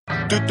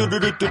Party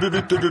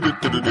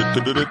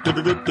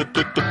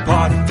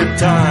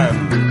time.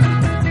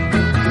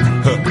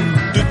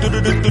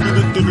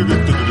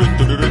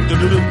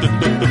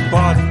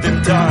 Party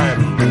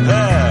time.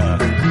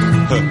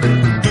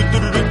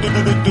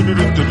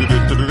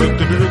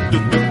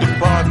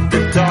 Party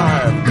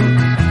time.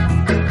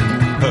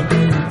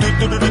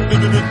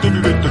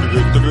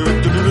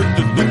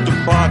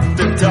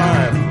 Party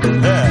time.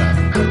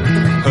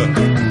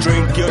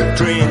 Drink your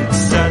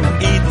drinks and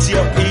eat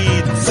your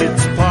eats.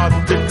 It's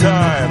party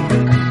time.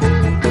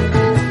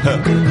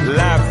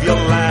 Laugh your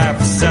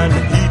laughs and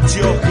heat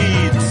your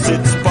heats.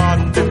 It's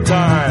party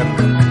time.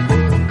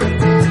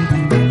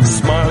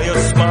 Smile your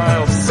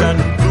smiles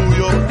and blue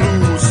your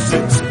blues.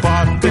 It's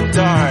party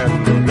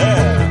time.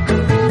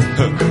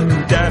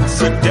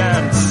 Dance your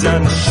dance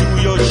and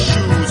shoe your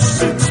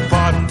shoes. It's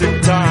party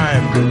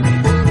time.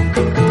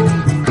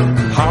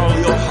 Howl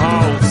your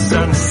howls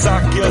and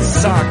sock your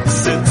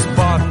socks. It's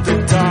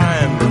party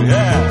time.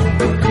 Yeah.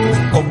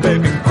 Oh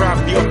baby,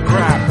 grab your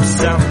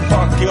grabs and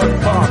fuck your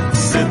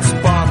fucks. It's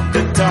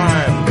party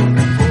time.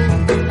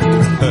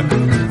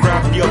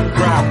 Grab your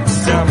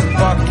grabs and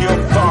fuck your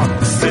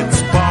fucks.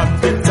 It's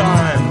party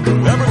time.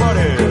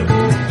 Everybody,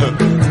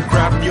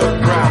 grab your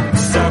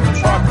grabs and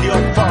fuck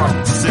your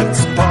fucks.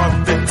 It's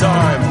party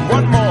time.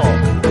 One more.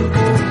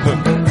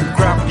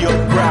 Grab your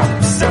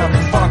grabs and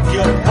fuck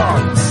your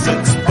fucks.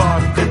 It's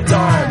party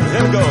time.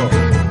 Here we go.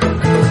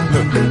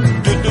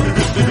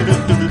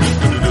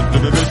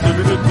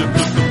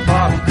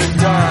 Party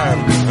time.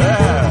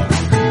 Yeah.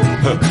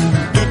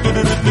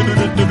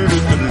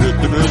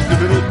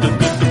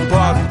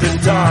 Party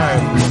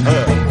time.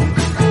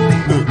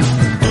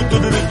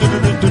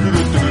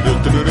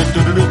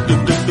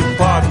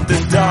 Party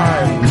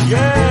time.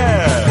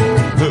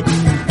 Yeah. Party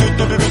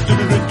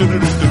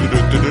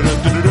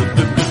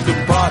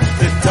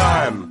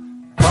time.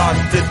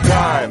 Party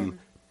time.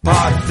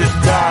 Party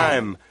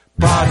time.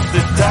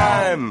 Party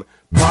time.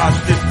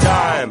 Party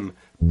time.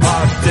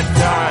 Party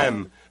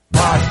time.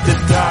 Party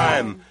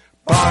time.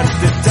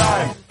 Party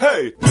time.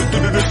 Hey.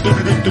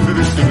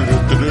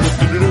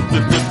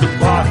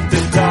 Party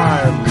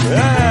time.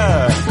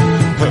 Yeah.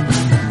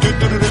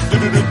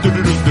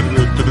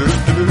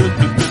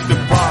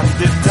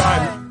 Party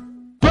time.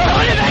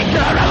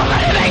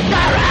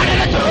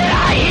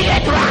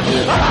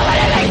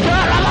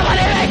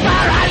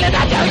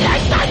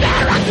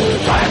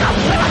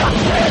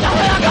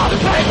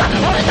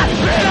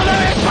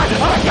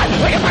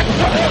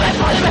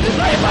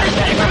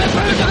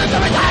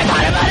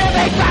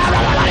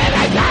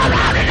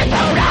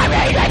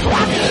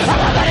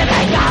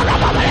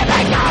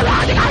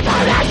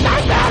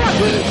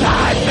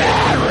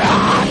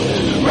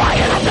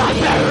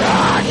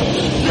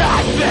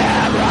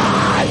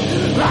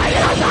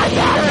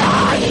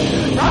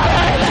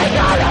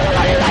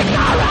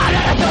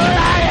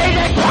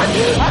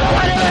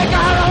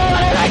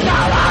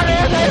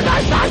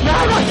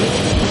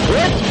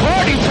 It's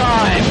party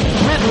time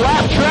with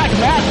Laugh Track,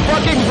 Matt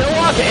fucking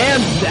Willock,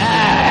 and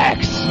Zax.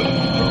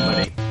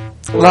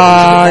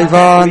 Live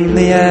on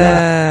the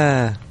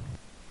air.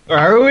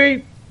 Are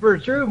we? For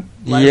true?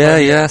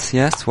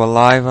 Yes, we're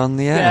live on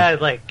the air. Yeah,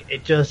 like,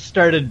 it just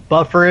started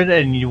buffering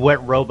and you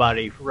went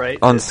robot-y, right?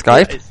 On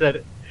Skype? I said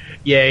it.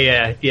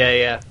 Yeah.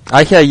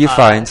 I hear you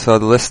fine, so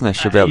the lister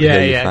should be able to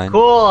hear you fine.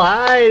 Cool.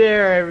 Hi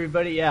there,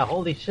 everybody. Yeah,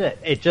 holy shit.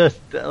 It just,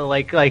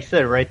 like I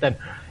said right then,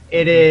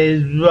 it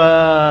is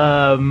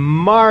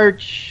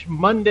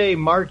Monday,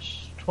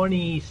 March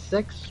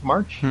 26th.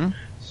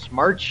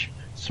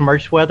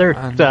 March weather.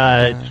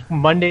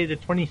 Monday the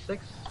 26th.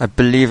 I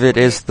believe it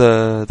is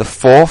the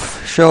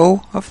fourth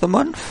show of the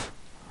month.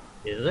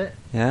 Is it?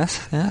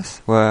 Yes.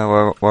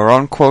 We're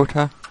on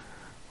quota.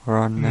 We're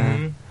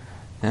on.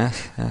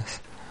 Yes.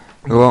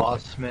 The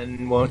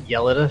bossmen won't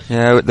yell at us.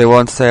 Yeah, they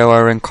won't say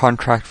we're in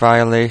contract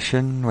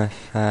violation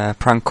with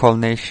Prank Call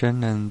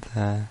Nation and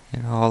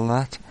all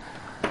that.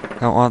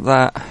 Don't want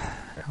that.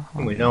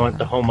 We don't want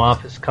the Home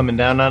Office coming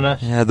down on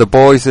us. Yeah, the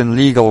boys in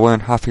legal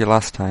weren't happy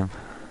last time.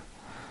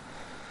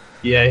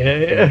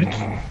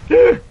 Yeah.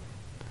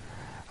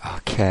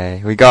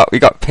 Okay, we got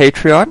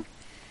Patreon.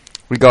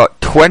 We got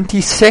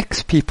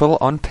 26 people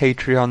on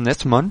Patreon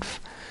this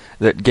month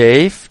that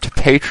gave to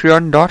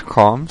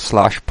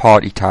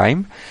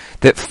patreon.com/partytime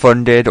that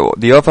funded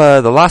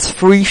the last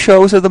 3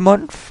 shows of the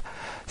month.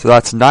 So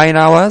that's 9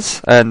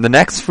 hours, and the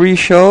next 3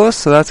 shows,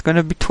 so that's going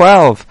to be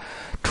 12.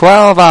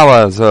 12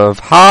 hours of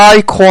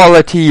high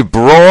quality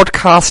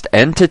broadcast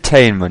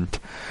entertainment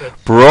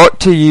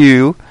brought to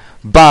you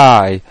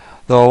by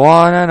the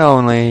one and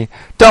only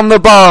Dom the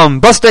Bomb,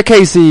 Buster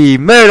Casey,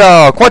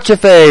 Murdoch, What's Your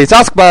Face,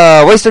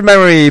 Askbar, Wasted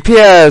Memory,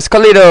 P.S.,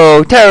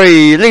 Colito,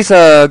 Terry,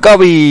 Lisa,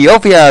 Gobby,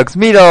 Ophiax,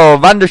 Mido,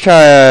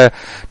 Vandershire,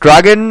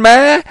 Dragon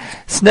Mare,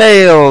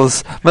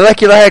 Snails,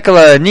 Molecular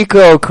Heckler,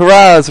 Nico,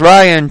 Karaz,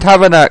 Ryan,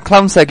 Tavernac,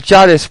 Clamsec,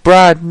 Jadis,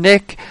 Brad,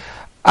 Nick,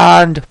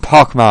 and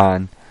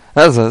Pockman.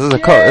 There's a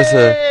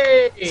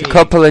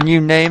couple of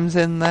new names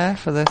in there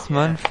for this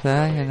month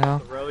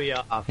there, Throw you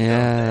off.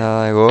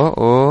 Yeah, like,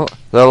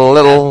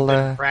 little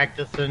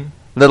practicing.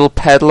 little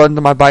pedal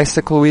under my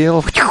bicycle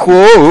wheel.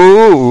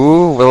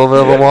 Whoa, little bit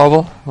of a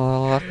wobble, a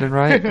little left and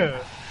right. A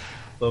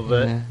little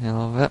bit. Yeah, a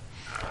little bit.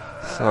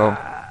 So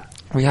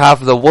we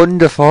have the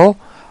wonderful,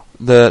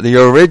 the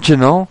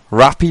original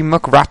Rappy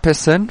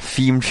McRappison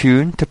theme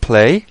tune to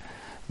play.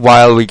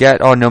 While we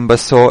get our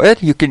numbers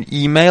sorted, you can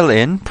email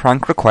in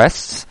prank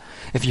requests.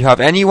 If you have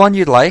anyone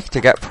you'd like to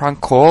get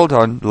prank called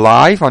on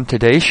live on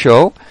today's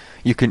show,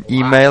 you can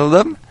email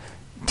them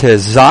to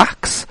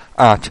Zax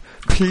at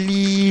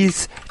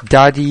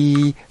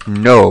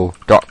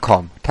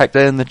pleasedaddyknow.com. Type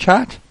that in the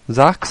chat,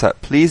 Zax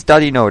at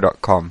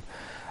pleasedaddyknow.com.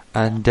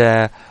 And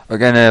we're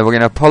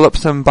gonna pull up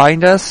some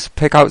binders,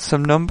 pick out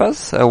some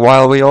numbers,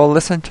 while we all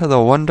listen to the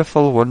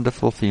wonderful,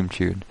 wonderful theme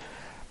tune.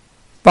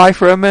 Bye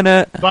for a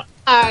minute. Bye.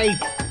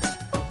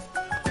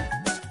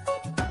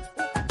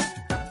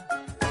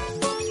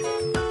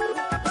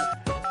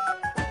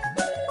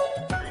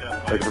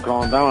 Thanks for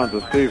calling down.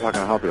 This is Steve. How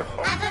can I help you?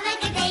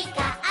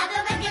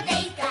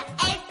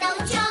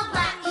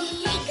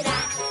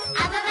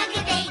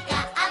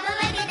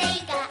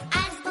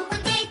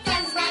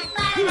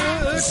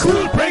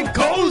 Cool prank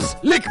calls?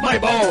 Lick my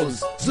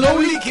balls.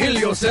 Slowly kill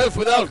yourself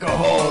with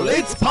alcohol.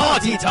 It's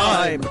party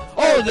time.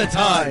 All the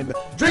time.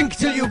 Drink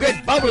till you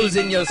get bubbles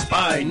in your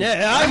spine.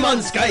 I'm on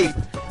Skype.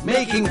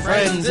 Making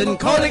friends and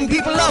calling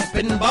people up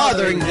and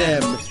bothering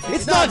them.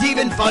 It's not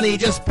even funny,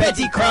 just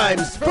petty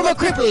crimes. From a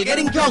cripple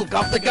getting drunk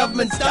off the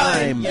government's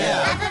dime.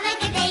 Yeah.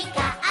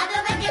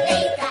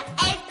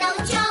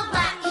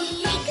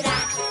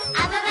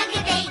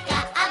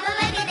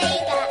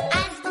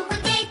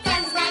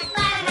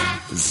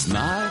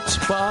 Знать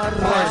пора.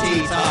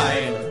 Party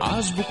time.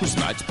 Азбуку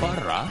знать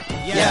пора.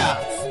 Yeah.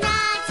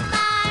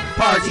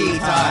 Party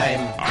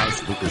time.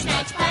 Азбуку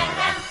знать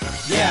пора.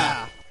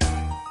 Yeah.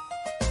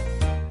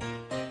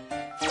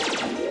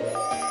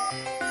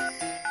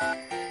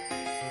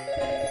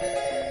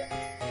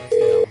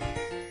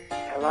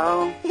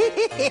 Hello?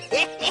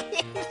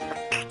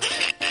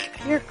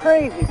 You're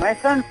crazy. My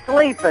son's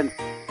sleeping.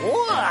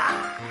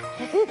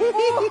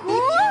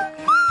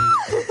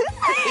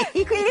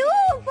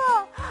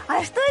 Клёпа!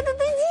 А что это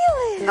ты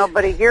делаешь?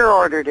 Nobody here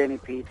ordered any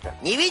pizza.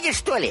 Не видишь,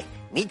 что ли?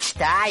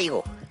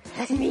 Мечтаю.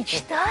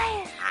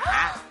 Мечтаешь?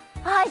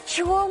 О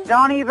чем?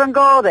 Don't even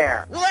go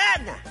there. Ну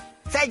ладно,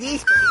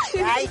 садись,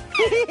 помечтай.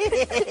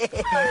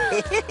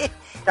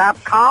 Stop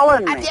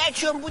calling А me. ты о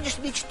чем будешь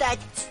мечтать?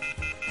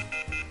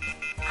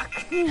 О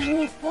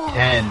книжной полке.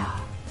 10,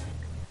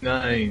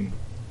 9.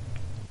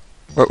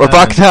 We're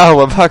back now.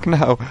 We're back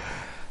now.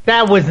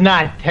 That was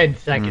not 10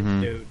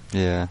 seconds, dude.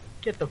 Yeah.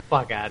 Get the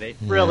fuck out of it.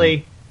 Yeah.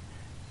 Really?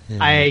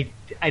 Yeah.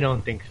 I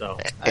don't think so.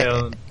 I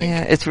don't.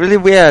 Yeah, it's really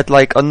weird.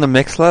 Like on the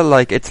Mixler,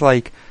 like it's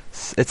like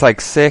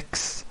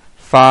 6,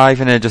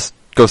 5, and it just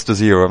goes to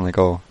 0. I'm like,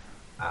 oh,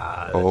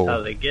 That's Oh.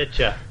 how they get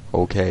you.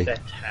 okay.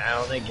 That's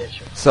how they get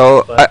you.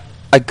 So But-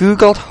 I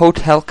googled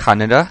Hotel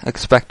Canada,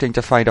 expecting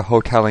to find a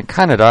hotel in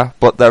Canada,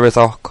 but there is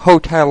a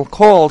hotel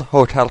called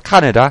Hotel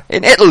Canada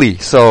in Italy.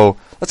 So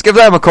let's give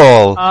them a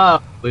call.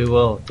 We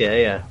will.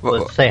 Yeah. Wha-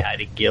 Let's say hi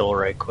to Gil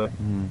right quick.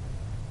 Mm.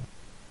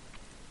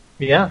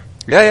 Yeah.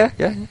 Yeah.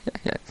 Sounds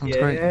Yeah.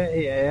 great.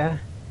 Yeah.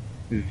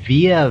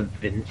 Via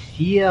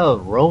Vencia,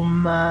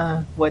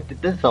 Roma. What?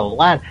 This is a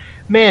lot.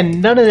 Man,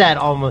 none of that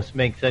almost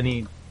makes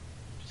any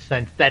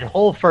sense. That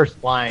whole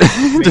first line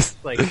makes Just-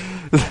 like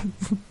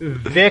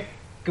Vic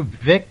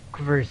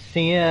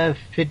Versia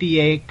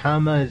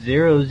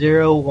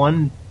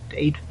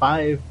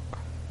 58,00185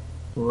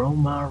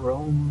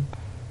 Rome.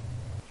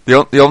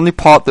 The only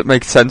part that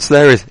makes sense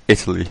there is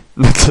Italy.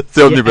 That's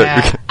the only bit.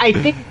 we can- I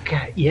think.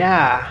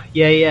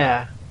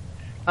 Yeah.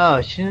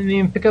 Oh, she didn't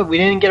even pick up. We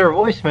didn't get her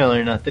voicemail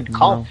or nothing.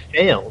 Call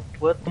failed.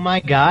 What? Oh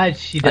my God!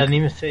 She doesn't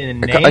even say the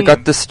name. I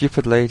got this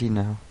stupid lady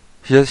now.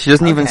 She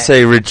doesn't even Okay.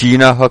 say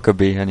Regina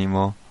Huckabee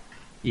anymore.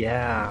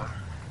 Yeah.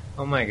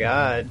 Oh my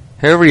God.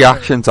 Her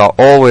reactions are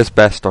always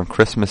best on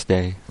Christmas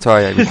Day.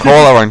 Sorry, we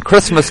call her on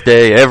Christmas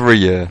Day every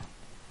year.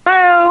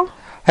 Hello.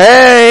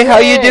 Hey, how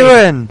you Hey.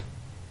 doing?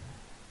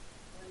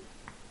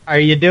 Are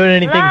you doing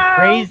anything Hello?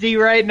 crazy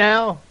right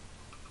now?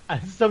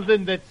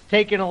 Something that's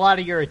taking a lot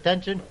of your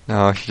attention?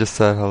 No, she just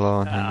said hello.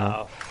 And hung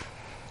up.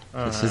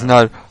 Oh. She's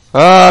not.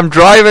 Oh, I'm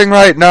driving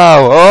right now.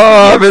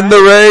 Oh, I'm in the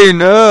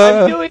rain.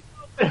 I'm doing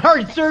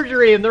heart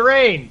surgery in the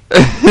rain.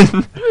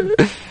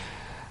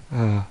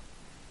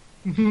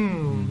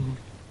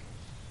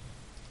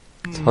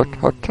 It's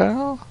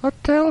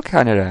Hotel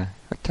Canada.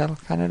 Hotel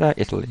Canada,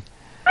 Italy.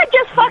 I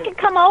just fucking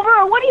come over,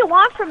 or what do you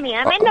want from me?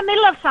 I'm in the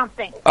middle of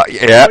something.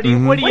 Yeah. What are you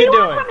mhm. What do you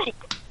doing? want from me?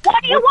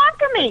 What do you want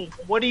from me?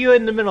 What are you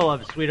in the middle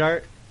of,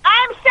 sweetheart?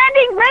 I'm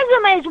sending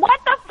resumes. What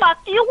the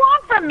fuck do you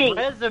want from me?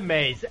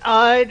 Resumes.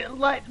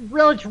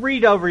 Let's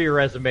read over your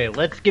resume.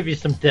 Let's give you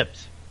some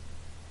tips.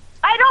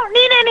 I don't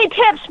need any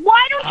tips.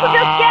 Why don't you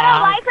just get a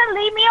life and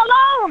leave me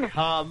alone?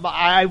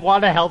 I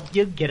want to help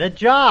you get a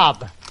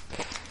job.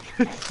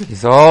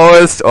 He's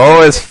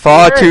always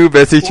far too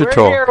busy to We're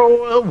talk. here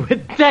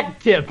with tech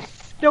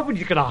tips.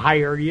 Nobody's gonna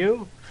hire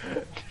you.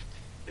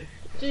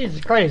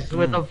 Jesus Christ,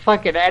 with a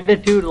fucking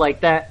attitude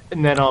like that,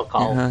 and then I'll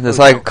call. There's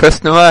like a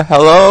customer,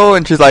 hello,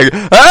 and she's like,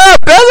 "Ah,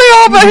 Billy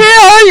over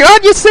here!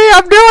 You see,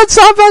 I'm doing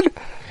something."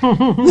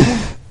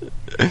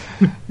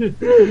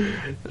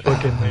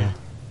 Fucking man.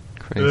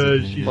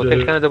 Crazy.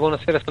 Hotel Canada,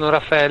 buonasera, sono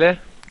Raffaele.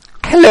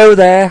 Hello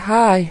there.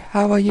 Hi.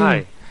 How are you?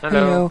 Hi.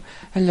 Hello.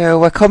 Hello.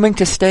 We're coming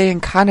to stay in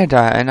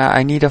Canada, and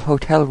I need a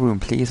hotel room,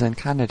 please, in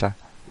Canada.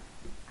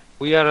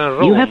 We are in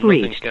Rome. You have not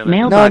in reached Canada.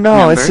 mailbox No,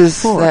 number this is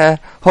 4.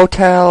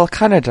 Hotel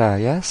Canada,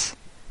 yes?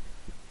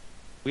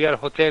 We are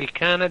Hotel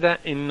Canada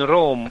in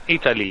Rome,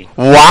 Italy.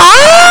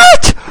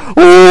 What?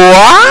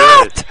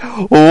 What?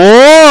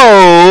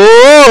 Whoa!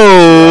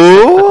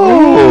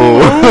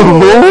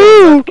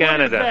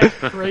 Canada.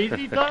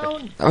 Crazy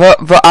town?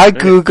 But I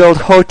googled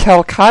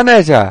Hotel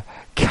Canada.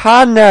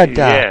 Canada.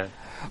 Yeah.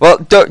 Well,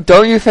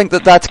 don't you think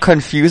that that's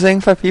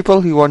confusing for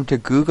people who want to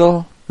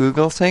Google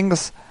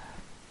things?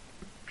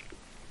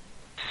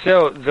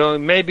 So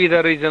maybe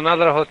there is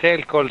another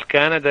hotel called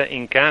Canada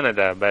in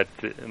Canada, but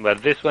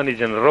this one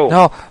is in Rome.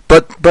 No,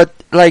 but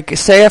like,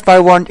 say if I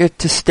wanted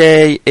to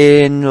stay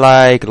in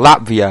like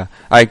Latvia,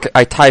 I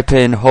type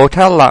in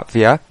Hotel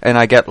Latvia and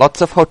I get lots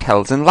of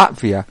hotels in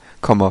Latvia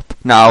come up.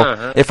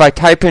 Now, if I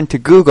type into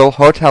Google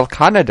Hotel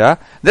Canada,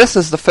 this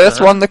is the first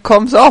one that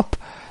comes up.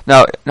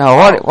 Now,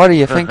 what do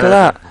you think of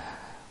that?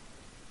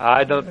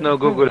 I don't know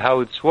Google how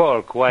it's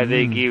work. Why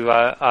they give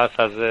us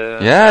as a...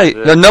 Yeah,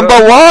 you're number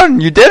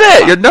one. You did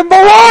it. You're number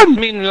one. I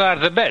mean, you are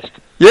the best.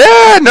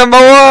 Yeah, number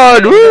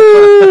one.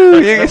 Woo!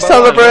 You can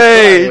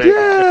celebrate. One,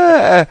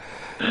 Yeah.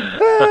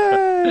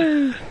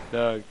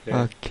 Okay.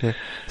 Okay.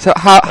 So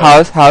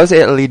how's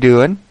Italy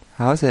doing?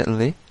 How's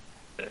Italy?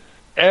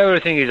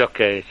 Everything is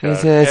okay. Sir.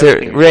 Is it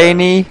Everything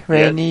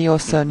rainy yes. or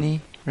sunny?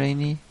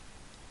 Rainy.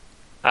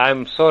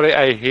 I'm sorry,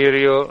 I hear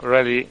you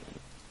really.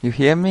 You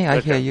hear me? I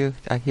Okay. hear you.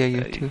 I hear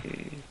you too.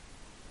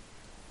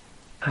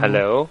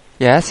 Hello?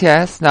 Yes.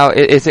 Now,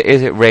 is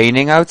it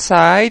raining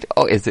outside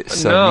or is it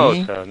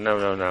sunny? No, sir.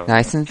 No.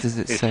 Nice and is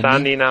it It's sunny?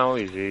 sunny now.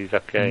 It's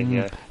okay.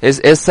 Yeah. Is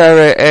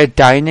there a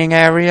dining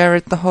area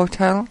at the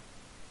hotel?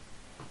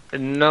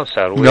 No,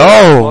 sir. We No. are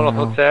a small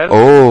hotel.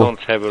 Oh. We don't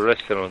have a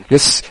restaurant.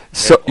 Yes.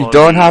 So We you have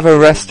don't only have a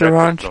breakfast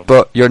restaurant, room.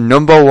 but you're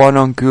number one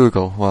on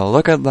Google. Well,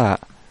 look at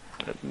that.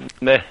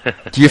 Do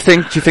you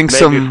think Maybe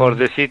some? for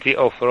the city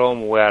of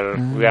Rome, we are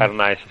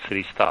nice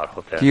 3-star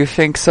hotel. Do you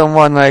think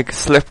someone like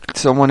slipped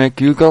someone at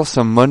Google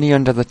some money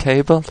under the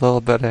table, a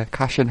little bit of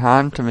cash in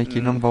hand to make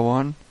you number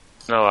one?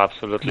 No,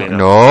 absolutely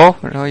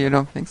not. No, you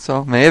don't think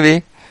so?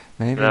 Maybe.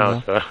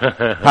 No, sir.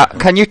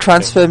 Can you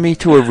transfer me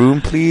to a room,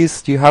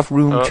 please? Do you have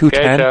room Okay,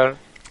 210? sir.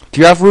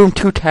 Do you have room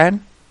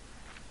 210?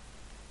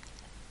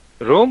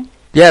 Room?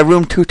 Yeah,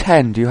 room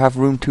 210. Do you have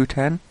room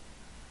 210?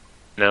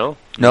 No.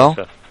 No?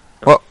 Sir.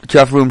 What? Do you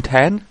have room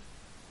 10?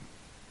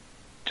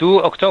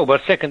 2 October,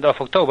 2nd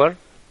of October?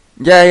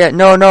 Yeah.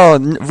 No.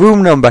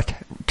 Room number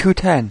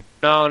 210.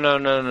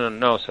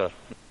 No, sir.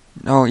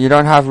 No, you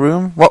don't have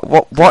room?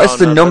 What is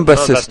the number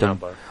system?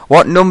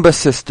 What number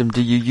system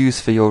do you use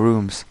for your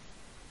rooms?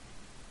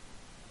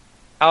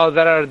 Oh,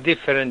 there are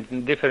different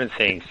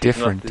things.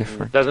 Different.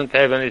 It doesn't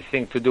have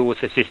anything to do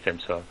with the system,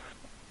 so.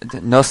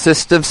 No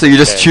system, so you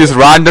just choose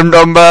random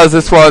numbers.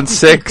 This one's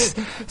 6.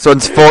 This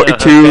one's 42.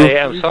 Okay,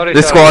 I'm sorry,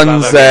 this sir,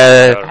 one's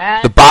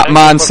the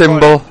Batman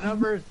symbol.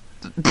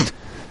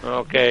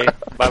 Okay,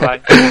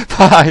 bye-bye.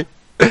 Bye.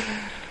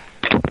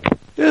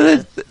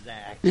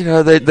 You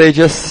know, they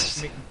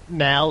just...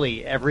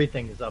 Mally,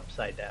 everything is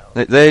upside down.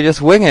 They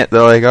just wing it.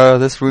 They're like, oh,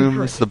 this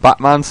room is the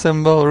Batman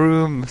symbol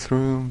room. This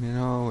room, you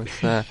know,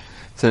 it's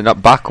a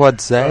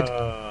backwards Z.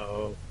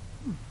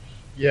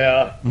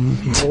 Yeah.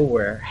 People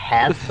wear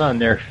hats on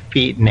their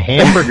feet and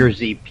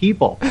hamburgers eat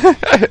people.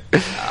 Okay.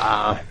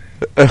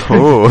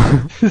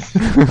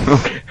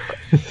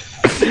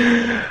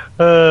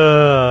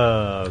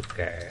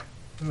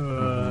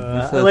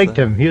 I liked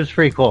him. He was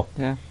pretty cool.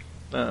 Yeah.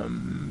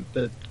 And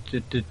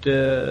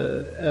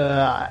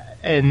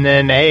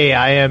then, hey,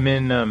 I am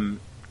in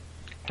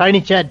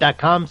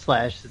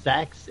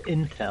tinychat.com/Zach's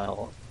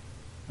Intel.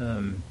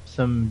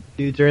 Some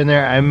dudes are in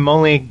there. I'm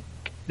only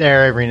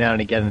there every now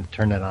and again to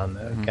turn it on,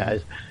 though,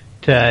 guys,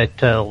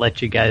 to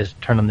let you guys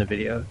turn on the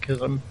video,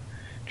 because I'm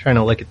trying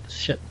to look at this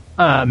shit.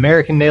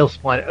 American Nail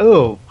Salon.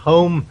 Oh,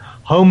 Home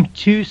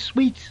 2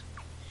 Suites.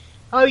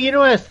 Oh, you know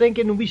what I was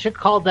thinking? We should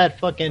call that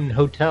fucking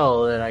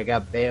hotel that I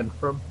got banned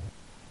from.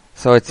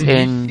 So it's Did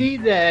in. you see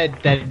that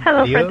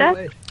Hello, video?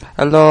 Freda.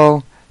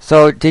 Hello.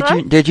 So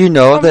did you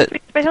know Home that?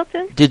 Suites by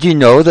Hilton? Did you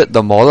know that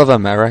the Mall of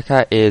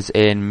America is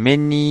in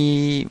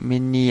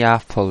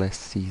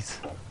Minneapolis?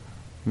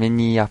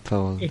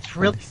 Minneapolis. It's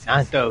really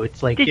not, though.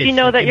 It's like. Did you it's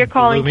know like that in you're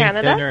calling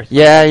Bloomington Canada? or something.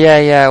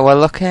 Yeah. We're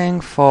looking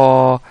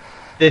for.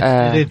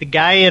 The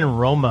guy in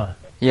Roma.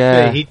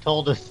 Yeah. He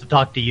told us to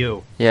talk to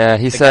you. Yeah,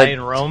 he the said. guy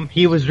in Rome.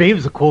 He was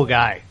a cool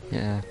guy.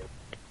 Yeah.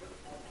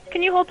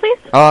 Can you hold, please?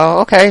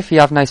 Oh, okay. If you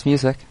have nice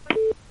music.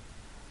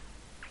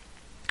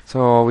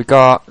 So we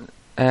got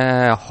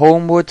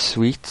Homewood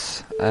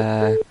Suites.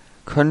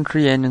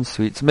 Country Inn and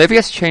Suites. Maybe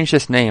it's changed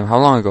its name. How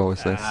long ago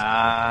was this?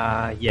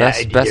 Yeah,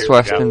 Best years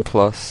Western ago.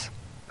 Plus.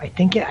 I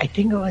think it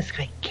was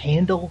like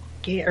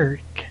Candlegate or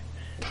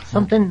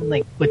something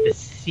like with the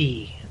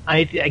C.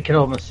 I could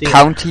almost see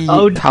County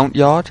it. Count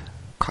Yard?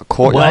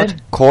 Courtyard?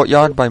 What?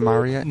 Courtyard by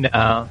Marriott?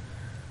 No.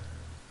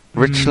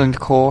 Richland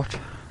Court?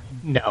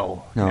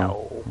 No.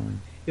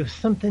 It was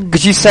something.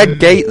 Because you said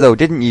gate though,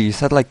 didn't you? You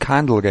said like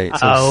Candlegate,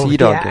 so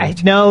Cedar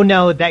Gate.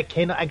 No, that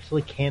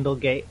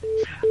Candlegate.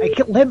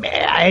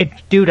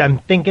 Dude, I'm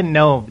thinking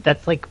no,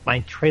 that's like my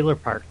trailer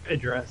park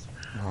address.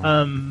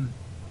 Oh.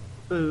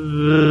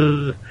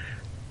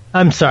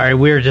 I'm sorry,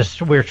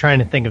 we're trying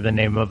to think of the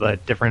name of a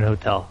different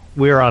hotel.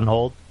 We're on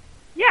hold.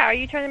 Yeah, are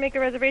you trying to make a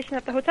reservation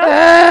at the hotel?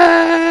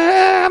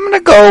 I'm gonna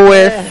go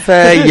with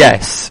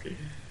yes.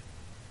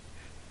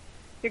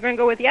 You're going to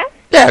go with yes?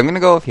 Yeah, I'm gonna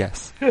go with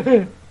yes.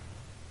 Okay,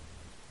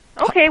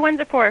 when's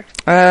it for?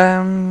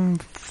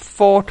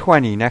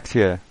 420 next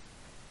year.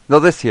 No,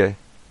 this year.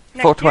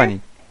 Next 420.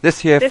 year?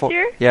 This year. This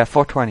year? Yeah,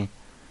 420.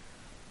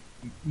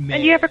 And do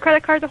you have a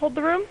credit card to hold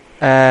the room?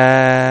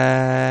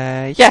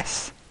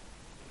 Yes.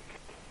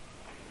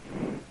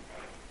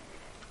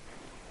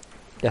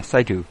 Yes,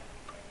 I do.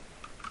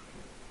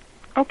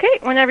 Okay,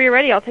 whenever you're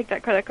ready, I'll take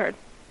that credit card.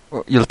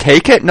 Well, you'll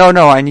take it? No,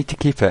 I need to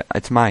keep it.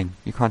 It's mine.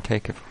 You can't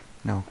take it.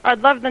 No. I'd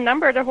love the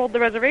number to hold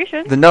the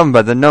reservation. The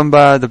number,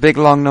 the big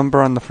long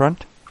number on the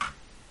front?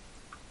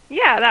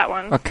 Yeah, that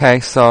one.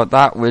 Okay, so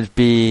that would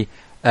be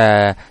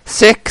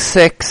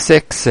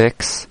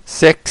 6666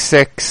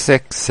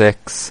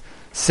 6666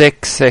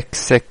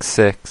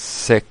 6666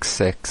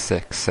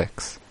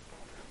 6666.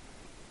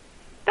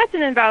 That's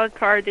an invalid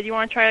card. Did you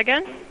want to try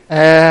again?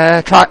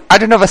 Try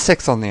add another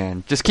 6 on the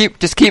end. Just keep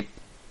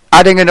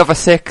adding another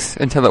 6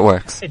 until it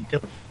works.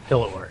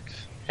 Until it works.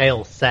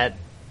 Hail set,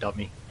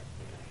 dummy.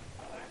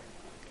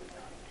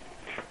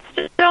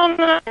 Still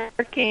not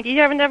working. Do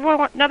you have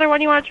another one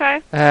you want to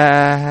try?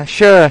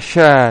 Sure.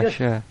 Tell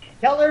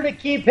her to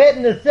keep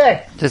hitting the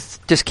 6.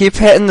 Just keep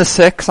hitting the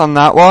 6 on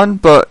that one.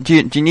 But do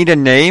you need a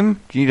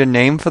name? Do you need a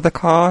name for the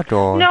card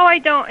or? No, I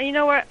don't. You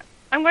know what?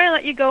 I'm going to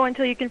let you go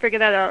until you can figure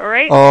that out. All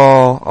right?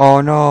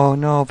 Oh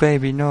no,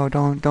 baby, no,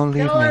 don't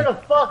leave Tell her me. to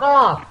fuck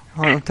off.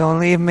 Oh, don't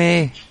leave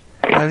me.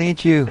 I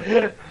need you.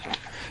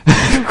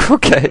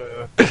 Okay.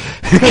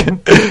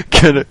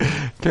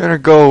 Gonna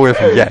go with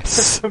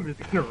yes. I'm just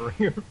gonna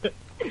ring her.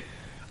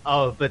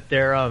 Oh, but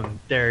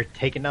they're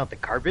taking out the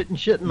carpet and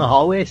shit in the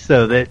hallway,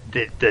 so that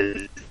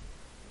the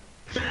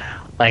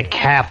like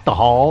half the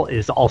hall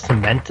is all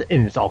cement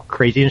and it's all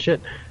crazy and shit.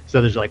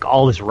 So there's like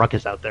all this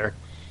ruckus out there,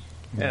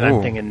 and Ooh.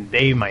 I'm thinking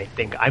they might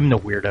think I'm the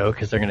weirdo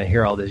because they're gonna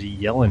hear all this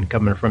yelling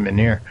coming from in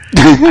here.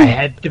 I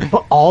had to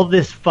put all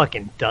this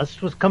fucking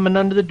dust was coming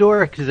under the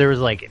door because there's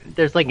like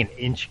an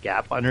inch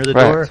gap under the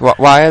door. Right. So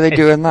why are they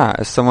doing that?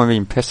 Is someone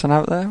been pissing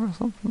out there or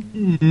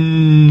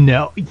something?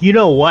 No, you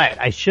know what?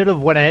 I should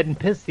have went ahead and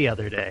pissed the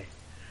other day.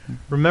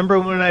 Remember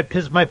when I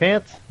pissed my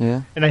pants?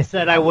 Yeah. And I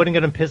said I wasn't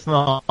going to piss in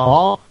the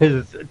hall?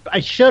 Because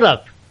I should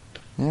have.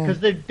 Yeah. Because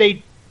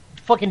they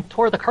fucking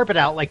tore the carpet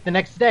out like the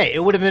next day. It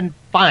would have been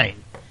fine.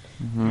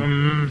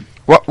 Mm-hmm.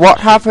 What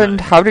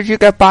happened? How did you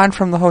get banned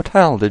from the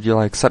hotel? Did you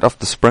like set off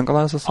the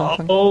sprinklers or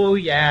something? Oh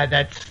yeah,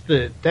 that's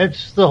the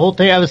whole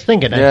thing I was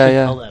thinking. I Yeah, should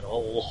yeah. tell that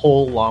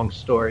whole long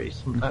story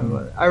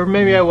sometime. Or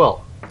maybe I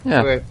will.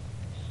 Yeah. Okay.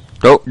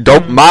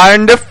 Don't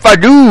mind if I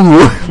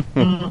do.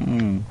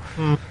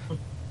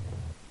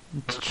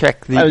 Let's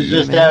check the. I was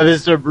just email. having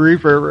some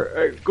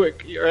reefer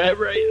quick. You're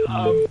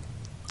right.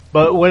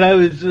 But when I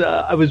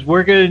was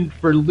working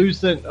for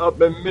Lucent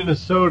up in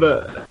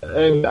Minnesota,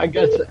 and I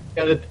guess I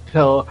gotta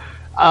tell,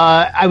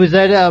 I was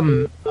at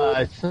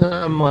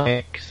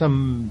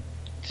some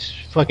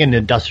fucking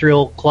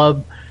industrial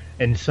club,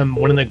 and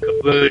one of the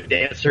good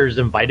dancers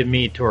invited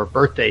me to her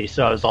birthday,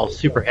 so I was all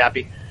super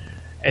happy.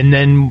 And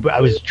then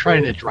I was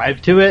trying to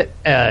drive to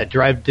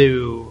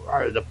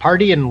the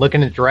party and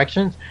looking at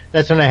directions.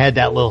 That's when I had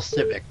that little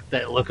Civic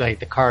that looked like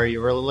the car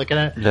you were looking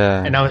at.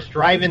 Yeah. And I was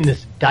driving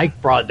this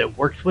dyke broad that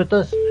worked with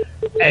us,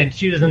 and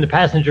she was in the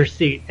passenger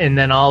seat. And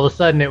then all of a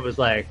sudden it was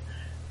like,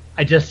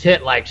 I just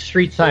hit like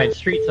street sign,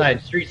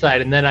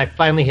 and then I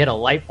finally hit a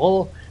light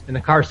pole, and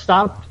the car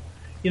stopped.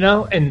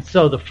 And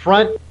so the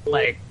front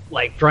like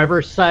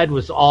driver's side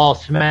was all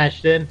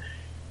smashed in,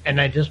 and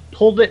I just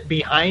pulled it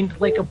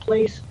behind like a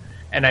place.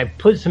 And I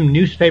put some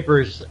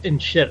newspapers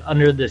and shit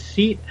under the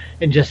seat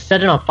and just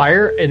set it on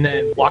fire and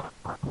then walked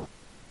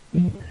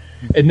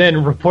and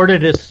then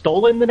reported it as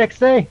stolen the next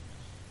day.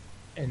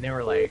 And they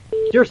were like,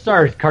 your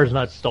car's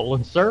not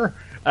stolen, sir.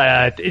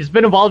 It's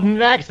been involved in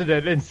an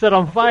accident and set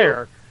on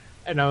fire.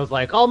 And I was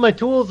like, all my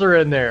tools are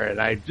in there. And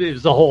it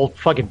was a whole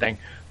fucking thing.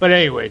 But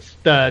anyways,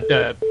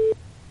 I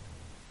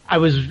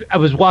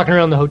was walking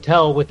around the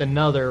hotel with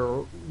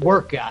another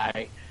work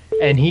guy,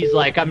 and he's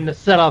like, I'm going to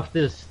set off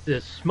this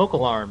smoke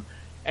alarm.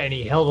 And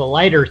he held a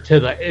lighter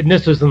and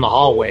this was in the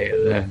hallway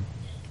of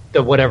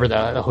the whatever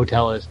the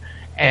hotel is.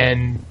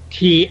 And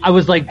I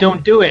was like,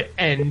 don't do it.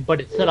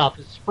 But it set off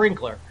a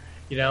sprinkler,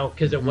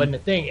 because it wasn't a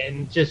thing,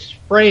 and just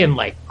spraying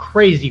like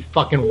crazy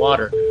fucking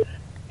water.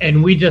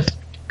 and we just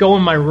go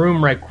in my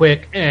room right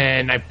quick,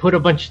 and I put a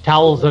bunch of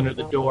towels under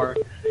the door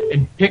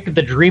and pick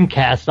the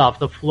Dreamcast off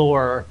the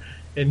floor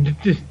and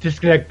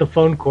disconnect the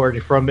phone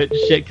cord from it and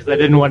shit because I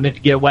didn't want it to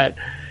get wet.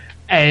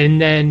 And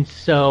then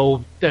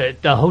so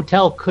the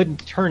hotel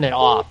couldn't turn it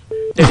off.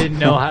 They didn't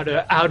know how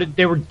to.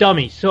 They were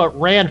dummies, so it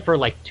ran for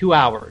like 2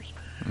 hours,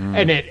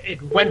 and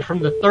it went from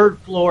the third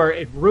floor.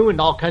 It ruined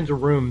all kinds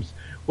of rooms.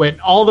 Went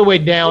all the way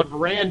down,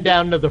 ran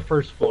down to the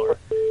first floor.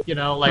 You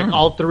know, like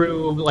all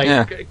through,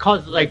 like it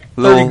caused like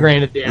 30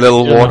 grand at the end.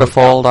 Little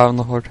waterfall down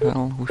the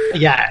hotel.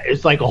 Yeah,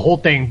 it's like a whole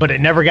thing, but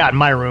it never got in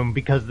my room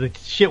because of the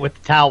shit with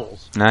the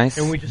towels. Nice.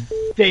 And we just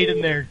stayed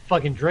in there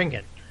fucking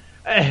drinking.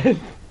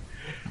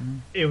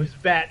 It was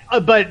bad.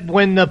 But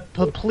when the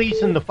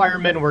police and the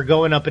firemen were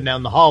going up and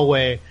down the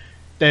hallway,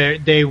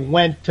 they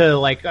went to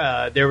like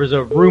there was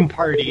a room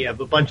party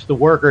of a bunch of the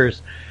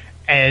workers,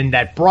 and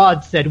that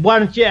broad said, "Why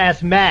don't you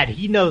ask Matt?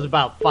 He knows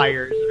about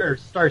fires or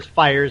starts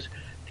fires."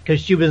 Because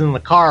she was in the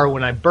car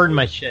when I burned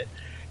my shit.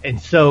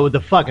 And so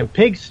the fucking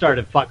pigs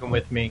started fucking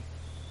with me.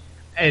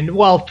 And,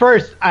 well,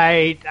 first,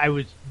 I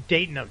was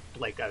dating a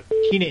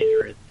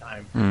teenager at the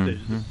time. It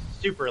was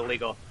super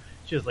illegal.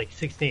 She was, like,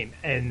 16.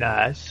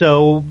 And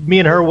so me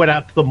and her went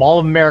out to the Mall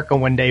of America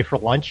one day for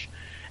lunch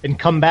and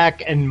come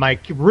back, and my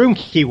room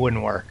key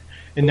wouldn't work.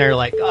 And they're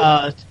like,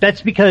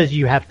 that's because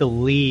you have to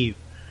leave.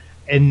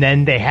 And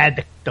then they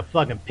had the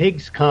fucking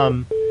pigs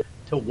come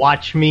to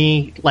watch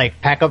me like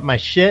pack up my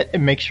shit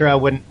and make sure I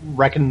wouldn't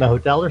wreck in the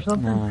hotel or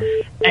something.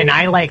 And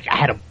I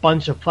had a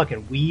bunch of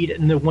fucking weed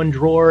in the one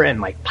drawer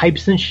and like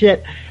pipes and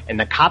shit. And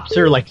the cops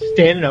are like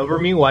standing over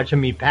me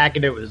watching me pack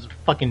it. It was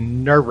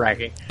fucking nerve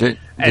wracking. Did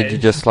you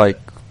just like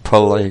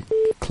pull like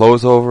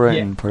clothes over it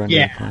and put it in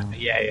your phone?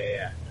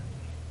 Yeah.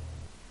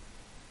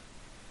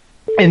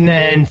 And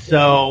then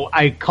so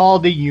I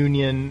called the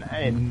union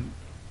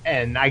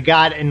and I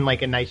got in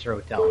like a nicer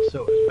hotel,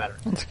 so it was better.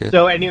 That's good.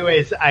 So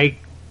anyways, I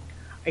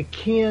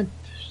can't.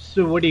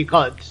 So what do you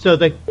call it? So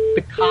the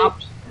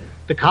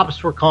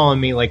cops were calling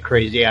me like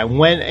crazy. I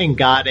went and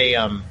got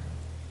a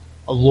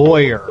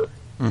lawyer.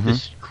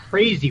 This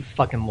crazy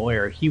fucking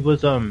lawyer. He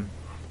was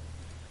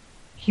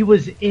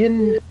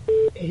in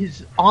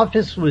his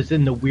office was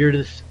in the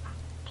weirdest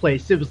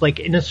place. It was like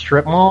in a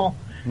strip mall,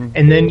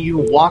 and then you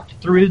walked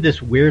through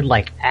this weird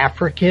like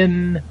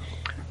African.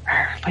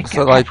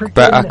 So like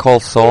Better Call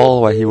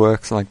Saul, where he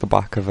works in like the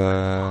back of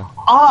a.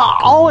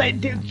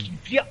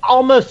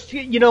 Almost,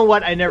 you know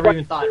what? I never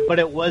even thought, but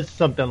it was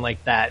something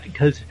like that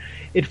because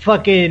it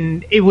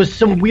was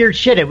some weird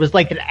shit. It was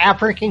like an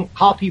African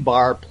coffee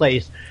bar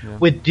place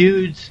with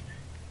dudes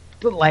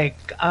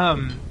like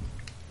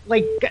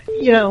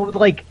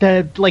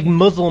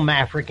Muslim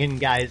African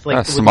guys, like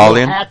with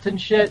Somalian hats and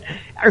shit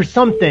or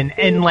something,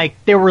 and like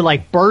there were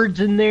like birds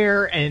in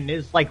there, and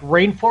it's like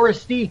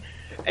rainforesty,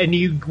 and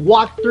you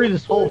walk through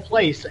this whole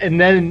place, and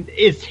then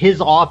it's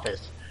his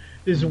office.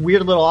 This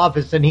weird little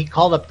office, and he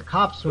called up the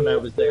cops when I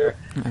was there,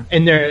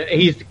 and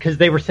because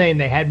they were saying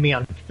they had me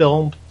on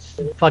film,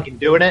 fucking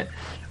doing it,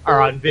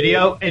 or on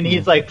video, and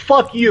he's like,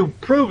 "Fuck you,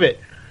 prove it."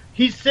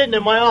 He's sitting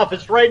in my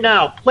office right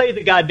now. Play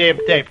the goddamn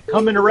tape.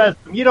 Come and arrest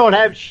him. You don't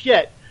have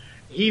shit.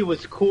 He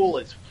was cool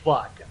as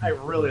fuck. I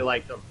really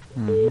liked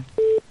him.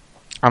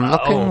 I'm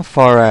looking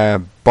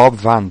for Bob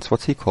Vance.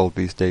 What's he called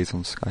these days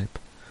on Skype?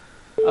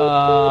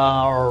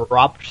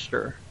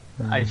 Robster.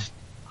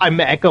 I'm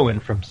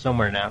echoing from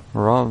somewhere now.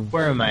 Rob.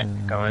 Where am I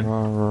going?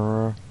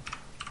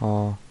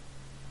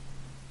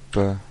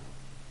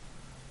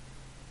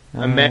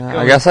 I'm echoing.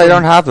 I guess I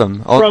don't have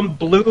them. From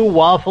Blue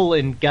Waffle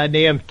and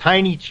goddamn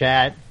Tiny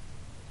Chat.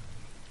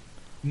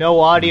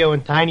 No audio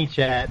in Tiny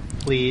Chat,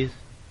 please.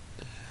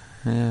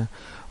 Yeah.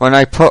 When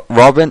I put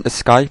Rob into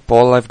Skype,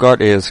 all I've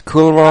got is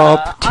Cool Rob,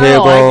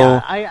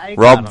 Tabo, I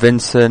Rob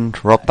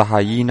Vincent, Rob the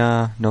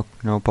Hyena.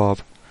 No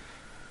Bob.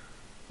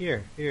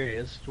 Here he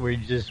is. Where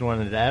you just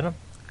wanted to add him?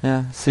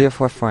 Yeah, see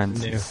if we're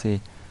friends. Let's see.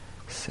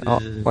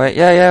 Oh, wait,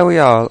 yeah, we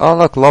are. Oh,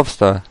 look,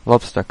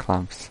 lobster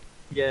clamps.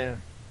 Yeah.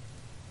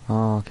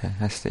 Oh, okay,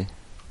 I see.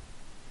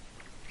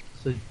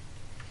 So,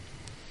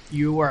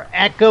 you are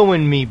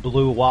echoing me,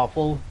 Blue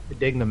Waffle. I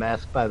dig the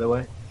mask, by the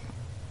way.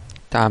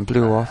 Damn,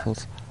 Blue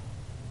Waffles.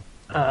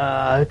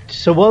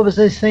 So what was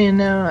I saying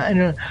now? I don't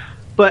know.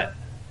 But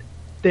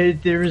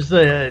there's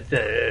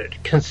the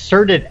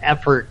concerted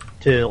effort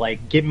to,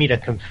 like, get me to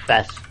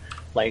confess.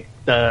 Like,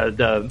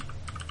 the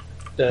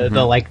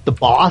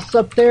boss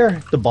up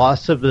there, the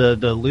boss of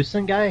the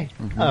Lucent guy,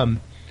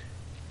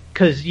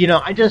 because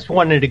I just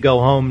wanted to go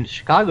home to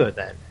Chicago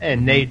then,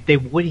 and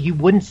he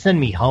wouldn't send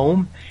me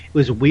home. It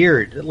was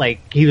weird.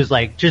 Like he was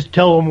like, just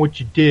tell him what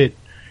you did,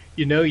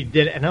 you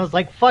did it, and I was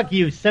like, fuck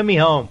you, send me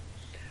home.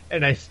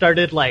 And I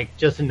started like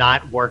just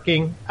not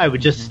working. I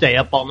would just stay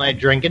up all night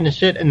drinking and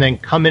shit, and then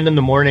come in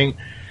the morning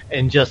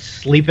and just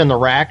sleep in the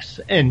racks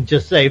and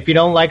just say, if you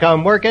don't like how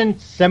I'm working,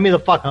 send me the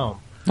fuck home.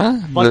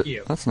 Fuck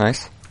you. That's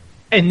nice.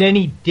 And then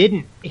he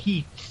didn't.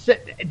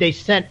 They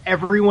sent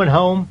everyone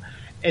home,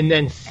 and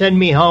then send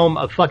me home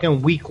a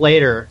fucking week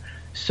later.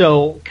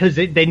 So, because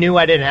they knew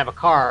I didn't have a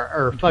car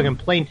or a fucking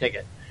plane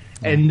ticket,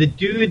 And the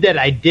dude that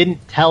I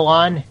didn't tell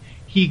on,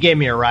 he gave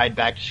me a ride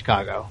back to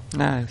Chicago.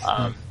 Nice.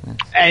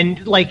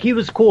 And like he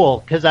was cool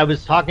because I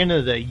was talking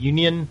to the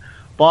union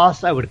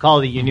boss. I would call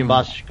the union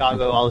boss of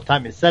Chicago all the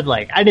time. It said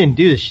like, I didn't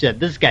do this shit.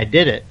 This guy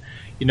did it,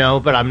 you know.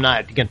 But I'm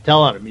not gonna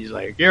tell on him. He's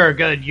like, you're a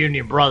good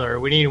union brother.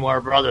 We need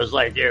more brothers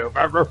like you.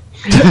 Remember?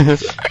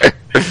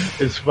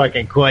 It's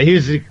fucking cool. He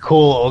was a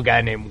cool old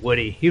guy named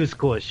Woody. He was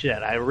cool as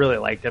shit. I really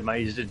liked him. I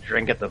used to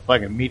drink at the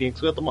fucking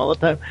meetings with him all the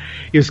time.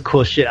 He was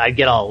cool as shit. I'd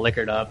get all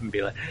liquored up and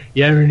be like,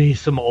 you ever need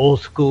some old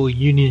school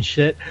union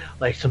shit?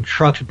 Like some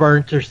trucks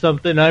burnt or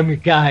something? I'm your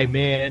guy,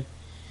 man.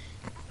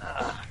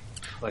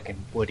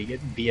 Fucking Woody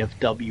at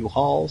VFW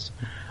halls.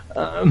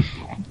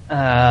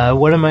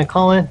 What am I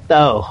calling?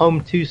 Oh,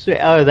 Home 2 Suite.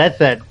 Oh, that's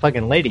that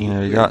fucking lady. Yeah,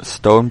 you got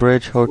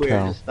Stonebridge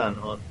Hotel. Weirdest on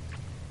hold.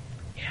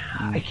 Yeah,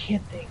 I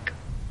can't think.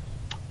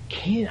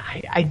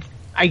 I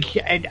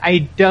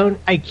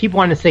keep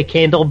wanting to say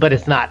Candle, but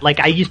it's not. Like,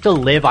 I used to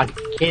live on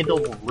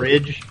Candle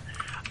Ridge.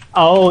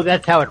 Oh,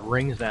 that's how it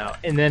rings now.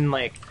 And then,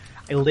 like,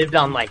 I lived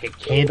on, like, a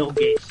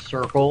Candlegate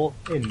Circle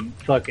in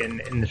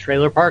the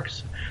trailer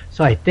parks.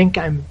 So I think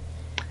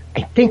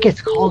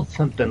it's called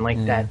something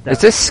like that, though. Is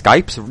this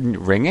Skype's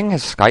ringing?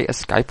 Is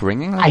Skype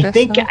ringing like I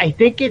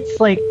think it's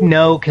like,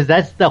 no, because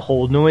that's the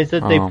hold noise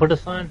that they put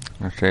us on.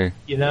 Okay.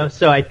 You know,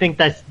 so I think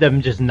that's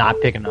them just not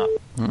picking up.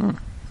 Mm-hmm.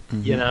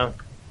 You know?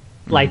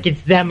 Like,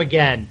 it's them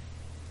again.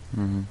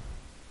 Mm-hmm.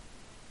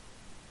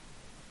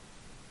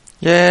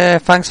 Yeah,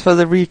 thanks for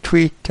the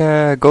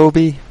retweet,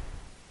 Gobi.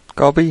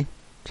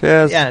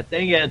 Cheers. Yeah,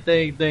 thank you.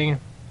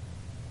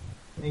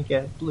 Thank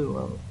you,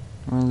 Blue.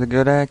 One of the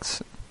good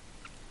eggs.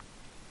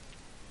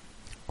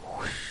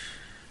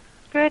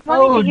 Good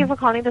morning. Thank you for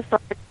calling the store.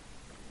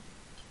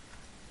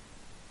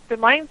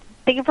 Good morning.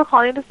 Thank you for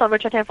calling the Silver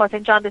Hotel for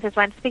St. John. This is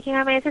Ryan speaking.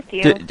 How may I assist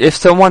you? If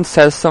someone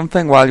says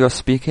something while you're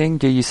speaking,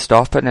 do you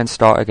stop it and then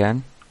start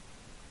again?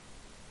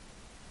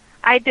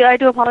 I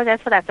do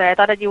apologize for that, sir. I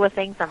thought that you were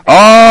saying something.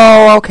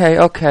 Oh, okay.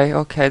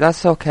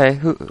 That's okay.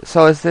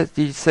 So is it?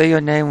 Did you say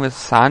your name was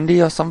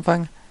Sandy or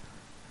something?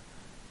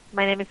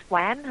 My name is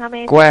Gwen. How may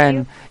I assist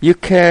Gwen, you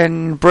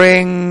can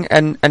bring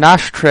an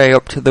ashtray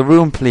up to the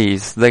room,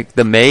 please. Like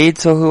the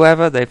maids or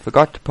whoever, they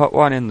forgot to put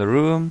one in the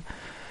room.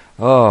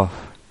 Oh,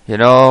 you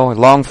know,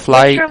 long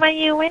flight. Which room are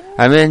you in?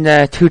 I'm in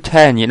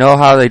 210. You know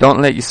how they don't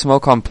let you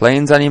smoke on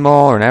planes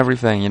anymore and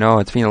everything. You know,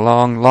 it's been a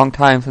long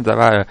time since I've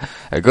had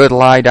a good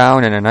lie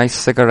down and a nice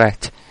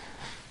cigarette.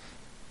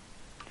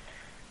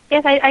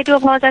 Yes, I do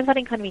apologize for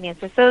the inconvenience.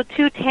 So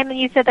 210,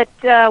 you said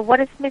that what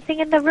is missing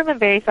in the room? I'm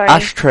very sorry.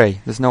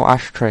 Ashtray. There's no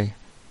ashtray.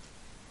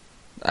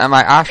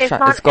 My ash It's is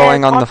not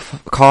going as on the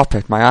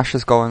carpet. My ash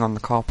is going on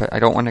the carpet. I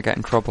don't want to get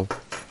in trouble.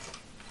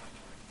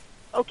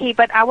 Okay,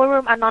 but our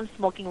room are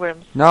non-smoking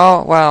rooms.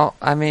 No, well,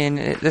 I mean,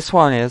 this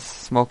one is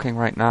smoking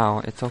right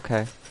now. It's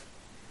okay.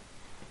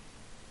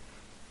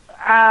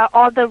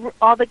 All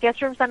the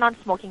guest rooms are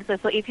non-smoking. So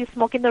if you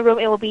smoke in the room,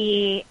 it will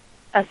be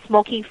a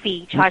smoking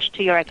fee charged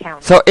to your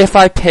account. So if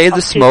I pay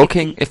the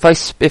smoking, if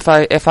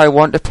I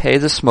want to pay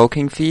the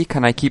smoking fee,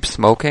 can I keep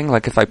smoking?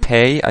 Like if I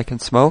pay, I can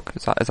smoke.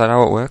 Is that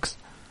how it works?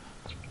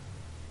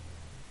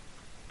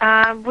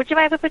 Would you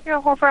mind if I put you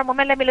on hold for a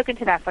moment? Let me look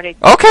into that for you.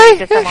 Okay,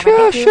 Just a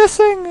moment, sure.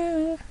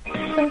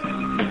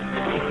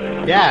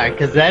 Yeah,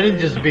 because that'd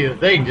just be the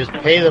thing. Just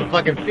pay the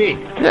fucking fee.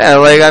 Yeah,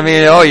 like, I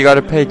mean, you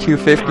gotta pay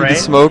 $250 to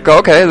smoke.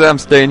 Okay, then I'm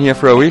staying here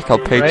for a week. I'll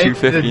pay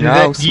 $250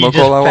 now, smoke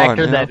all I want.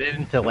 You just factor that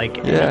into, like,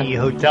 any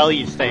hotel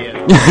you stay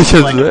in. Just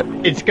like, it.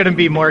 it's gonna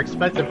be more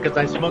expensive because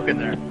I smoke in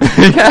there.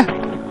 Yeah.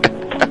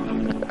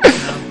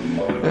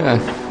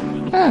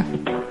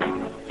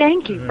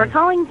 Thank you for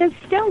calling the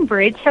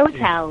Stonebridge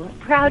Hotel.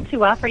 Proud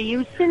to offer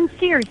you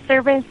sincere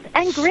service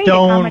and great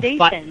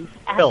accommodations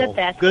at the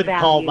best Good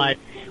value. call, Mike.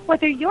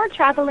 Whether you're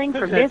traveling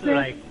for That's business,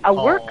 what I a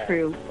work call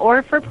crew,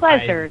 or for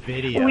pleasure,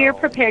 video. we're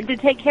prepared to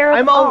take care of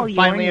I'm all your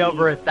finally needs.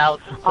 over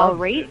 1,000 subs. All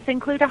rates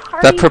include a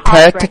hearty They're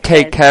prepared hot to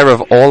take breakfast. care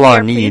of all We our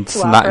are pleased needs,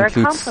 to and that offer a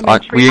includes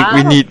complimentary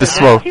we need the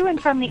shuttle smoke. to and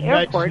from the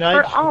airport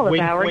nudge, for all of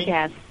wink, our wink.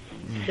 guests.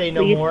 Say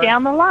no Please more. stay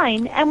on the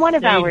line, and one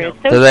of Say our no.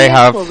 associates Do they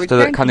have? will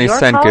return Can to they your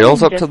send call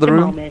girls in up to just the a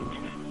room? moment.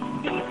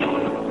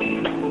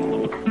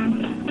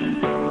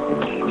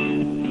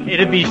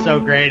 It'd be so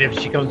great if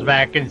she comes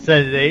back and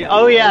says,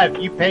 "Oh yeah, if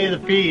you pay the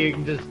fee, you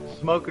can just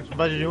smoke as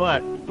much as you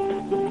want."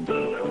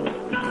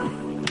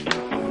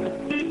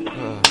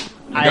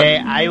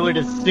 I would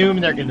assume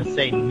they're gonna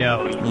say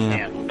no. You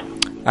can't.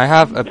 I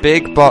have a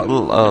big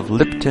bottle of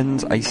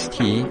Lipton's iced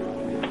tea.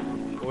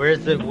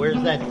 Where's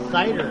that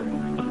cider?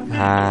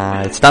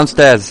 It's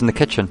downstairs. It's in the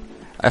kitchen.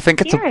 I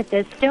think it's Here at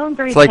the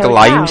Stonebridge it's like a Hotel,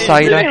 lime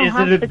cider. Is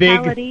it a big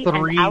hospitality and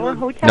 3? our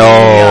hotel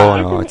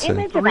No, is it's an a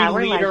image of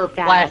our 3-liter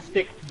lifestyle.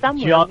 plastic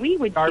Somewhere jug we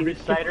would garbage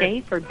choose to cider. stay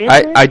for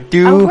business, I a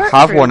do work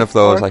have trip, one of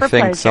those, or I for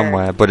think, pleasure.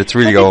 somewhere, but it's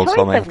really With old, a so I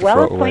choice might have of to throw it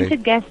away.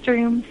 well-appointed guest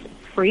rooms,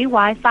 free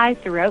Wi-Fi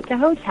throughout the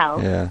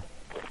hotel. Yeah.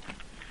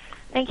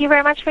 Thank you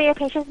very much for your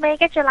patience. May I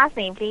get your last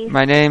name, please?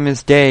 My name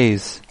is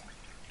Days.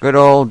 Good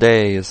old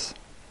Days.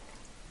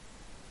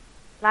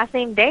 Last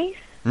name Days?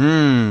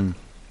 Mm-hmm.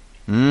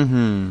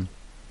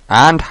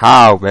 And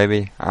how,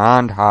 baby?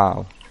 And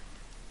how?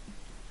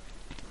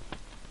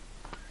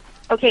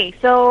 Okay,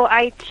 so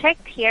I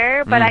checked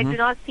here, but I do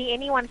not see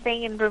anyone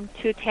staying in room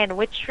 210.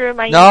 Which room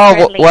are you No,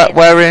 currently in?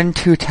 we're in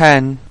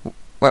 210.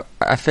 Well,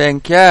 I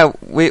think, yeah,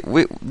 we,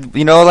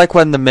 you know, like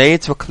when the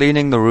maids were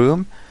cleaning the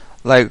room,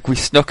 like we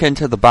snuck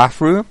into the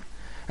bathroom,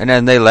 and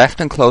then they left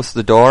and closed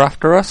the door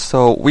after us,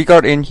 so we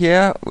got in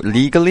here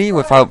legally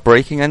without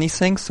breaking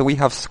anything, so we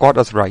have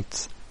squatters'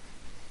 rights.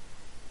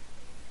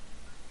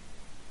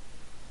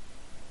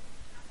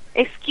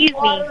 Excuse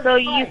me, so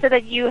you said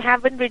that you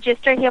haven't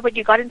registered here, but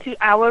you got into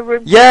our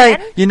room? Yeah,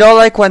 210? you know,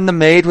 like when the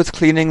maid was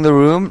cleaning the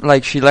room,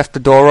 like she left the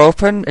door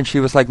open and she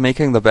was like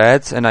making the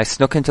beds, and I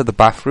snuck into the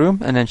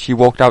bathroom, and then she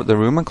walked out the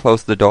room and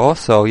closed the door.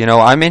 So, you know,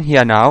 I'm in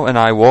here now and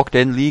I walked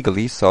in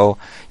legally, so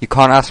you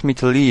can't ask me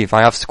to leave.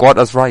 I have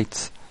squatters'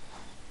 rights.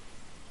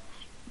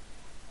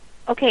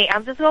 Okay,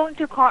 I'm just going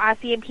to call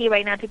RCMP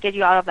right now to get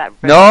you out of that room.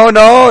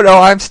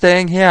 No, I'm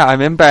staying here. I'm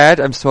in bed.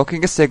 I'm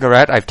smoking a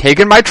cigarette. I've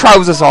taken my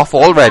trousers off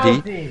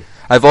already.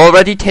 I've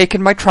already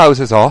taken my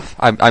trousers off.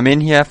 I'm in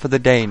here for the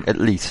day, at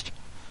least.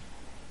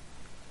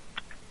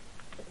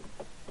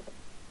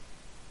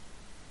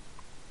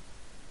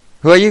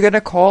 Who are you gonna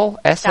call?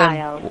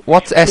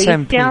 What's SMP?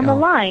 Please stay on the Oh.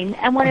 line,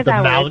 and one of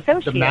our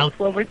associates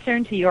will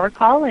return to your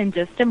call in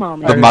just a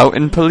moment. The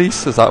Mountain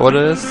Police? Is that what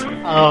it is?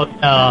 Oh,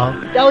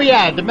 no. Oh,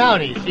 yeah, the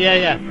Mounties.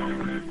 Yeah.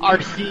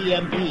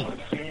 RCMP.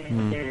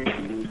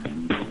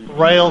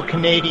 Royal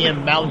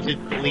Canadian Mounted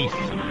Police.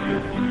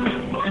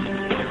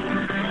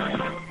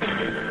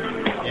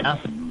 Yeah.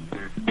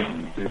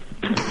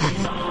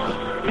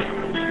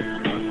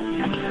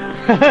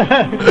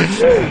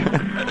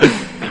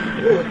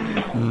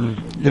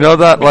 You know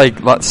that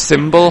that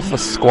symbol for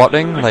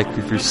squatting? Like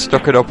if you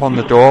stuck it up on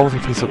the door with a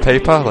piece of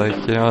paper, like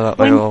you know that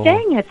When little.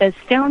 staying at the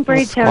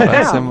Stonebridge squatter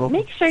Hotel, symbol.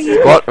 make sure you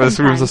Squat- take this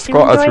some room's time a to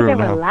squatter's enjoy room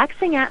the now.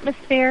 relaxing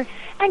atmosphere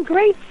and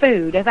great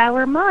food of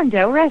our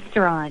Mondo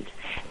restaurant.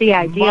 The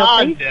ideal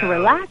place to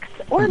relax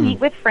or meet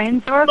with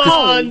friends or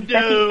colleagues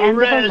at the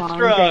end of a long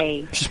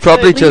day. She's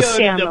probably Please just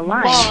stay on the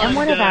line, and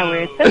one of our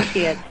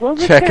associates will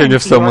return checking to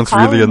if someone's your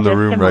call really in the just a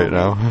room right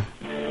moment. now.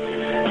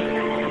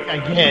 I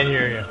can't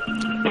hear you.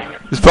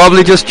 He's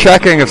probably just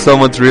checking if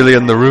someone's really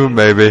in the room,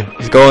 maybe.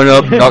 He's going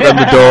up, knock on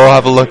the door,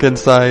 have a look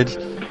inside.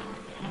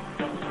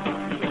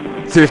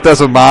 See if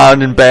there's a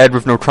man in bed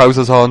with no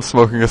trousers on,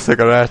 smoking a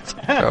cigarette.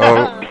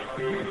 Oh.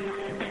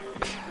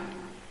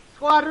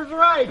 Squatters'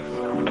 rights!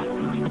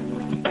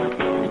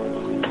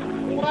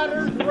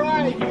 Squatters'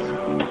 rights!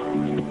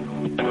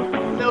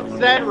 So is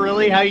that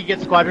really how you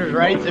get squatters'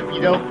 rights if you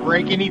don't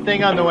break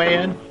anything on the way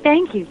in?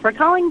 Thank you for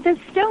calling the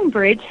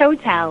Stonebridge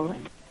Hotel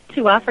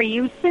to offer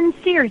you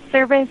sincere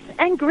service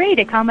and great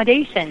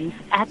accommodations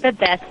at the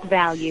best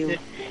value.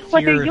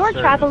 Whether you're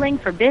service. traveling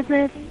for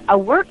business, a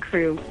work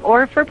crew,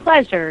 or for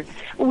pleasure,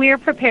 we're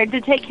prepared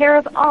to take care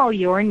of all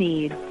your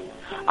needs.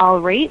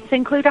 All rates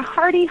include a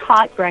hearty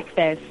hot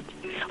breakfast.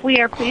 We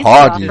are pleased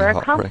Hearty to offer a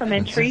hot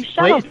complimentary breakfast.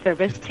 shuttle Place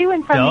service to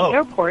and from dope. the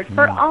airport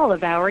for all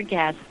of our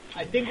guests.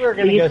 I think we're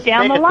going to go Please stay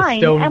on the stay at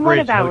line, and one Stonebridge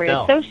of our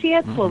Hotel.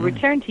 associates will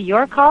return to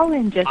your call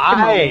in just a I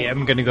moment.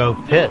 am going to go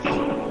piss.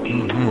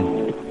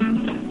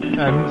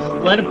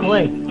 Let it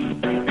play.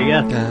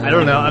 Yeah, I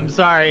don't know. I'm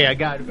sorry. I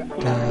got.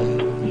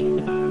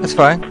 That's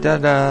fine. Da,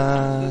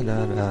 da,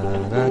 da, da,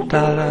 da,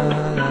 da, da,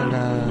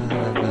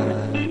 da, da.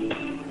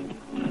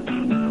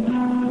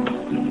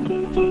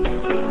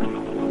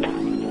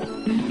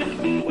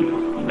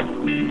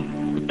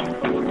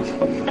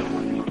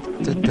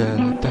 Da,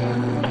 da, da.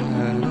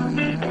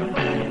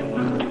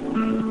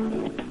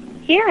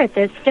 Here at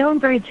the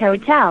Stonebridge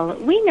Hotel,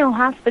 we know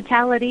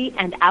hospitality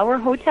and our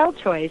hotel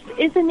choice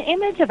is an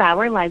image of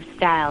our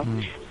lifestyle.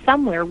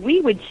 Somewhere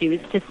we would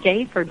choose to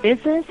stay for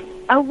business,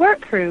 a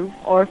work crew,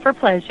 or for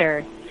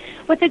pleasure.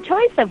 With a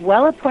choice of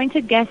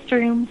well-appointed guest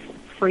rooms,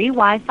 free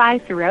Wi-Fi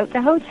throughout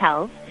the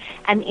hotel,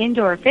 an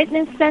indoor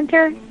fitness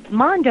center,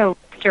 Mondo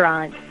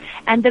restaurant,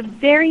 and the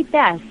very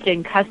best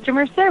in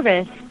customer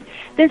service,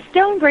 the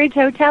Stonebridge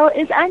Hotel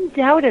is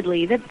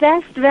undoubtedly the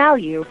best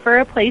value for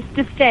a place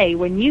to stay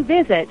when you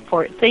visit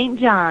Fort St.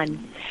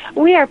 John.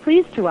 We are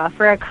pleased to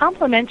offer a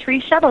complimentary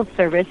shuttle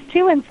service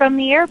to and from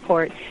the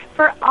airport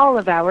for all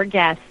of our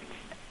guests.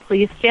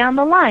 Please stay on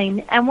the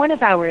line, and one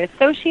of our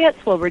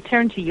associates will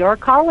return to your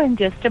call in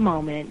just a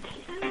moment.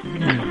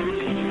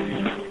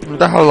 I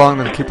wonder how long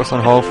they'll keep us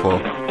on hold for.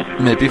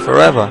 Maybe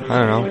forever.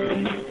 I don't know.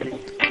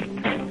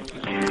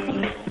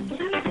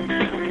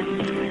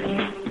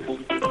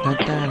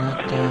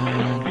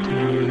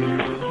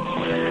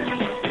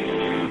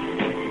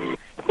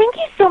 Thank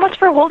you so much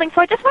for holding.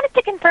 So I just wanted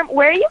to confirm,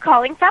 where are you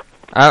calling from?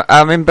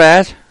 I'm in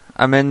bed.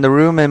 I'm in the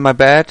room in my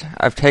bed.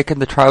 I've taken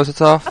the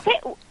trousers off. Okay,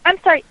 I'm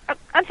sorry.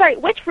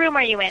 Which room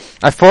are you in?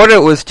 I thought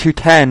it was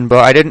 210,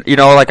 but I didn't.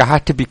 I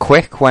had to be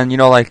quick when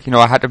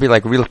I had to be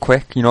real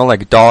quick.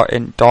 Dart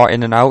in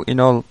and out.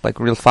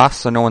 Real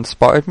fast, so no one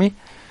spotted me.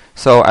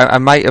 So I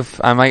might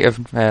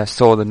have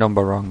saw the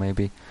number wrong,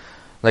 maybe.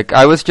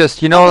 I was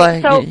just,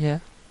 yeah.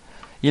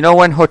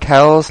 When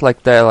hotels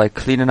they're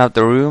cleaning out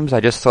the rooms, I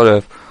just sort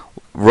of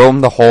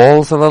roam the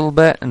halls a little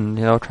bit and,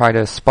 try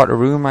to spot a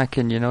room I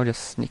can,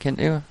 just sneak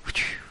into.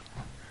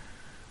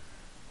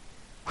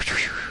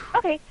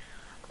 Okay.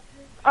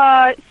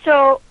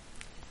 So,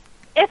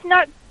 if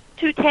not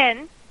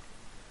 210,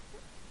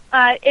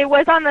 it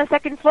was on the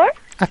second floor?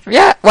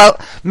 Yeah, well,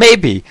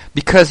 maybe.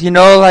 Because,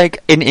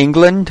 like, in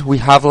England, we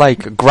have,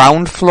 like,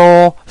 ground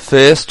floor,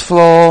 first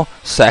floor,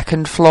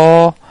 second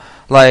floor,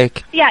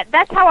 like... Yeah,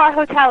 that's how our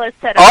hotel is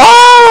set up.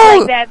 Oh!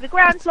 Like, they have the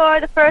ground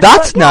floor, the first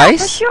That's floor. nice.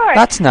 Yeah, for sure.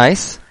 That's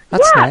nice.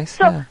 That's yeah, nice.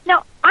 So, Yeah.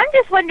 now, I'm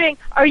just wondering,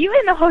 are you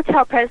in the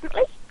hotel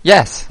presently?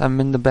 Yes, I'm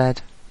in the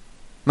bed.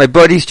 My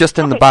buddy's just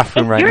in the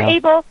bathroom right now.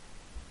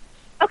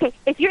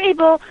 If you're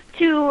able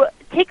to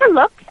take a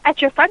look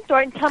at your front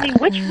door and tell me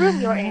which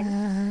room you're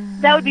in,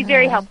 that would be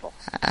very helpful.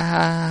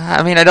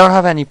 I mean, I don't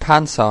have any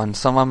pants on.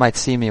 Someone might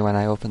see me when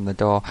I open the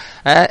door.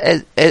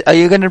 Are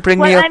you going to bring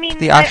me up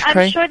the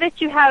ashtray? I'm sure that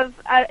you have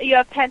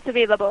pants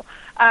available.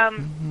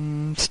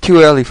 It's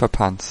too early for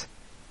pants.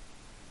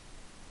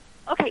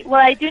 Okay,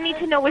 well, I do need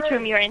to know which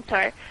room you're in,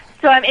 sir,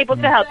 so I'm able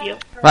to help you.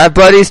 My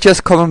buddy's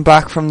just coming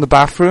back from the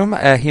bathroom.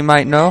 He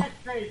might know.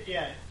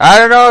 I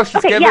don't know.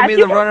 She's giving me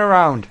the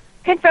runaround.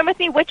 Confirm with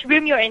me which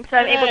room you're in, so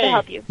I'm able to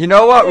help you. You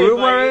know what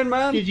room we're in,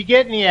 man? Did you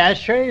get any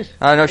ashtrays?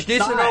 I know. She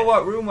needs to know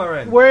what room we're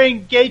in. We're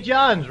in Gay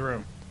John's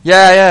room.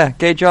 Yeah,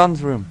 Gay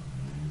John's room.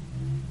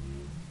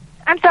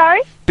 I'm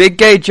sorry? Big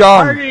Gay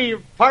John.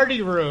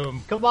 Party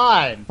room. Come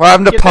on. We're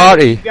having a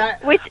party.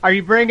 Are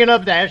you bringing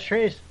up the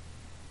ashtrays?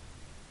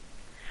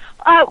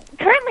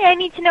 Currently, I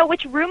need to know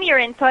which room you're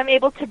in, so I'm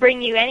able to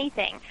bring you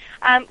anything.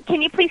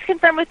 Can you please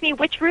confirm with me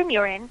which room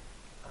you're in?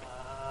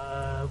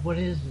 What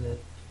is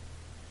it?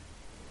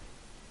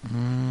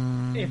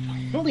 If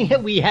only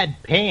we had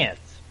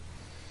pants.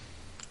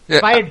 Yeah.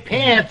 If I had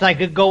pants, I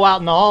could go out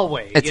in the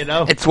hallway,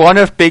 It's one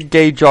of Big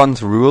Gay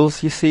John's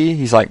rules, you see.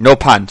 He's like, no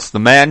pants. The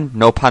men,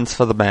 no pants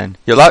for the men.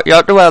 You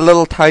have to wear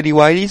little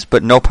tidy-whities,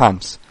 but no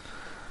pants.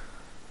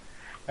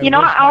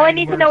 All I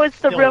need to know is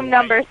the room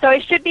number, so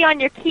it should be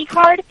on your key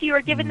card if you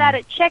were given that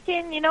at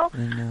check-in,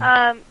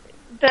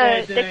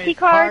 the key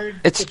card.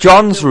 It's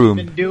John's room.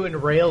 Been doing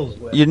rails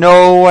with.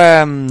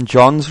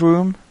 John's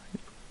room?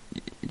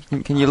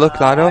 Can you look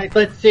that up?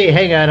 Let's see.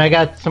 Hang on. I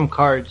got some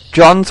cards.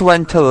 John's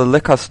went to the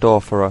liquor store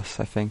for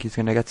us. I think he's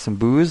going to get some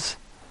booze.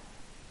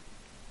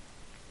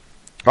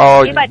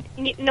 Oh, yeah, but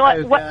you know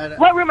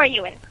what room are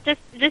you in?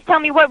 Just tell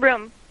me what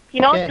room.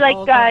 You don't have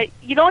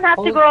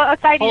to go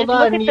outside. You just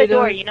look at the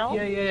door.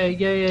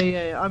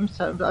 Yeah. I'm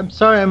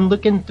sorry. I'm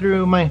looking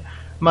through my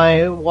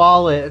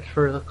wallet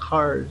for the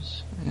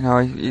cards. You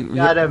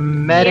got a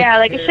Medicare. Yeah,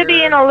 like it should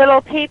be in a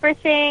little paper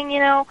thing,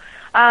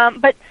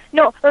 But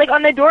no, like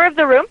on the door of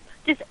the room,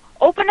 just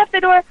open up the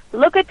door,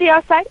 look at the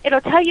outside.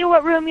 It'll tell you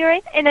what room you're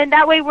in, and then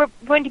that way we're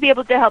going to be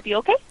able to help you.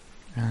 Okay?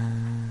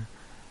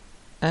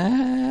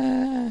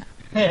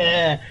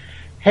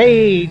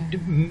 Hey,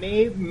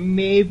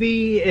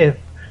 maybe if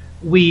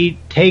we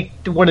take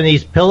one of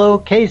these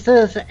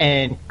pillowcases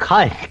and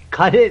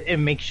cut it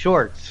and make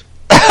shorts.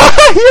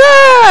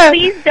 Yeah!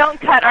 Please don't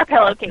cut our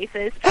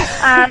pillowcases.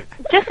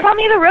 Just tell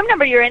me the room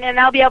number you're in, and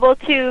I'll be able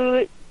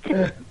to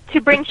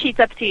bring sheets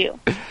up to you.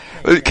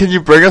 Can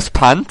you bring us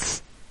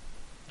pants?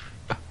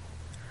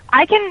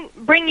 I can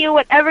bring you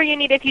whatever you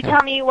need if you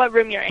tell me what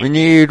room you're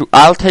in.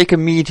 I'll take a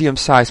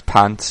medium-sized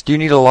pants. Do you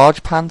need a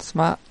large pants,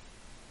 Matt?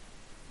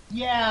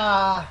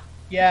 Yeah,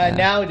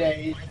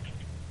 nowadays.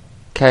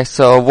 Okay,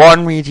 so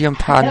one medium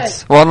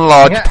pants, one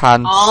large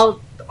pants. I'll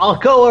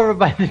go over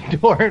by the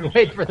door and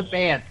wait for the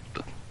pants.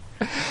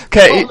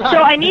 Okay. So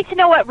I need to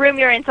know what room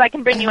you're in so I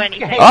can bring you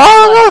anything.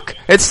 Oh, look!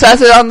 It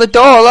says it on the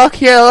door. Look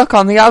here, look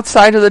on the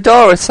outside of the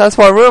door. It says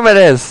what room it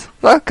is.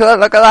 Look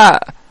at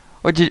that.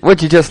 Would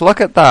you just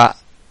look at that?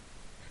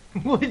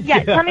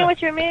 Yeah, tell me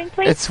what room you're in,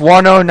 please. It's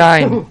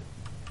 109.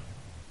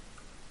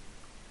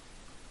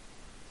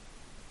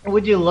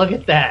 Would you look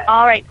at that?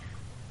 All right.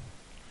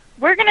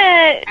 We're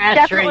gonna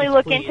definitely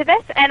look into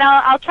this, and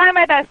I'll try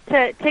my best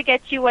to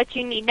get you what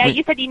you need. Now,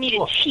 you said you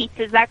needed sheets,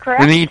 is that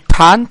correct? We need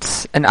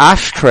pants, an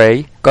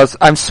ashtray, because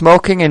I'm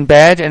smoking in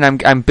bed and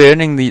I'm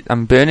burning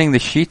the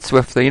sheets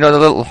with the the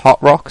little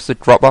hot rocks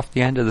that drop off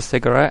the end of the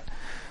cigarette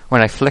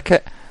when I flick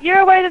it. You're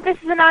aware that this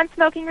is a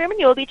non-smoking room, and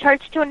you will be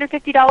charged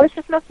 $250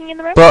 for smoking in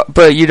the room.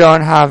 But you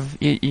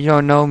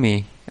don't know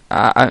me.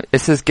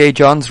 This is Gay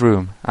John's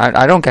room.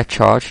 I don't get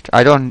charged.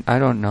 I don't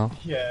know.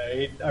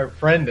 Yeah, our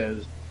friend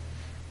is.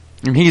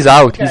 And he's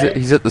out. Okay.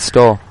 He's at the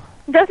store.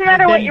 Doesn't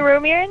matter what your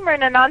room you're in. We're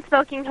in a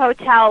non-smoking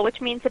hotel, which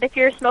means that if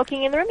you're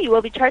smoking in the room, you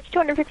will be charged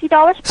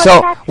 $250.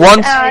 So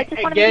once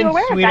again,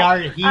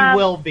 sweetheart, he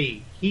will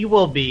be. He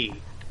will be.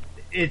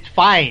 It's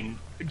fine.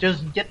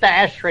 Just get the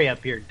ashtray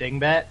up here,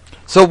 dingbat.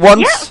 So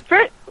once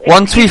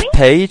we've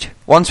paid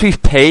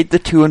the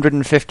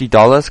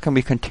 $250, can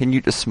we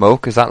continue to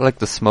smoke? Is that like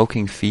the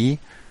smoking fee?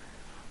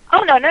 Oh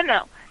no.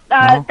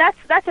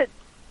 That's a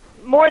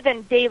more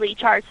than daily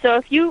charge. So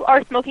if you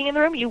are smoking in the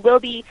room, you will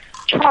be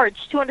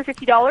charged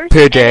 $250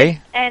 per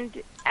day,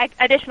 and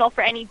additional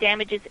for any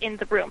damages in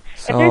the room.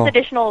 So if there's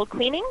additional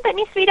cleaning that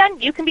needs to be done,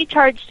 you can be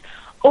charged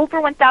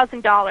over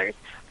 $1,000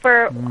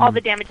 for all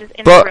the damages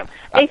in But the room.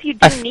 If you do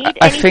I need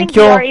I anything, think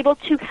we you're- are able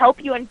to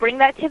help you and bring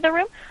that to the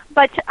room.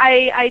 But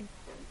I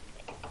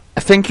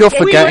think you're if we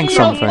forgetting bring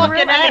you in the something.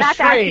 room, I'm gonna have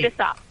to ask you to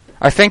stop.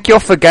 I think you're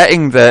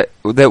forgetting that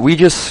we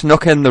just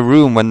snuck in the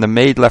room when the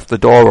maid left the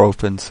door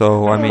open.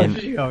 So I mean,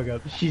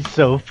 she's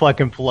so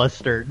fucking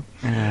flustered.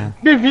 yeah.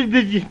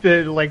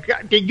 Like,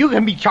 you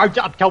can be charged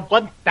up to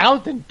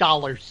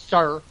 $1,000,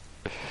 sir.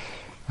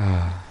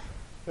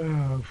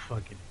 Oh,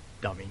 fucking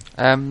dummy.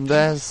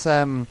 There's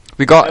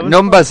we got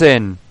numbers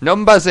in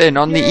on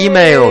the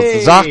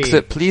emails. Zach's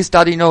at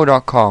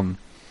pleasedaddyknow.com.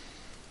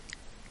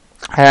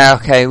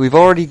 Okay, we've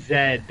already.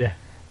 Zed.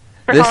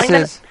 For This calling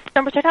is the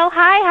number to tell.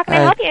 Hi, how can I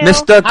help you?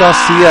 Mr.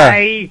 Garcia.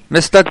 Hi.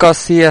 Mr.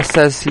 Garcia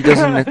says he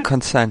doesn't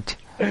consent.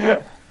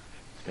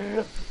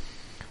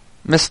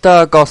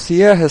 Mr.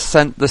 Garcia has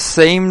sent the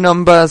same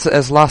numbers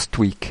as last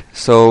week,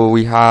 so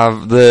we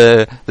have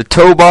the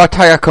Tow Bar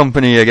Tire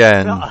Company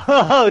again.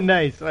 Oh,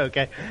 nice.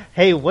 Okay.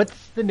 Hey, what's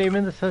the name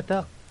of this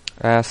hotel?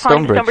 Calling the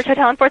Stonebridge. Stonebridge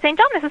Hotel in Fort St.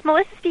 John. This is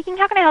Melissa speaking.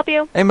 How can I help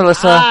you? Hey,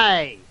 Melissa.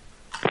 Hi.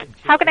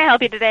 How can I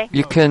help you today?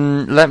 You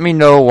can let me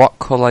know what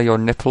colour your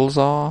nipples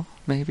are,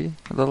 maybe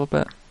a little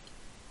bit.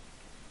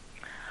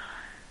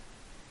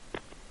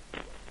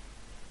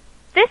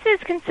 This is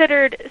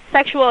considered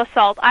sexual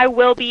assault. I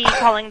will be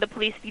calling the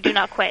police if you do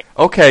not quit.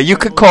 Okay, you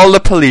could call the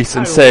police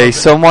and say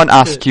someone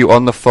asked you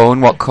on the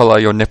phone what colour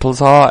your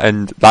nipples are,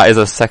 and that is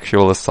a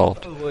sexual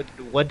assault.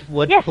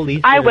 What Yes,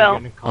 police I are you will.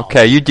 gonna call?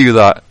 Okay, you do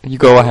that. You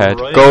go ahead.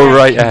 Go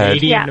right ahead.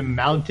 Canadian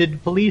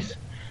mounted police?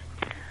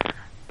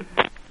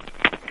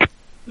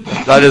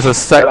 That is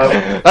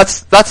a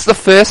That's the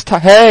first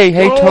time. Hey,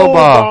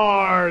 Tobar.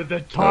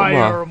 The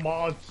tire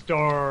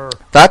monster.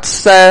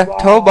 That's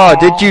Tobar.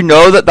 Did you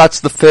know that that's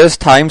the first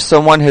time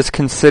someone has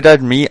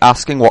considered me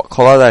asking what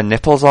colour their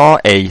nipples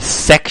are a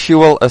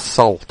sexual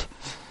assault?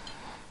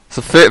 It's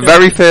the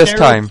very first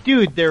time.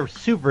 Dude, they're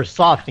super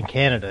soft in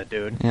Canada,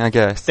 dude. Yeah, I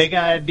guess. They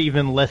got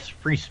even less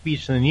free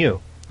speech than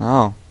you.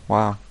 Oh,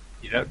 wow.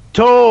 You know,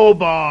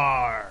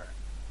 Tobar,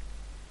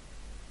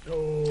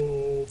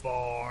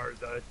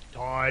 the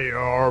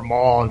tire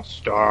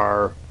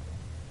monster.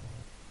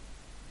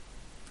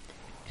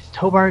 Is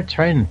Tobar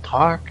trying to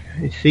talk?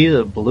 You see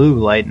the blue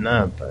lighting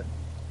up, but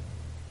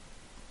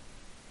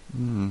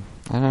I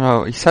don't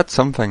know. He said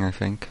something, I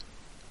think.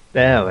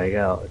 there we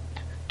go.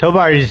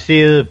 Tobar, you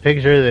see the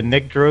picture that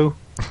Nick drew?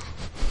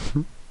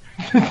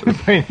 Do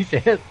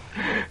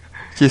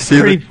you see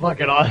Pretty the...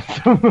 fucking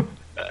awesome.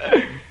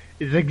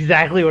 It's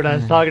exactly what I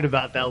was talking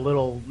about. That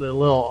little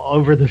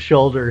over the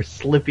shoulder,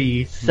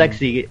 slippy,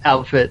 sexy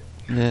outfit.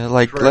 Yeah,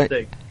 like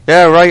Terrific.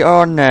 yeah, right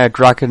on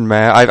Dragon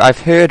Mare. I've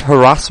heard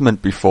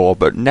harassment before,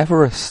 but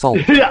never assault.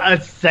 A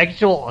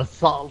sexual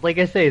assault. Like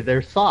I say,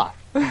 they're soft.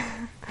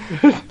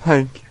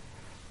 Like,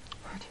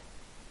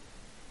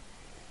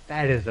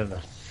 That is an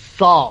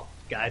assault.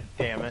 God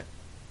damn it.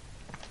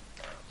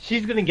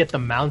 She's gonna get the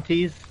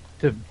Mounties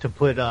to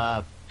put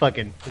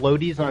fucking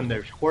floaties on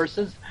their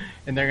horses,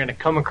 and they're gonna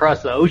come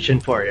across the ocean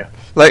for you.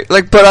 but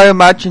I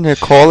imagine her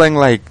calling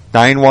like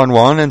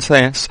 911 and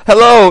saying,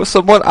 "Hello,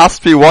 someone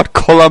asked me what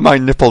color my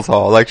nipples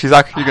are." Like she's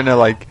actually gonna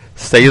like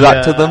say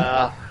that to them.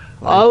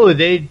 Oh,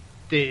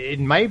 it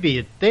might be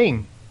a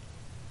thing.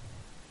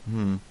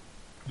 Hmm.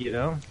 You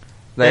know,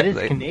 that is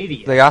they,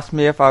 Canadian. They asked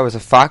me if I was a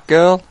fat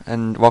girl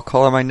and what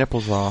color my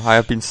nipples are. I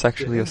have been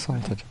sexually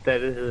assaulted.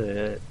 That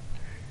is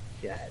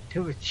yeah.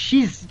 Dude,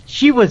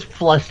 she was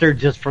flustered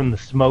just from the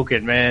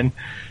smoking, man.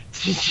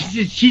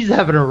 She's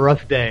having a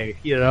rough day,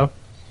 you know.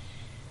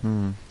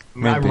 I'm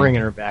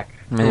ringing her back.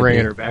 Maybe. I'm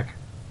ringing her back.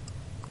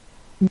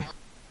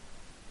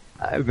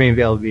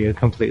 Maybe I'll be a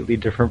completely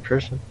different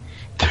person.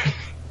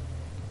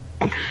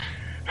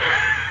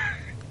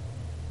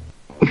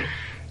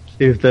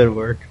 See if that'd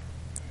work.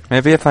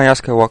 Maybe if I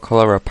ask her what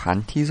color her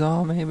panties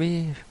are,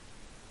 maybe.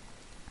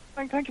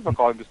 Thank you for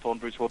calling the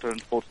Stonebridge Hotel in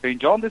Fort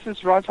St. John. This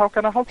is Raj. How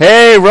can I help you?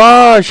 Hey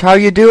Raj, how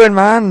you doing,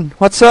 man?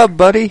 What's up,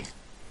 buddy?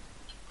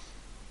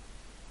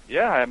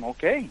 Yeah, I'm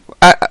okay.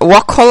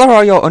 What color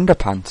are your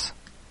underpants?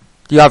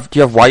 Do you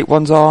have white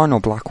ones on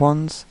or black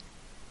ones?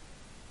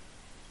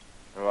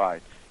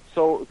 Right.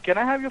 So, can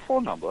I have your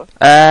phone number?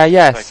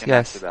 Yes, So I can answer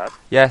yes. that.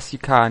 Yes, you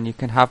can. You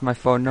can have my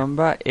phone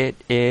number. It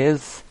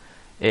is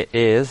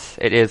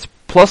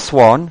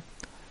 +1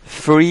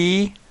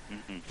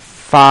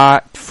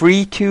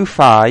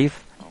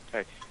 325.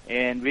 Okay.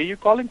 And where are you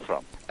calling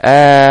from?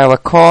 We're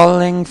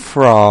calling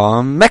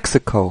from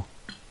Mexico.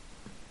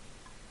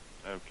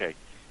 Okay.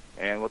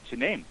 And what's your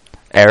name?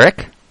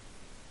 Eric.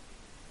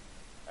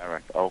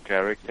 Eric. Okay,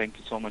 Eric. Thank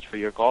you so much for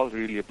your call.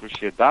 Really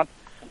appreciate that.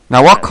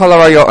 Now, what color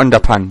are your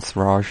underpants,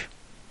 Raj?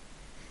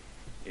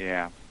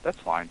 Yeah, that's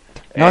fine.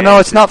 No, And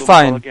it's not please don't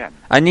call fine. again.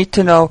 I need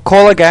to know.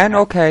 Call again?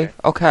 Okay.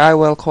 Okay, I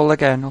will call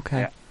again.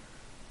 Okay.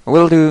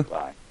 Will do.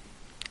 Bye.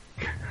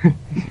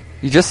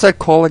 You just said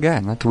call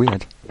again. That's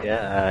weird.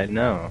 Yeah, I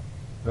know.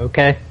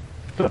 Okay.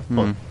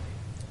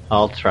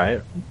 I'll try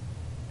it.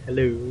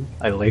 Hello.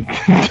 I like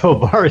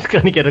Tobar is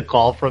gonna get a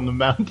call from the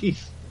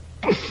Mounties.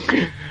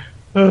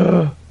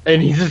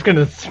 And he's just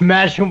gonna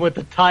smash him with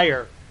the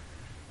tire.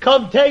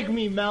 Come take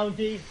me,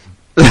 Mountie.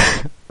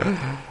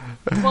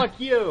 Fuck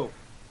you.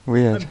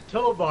 Weird. I'm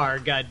Tobar,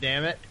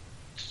 goddammit.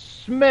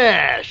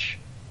 Smash.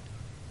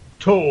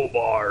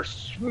 Tobar,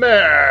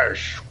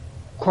 smash.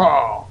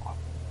 Caw.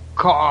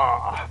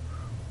 Caw.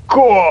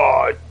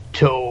 God,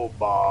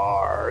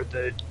 Tobar,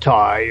 the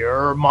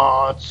tire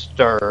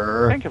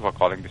monster. Thank you for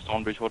calling the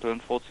Stonebridge Hotel in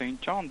Fort St.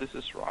 John. This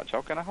is Raj.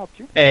 How can I help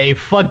you? Hey,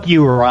 fuck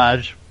you,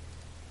 Raj.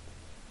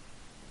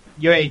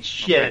 You ain't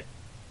shit.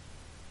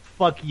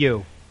 Fuck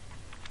you.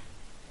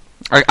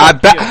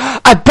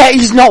 I bet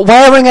he's not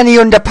wearing any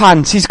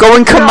underpants. He's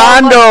going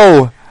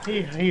commando.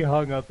 He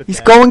hung up.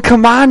 He's going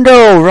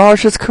commando.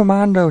 Raj is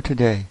commando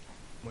today.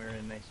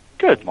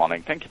 Good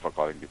morning. Thank you for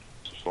calling the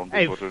Stonebridge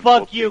Hey, Hotel in fuck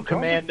Fort you, St. John.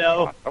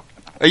 Commando.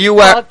 Are you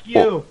wearing? Fuck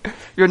you.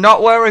 You're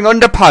not wearing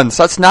underpants.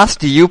 That's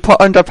nasty. You put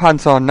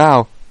underpants on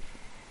now.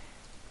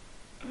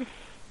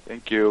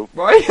 Thank you.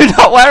 Why are you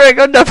not wearing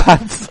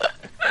underpants?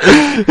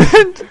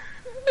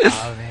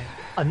 Oh, man.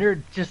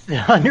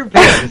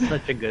 Underpants is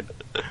such a good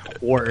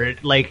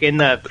word. Like in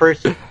the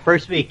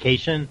first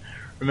vacation,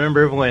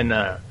 remember when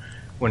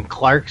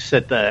Clark's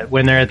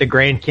when they're at the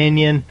Grand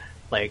Canyon,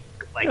 like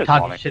Good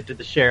talking morning. shit to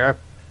the sheriff.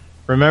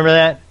 Remember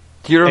that?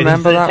 Do you And he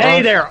remember says, that? Hey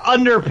Raj? there,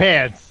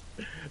 underpants.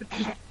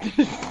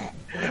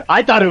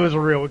 I thought it was a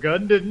real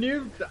gun, didn't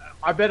you?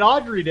 I bet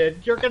Audrey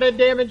did. You're gonna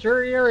damage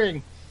her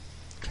earring.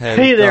 Okay,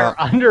 Hey we there,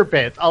 got-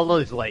 underpants. I'll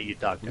just let you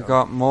talk to We him.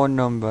 got more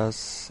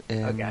numbers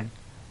in. Okay.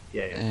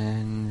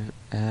 Yeah.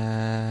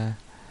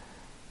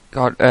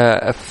 Got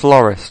a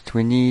florist.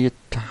 We need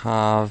to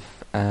have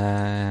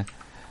I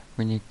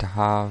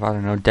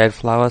don't know, dead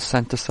flowers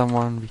sent to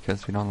someone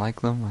because we don't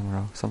like them. I don't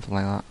know, something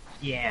like that.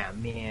 Yeah,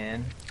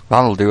 man.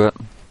 That'll do it.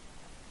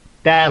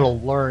 That'll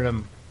learn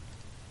him.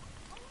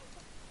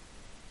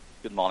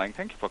 Good morning.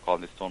 Thank you for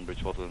calling the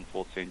Stonebridge Hotel in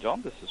Fort St.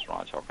 John. This is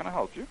Raj. How can I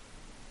help you?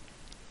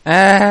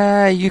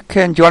 You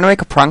can. Do you want to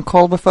make a prank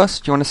call with us?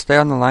 Do you want to stay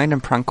on the line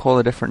and prank call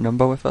a different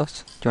number with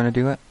us? Do you want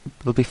to do it?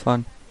 It'll be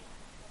fun.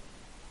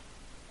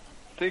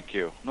 Thank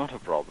you. Not a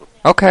problem.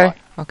 Okay.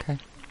 Okay.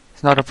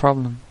 It's not a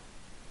problem.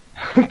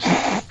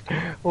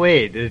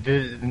 Wait,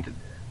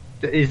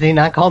 is he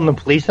not calling the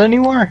police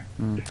anymore?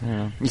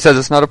 Yeah. He says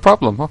it's not a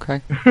problem.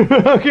 Okay.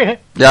 Okay.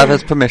 Yeah,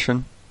 there's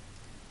permission.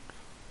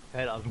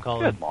 I'm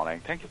calling. Good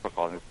morning. Thank you for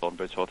calling the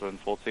Stonebridge Hotel in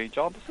Fort St.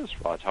 John. This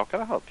is Raj. How can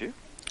I help you?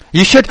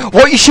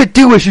 What you should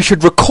do is you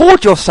should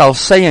record yourself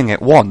saying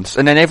it once,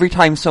 and then every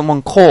time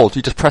someone calls,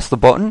 you just press the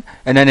button,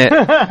 and then it...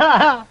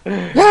 Yeah!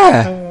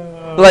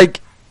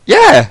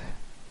 Yeah!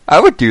 I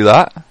would do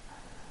that.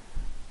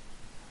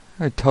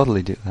 I would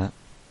totally do that.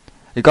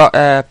 You got,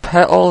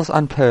 petals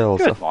and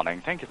pearls. Good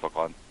morning. Thank you for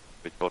calling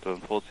the Hotel in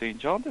Fort St.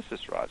 John. This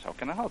is Raj. How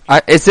can I help you?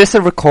 Is this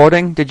a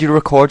recording? Did you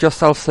record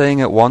yourself saying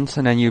it once,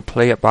 and then you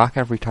play it back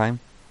every time?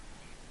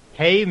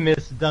 Hey,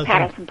 Miss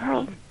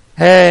Dozen.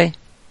 Hey!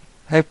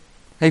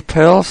 Hey,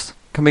 pearls,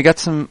 can we get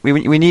some... We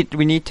need to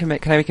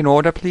make... Can I make an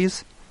order,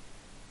 please?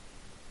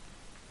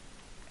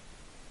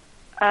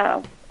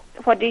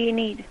 What do you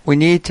need? We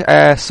need,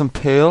 some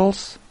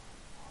pearls.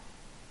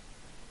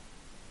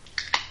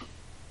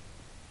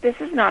 This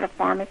is not a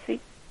pharmacy.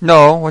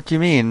 No, what do you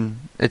mean?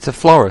 It's a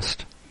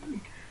florist.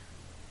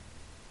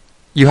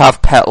 You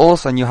have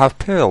petals and you have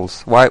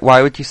pearls.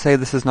 Why would you say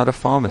this is not a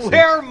pharmacy?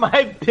 Where are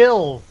my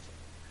pills?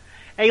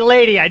 Hey,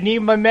 lady, I need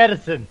my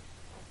medicine.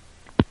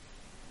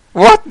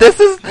 What?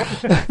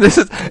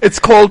 It's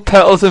called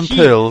petals and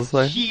pearls.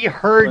 She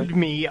heard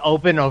me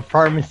open a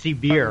pharmacy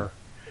beer.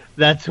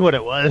 That's what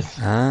it was.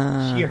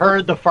 Ah. She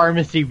heard the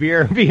pharmacy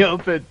beer be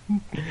open.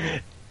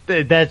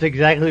 That's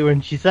exactly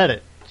when she said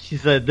it. She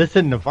said, this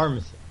isn't a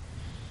pharmacy.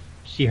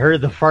 She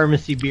heard the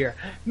pharmacy beer.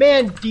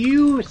 Man, do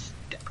you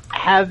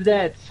have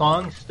that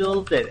song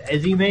still that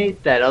Ezzy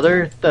made?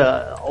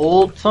 The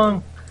old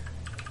song?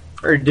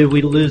 Or did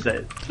we lose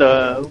it?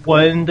 The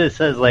one that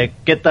says,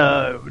 get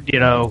the case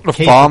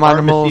farm of pharmacy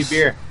animals.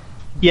 beer.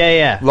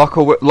 Yeah. Lock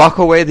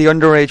away the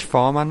underage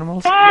farm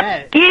animals.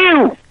 Fuck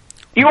you!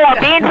 You are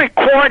being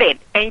recorded,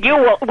 and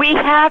we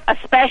have a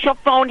special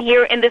phone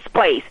here in this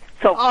place.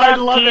 So I fuck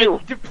love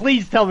you. it.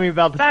 Please tell me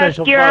about the Fuck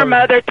special your phone.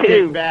 mother,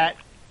 too. Matt,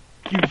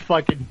 you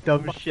fucking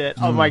dumb shit.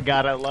 Oh my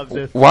god, I love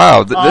this.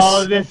 Wow,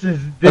 this is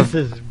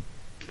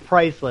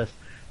priceless.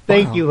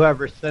 Thank you,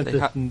 whoever sent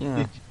this.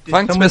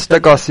 Thanks, someone Mr.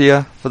 send-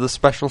 Garcia, for the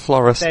special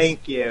florist.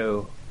 Thank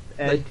you.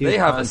 Add to They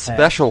have a contact.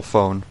 special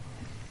phone.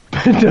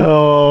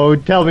 No,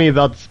 tell me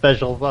about the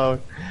special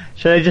phone.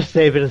 Should I just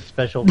save it as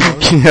special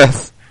phone?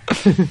 Yes.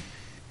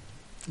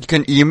 You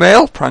can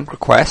email prank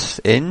requests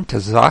in to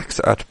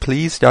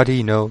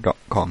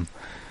zax@pleasedaddyknow.com.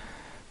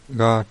 We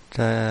got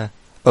a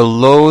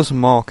Lowe's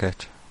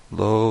Market.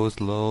 Lowe's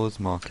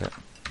Market.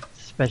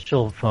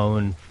 Special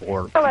phone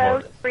for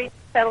Hello, Street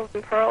Petals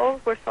and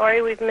Pearls. We're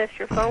sorry we've missed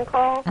your phone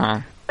call.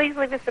 Please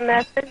leave us a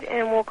message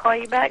and we'll call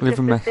you back Leave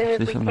just a as soon as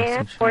we leave a can.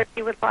 message. Or if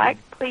you would like,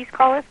 please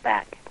call us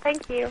back.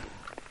 Thank you.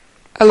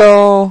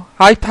 Hello.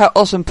 Hi,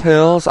 Petals and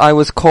Pearls. I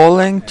was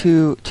calling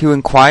to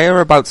inquire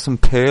about some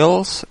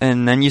pearls,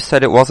 and then you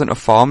said it wasn't a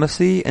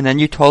pharmacy, and then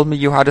you told me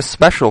you had a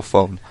special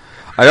phone.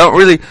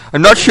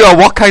 I'm not sure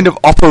what kind of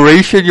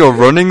operation you're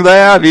running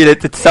there. I mean,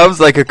 it sounds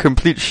like a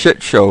complete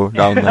shit show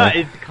down there.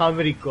 It's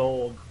comedy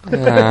gold.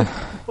 Yeah.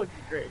 Fucking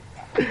great.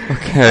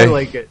 Okay. I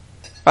like it.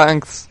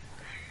 Thanks.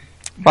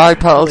 Bye,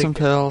 Petals and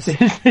Pills.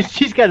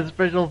 She's got a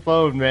special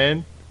phone,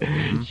 man.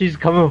 She's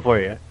coming for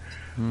you.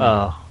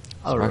 Oh,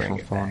 I'll Special ring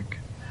it phone. back.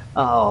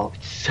 Oh,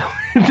 so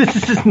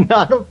this is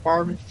not a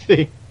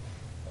pharmacy.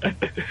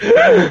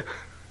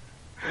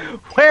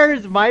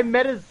 Where's my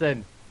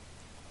medicine?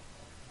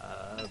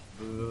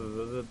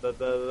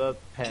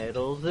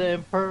 Petals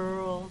and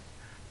pearls,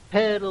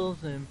 petals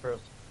and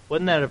pearls.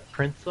 Wasn't that a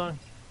Prince song?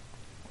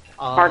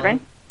 Pardon?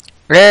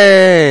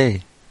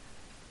 Hey!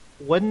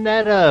 Wasn't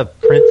that a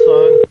Prince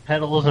song?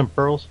 Petals and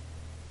pearls.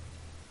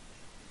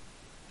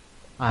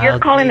 You're I'll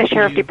calling the give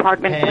sheriff you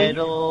department, please.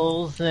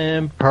 Petals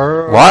and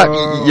pearls.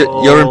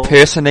 What? You're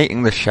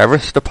impersonating the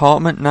sheriff's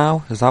department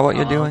now? Is that what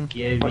you're doing?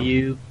 Give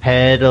you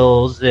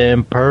petals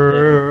and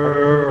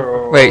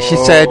pearls. Wait, she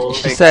said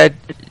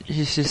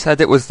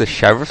it was the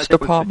sheriff's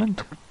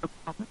department?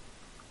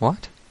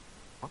 What?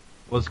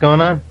 What's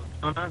going on?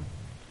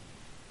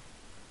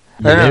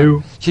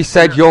 No. She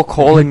said you're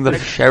calling the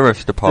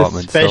sheriff's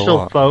department. The special so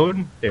what?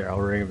 phone? Here, I'll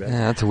ring it back. Yeah,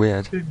 that's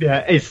weird. Yeah,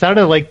 it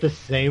sounded like the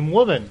same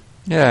woman.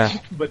 Yeah.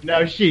 But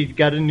now she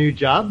got a new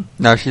job.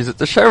 Now she's at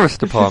the sheriff's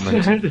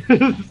department.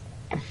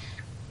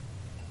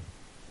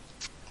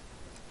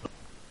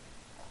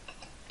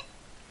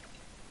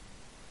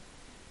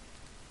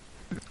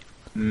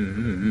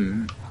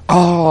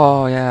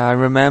 Oh, yeah, I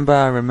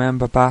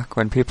remember back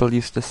when people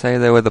used to say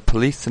they were the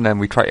police and then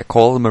we try to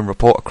call them and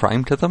report a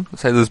crime to them.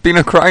 Say, there's been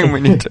a crime,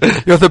 we need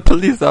to, you're the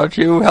police, aren't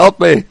you? Help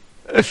me.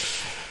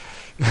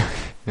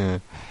 Yeah.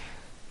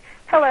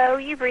 Hello,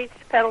 you've reached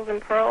Petals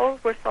and Pearls.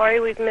 We're sorry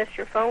we've missed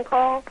your phone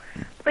call.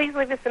 Please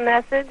leave us a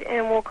message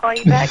and we'll call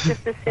you back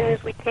just as soon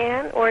as we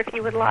can. Or if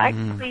you would like,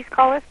 please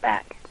call us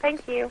back.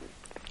 Thank you.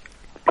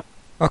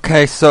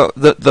 Okay, so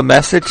the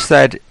message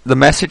said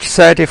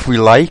if we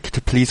like to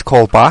please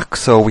call back,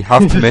 so we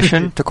have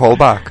permission to call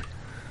back.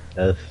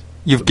 Yes.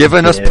 You've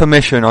given us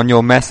permission on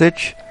your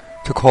message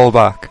to call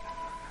back.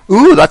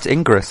 Ooh, that's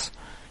Ingress.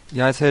 You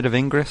guys heard of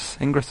Ingress?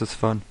 Ingress is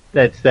fun.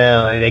 That's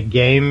the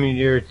game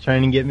you're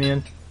trying to get me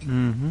in?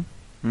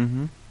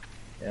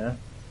 Yeah.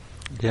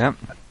 Yeah.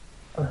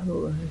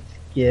 Let's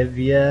give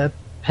you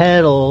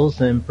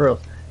petals and pearls.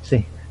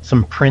 See,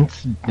 some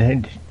Prince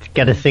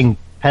gotta sing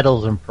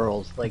petals and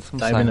pearls, like Some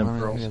diamond song, and let me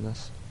pearls. hear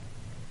this.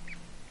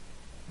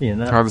 You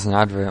know? Oh, there's an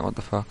advert, what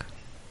the fuck?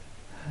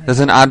 There's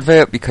an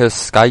advert because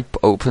Skype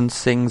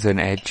opens things in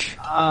Edge.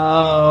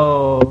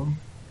 Oh.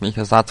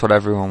 Because that's what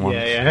everyone wants.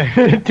 Yeah.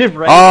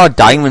 Right. Oh,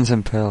 diamonds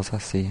and pearls, I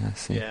see.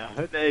 Yeah,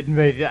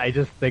 I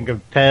just think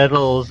of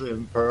petals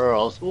and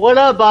pearls. What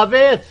up, Bob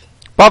Vance?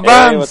 Bob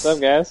Vance! Hey, what's up,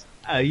 guys?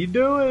 How you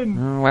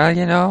doing? Well,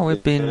 you know,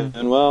 we've been...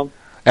 Doing well.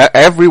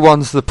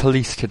 Everyone's the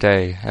police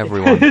today.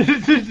 Everyone.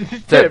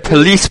 The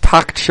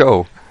police-packed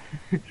show.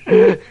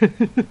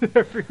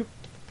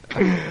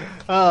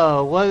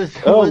 Oh, what is...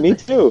 Oh, me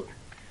too.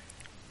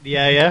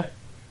 Yeah.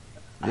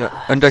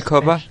 Yeah,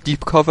 undercover,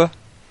 deep cover.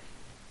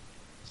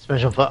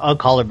 Special. I'll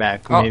call her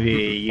back. Maybe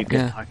you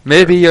can talk.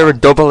 Maybe you're a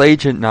double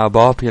agent now,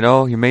 Bob. You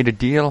know, you made a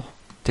deal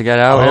to get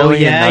out Oh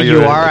early. yeah, and now you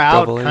you're are a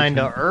out double kind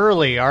of agent.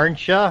 early,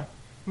 aren't you?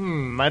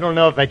 I don't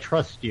know if I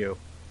trust you.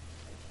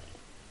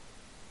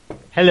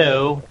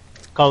 Hello,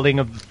 calling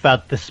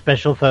about the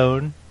special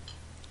phone.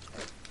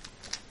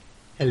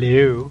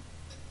 Hello,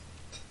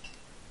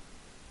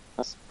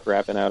 That's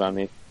crapping out on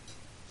me.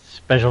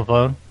 special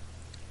phone.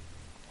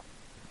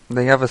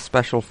 They have a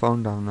special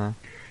phone down there.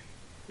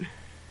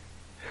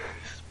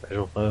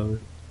 Special phone.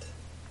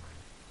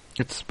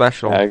 It's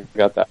special. I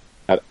got that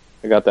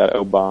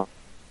Obama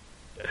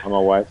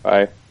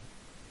Wi-Fi.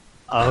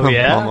 Oh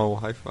yeah, Obama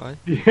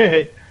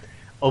Wi-Fi.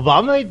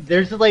 Obama.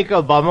 There's like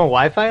Obama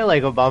Wi-Fi,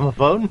 like Obama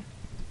phone.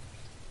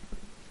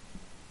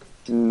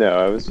 No,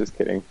 I was just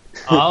kidding.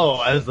 Oh,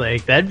 I was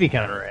like, that'd be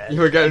kind of rad.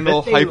 You were getting I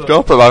all bet they hyped will.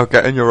 up about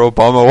getting your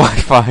Obama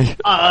Wi-Fi.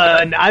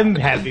 And I'm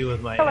happy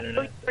with my Hello,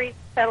 internet. you've reached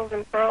Petals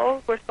and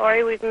Pearls. We're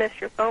sorry we've missed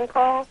your phone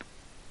call.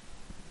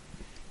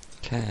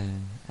 Okay.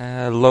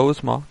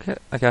 Lowe's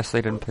Market. I guess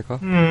they didn't pick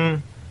up. We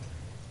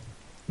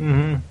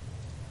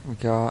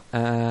got.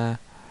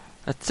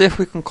 Let's see if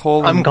we can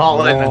call them. I'm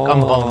calling Mall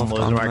Lowe's of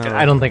Market. America.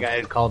 I don't think I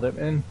had called it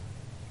in.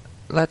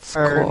 Let's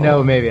Or call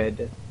no, maybe I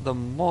did. the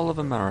Mall of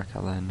America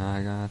then.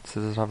 Does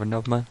it have a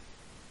number?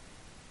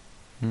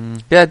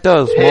 Yeah, it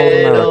does. Mall of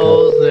America.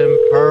 Petals and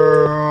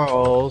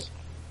pearls.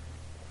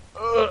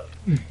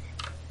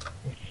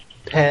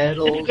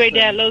 Petals. It's a great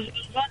day at Lowe's.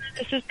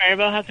 This is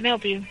Maribel. How can I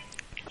help you?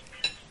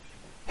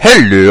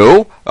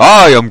 Hello,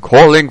 I am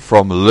calling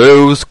from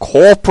Lowe's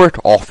corporate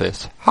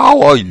office.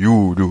 How are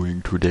you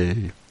doing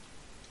today?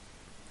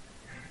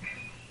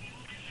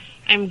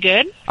 I'm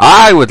good.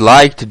 I would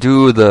like to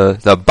do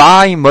the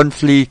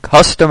bi-monthly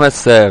customer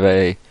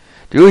survey.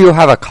 Do you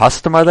have a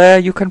customer there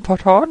you can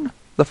put on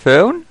the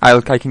phone? I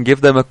can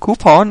give them a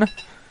coupon.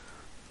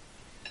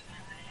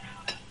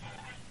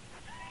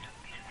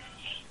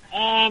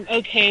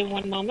 Okay,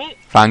 one moment.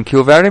 Thank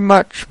you very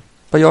much.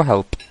 for your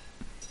help.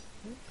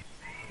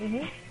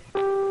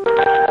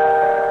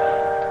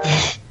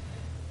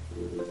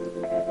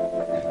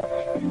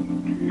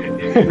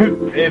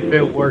 If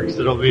it works,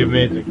 it'll be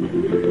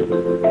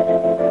amazing.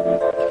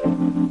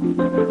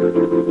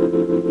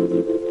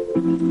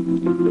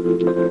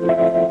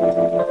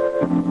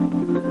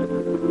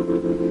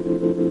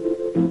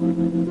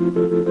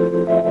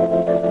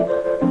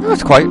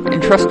 That's quite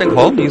interesting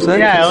whole music.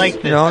 Yeah, I It's, like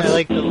you this. know, I it's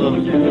like the little.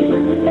 a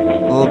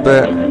little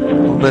bit, you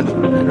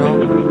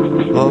know, a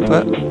little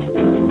bit.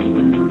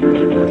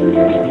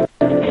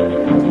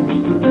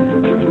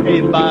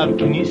 Hey Bob,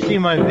 can you see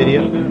my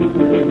video?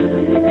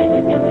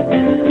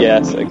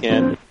 Yes, I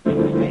can.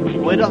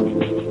 What up?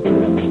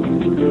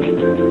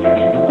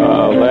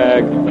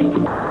 Lag.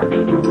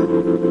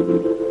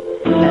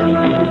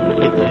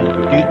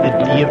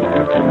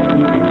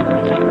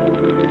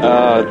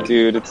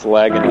 Dude, it's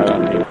lagging out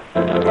on me.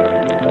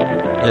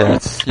 Yeah,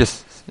 it's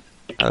just.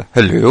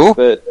 Hello?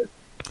 But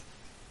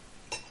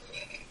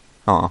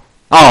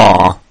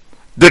Aw.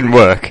 Didn't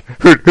work.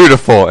 Who'd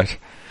have thought it?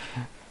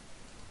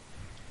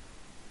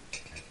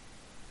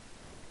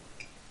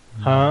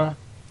 Huh?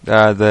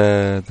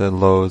 The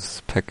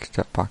lows picked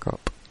it back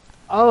up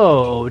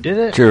Oh, did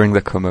it? during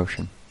the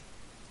commotion.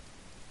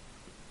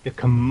 The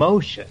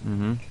commotion.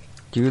 Mm-hmm.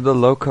 Do the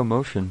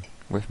locomotion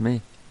with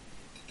me.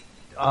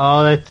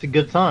 Oh, that's a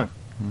good song.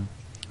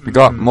 We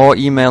got more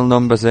email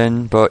numbers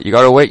in, but you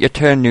gotta wait your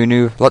turn,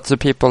 Nunu. Lots of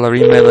people are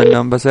emailing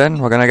numbers in.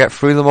 We're gonna get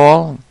through them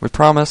all. We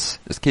promise.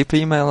 Just keep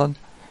emailing.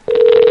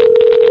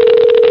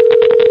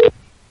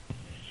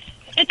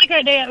 It's a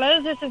great day at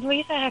Lowe's. This is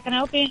Lisa. How can I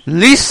help you?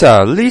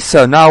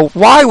 Lisa, now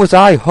why was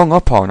I hung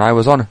up on? I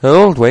was on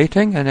hold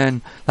waiting, and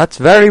then that's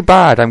very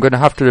bad. I'm gonna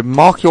have to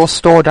mark your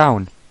store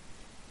down.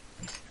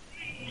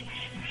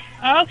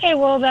 Okay,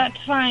 well, that's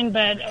fine,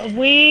 but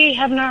we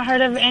have not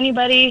heard of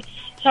anybody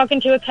talking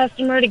to a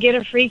customer to get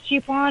a free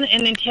coupon,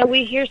 and until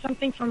we hear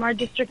something from our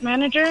district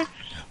manager,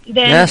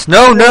 then... Yes,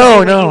 no.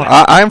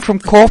 I'm from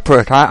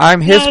corporate. I'm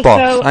his No,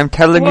 boss. so- I'm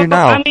telling you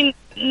now. I mean,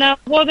 no,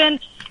 well then,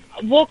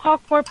 we'll call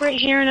corporate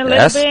here in a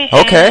Yes, little bit.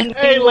 okay. and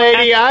Hey, we'll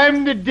lady, ask-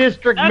 I'm the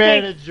district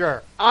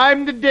manager.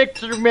 I'm the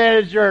district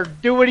manager.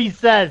 Do what he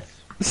says.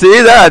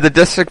 See there, the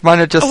district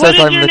manager What says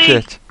is I'm your name?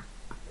 legit.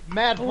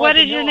 Mad fucking What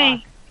is your Hillock.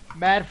 name?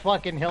 Mad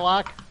fucking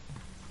Hillock.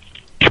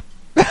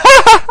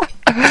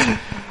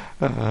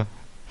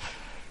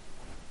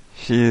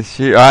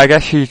 I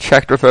guess she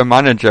checked with her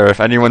manager if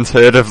anyone's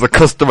heard of the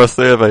customer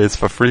surveys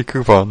for free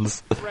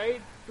coupons.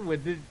 Right?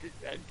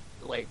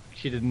 Like,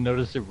 she didn't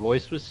notice her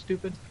voice was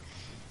stupid?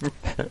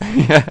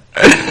 Yeah.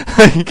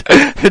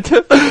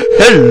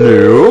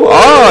 Hello,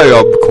 I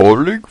am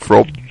calling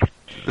from...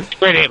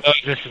 Great day,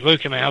 Lowe's. This is Luke.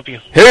 Can I help you?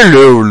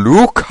 Hello,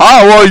 Luke.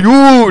 How are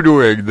you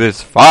doing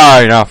this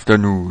fine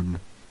afternoon?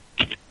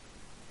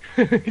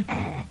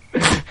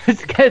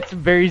 It's got some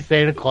very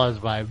Santa Claus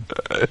vibe.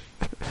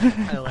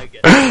 I like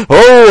it.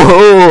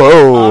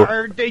 Oh.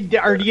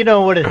 Or you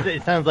know what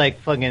it sounds like?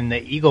 Fucking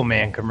the Eagle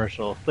Man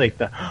commercial. Like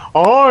the,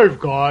 I've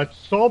got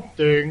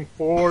something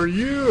for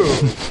you.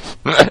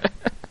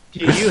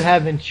 Do you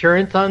have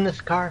insurance on this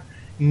car?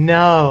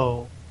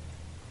 No.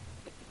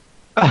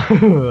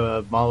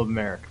 Mall of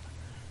America.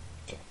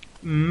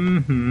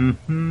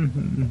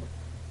 Mm-hmm.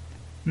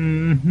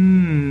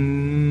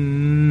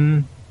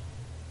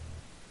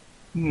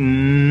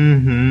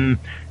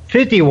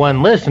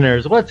 51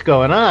 listeners. What's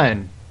going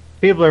on?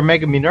 People are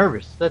making me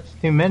nervous. That's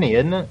too many,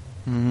 isn't it?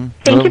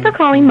 Thank you for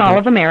calling Mall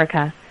of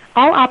America.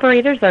 All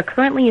operators are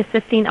currently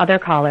assisting other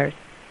callers.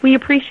 We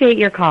appreciate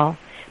your call.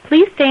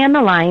 Please stay on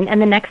the line,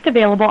 and the next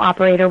available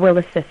operator will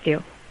assist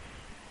you.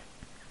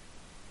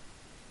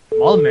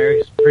 Mall of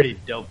America's a pretty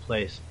dope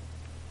place.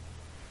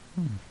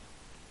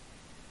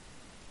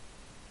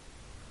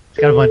 It's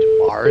got a bunch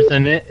of bars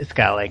in it. It's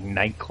got like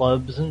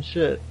nightclubs and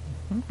shit.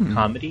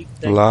 Comedy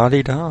thing.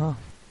 La-di-da.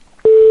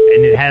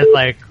 And it has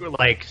like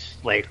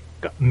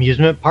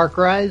amusement park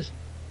rides.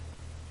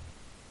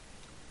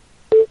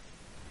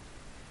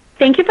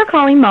 Thank you for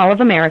calling Mall of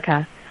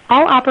America.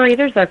 All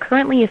operators are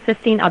currently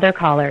assisting other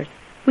callers.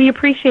 We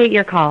appreciate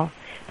your call.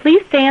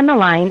 Please stay on the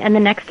line, and the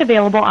next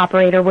available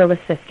operator will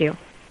assist you.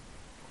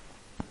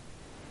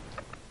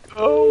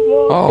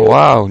 Oh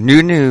wow,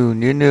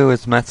 Nunu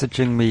is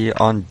messaging me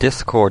on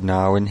Discord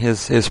now, and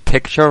his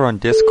picture on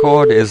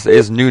Discord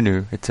is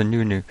Nunu. It's a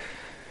Nunu.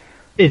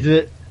 Is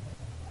it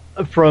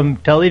from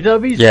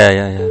Teletubbies?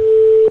 Yeah.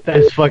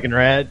 That's fucking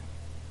rad.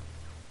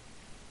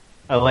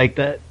 I like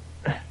that.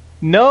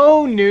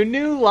 No,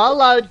 Nunu,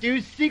 Lala,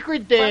 do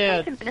secret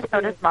dance. Welcome to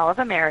Minnesota's Mall of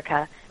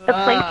America, the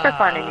place for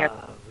fun in your...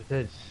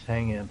 Let's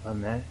hang up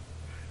on that.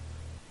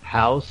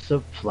 House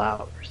of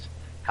Flowers.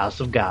 House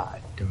of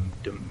God. Dum,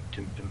 dum,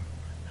 dum, dum.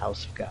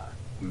 House of God.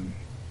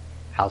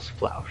 House of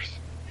Flowers.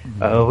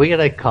 Oh, we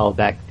gotta call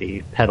back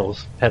the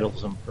Petals and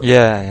Pearls.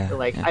 Yeah.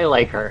 I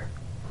like her.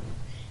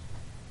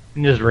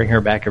 And just ring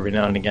her back every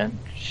now and again.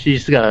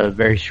 She's got a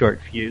very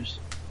short fuse.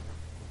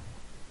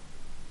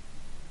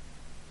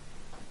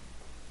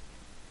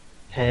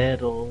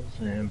 Petals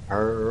and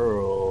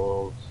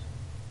pearls.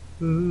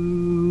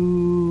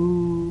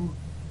 Ooh.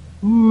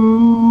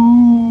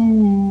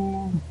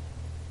 Ooh.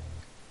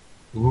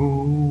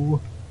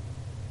 Ooh.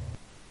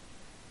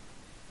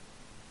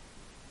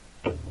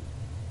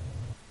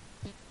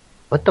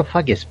 What the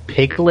fuck is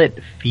Piglet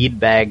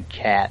Feedbag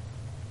Cat?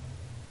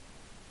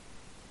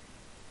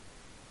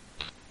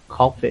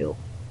 Call failed.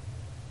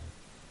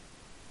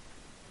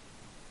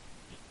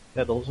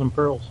 Petals and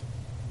pearls.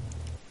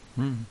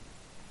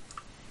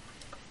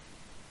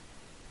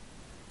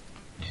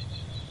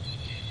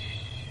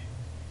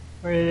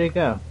 Where did it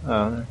go?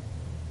 Oh,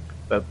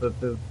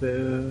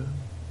 there.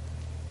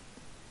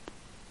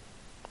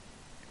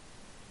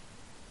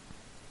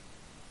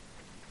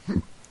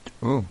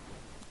 Ooh.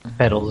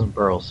 Petals and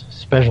pearls.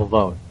 Special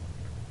vote.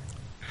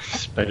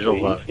 Special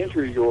vote.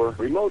 Enter your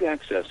remote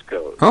access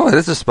code. Oh, it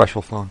is a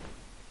special phone.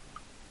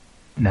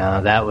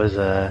 No, that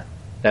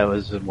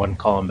was one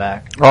calling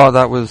back. Oh,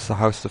 that was the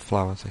House of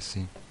Flowers, I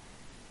see.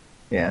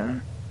 Yeah.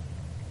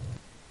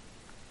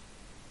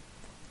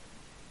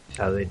 That's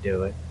how they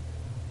do it.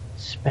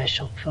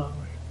 Special phone.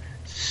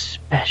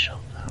 Special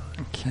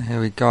phone. Okay,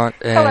 we got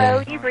a...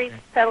 Hello, you've reached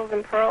Petals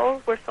and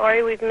Pearls. We're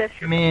sorry we've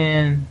missed your...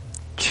 Man.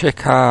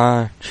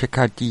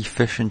 Chickadee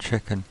fish and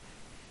chicken.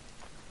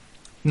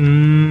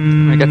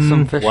 Can I get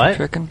some fish and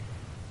chicken?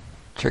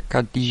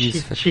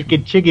 Chickadees fish.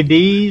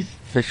 Chickadees?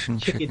 Fish and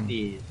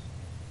chicken.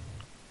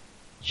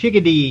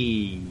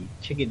 Chickadees.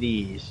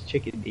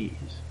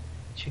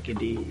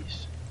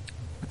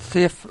 Let's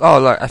see if... Oh,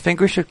 look, I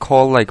think we should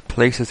call, like,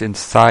 places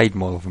inside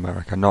Mall of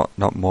America, not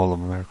Mall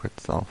of America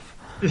itself.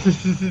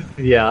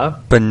 Yeah.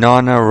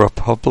 Banana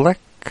Republic.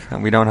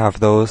 And we don't have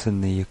those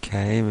in the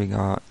UK. We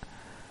got...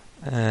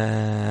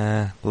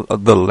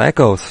 the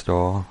Lego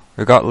store.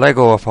 We got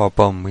Lego off our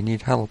bum. We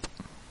need help.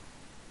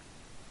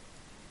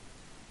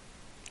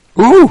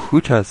 Ooh,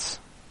 Hooters.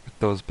 With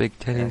those big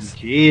titties.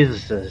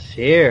 Jesus,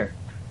 here.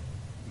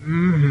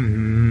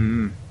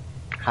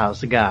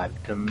 House of God.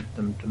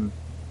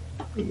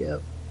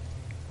 Yep.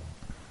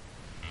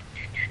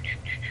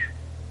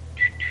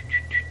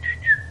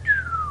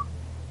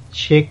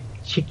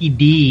 Chicky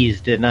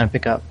D's did not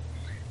pick up.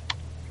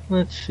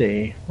 Let's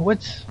see.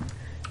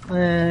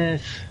 Gonna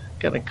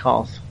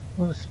call.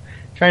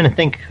 Trying to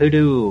think who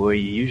do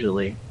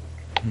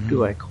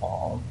I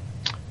call?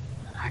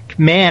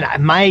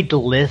 Man, my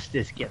list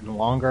is getting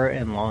longer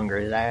and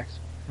longer, Zach.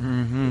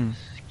 It's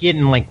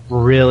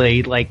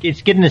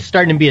getting it's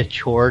starting to be a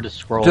chore to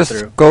scroll through.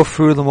 Just go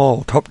through them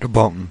all, top to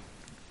bottom.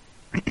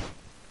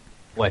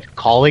 What,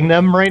 calling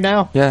them right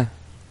now? Yeah.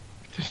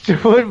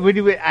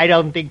 I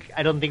don't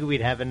think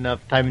we'd have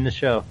enough time in the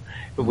show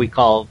if we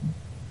called.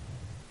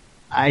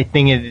 I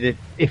think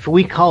if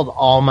we called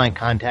all my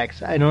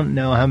contacts, I don't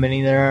know how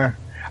many there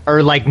are,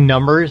 or like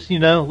numbers,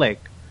 like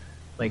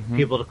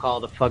people to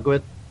call to fuck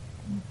with.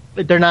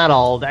 But they're not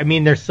all. I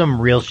mean, there's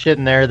some real shit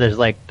in there. There's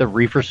like the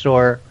reefer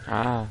store.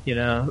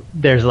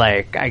 There's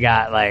like I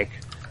got like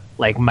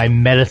my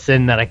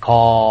medicine that I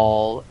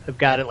call. I've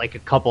got it like a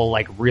couple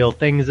like real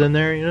things in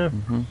there.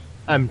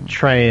 I'm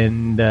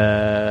trying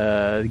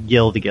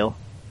gill to gill.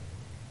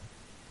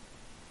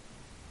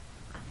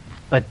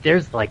 But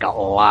there's like a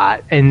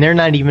lot, and they're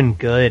not even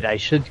good. I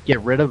should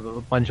get rid of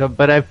a bunch of them,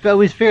 but I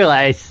always feel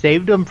like I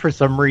saved them for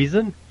some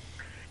reason.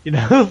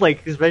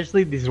 Like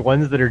especially these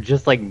ones that are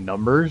just like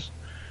numbers.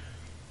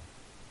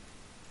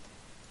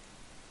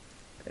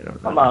 I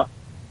don't know. Hello.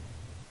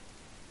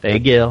 Hey,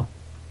 Gil.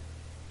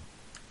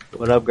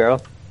 What up,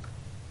 girl?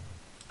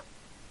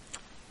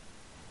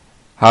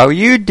 How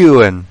you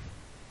doing?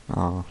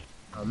 Oh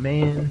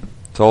man.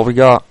 That's all we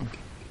got.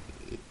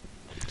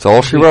 That's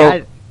all she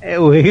wrote.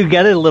 We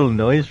got a little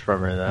noise from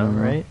her, though,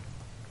 right?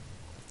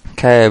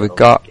 Okay, we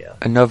got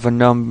another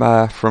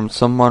number from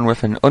someone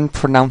with an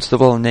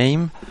unpronounceable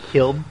name.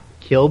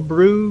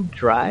 Kilbrew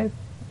Drive?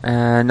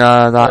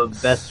 That's...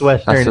 Best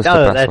Western.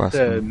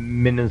 That's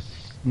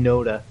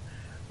Minnesota.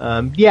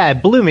 Yeah,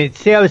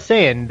 Bloomington. See, I was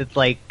saying, it's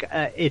like,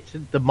 it's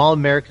the Mall of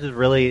America is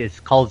really,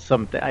 it's called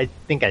something, I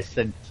think I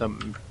said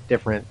something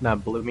different,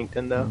 not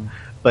Bloomington, though,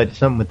 but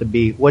something with the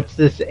B. What's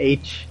this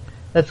H?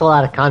 That's a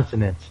lot of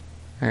consonants.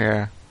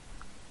 Yeah.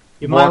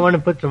 You might want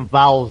to put some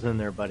vowels in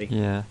there, buddy.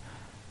 Yeah.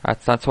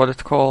 That's what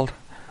it's called.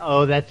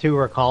 Oh, that's who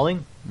we're calling?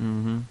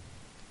 Mm-hmm.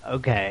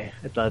 Okay.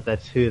 I thought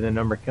that's who the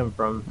number came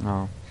from.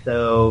 No.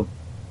 So,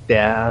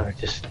 yeah,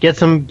 just get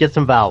some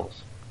vowels.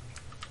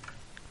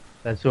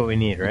 That's what we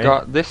need, right? We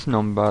got this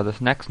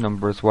next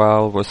number as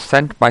well, was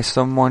sent by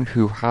someone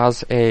who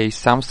has a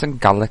Samsung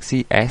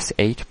Galaxy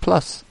S8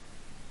 Plus.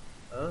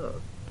 Oh.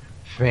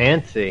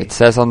 Fancy. It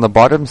says on the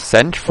bottom,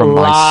 sent from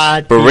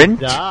my Sprint.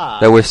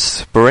 There was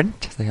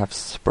Sprint. They have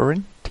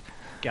Sprint.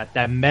 Got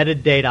that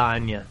metadata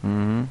on you.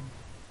 Mm-hmm.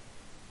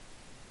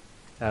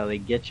 That's how they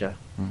get you.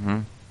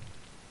 Mm-hmm.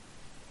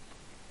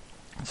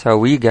 That's how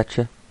we get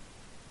you.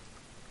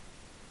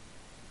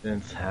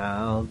 That's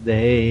how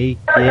they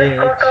get you.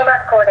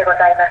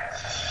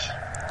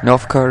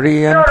 North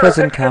Korean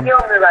prison camp.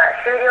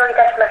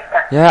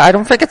 Yeah, I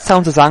don't think it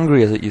sounds as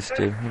angry as it used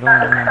to.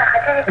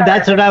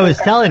 That's what I was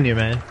telling you,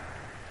 man.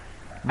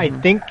 I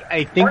think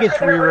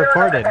it's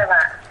re-recorded.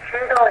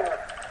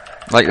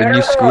 Like a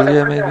new school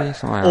year, maybe?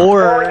 Something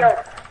like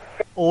that.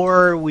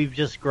 Or we've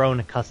just grown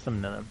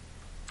accustomed to them.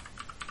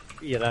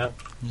 You know?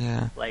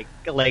 Yeah.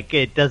 Like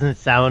it doesn't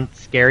sound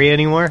scary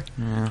anymore.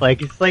 Yeah.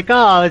 Like, it's like,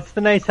 oh, it's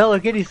the nice Hello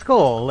Kitty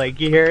skull. Like,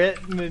 you hear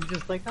it, and it's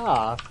just like,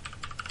 oh.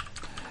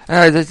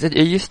 It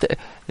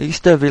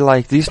used to be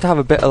like, they used to have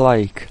a bit of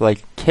like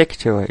kick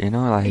to it, you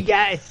know? Like,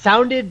 Yeah, it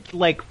sounded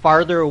like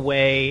farther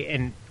away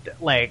and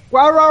like,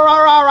 rah, rah, rah,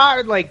 rah,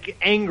 rah, like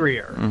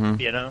angrier, Mhm.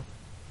 you know?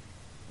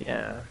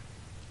 Yeah.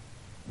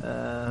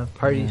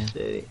 Party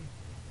City.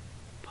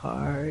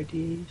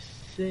 Party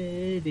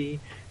City.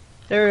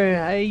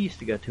 I used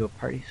to go to a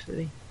Party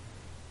City.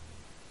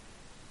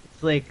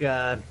 It's like,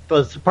 well,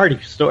 it's a party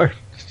store.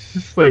 It's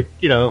just like,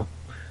 you know,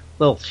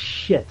 little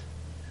shit.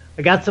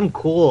 I got some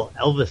cool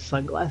Elvis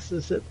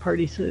sunglasses at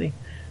Party City.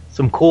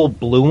 Some cool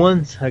blue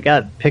ones. I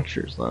got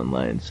pictures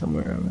online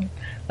somewhere of it.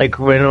 Like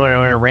when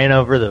I ran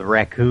over the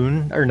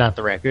raccoon, or not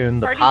the raccoon,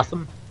 the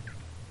possum.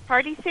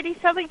 Party City,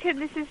 Southington,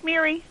 this is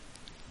Mary.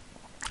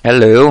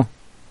 hello.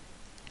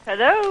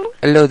 Hello?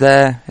 Hello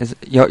there. Is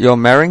you're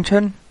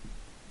Merrington?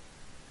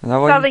 Is that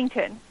what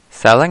Southington.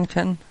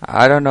 Sellington?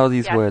 I don't know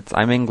these Yes. words.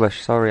 I'm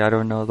English. Sorry, I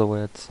don't know the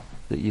words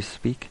that you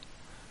speak.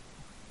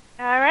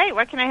 All right,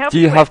 what can I help Do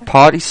you you with? have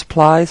party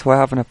supplies? We're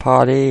having a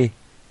party.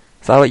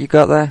 Is that what you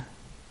got there?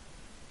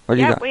 What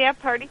do you Yeah, got? we have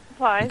party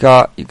supplies.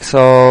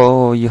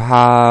 So you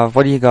have.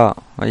 What do you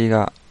got? What do you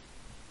got?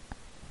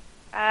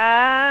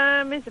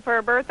 Is it for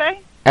a birthday?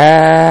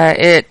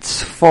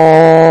 It's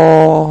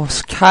for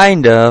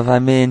kind of. I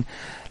mean,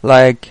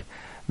 like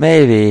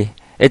maybe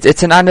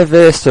it's an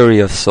anniversary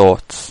of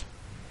sorts.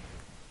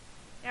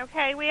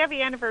 Okay, we have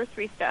the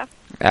anniversary stuff.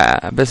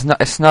 But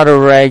it's not a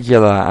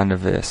regular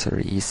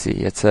anniversary. You see,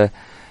 it's a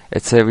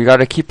we got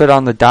to keep it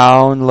on the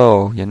down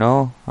low. You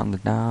know, on the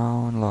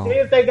down low. See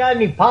if they got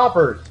any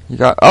poppers. You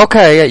got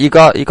yeah. You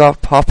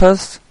got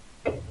poppers.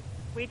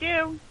 We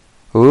do.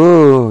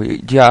 Ooh,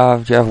 do you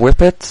have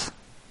whippets?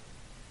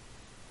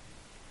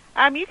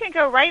 You can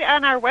go right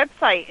on our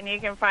website and you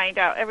can find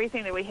out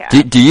everything that we have.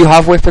 Do you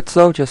have whippets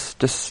though?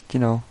 Just you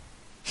know,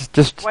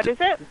 just What is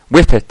it?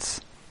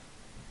 whippets.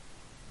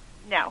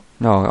 No.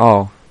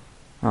 No,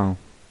 oh.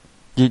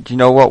 Do you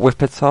know what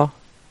whippets are?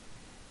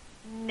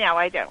 No,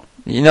 I don't.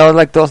 You know,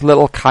 like those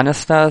little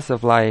canisters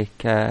of like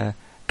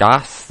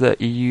gas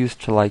that you use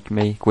to like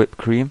make whipped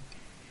cream.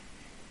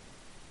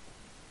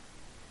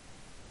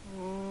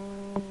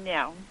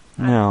 No.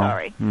 No.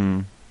 Sorry.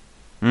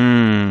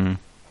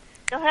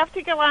 You'll have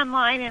to go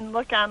online and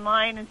look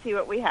online and see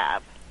what we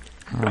have.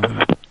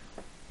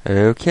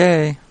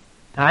 Okay.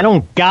 I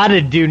don't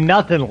gotta do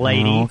nothing,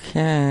 lady.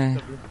 Okay.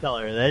 Tell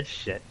her that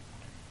shit.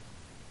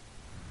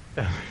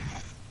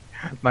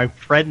 My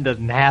friend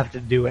doesn't have to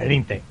do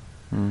anything.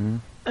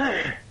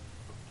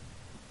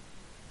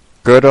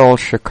 Good old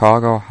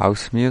Chicago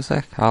house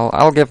music.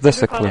 I'll give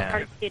this a clue.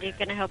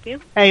 Can I help you?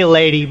 Hey,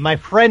 lady, my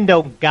friend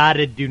don't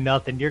gotta do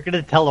nothing. You're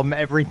gonna tell him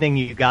everything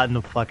you got in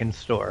the fucking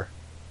store.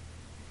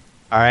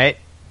 Alright?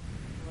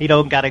 He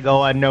don't gotta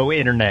go on no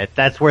internet.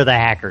 That's where the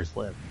hackers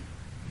live.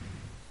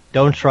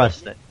 Don't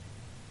trust it.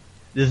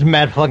 This is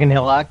Matt fucking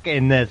Hillock,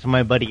 and that's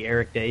my buddy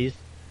Eric Days.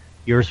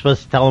 You're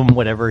supposed to tell him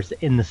whatever's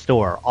in the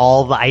store.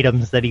 All the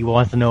items that he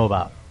wants to know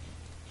about.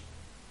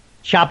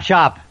 Chop,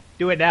 chop.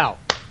 Do it now.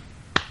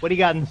 What do you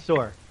got in the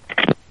store?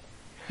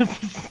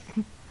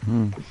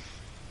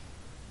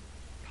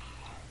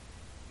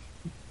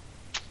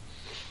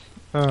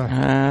 We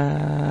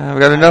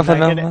got enough of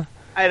them.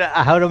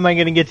 How am I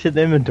going to get you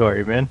the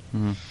inventory, man?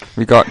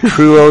 We got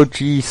True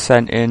OG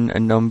sent in a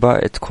number.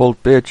 It's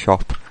called Bird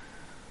Shop.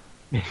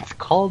 It's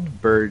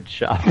called Bird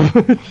Shop.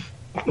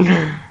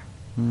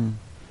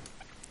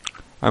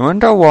 I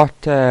wonder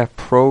what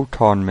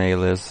Proton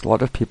Mail is. A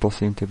lot of people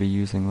seem to be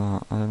using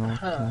that. I don't know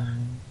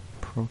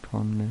what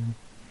Proton Mail.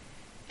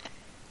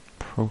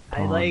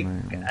 Proton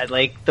Mail. I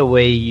like the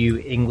way you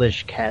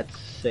English cats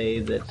say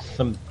that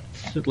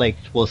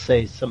we'll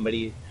say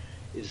somebody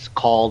is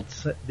called,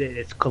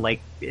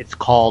 it's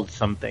called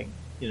something,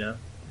 you know?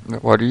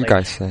 What do you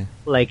guys say?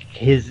 Like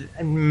his,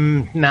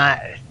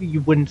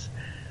 you wouldn't,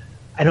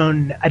 I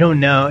don't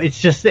know.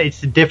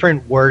 It's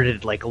different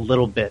worded like a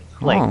little bit.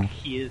 Like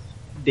he is,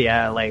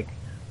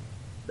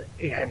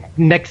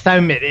 next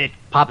time it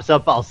pops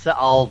up, I'll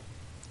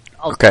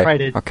try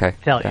to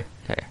tell you.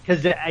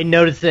 Because I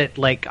noticed it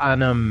like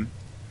on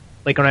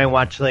like when I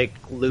watch like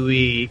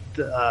Louis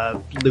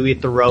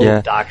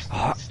Theroux docs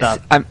and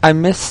stuff. I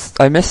miss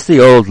the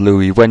old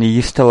Louis when he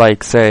used to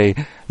like say,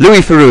 Louis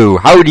Theroux,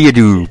 how do you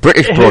do?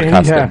 British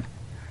Broadcasting.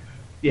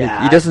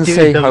 Yeah, he doesn't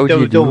say how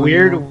do you do. The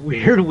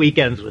Weird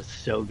Weekends was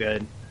so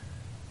good.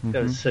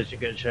 That was such a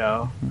good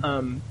show.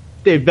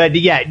 But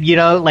yeah, you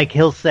know, like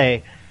he'll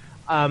say,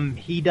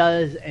 he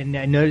does, and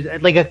I know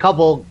like a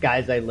couple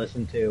guys I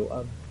listen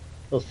to,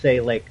 they'll say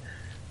like,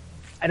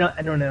 I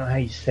don't know how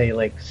you say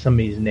like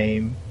somebody's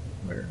name.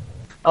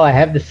 I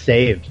have this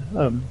saved.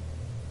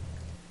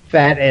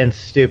 Fat and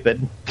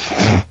Stupid.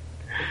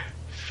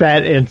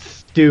 Fat and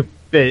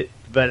Stupid,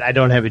 but I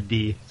don't have a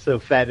D, so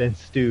Fat and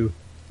Stew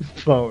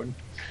phone.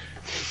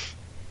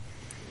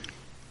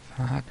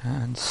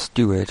 And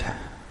Stewart.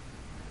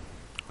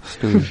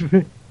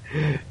 Stewart.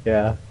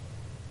 Yeah.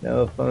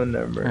 No phone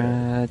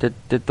number.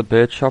 Did the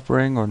bird shop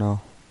ring or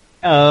no?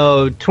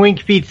 Oh,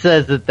 Twink Pete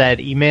says that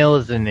email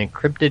is an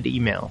encrypted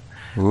email.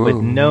 With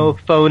Ooh. no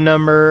phone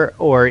number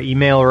or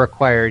email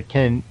required,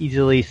 can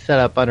easily set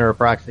up under a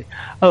proxy.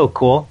 Oh,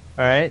 cool.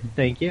 Alright,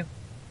 thank you.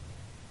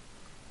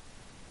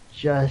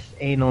 Just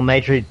anal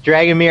nitrate.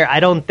 Dragomir, I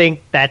don't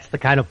think that's the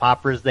kind of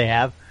poppers they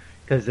have,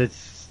 because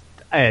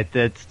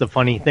that's the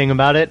funny thing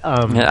about it.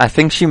 Yeah, I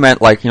think she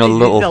meant like, you know,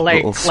 little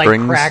like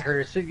strings.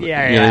 crackers.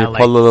 Yeah, You like,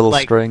 pull a little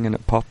like, string and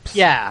it pops.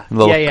 Yeah, A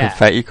little yeah.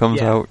 confetti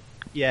comes Yeah. out.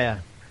 Yeah.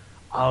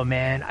 Oh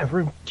man,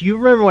 do you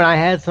remember when I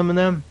had some of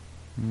them?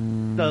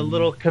 The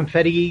little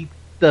confetti,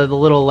 the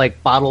little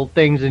like bottle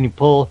things, and you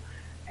pull,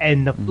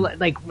 and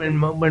like when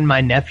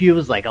my nephew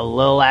was like a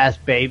little ass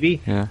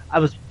baby, Yeah. I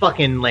was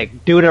fucking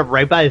like doing it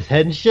right by his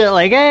head and shit.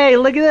 Like, hey,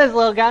 look at this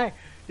little guy.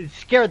 It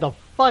scared the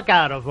fuck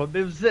out of him.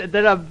 It was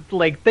then I'm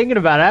like thinking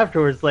about it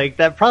afterwards. Like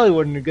that probably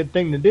wasn't a good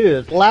thing to do.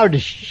 It's loud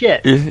as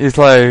shit. He's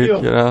like, You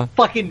you know,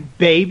 fucking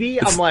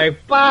baby. I'm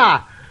like,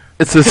 bah.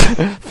 it's his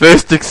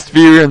first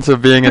experience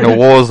of being in a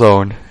war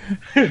zone.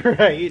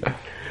 Right.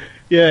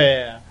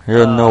 Yeah. He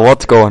doesn't know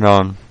what's going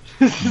on.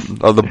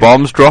 Are the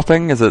bombs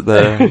dropping? Is it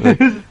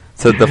the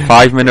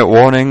 5-minute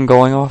warning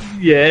going off?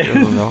 Yeah. He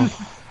doesn't know.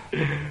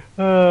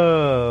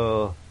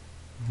 Oh.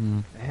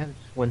 I have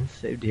one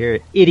saved here.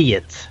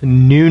 Idiots.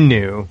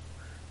 Nunu.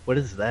 What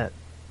is that?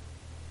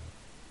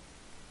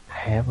 I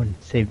have one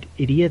saved.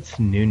 Idiots.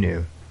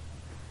 Nunu.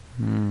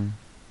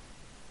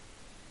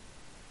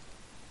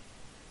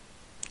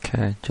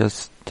 Okay,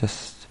 just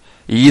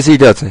easy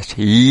does it.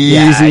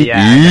 Easy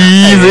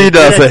I know.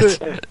 does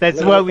it.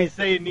 That's what we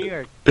say in New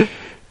York.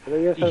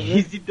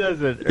 Easy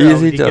does it. Or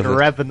Easy you does get a it.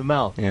 rap in the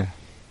mouth. Yeah.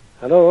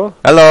 Hello?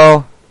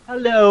 Hello.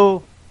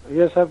 Hello.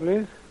 Yes, sir,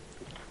 please.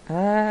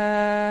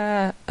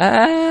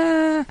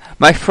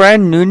 My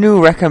friend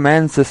Nunu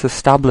recommends this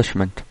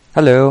establishment.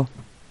 Hello.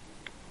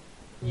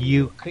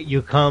 You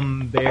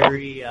come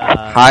very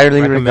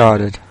Highly recommended.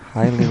 regarded.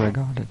 Highly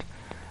regarded.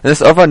 This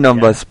other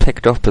number's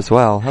picked up as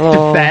well.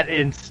 Hello. Fat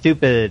and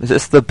stupid. Is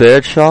this the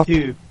bird shop?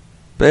 Dude.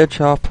 Bird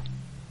shop?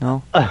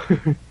 No.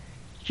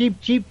 Cheap.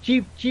 Cheap.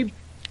 Cheap.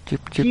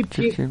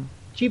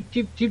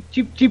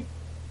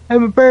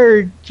 I'm a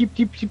bird. Cheap.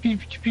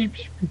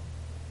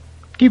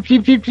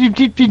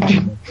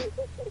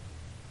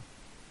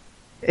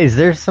 Is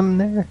there some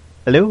there?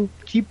 Hello?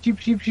 Cheap.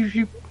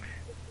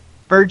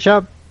 Bird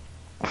shop.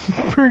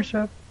 Bird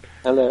shop.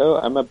 Hello,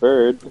 I'm a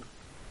bird.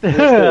 Who's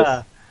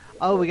this?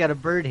 Oh, we got a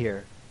bird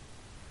here.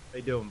 How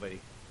you doing, buddy?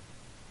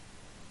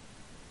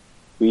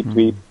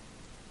 Tweet.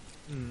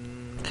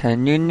 Okay,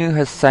 Nunu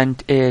has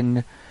sent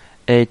in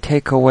a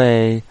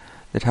takeaway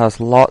that has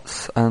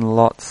lots and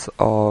lots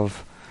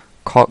of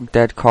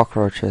dead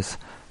cockroaches.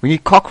 We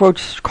need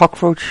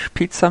cockroach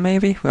pizza,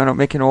 maybe? We want to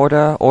make an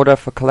order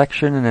for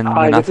collection, and then...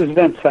 Hi, this is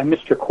Vince. I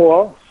missed your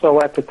call,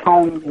 so at the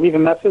tone, leave a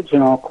message,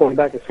 and I'll call you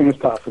back as soon as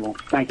possible.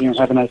 Thank you, and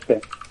have a nice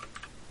day.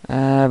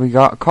 We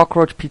got a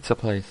cockroach pizza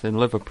place in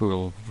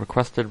Liverpool,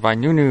 requested by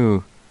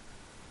Nunu.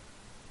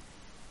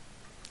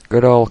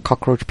 Good old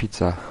cockroach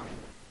pizza.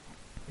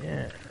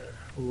 Yeah.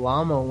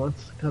 Llama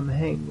wants to come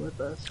hang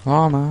with us.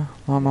 Llama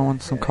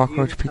wants some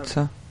cockroach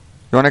pizza.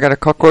 You want to get a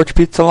cockroach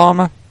pizza,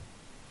 Llama?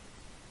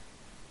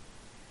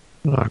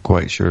 Not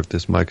quite sure if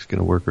this mic's going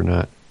to work or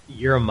not.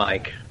 You're a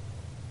mic.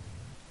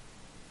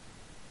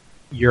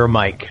 You're a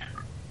mic.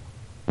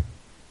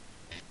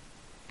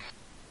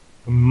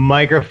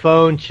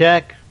 Microphone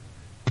check.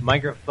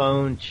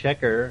 Microphone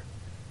checker.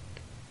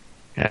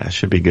 Yeah,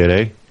 should be good,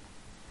 eh?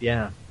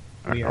 Yeah.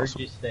 Alright, We heard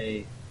awesome. you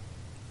say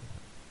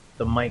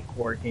the mic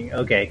working.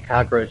 Okay,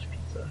 cockroach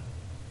pizza.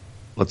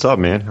 What's up,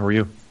 man? How are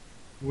you?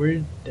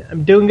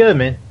 I'm doing good,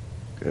 man.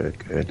 Good.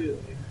 Good.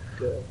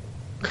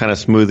 What kind of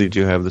smoothie did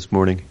you have this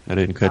morning? I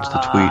didn't catch the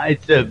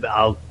tweet.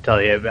 I'll tell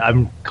you.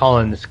 I'm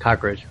calling this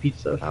cockroach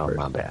pizza. Oh, first.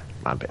 my bad.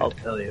 I'll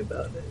tell you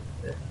about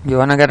it. You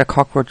want to get a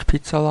cockroach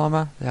pizza,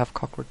 Llama? They have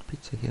cockroach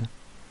pizza here.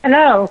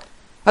 Hello.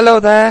 Hello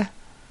there.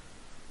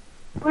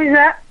 Who is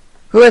that?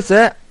 Who is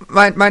it?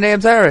 My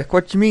name's Eric.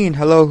 What do you mean?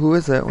 Hello, who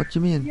is it? What do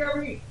you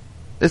mean?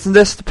 Isn't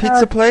this the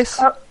pizza place?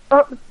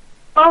 Oh,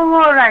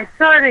 all right.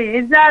 Sorry.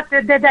 Is that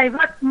the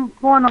divert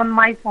phone on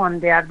my phone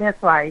there?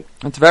 That's why.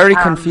 It's very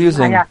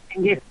confusing. I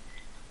asking you.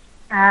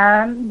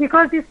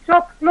 Because the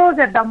shop's closed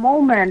at the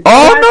moment.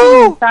 Oh,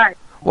 no! Inside.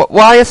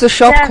 Why is the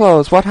shop Yes.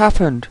 closed? What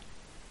happened?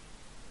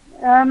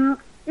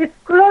 It's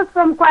closed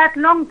from quite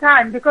long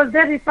time because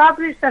they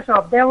refurbished the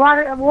shop. They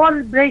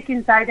won't break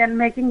inside and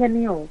making a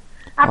new.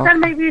 After Okay.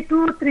 maybe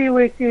 2-3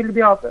 weeks, you will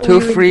be open.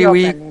 2-3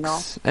 weeks, You know?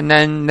 and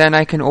then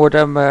I can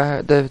order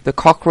the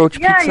cockroach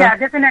Yeah, pizza. yeah,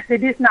 definitely.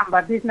 This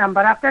number.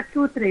 After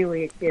 2-3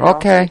 weeks, you know,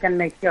 Okay. you can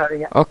make sure.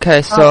 Yeah.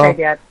 Okay, so Okay,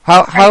 dear.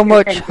 how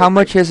Thank you.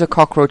 much is a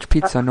cockroach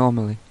pizza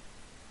normally?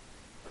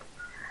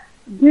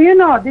 Do you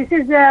know this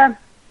is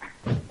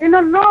in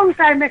a long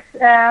time?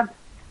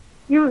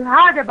 You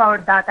heard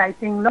about that? I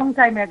think long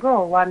time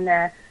ago. One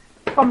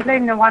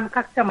complaint one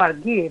customer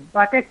gave,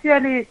 but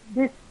actually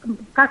this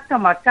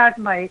customer charged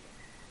my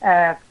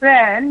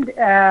friend,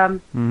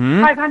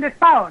 Mhm. 500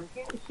 pounds.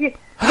 She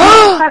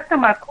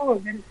customer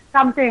called and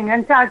something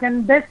and charged,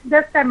 and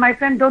this time my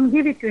friend don't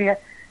give it to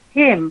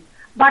him.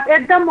 But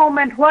at the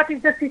moment, what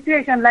is the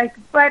situation? Like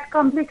quite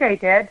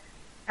complicated,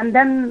 and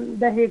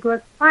then he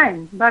goes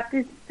fine. But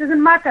it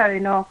doesn't matter,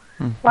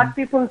 what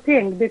people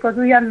think, because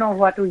we are know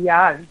what we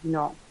are,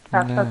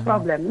 That's the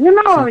problem. He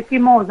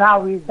knows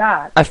how is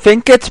that. I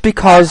think it's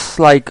because,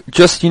 like,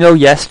 just,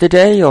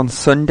 yesterday on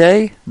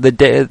Sunday,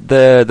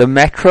 the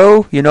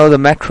Metro, the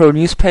Metro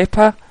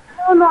newspaper.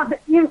 No,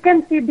 you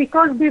can see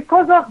because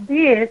of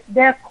this,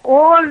 they're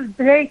all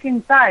break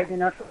inside,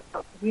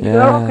 We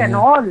broke and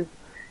all.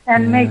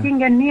 And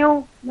making a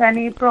new,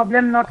 any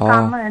problem not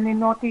come, any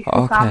notice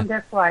to come,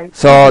 that's why.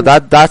 So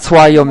that's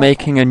why you're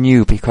making a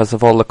new, because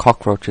of all the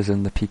cockroaches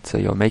in the pizza,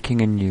 you're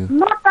making a new.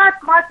 Not that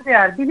much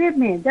there, believe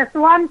me. Just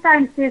one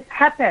time this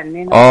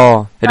happened,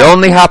 Oh, it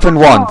only happened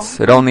once.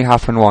 It only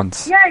happened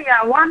once.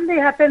 Yeah, one day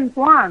happens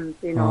once,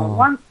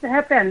 Once it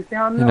happens,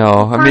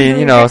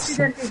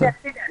 accident is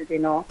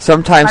accident,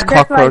 Sometimes but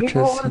cockroaches,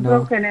 that's why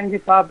broken and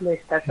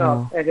republished the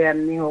shop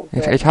again, new.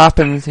 It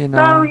happens,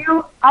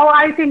 So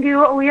I think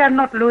we are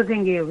not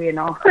losing you,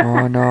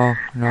 Oh, no.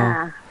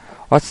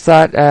 What's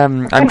that?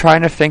 I'm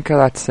trying to think of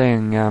that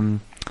thing.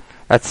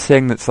 That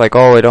thing that's like,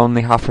 oh, it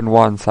only happened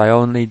once. I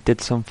only did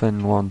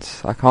something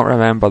once. I can't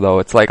remember, though.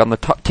 It's like on the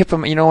tip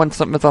of, when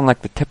something's on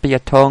like the tip of your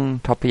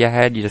tongue, top of your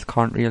head, you just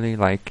can't really,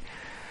 like,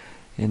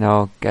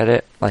 get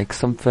it. Like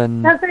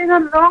something. That's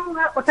long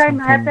time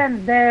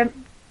happened. They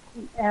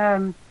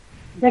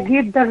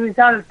give the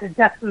result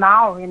just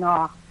now,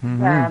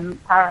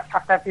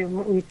 after a few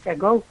weeks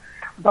ago.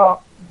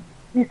 But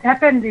this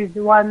happened is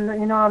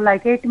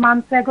like 8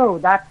 months ago.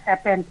 That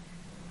happened.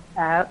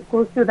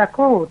 Goes to the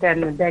court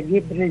and they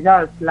give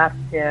results last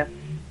week.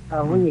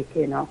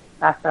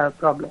 That's the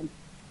problem.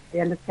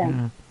 You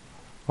understand?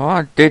 Oh,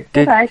 Right.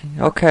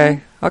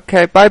 Okay.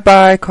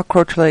 Bye,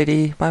 cockroach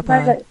lady. Bye.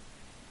 Bye.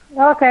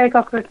 Okay,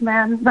 cockroach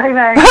man. Bye.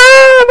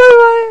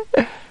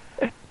 Bye.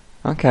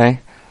 Okay.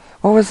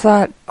 What was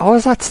that? What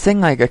was that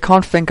thing like? I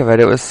can't think of it.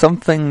 It was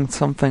something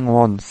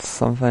once.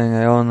 Something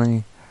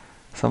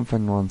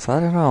once. I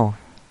don't know.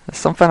 There's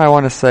something I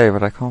want to say,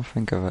 but I can't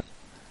think of it.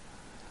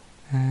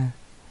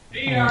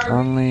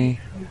 Only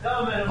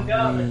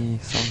something.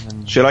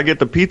 Should I get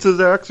the pizzas,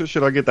 X, or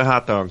should I get the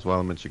hot dogs while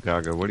I'm in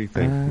Chicago? What do you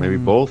think? Maybe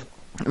both?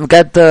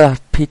 Get the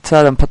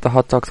pizza, then put the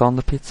hot dogs on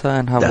the pizza,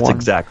 and have That's one.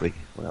 exactly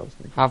what I was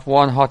thinking. Have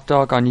one hot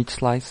dog on each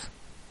slice.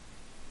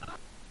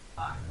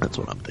 That's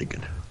what I'm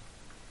thinking.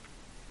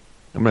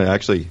 I'm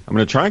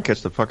gonna try and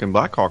catch the fucking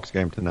Blackhawks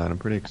game tonight. I'm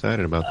pretty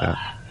excited about that.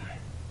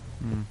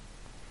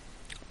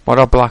 What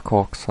are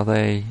Blackhawks? Are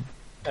they?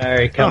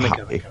 Alright, coming.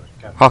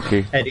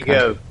 Hockey. Had to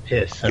go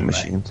piss. And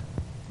machines.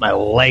 My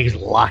legs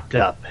locked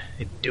up.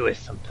 They do it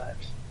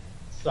sometimes.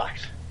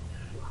 Sucks.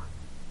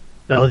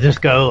 They'll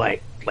just go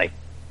like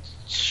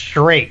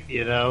straight,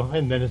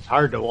 and then it's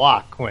hard to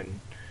walk when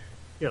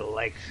your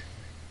legs.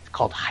 It's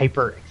called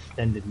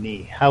hyperextended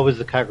knee. How was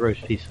the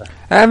cockroach pizza?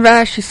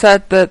 She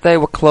said that they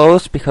were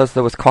closed because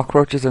there was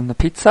cockroaches in the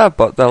pizza,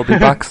 but they'll be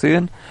back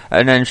soon.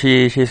 And then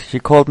she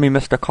called me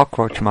Mr.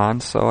 Cockroach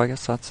Man, so I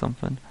guess that's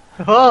something.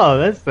 Oh,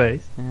 that's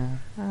nice.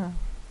 Yeah.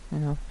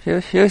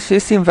 She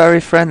seemed very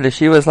friendly.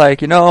 She was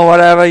like,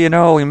 whatever,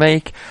 we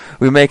make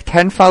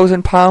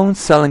 £10,000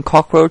 selling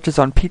cockroaches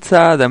on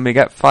pizza, then we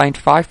get fined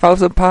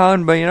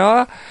 £5,000,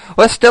 but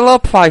we're still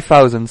up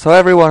 5,000, so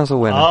everyone's a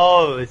winner.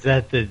 Oh, is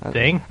that the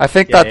thing? I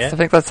think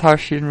that's how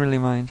she didn't really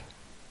mind.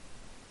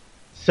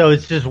 So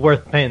it's just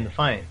worth paying the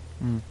fine.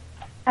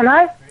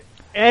 Hello?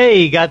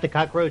 Hey, you got the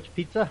cockroach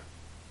pizza?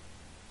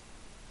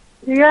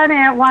 You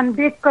want one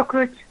big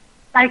cockroach?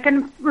 I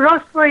can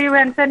roast for you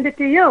and send it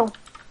to you.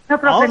 No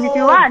problem if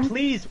you want.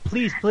 Please. Do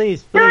you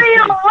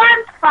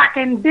want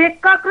fucking big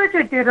cockroach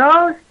with the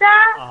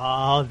roaster?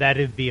 Oh,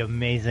 that'd be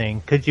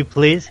amazing. Could you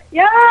please?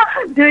 Yeah,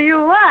 do you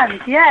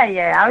want?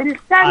 Yeah. I will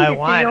send it to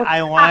you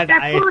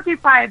after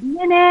 45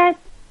 minutes.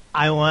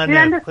 I want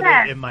to put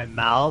it in my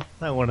mouth.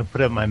 I want to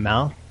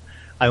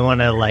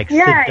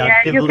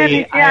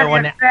seductively. I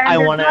want to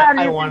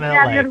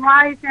your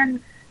wife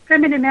and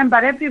family member,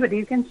 everybody.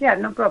 You can share,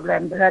 no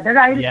problem, brother.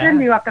 I will send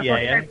you after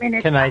 45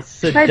 minutes. Can I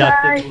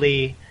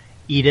seductively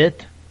eat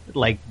it,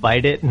 like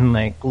bite it, and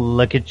like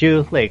look at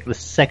you, like the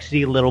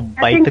sexy little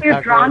bite? I think the you're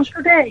cockroach.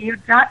 drunk today. You're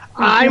drunk.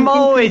 I'm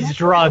always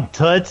drunk,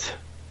 Toots.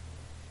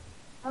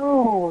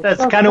 Oh,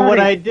 that's so kind of what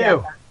sorry. I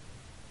do.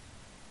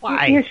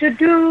 Why? You should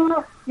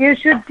do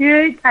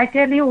it. I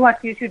tell you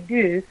what you should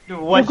do.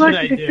 What should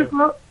I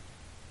do?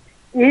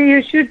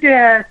 You should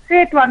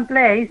sit one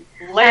place.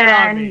 Lay it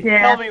on me.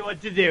 Tell me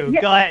what to do.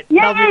 Go ahead.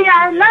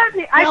 I love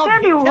you. I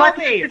tell you what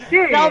you should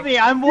do. Tell me.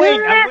 I'm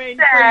waiting for you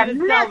to tell me.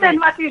 Listen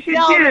what you should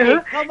Tell do.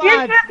 me. Come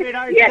on,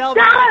 sweetheart. Tell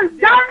me.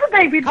 Dance,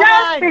 baby.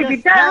 Dance, baby.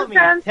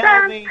 Dance,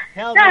 Tell me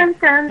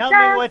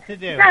what to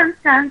do. Dance.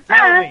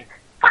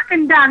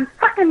 fucking dance,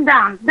 fucking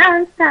dance,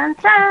 dance,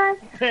 dance, dance,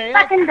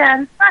 fucking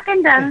dance,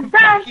 fucking dance,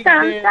 dance,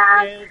 dance,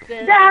 dance,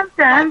 dance,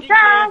 dance,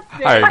 dance,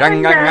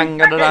 fucking dance,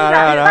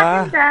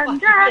 fucking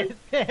dance,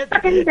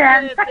 fucking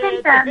dance,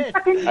 fucking dance,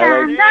 fucking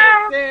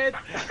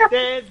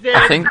dance,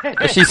 I think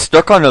she's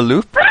stuck on a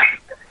loop.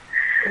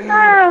 Oh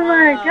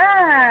my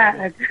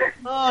God!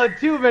 Oh,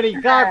 too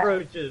many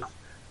cockroaches.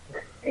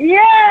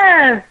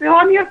 Yes,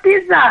 on your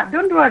pizza.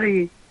 Don't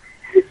worry.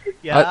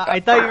 Yeah, I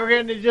thought you were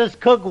going to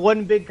just cook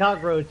one big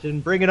cockroach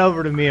and bring it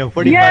over to me in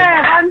 45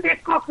 Yeah, one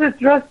big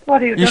cockroach roast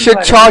for you. You don't should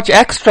worry. charge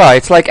extra.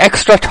 It's like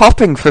extra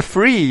topping for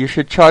free. You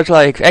should charge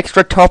like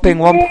extra topping,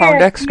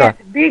 £1 extra.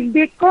 Yes,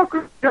 big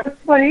cockroach roast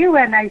for you,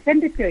 and I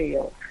send it to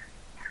you.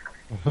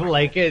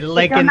 like You in don't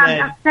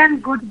that.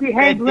 understand good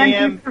behavior. When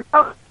damn- people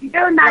talk, you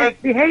don't nice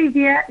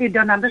behavior. You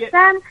don't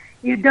understand.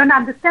 You don't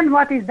understand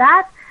what is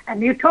that,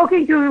 and you're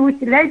talking to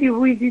which lady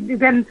who is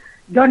even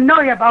don't know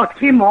about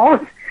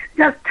chemos.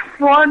 Just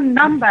phone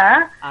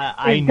number.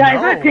 I is know.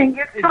 diverting.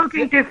 You're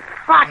talking to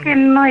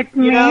fucking with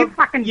me.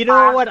 Fucking You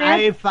know what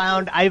bastard. I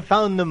found? I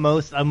found the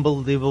most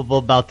unbelievable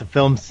about the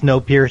film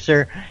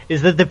Snowpiercer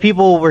is that the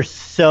people were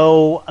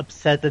so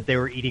upset that they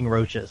were eating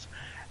roaches.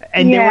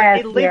 And Yes,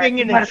 they were living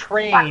yes, in a but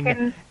train,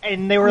 fucking-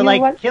 and they were you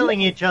like what- killing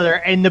each other.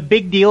 And the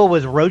big deal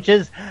was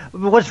roaches.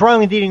 What's wrong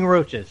with eating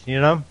roaches? You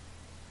know?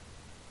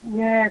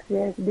 Yes,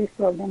 big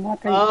problem. What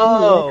I do,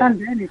 Oh, I can't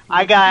do anything.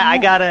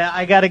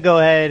 I gotta go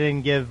ahead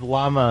and give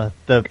Llama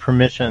the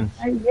permission.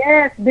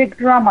 Yes, big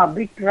drama,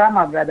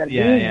 brother.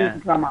 Yeah.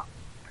 Big drama.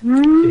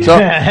 Hmm? So,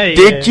 Yeah.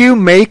 did you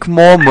make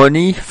more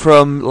money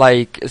from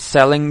like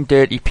selling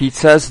dirty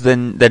pizzas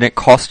than it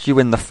cost you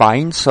in the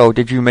fine? So,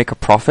 did you make a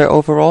profit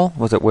overall?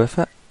 Was it worth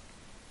it?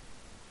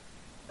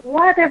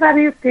 Whatever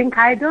you think,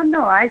 I don't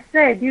know. I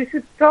said you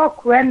should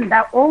talk when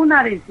the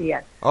owner is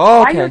here. Oh,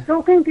 Why okay. are you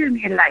talking to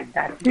me like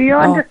that? Do you Oh.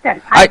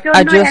 understand? I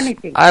don't know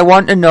anything. I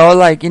want to know,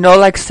 like, you know,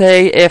 like,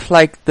 say, if,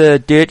 like, the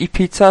dirty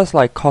pizzas,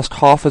 like, cost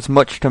half as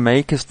much to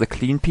make as the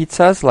clean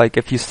pizzas, like,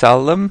 if you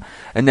sell them,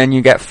 and then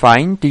you get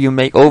fined, do you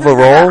make,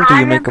 overall, do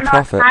you make a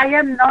profit? I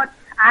am not.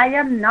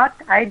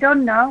 I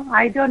don't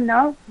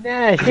know.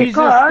 Yeah, she's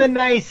Because- just the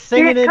nice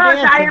singing and because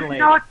I dancing am lady.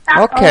 not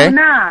the Okay.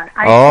 owner.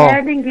 I'm Oh.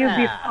 telling you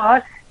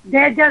before.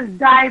 They're just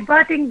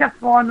diverting the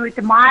phone with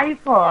my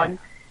phone.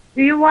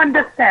 Do you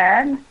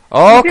understand?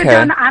 Oh, If you okay.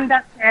 don't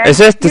understand, Does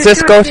you this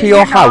should, go to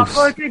your know, house?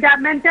 Go to the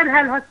mental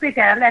health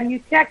hospital and you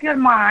check your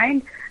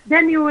mind.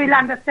 Then you will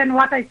understand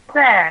what I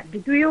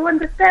said. Do you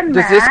understand,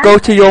 Does man? this go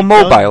to your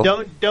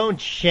mobile?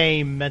 Don't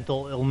shame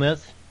mental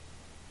illness.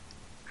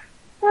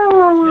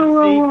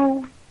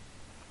 Oh.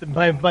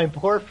 My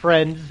poor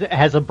friend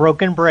has a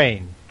broken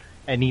brain,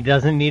 and he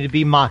doesn't need to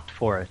be mocked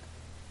for it.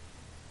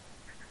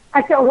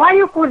 I said, why are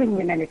you calling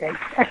me many times?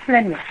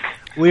 Explain me.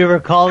 We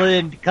were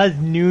calling because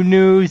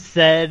Nunu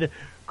said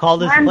call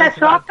this And the place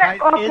shop, about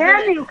time. okay,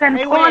 Isn't it? you can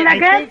Hey, call wait,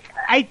 again.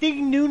 I think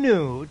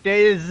Nunu.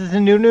 Is this a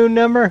Nunu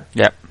number?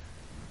 Yep.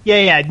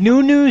 Yeah.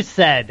 Nunu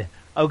said,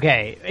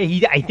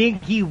 okay, I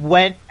think he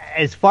went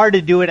as far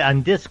to do it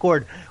on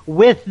Discord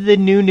with the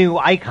Nunu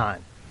icon,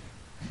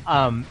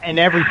 and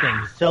everything.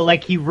 So,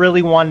 like, he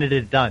really wanted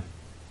it done.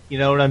 You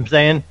know what I'm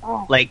saying?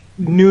 Oh. Like,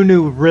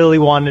 Nunu really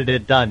wanted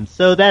it done.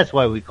 So that's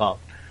why we called.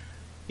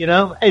 You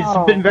know, it's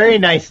Oh. been very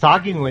nice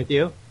talking with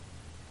you.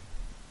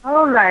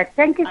 All right.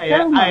 Thank you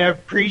so much. I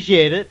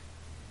appreciate it.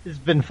 It's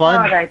been fun.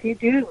 All right, you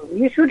do.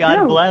 You should God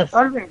do. bless.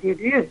 Always, you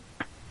do.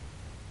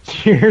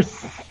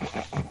 Cheers.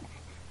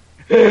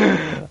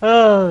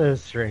 Oh,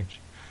 that's strange.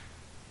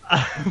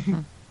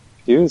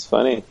 He was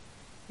funny.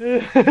 we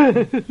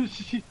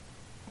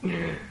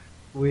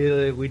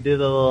did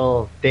a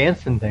little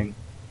dancing thing.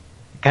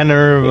 Kind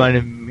of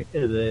reminded me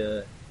of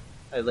the.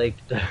 I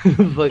liked the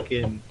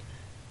fucking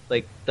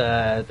like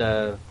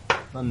the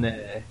on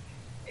the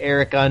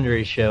Eric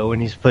Andre show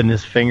when he's putting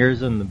his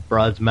fingers in the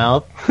broad's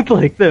mouth,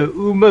 like the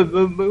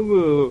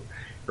ooh.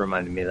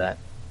 Reminded me of that.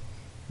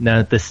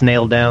 No, the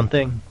snail down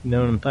thing. You know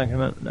what I'm talking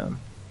about? No.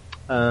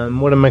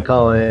 What am I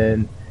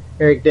calling?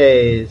 Eric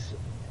Days.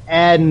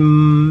 Add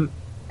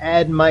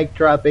mic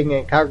dropping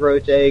and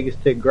cockroach eggs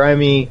to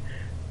grimy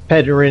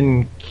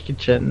Pedrin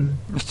kitchen.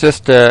 It's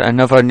just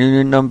another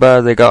new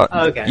number. They got.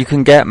 Okay. You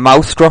can get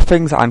mouse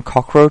droppings and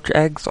cockroach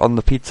eggs on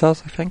the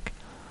pizzas, I think.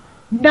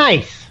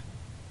 Nice.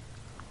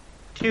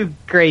 Two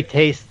great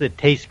tastes that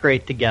taste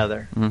great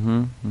together.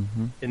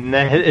 Mm-hmm. And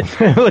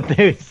that's what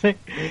they say.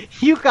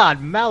 You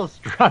got mouse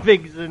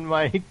droppings in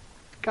my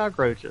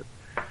cockroaches.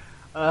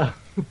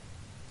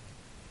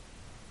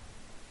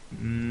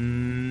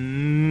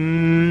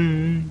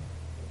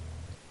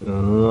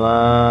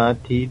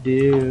 Lottie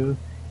do.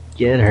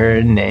 Get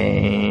her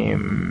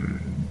name.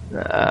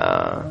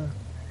 Whatever.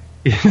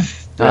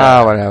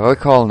 We'll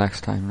call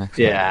next time.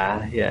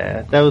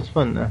 Yeah. That was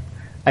fun though.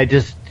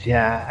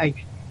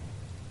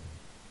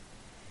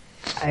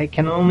 I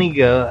can only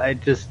go. I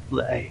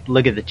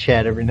look at the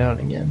chat every now and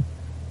again.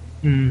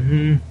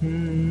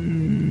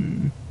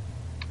 Mm-hmm.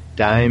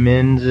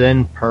 Diamonds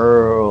and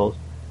pearls.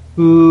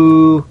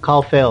 Ooh,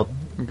 call failed.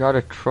 We got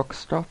a truck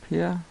stop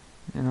here.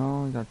 You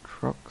know, we got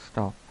truck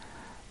stop.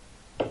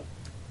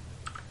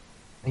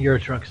 You're a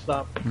truck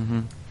stop.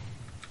 Mm-hmm.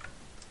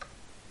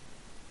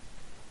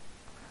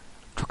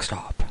 Truck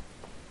stop.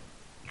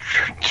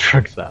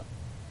 Truck stop.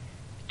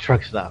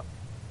 Truck stop.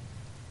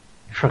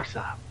 Truck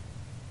stop.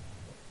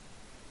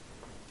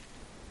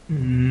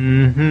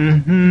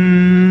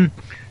 Mm-hmm.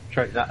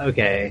 Truck stop.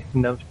 Okay.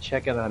 Enough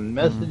checking on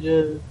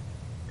messages.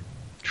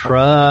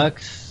 Truck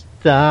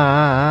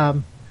stop.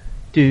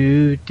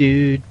 Do.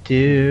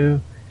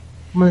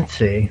 Let's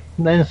see.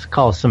 Let's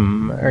call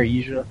some our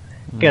usual.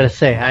 Gotta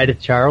say hi to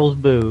Charles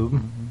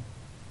Boob.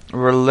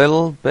 We're a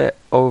little bit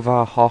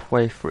over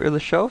halfway through the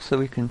show, so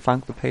we can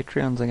thank the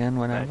Patreons again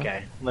whenever.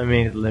 Okay, let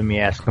me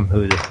ask him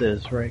who this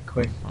is right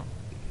quick.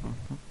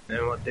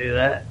 Then we'll do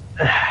that.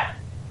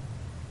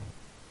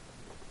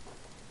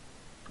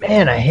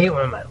 Man, I hate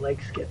when my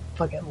legs get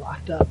fucking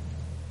locked up.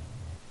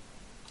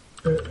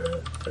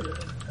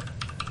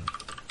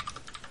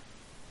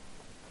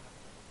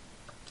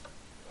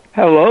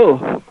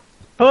 Hello.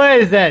 Who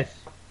is this?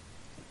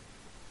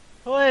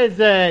 Who is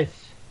this?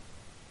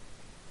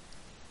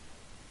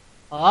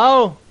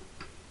 Hello?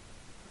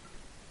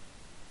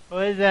 Who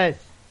is this?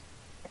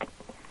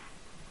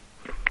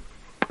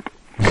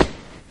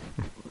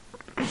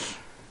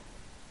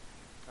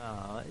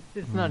 Oh,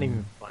 it's not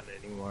even fun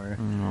anymore.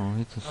 No,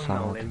 it's a I'm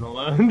gonna sad. leave him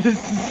alone.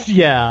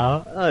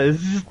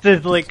 It's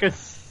just like a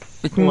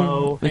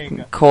slow We hang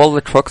can up. call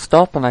the truck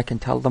stop and I can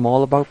tell them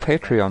all about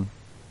Patreon.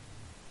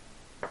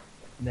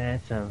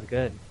 That sounds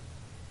good.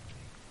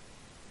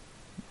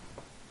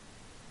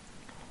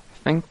 I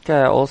think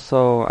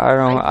also, I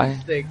don't know, I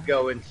used to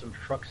go in some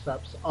truck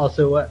stops.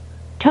 Also, what?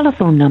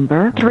 Telephone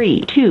number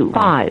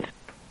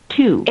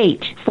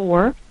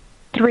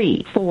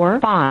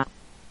 325-284-345.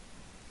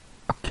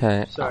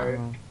 Okay. Sorry.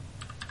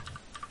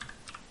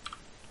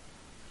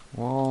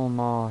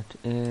 Walmart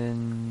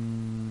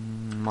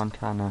in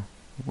Montana.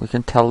 We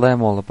can tell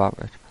them all about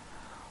it.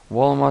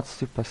 Walmart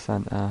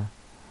Supercenter.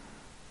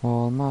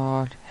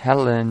 Walmart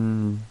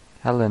Helena.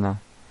 Helena.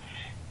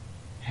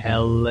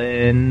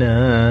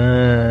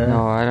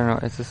 No, I don't know.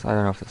 It's this. I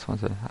don't know if this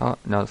one's. Oh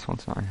no, this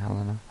one's not in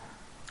Helena.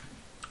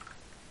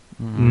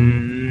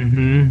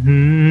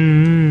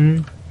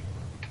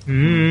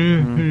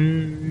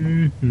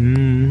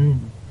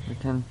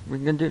 We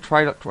can do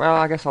try. Well,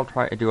 I guess I'll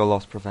try to do a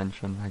loss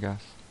prevention. I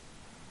guess.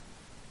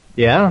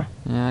 Yeah.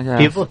 Yeah, I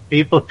guess.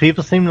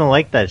 People seem to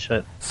like that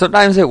shit.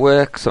 Sometimes it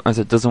works. Sometimes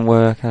it doesn't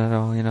work. I don't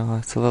know. You know,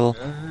 it's a little.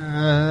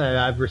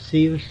 I've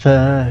received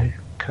some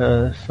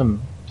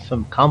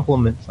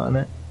compliments on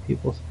it.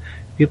 People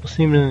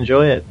seem to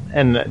enjoy it,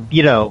 and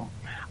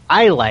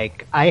I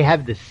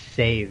have this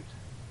saved.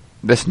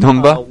 This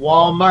number?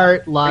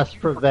 Walmart Loss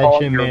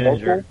Prevention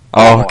Manager.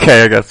 Oh,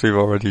 okay. I guess we've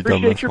already done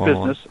Appreciate this your one.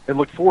 business and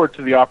look forward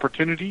to the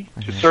opportunity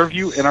to serve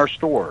you in our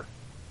store.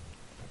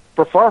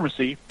 For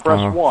pharmacy,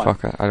 press 1.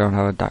 Fuck it. I don't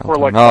have a dial For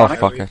tone. electronics,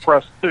 fuck it.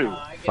 press 2.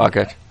 Fuck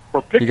it.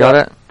 For You got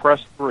pickup, it?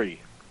 press 3.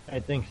 I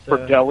think so.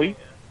 For deli,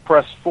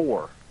 press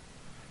 4.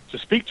 To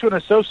speak to an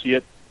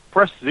associate,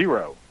 press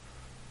 0.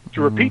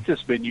 To repeat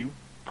this menu,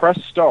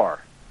 press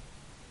star.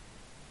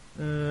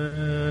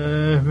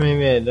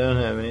 Maybe I don't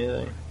have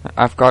anything.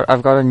 I've got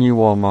a new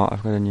Walmart.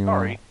 I've got a new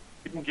Sorry,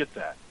 didn't get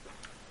that.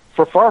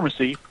 For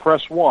pharmacy,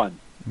 press 1.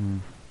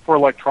 For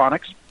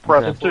electronics,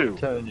 press Okay.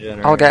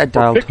 2. I'll get a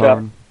dial For pickup,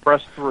 tone.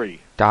 press 3.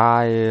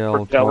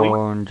 Dial For deli,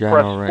 tone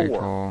press generator.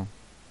 4.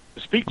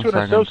 To speak to One an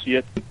second.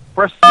 associate,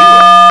 press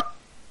 0.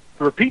 To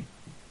repeat.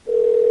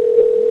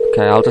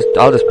 Okay, I'll just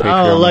pick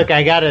Oh, look,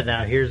 I got it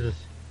now. Here's this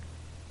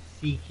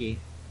C key.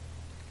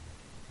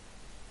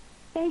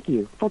 Thank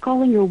you for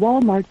calling your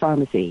Walmart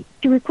pharmacy.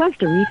 To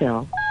request a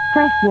refill,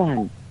 press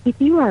 1. If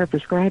you are a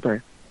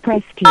prescriber,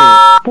 press 2.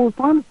 For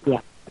pharmacy,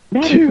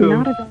 that is 2.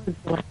 not a valid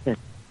selection.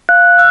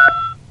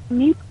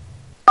 The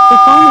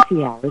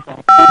pharmacy hours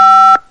are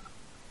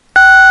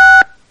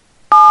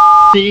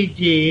C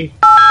key.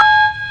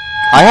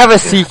 I have a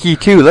C key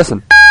too.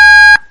 Listen.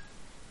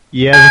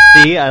 You have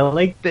a C? I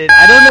like that.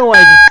 I don't know why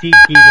the C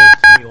key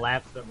makes me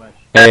laugh so much.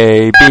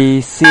 A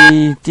B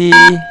C D.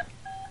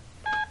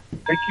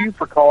 Thank you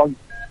for calling.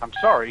 I'm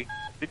sorry,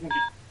 didn't get.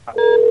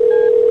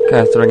 Okay,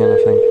 it's ringing. I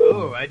think.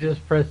 Oh, I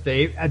just pressed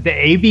the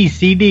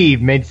ABCD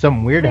made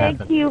something weird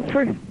happen. Thank you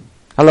for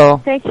Hello.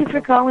 Thank you for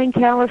calling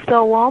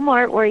Kalispell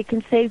Walmart, where you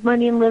can save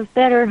money and live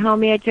better. How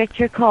may I direct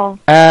your call?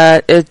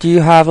 Do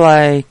you have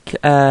the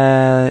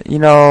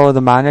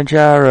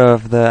manager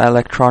of the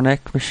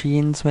electronic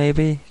machines?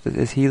 Maybe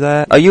is he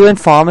there? Are you in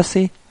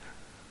pharmacy?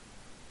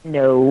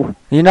 No.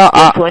 You know,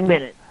 Just 1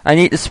 minute. I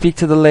need to speak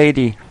to the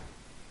lady.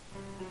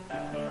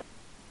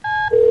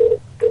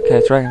 Okay,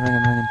 it's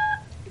ringing.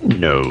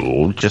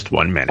 No, just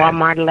 1 minute.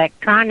 Walmart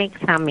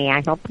Electronics. How may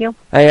I help you?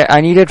 I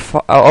needed.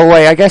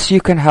 Wait, I guess you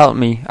can help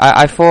me.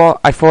 I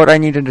thought I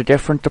needed a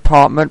different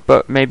department,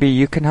 but maybe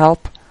you can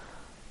help.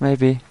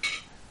 Maybe.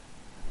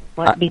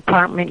 What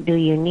department do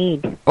you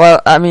need?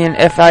 Well, I mean,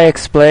 if I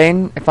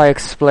explain,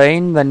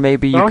 then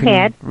maybe you Go can.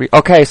 ahead.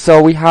 Okay,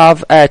 so we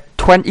have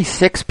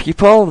 26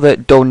 people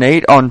that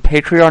donate on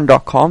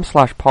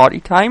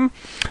patreon.com/partytime.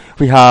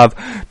 We have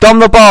Dom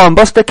the Bomb,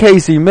 Buster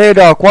Casey,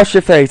 Murdoch, Wash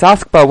Your Face,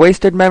 Askbar,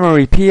 Wasted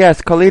Memory,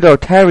 PS, Colito,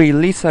 Terry,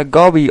 Lisa,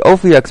 Gobby,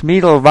 Ophiax,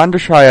 Meadle,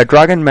 Vandershire,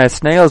 Dragon Mess,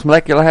 Snails,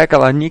 Molecular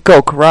Heckler,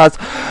 Nico, Karaz,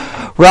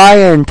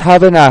 Ryan,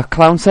 Tabernac,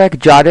 Clownsec,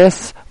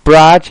 Jadis,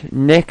 Brad,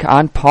 Nick,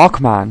 and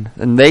Parkman.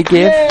 And they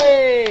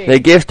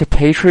give to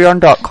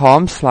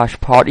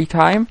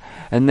patreon.com/partytime,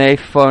 and they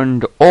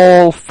fund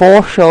all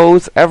 4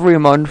 shows every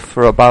month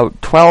for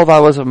about 12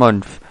 hours a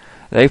month.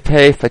 They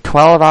pay for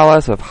 12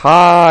 hours of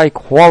high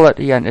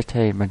quality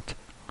entertainment.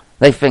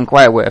 They think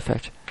we're worth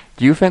it.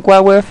 Do you think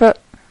we're worth it?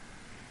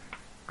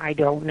 I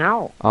don't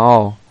know.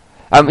 Oh.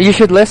 You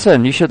should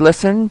listen. You should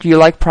listen. Do you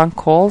like prank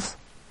calls?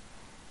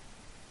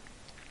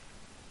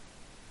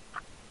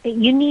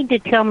 You need to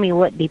tell me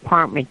what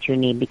department you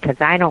need,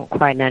 because I don't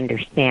quite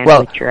understand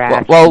what you're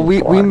asking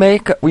we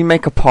make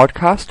a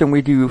podcast, and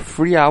we do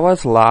 3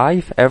 hours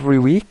live every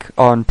week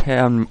on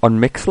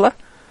Mixler,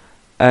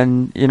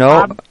 and you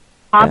know.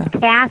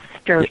 Podcast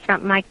or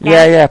something like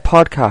that? Yeah,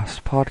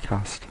 podcast.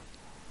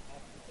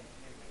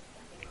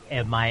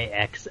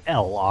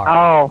 MIXLR.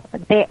 Oh,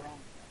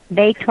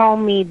 they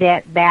told me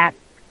that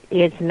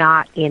is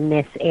not in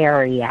this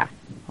area.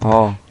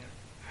 Oh.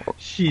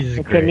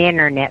 It's an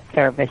internet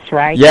service,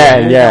 right? Yeah.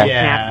 We don't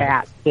have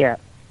that here.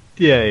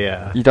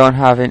 Yeah. You don't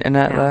have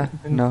internet there?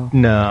 No.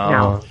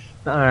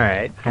 All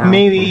right. No.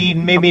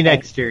 Maybe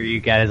next year you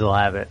guys will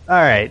have it. All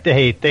right.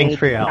 Hey, thanks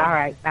for your help. All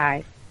right,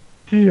 bye.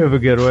 You have a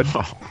good one.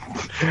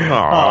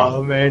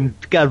 Oh man,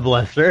 God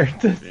bless her.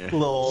 This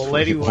little old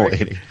lady works.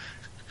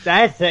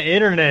 That's the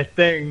internet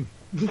thing.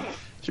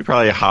 She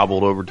probably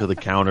hobbled over to the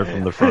counter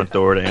from the front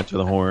door to answer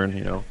the horn,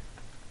 you know.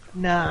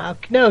 No,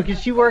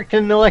 because she worked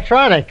in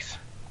electronics.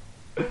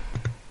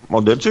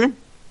 Well, did she?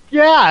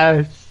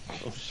 Yeah,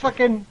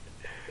 fucking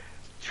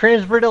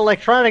transferred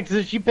electronics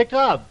that she picked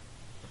up.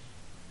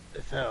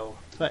 So,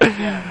 but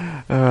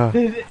yeah,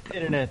 the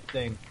internet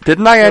thing.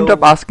 Didn't I end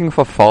up asking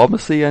for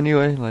pharmacy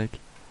anyway? Like,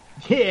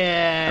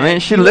 yeah. I mean,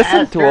 she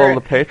listened to all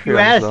the Patreons. You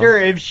asked her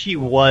if she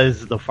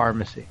was the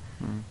pharmacy.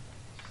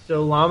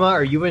 So, Llama,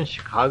 are you in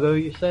Chicago?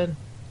 You said.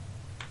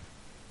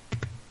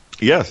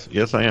 Yes,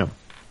 I am.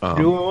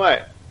 Doing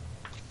what?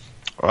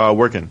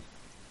 Working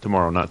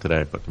tomorrow, not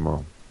today, but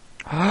tomorrow.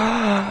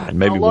 And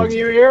maybe How long are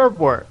you at the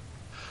airport?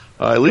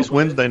 At least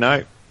Wednesday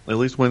night.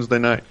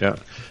 Yeah.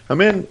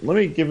 I'm in. Let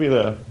me give you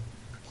the.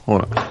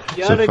 Hold on.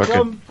 You gotta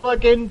come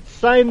fucking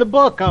sign the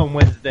book on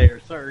Wednesday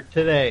or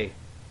today.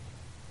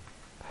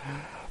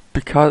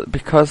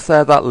 Because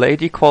that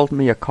lady called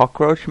me a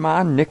cockroach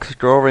man, Nick's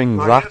drawing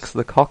Zach's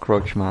the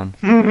cockroach man.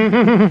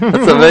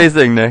 That's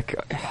amazing, Nick.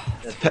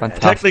 That's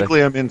fantastic.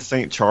 Technically, I'm in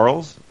St.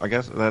 Charles. I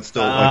guess that's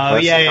still.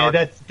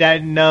 That's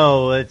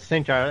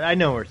St. Charles. I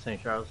know where St.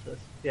 Charles is.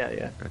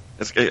 Yeah.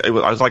 I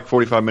was like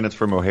 45 minutes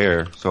from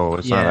O'Hare, so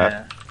it's not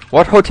that.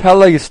 What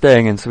hotel are you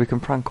staying in so we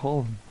can prank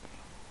call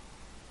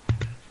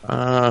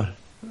them?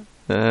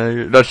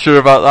 You're not sure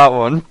about that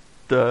one.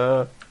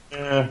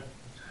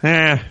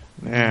 Yeah.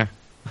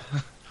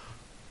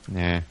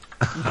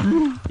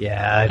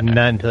 Yeah,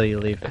 not until you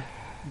leave it.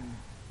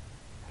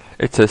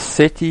 It's a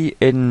city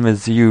in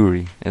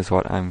Missouri, is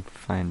what I'm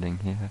finding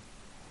here.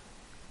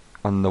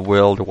 On the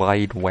World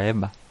Wide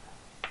Web.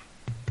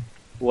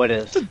 What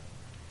is?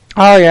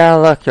 Oh yeah,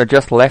 look, you're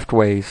just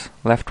leftways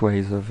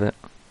of it.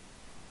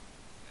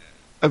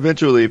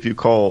 Eventually, if you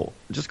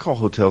just call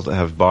hotels that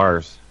have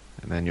bars,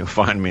 and then you'll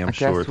find me, I'm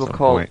sure. I guess we'll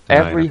call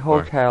every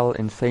hotel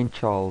in St.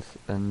 Charles,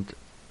 and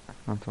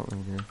that's what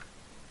we'll do.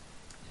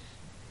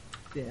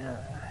 Yeah.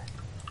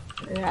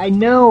 I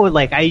know,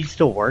 like, I used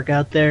to work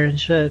out there and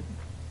shit.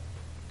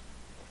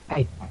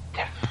 I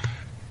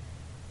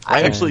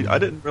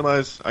didn't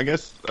realize, I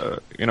guess,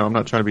 I'm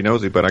not trying to be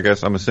nosy, but I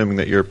guess I'm assuming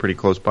that you're pretty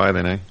close by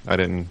then, eh?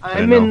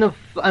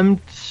 I'm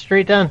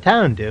straight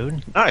downtown,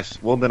 dude.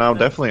 Nice. Well, then I'm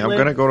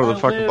going to go to the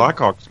fucking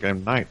Blackhawks game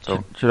tonight, so.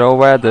 Do you know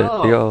where the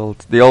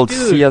old dude,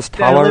 Sears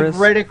Tower is?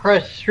 Right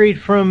across the street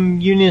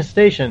from Union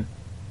Station.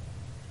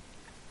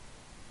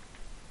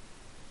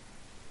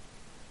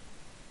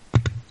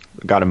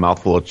 Got a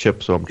mouthful of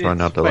chips, so I'm trying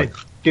not to like.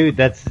 Dude,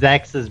 that's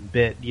Zach's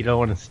bit. You don't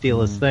want to steal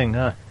his thing,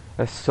 huh?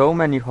 There's so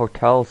many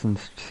hotels in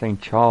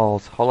St.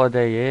 Charles: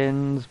 Holiday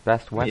Inns,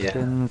 Best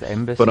Westerns,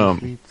 Embassy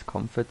Suites,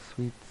 Comfort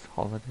Suites,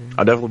 Holiday.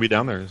 I'll definitely be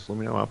down there. Just let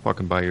me know. I'll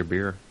fucking buy your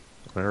beer.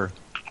 Whatever.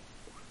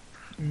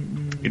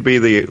 You'd be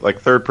the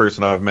third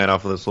person I've met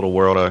off of this little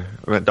world. I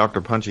met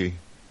Dr. Punchy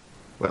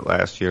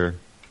last year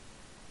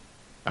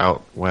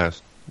out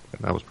west.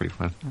 That was pretty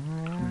fun.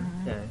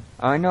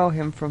 I know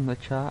him from the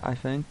chat, I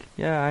think.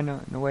 Yeah, I know.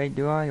 No, wait,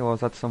 do I? Or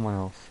was that someone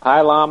else? Hi,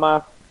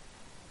 Llama.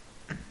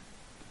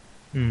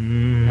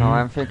 No,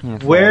 I'm thinking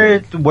it's...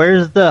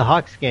 Where's the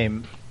Hawks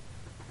game?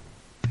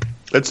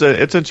 It's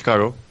in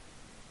Chicago.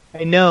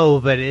 I know,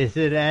 but is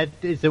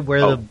it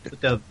where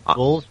the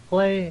Bulls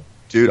play?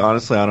 Dude,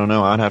 honestly, I don't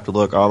know. I'd have to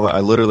look. I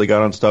literally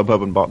got on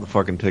StubHub and bought the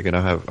fucking ticket.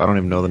 I don't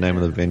even know the name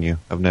of the venue.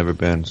 I've never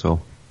been, so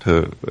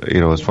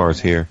as far as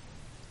here.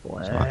 So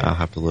I'll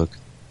have to look.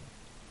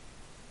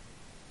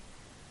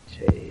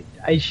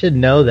 I should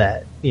know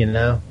that,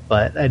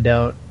 but I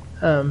don't.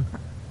 I mean,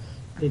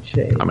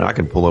 I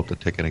can pull up the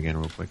ticket again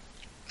real quick.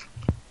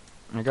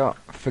 I got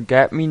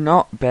Forget Me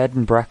Not, Bed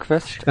and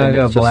Breakfast, and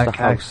Chicago it's just the Blackhawks.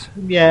 house.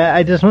 Yeah,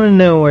 I just want to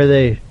know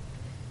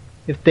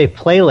if they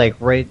play like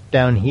right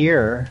down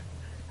here.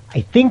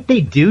 I think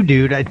they do,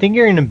 dude. I think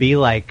you're gonna be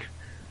like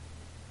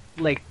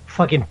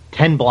fucking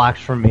 10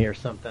 blocks from me or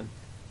something.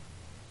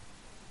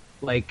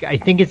 Like, I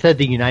think it's at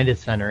the United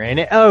Center, and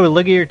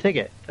look at your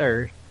ticket.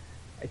 I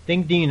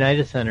think the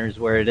United Center is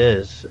where it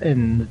is,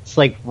 and it's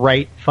like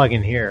right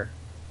fucking here.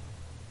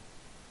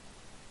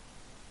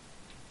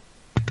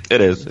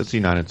 It is. It's the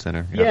United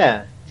Center.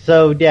 Yeah.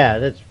 So yeah,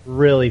 that's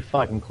really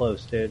fucking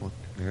close, dude.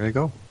 There you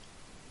go.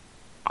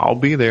 I'll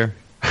be there.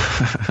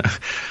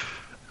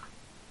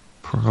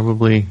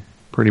 Probably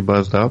pretty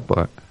buzzed up,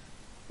 but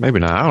maybe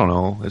not. I don't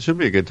know. It should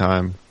be a good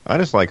time. I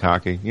just like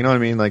hockey. You know what I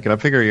mean? Like, and I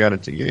figure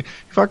you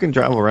fucking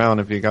travel around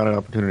if you got an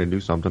opportunity to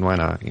do something. Why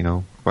not?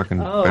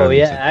 Fucking. Oh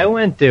yeah, I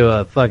went to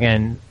a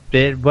fucking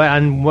bit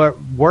on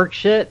work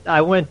shit.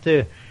 I went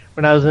to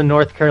when I was in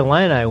North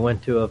Carolina. I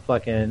went to a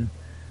fucking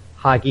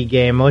hockey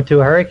game. I went to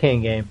a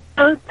Hurricane game.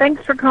 Oh,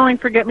 thanks for calling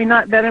Forget Me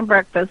Not Bed and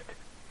Breakfast.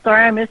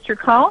 Sorry I missed your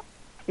call.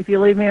 If you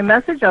leave me a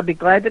message, I'll be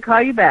glad to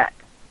call you back.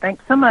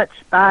 Thanks so much.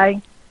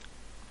 Bye.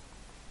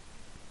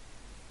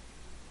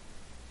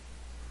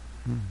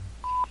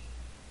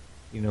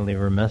 You gonna leave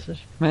her a message?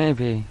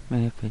 Maybe.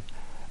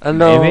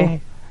 Hello.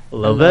 Maybe. A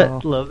little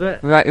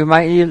bit. We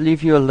might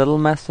leave you a little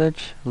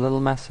message. Just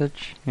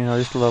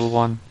a little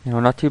one.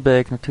 Not too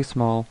big, not too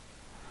small.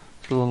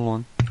 Just a little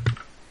one.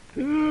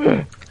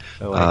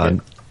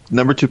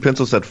 Number 2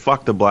 Pencil said,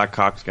 "Fuck the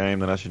Blackhawks game.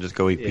 Then I should just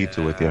go eat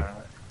pizza with you."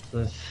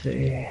 Let's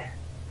see.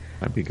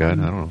 That'd be good.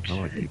 I don't know. I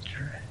like pizza.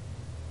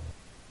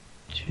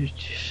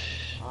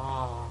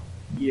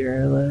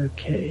 Your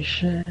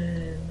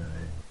location.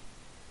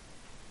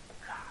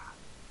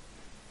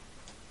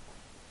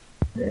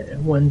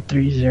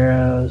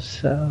 130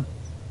 south.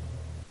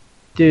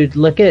 Dude,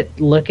 look at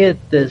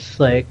this.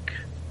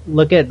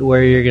 Look at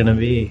where you're gonna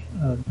be.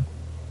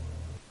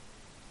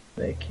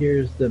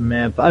 Here's the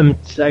map. I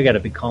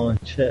gotta be calling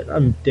shit.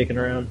 I'm digging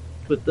around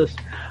with this.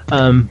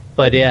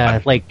 But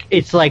yeah,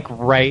 it's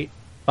right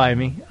by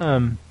me.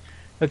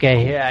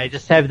 Okay, yeah, I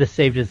just have this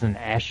saved as an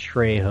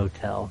Ashtray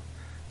Hotel.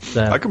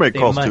 So I can make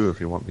calls too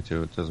if you want me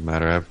to. It doesn't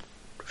matter. I have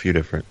a few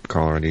different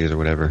caller IDs or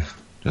whatever.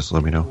 Just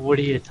let me know. What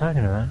are you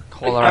talking about?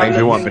 If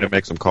you want me to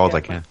make some calls, I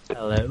can.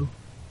 Hello.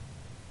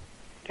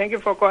 Thank you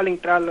for calling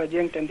Travel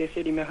Agent and this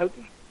city. May I help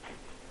you?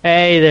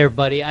 Hey there,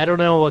 buddy. I don't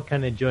know what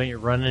kind of joint you're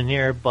running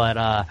here, but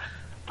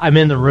I'm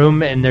in the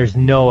room and there's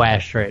no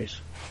ashtrays.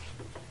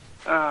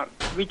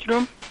 Which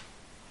room?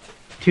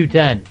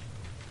 210.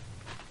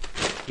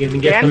 You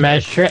can get some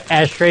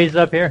ashtrays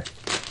up here?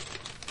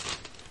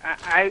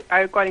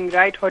 I'm calling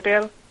right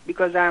hotel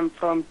because I'm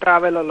from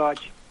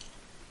Travelodge.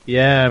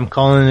 Yeah, I'm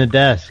calling the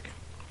desk.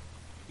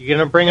 You're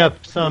going to bring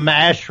up some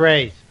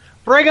ashtrays.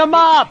 Bring them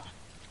up!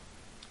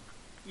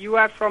 You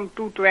are from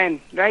 210,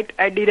 right?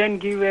 I didn't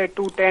give a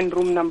 210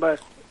 room number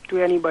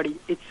to anybody.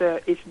 It's a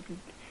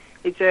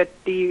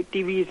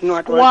TV is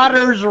not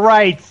Squatters'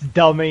 rights,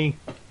 dummy.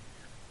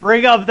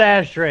 Bring up the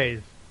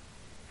ashtrays.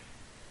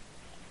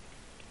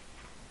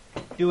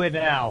 Do it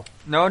now.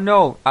 No.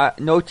 No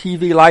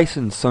TV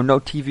license, so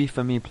no TV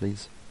for me,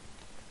 please.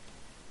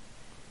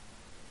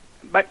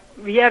 But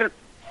we are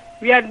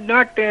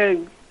not.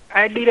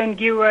 I didn't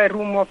give a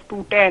room of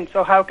 210,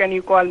 so how can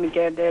you call me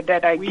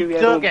that I give you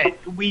a room?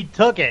 We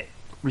took it.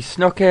 We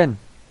snuck in.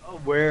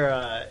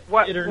 We're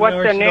what's the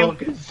International name?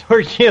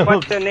 Consortium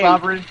What's of the name?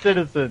 Sovereign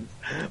Citizens.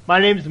 My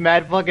name's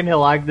Matt fucking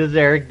Hillock. This is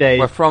Eric Day.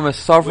 We're from a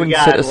Sovereign we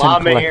got Citizen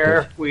Llama Collective.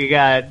 here. We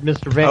got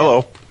Mr. Van.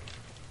 Hello.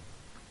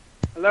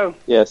 Hello.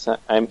 Yes,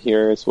 I'm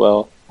here as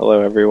well.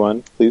 Hello,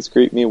 everyone. Please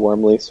greet me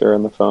warmly, sir,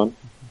 on the phone.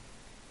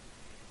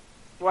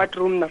 What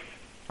room number?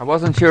 I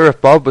wasn't sure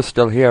if Bob was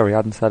still here. He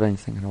hadn't said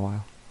anything in a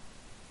while.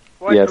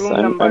 What yes, room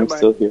I'm number?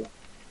 still here.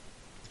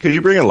 Could you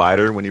bring a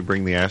lighter when you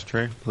bring the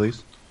ashtray,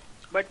 please?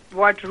 But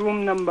what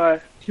room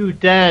number?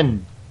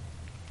 210.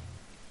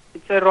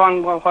 It's a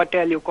wrong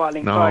hotel you're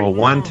calling. No, Sorry.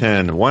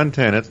 110.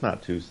 110. It's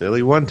not too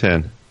silly.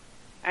 110.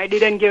 I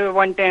didn't give a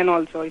 110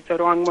 also. It's a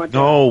wrong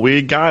hotel. No,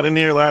 we got in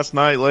here last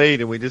night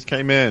late and we just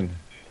came in.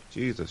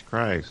 Jesus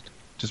Christ.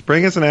 Just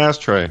bring us an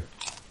ashtray.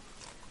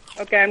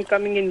 Okay, I'm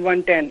coming in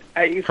 110.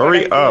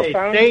 Hurry up. Hey,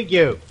 thank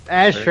you.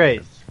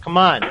 Ashtrays. Come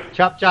on.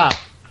 Chop, chop.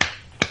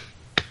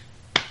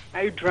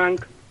 Are you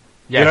drunk?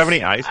 Do you have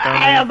any ice down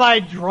there? Am I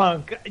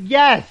drunk?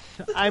 Yes.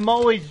 I'm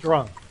always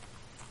drunk.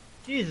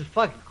 Jesus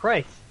fucking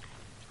Christ.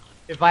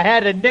 If I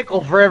had a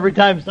nickel for every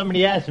time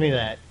somebody asked me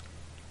that.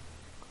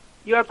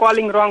 You are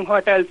calling wrong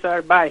hotel,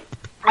 sir. Bye.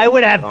 I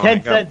would have Oh, 10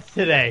 my God. cents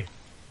today.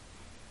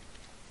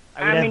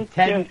 I would I'm have in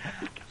 10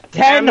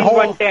 I'm in whole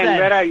 110. cents.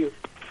 Where are you?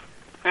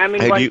 I'm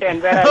in Hey,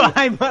 110. Where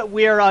are you?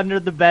 We are under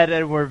the bed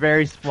and we're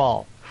very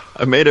small.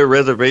 I made a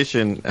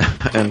reservation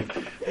and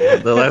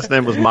the last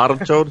name was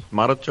Marachod.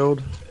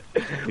 Marachod.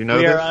 You know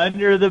We this? are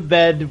under the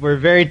bed. We're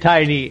very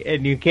tiny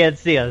and you can't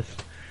see us.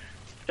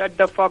 Shut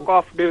the fuck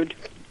off, dude.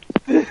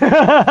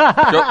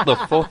 Shut the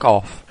fuck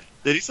off.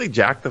 Did he say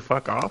jack the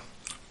fuck off?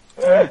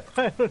 I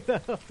don't know.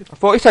 I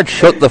thought he said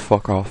shut the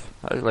fuck off.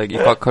 I was like, he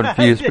got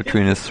confused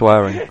between his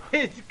swearing.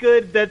 It's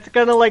good. That's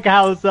kind of like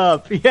House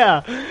Up.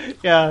 Yeah,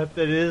 that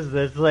is.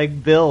 That's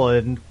like Bill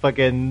and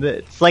fucking.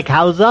 It's like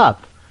House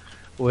Up,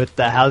 with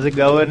the how's it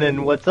going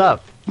and what's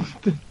up.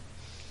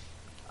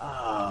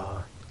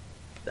 Oh,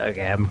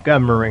 okay. I'm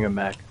gonna ring him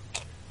back.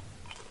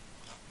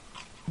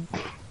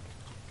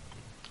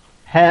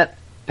 Hep.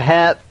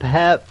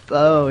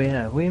 Oh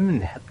yeah, we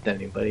haven't hepped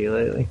anybody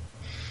lately.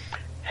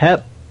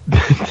 Hep.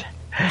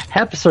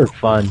 Heps are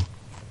fun.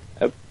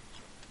 Hep.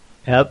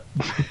 Hep.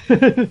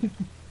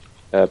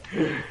 Oh,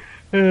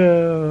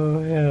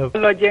 yeah.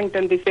 Hello,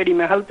 Yankton, this city.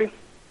 May I help you?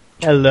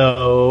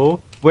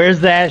 Hello. Where's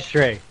the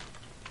ashtray?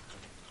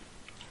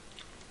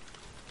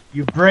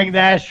 You bring the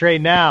ashtray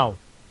now.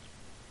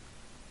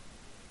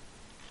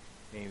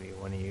 Maybe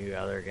one of you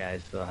other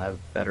guys will have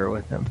better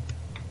with him.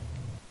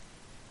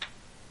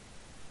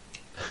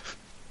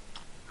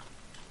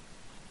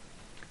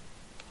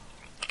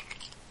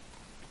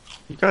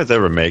 You guys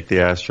ever make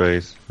the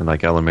ashtrays in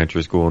like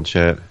elementary school and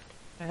shit?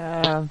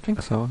 I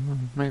think so.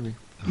 Maybe.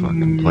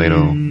 Fucking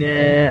Play-Doh.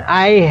 Nah,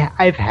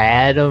 I've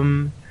had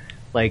them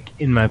like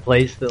in my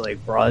place that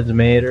like Broad's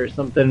made or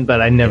something,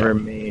 but I never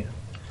made.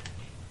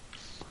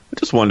 I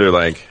just wonder,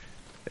 like,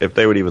 if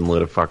they would even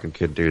let a fucking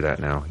kid do that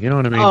now. You know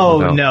what I mean? Oh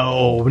Without-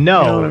 no, You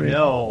know what I mean?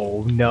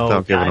 no!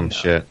 Without giving God, them no.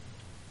 shit.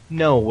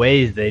 No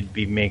ways they'd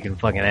be making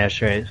fucking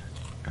ashtrays.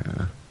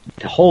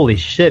 Holy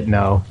shit,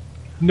 no,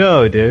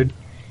 dude.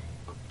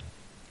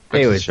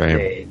 They That's a would shame.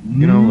 say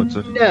You know, it's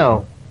a-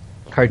 no.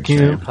 Cartoon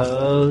shame.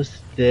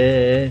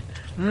 posted.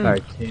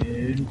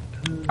 Cartoon.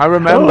 I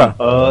remember.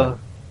 Oh,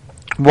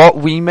 What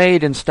we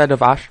made instead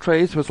of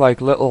ashtrays was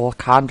like little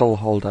candle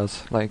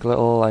holders. Like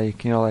little,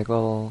 like, you know, like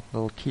little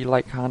key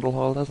light candle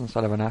holders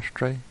instead of an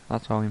ashtray.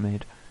 That's what we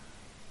made.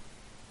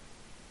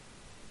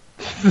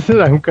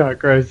 I'm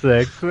Cockroach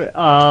 6.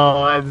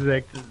 Oh, I'm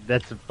 6.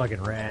 That's a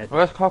fucking rad.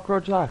 Where's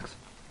Cockroach X?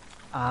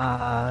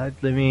 Let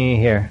me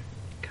here.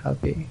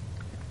 Copy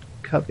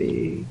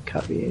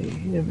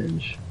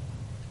image.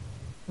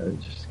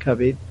 Just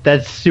copy.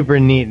 That's super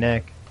neat,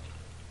 Nick.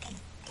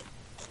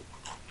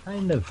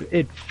 Kind of.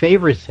 It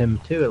favors him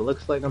too. It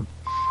looks like him.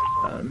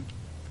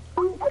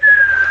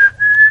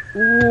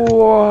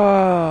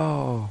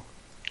 Whoa!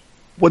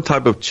 What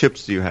type of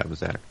chips do you have,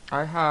 Zach?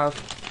 I have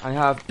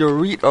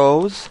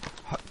Doritos,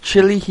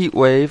 chili heat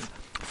wave,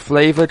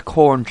 flavored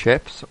corn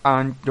chips,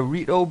 and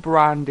Dorito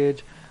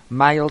branded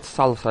mild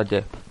salsa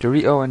dip.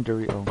 Dorito and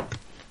Dorito.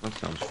 That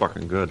sounds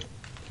fucking good.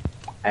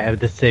 I have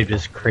to save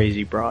this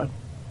crazy broad.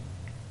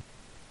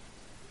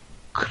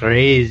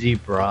 Crazy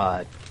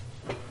broad.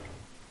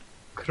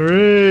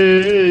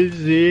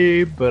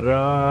 Crazy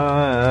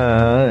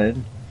broad.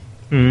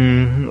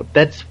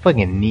 That's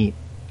fucking neat.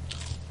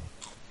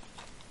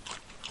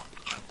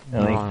 I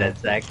like that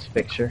Zach's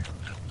picture.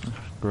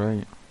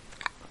 Great.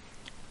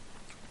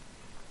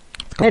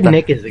 That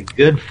Nick is a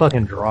good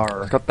fucking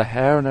drawer. Got the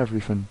hair and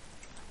everything.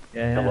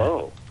 Yeah.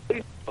 Hello.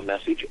 Leave a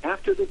message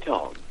after the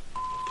tone.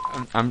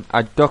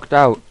 I ducking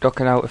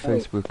out of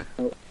Facebook.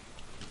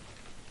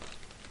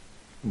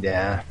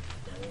 Yeah.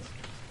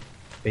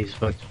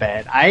 Facebook's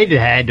bad. I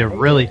had to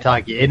really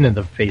talk you into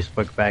the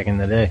Facebook back in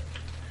the day.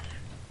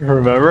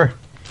 Remember?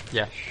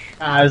 Yes.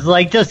 I was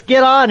like, just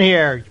get on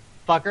here, you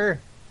fucker.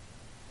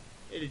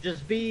 It'd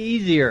just be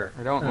easier.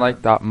 I don't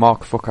like that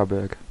Mark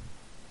Zuckerberg.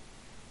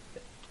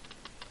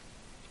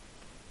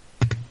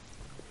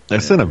 I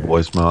sent a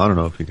voicemail. I don't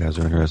know if you guys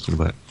are interested,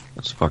 but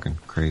it's fucking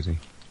crazy.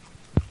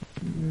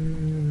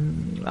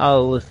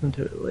 I'll listen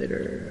to it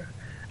later.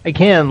 I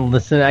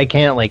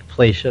can't like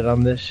play shit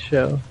on this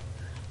show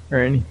or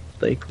any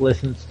like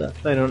listen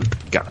stuff. I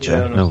don't. Gotcha. You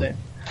know what I'm No. saying?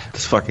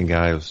 This fucking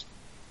guy was.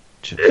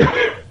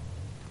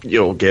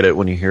 You'll get it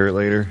when you hear it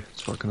later.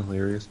 It's fucking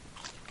hilarious.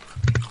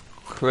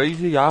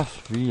 Crazy ass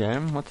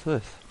VM. What's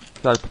this?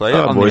 Should I play it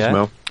on the air?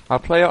 voicemail. I'll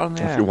play it on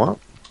the air. If you want.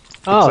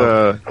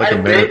 Oh. It's like a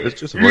minute. It's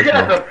just a You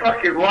got voicemail. the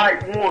fucking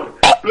right one.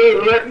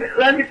 Look,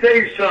 let me tell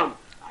you something.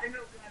 I know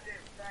goddamn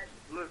facts.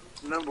 Look,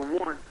 number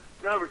one.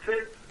 Number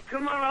two,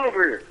 come on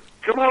over here.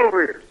 Come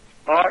over here.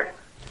 Alright?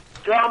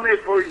 Call me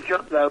before you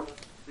jump though.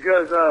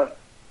 Because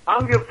I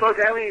don't give a fuck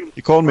how many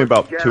He called me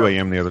about fucking 2 guys-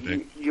 a.m. the other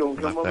day. You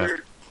gonna come About over that.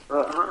 here?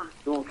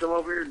 You wanna come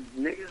over here,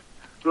 nigga?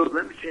 Look,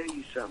 let me tell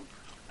you something.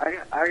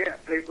 I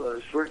got people that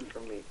are sweating for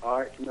me.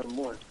 Alright, number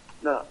one.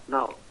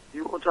 No.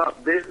 You wanna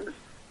talk business?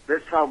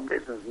 Let's talk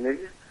business,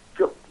 nigga.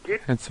 Go get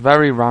It's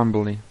very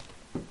rambly.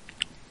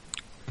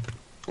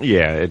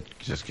 Yeah, it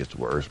just gets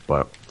worse,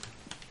 but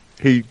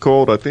he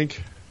called, I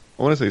think,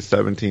 I want to say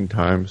 17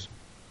 times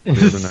the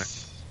other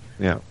night.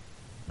 Yeah.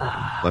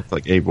 Left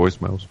like 8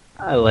 voicemails.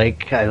 I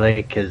like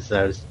his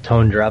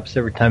tone drops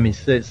every time he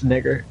says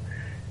nigger.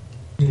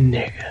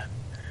 Nigga.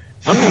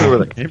 I don't know where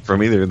that came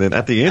from either. Then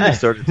at the end,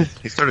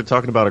 he started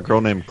talking about a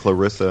girl named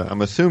Clarissa.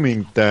 I'm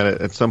assuming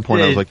that at some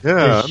point I was like,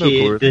 yeah, I know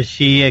Clarissa. Does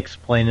she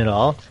explain it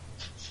all?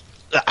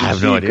 I have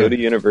Did no she idea. Go to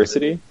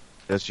university?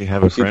 Does she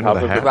have a Did she friend with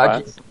top a of her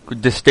hat? class?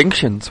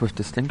 Distinctions with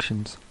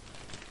distinctions.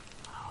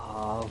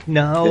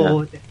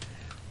 no.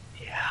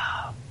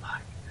 Yeah,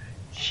 fuck.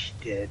 She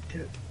did.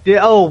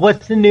 Oh,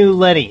 what's the new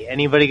Lenny?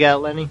 Anybody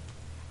got Lenny?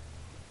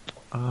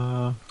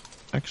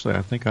 Actually,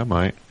 I think I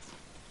might.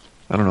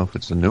 I don't know if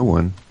it's a new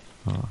one.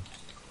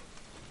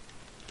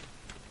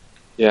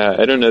 Yeah,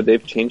 I don't know.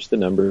 They've changed the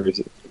numbers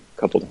a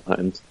couple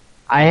times.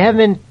 I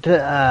haven't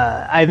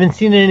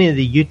seen any of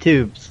the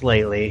YouTubes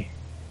lately,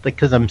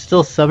 because I'm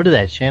still subbed to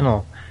that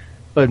channel.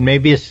 But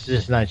maybe it's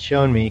just not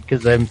showing me,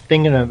 because I'm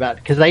thinking about,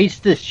 because I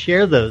used to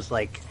share those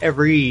like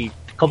every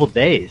couple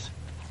days.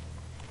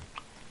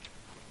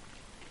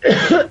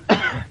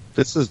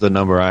 This is the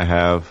number I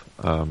have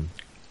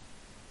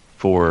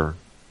for.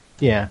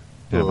 Yeah.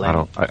 him. I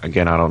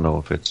don't know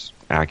if it's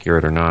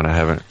accurate or not. I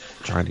haven't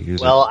tried to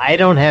use it. Well, I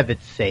don't have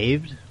it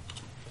saved,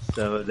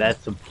 so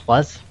that's a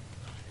plus,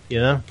 you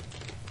know?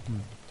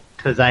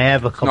 Because I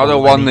have a couple. Another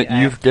one that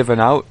you've given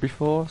out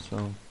before,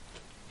 so.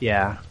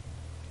 Yeah.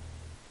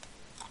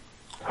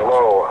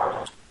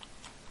 Hello.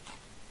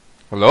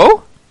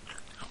 Hello?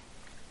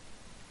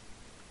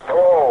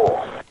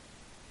 Hello.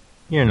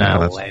 You're not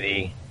that's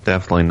Lenny.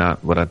 Definitely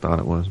not what I thought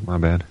it was. My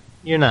bad.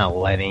 You're not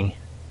Lenny.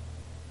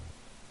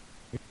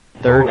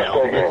 Third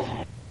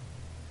Elvis.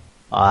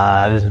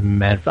 This is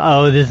mad.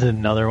 Oh, this is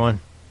another one.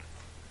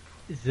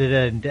 Is it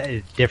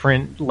a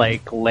different,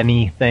 like,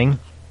 Lenny thing?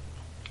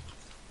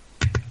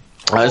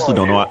 I actually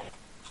don't know.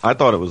 I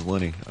thought it was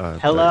Lenny.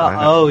 Hello.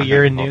 Oh,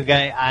 you're a new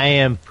guy. I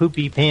am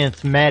Poopy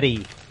Pants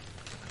Matty.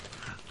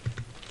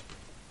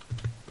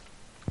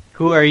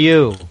 Who are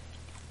you?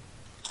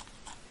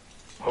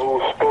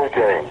 Who's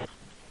speaking?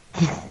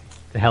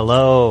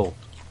 Hello.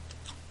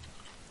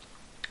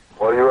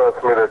 Why you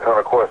asking me that kind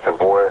of question,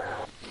 boy?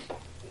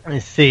 I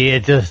see.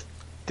 It just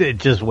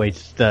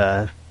waits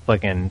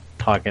fucking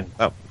talking.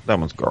 That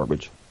one's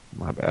garbage.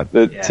 My bad.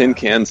 The tin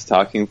can's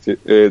talking through.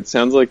 It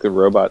sounds like the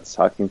robot's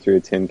talking through a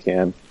tin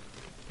can.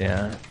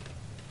 Yeah.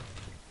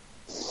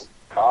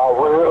 I'll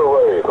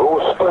reiterate.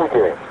 Who's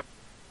speaking?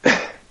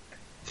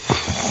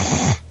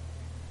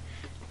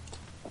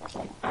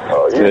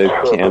 The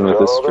can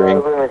with a string.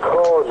 I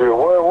called you.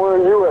 Where are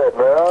you at,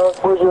 man?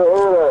 Where's your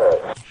head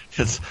at?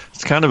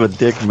 It's kind of a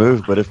dick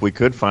move, but if we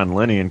could find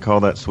Lenny and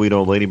call that sweet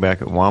old lady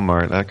back at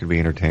Walmart, that could be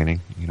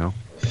entertaining, you know?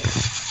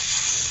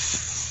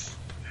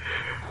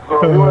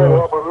 So you ain't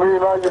helping me,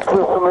 now you're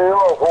pissing me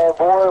off,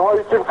 homeboy. Why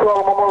you keep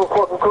calling my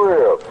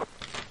motherfucking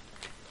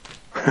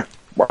crib?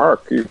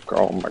 Mark, you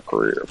call my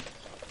crib.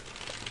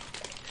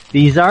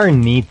 These are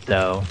neat,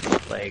 though.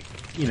 Like,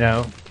 you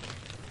know.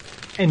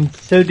 And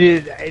so do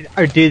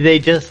they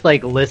just,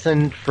 like,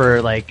 listen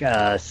for, like,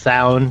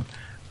 sound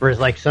versus,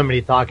 like,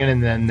 somebody talking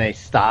and then they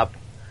stop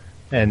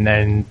and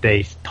then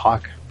they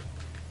talk?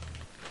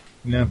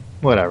 You know,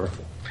 whatever.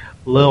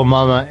 Lil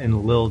Mama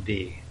and Lil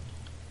D.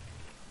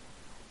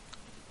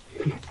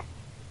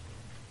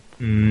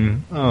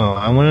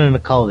 I wanted to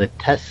call it a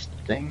test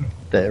thing,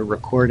 the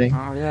recording.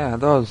 Oh yeah,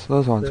 those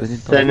ones. We need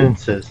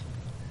sentences.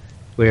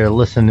 We were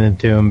listening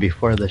to them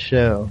before the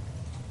show.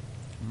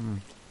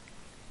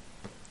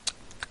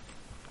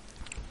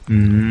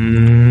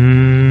 I'm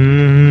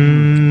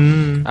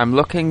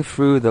looking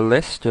through the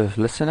list of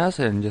listeners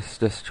and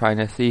just trying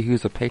to see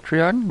who's a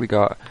Patreon. We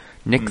got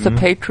Nick's a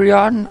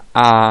Patreon,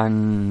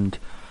 and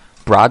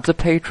Brad's a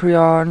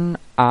Patreon,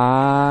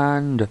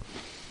 and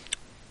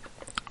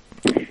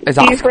is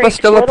Asper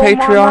still a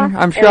Patreon?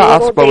 I'm sure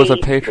Asper was a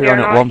Patreon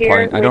at one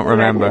point. I don't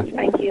remember.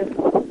 Thank you.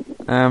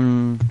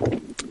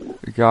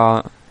 We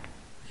got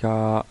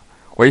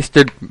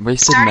Wasted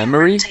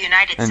Memory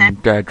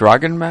and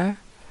Dragon Mare.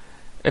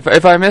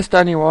 If I missed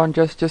anyone,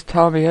 just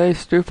tell me, hey,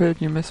 stupid,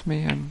 you missed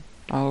me, and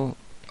I'll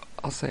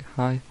say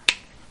hi.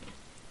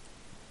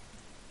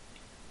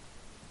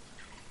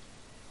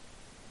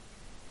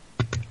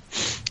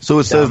 So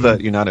it says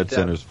that United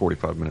Center is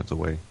 45 minutes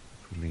away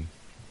from me.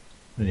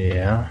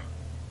 Yeah.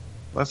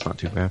 That's not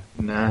too bad.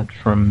 Not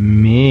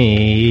from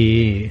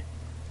me.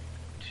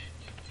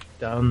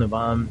 Down the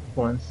bomb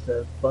wants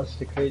to bust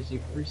a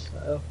crazy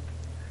freestyle.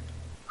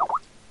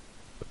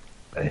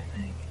 I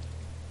think.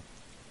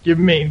 Give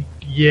me,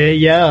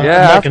 yeah. I'm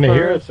not gonna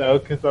hear us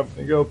out because I'm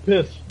gonna go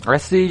piss. I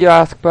see you,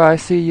 Asper. I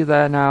see you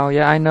there now.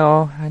 Yeah, I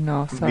know.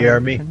 Sorry, hear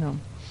me? I know.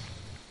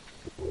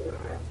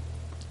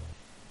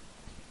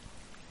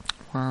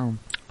 Wow.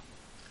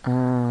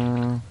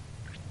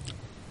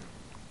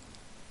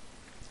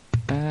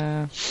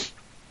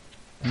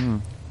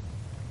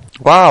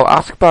 Wow,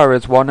 Askbar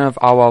is one of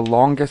our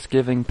longest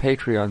giving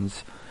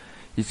Patreons.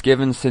 He's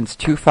given since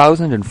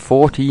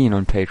 2014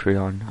 on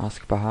Patreon,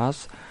 Askbar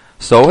has.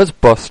 So has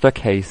Buster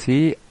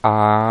Casey,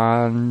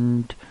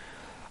 and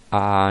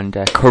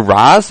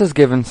Karaz has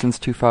given since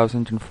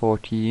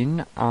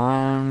 2014,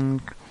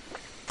 and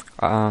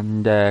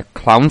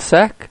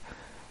Clownsec,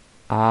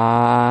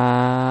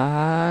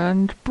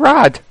 and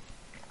Brad.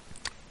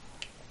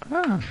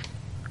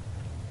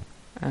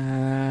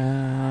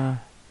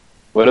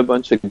 What a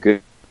bunch of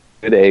good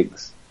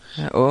eggs.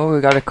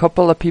 We got a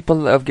couple of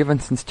people that have given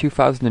since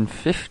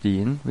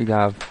 2015. We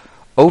have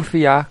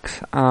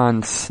Ophiax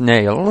and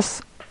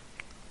Snails.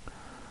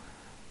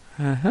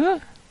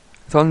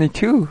 It's only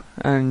 2,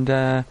 and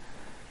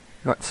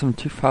got some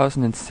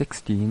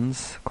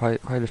 2016s. Quite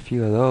a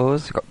few of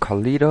those. Got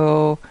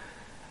Carlito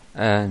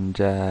and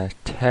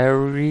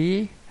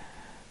Terry.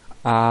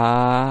 And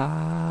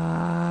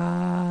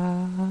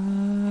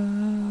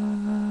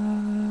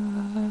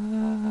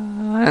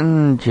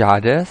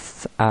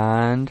Jadis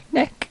and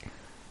Nick.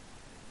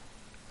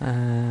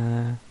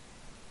 Got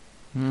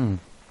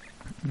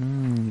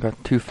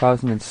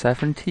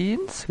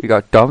 2017s. We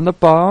got Dom the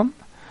Bomb,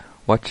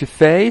 What's Your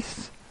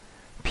Face,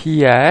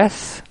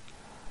 P.S.,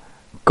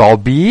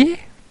 Gobby,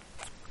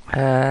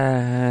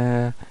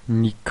 Nico,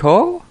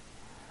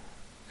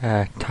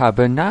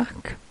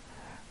 Tabernac,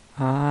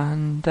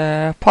 and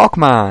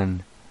Pokemon.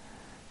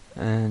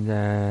 And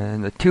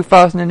the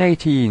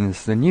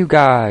 2018s, the new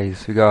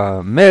guys, we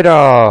got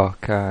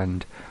Murdoch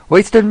and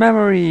Wasted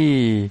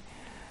Memory,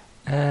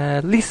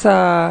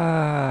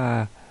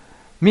 Lisa,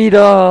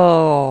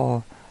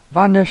 Meadle,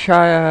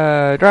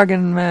 Vandershire,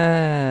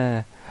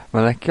 Dragonmare,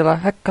 Molecular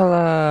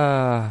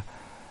Heckler,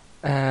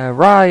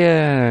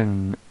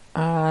 Ryan,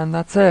 and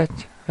that's it.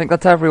 I think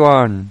that's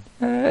everyone.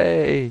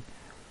 Hey!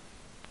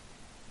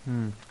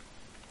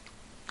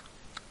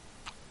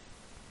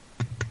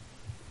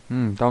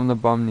 Dom the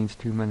Bomb needs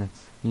 2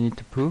 minutes. You need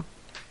to poo?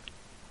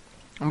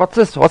 And what's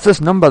this? What's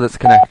this number that's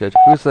connected?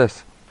 Who's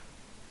this?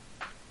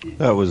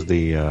 That was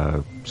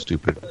the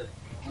stupid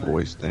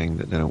voice thing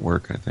that didn't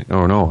work, I think.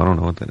 Oh, no, I don't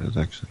know what that is,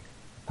 actually.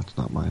 That's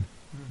not mine.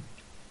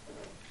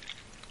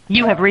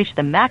 You have reached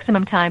the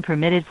maximum time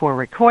permitted for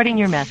recording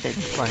your message.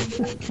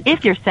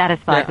 If you're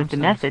satisfied with the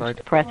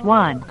message, press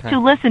 1. Okay. To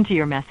listen to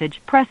your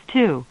message, press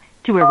 2.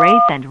 To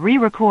erase and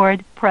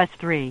re-record, press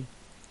 3.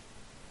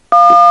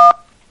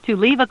 To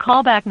leave a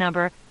callback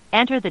number,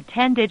 enter the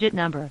 10-digit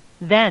number,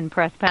 then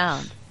press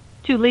pound.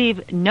 To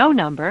leave no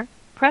number,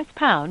 press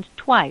pound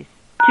twice.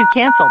 To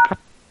cancel,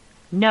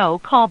 no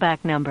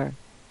callback number.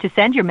 To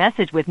send your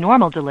message with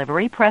normal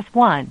delivery, press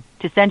 1.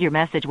 To send your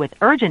message with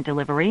urgent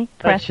delivery,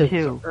 press That shit's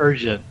 2.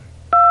 urgent.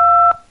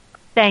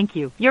 Thank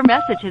you. Your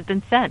message has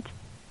been sent.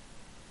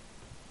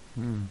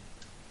 Did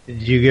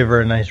you give her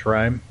a nice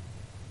rhyme?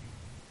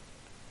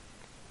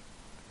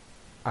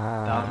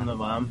 Dom the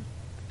Bomb?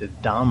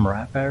 Did Dom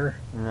rap at her?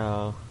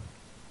 No.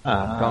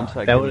 Dom's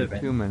like, that give would me have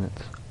been 2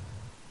 minutes.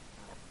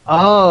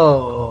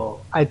 Oh,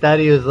 I thought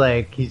he was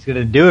like, he's going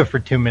to do it for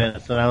 2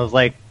 minutes. And I was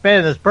like,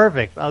 man, that's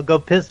perfect. I'll go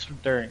piss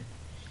during.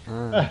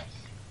 Man,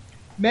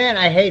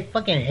 I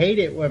fucking hate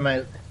it when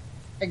I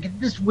get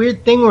this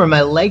weird thing where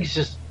my legs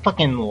just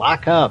fucking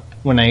lock up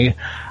when I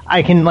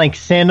can like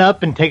stand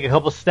up and take a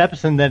couple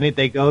steps and then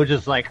they go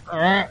just like,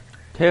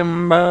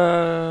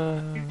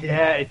 Timber.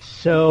 Yeah, it's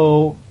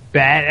so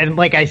bad. And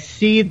like I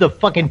see the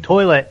fucking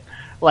toilet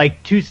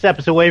like 2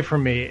 steps away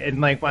from me and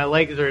like my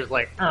legs are just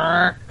like,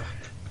 and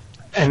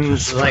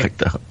it's like,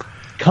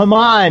 come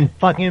on,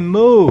 fucking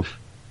move.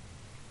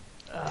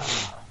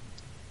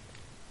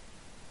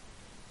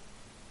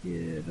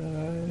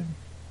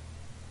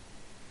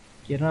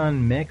 Get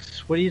on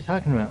mix? What are you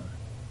talking about?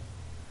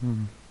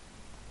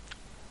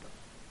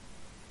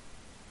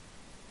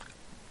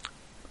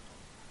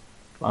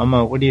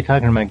 What are you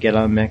talking about? Get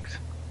on mix?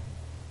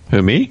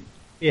 Who, me?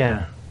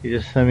 Yeah, you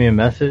just sent me a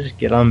message.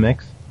 Get on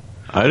mix.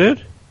 I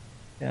did?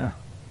 Yeah.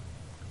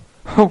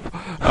 Oh,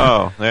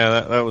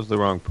 yeah, that was the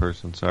wrong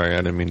person. Sorry, I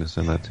didn't mean to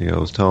send that to you. I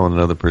was telling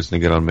another person to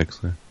get on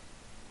Mixler.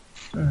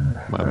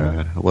 My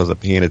bad. I wasn't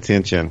paying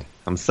attention.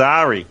 I'm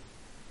sorry.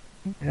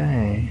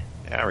 Okay.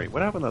 Harry,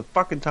 what happened to the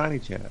fucking Tiny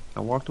Chat?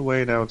 I walked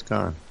away, now it's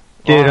gone.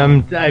 Dude,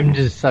 I'm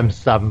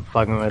stopping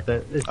fucking with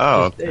it. It's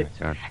okay.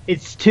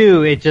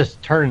 It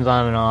just turns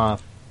on and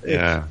off.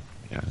 Yeah,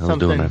 it was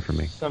doing that for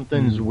me.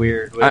 Something's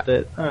weird with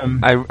it.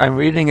 I'm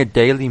reading a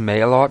Daily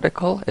Mail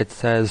article. It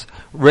says,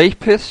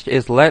 rapist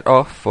is let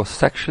off for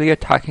sexually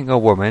attacking a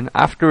woman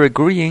after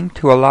agreeing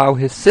to allow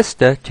his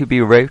sister to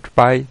be raped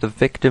by the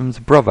victim's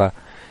brother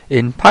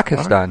in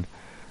Pakistan.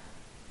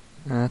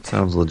 That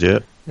sounds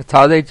legit. That's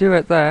how they do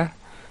it there.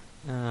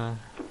 Hello?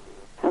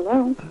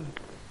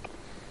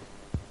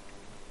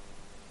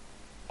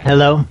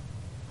 Hello?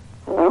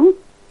 Hello?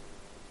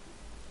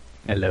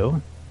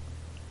 Hello?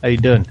 How you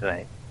doing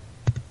tonight?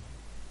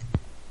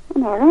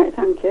 I'm alright,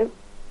 thank you.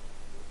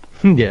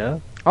 Yeah.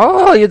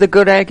 Oh, you're the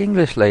good egg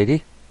English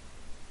lady.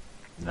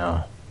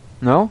 No.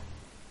 No?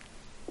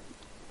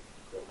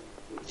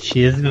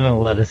 She is going to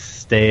let us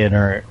stay in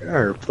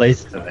her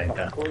place tonight,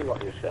 though.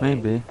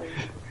 Maybe.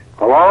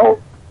 Hello?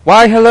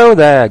 Why, hello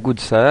there, good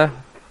sir.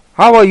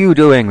 How are you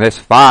doing this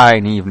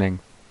fine evening?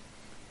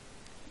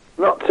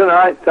 Not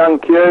tonight,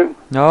 thank you.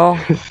 No?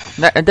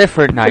 A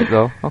different night,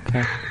 though.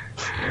 Okay.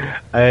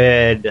 I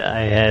had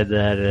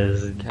that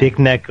as Dick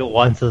Neck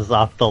wants us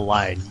off the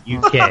line.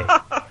 UK.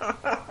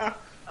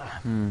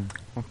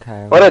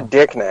 Okay. What a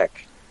dick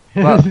neck.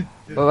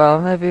 Well,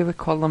 maybe we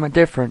call them a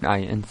different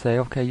night and say,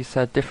 okay, you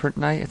said different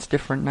night, it's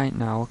different night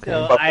now, okay.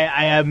 So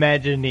I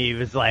imagine he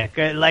was like,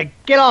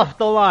 get off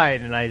the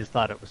line, and I just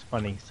thought it was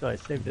funny, so I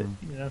saved it,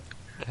 you know.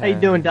 How you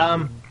doing,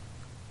 Dom?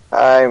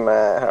 Hi,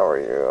 Matt. How are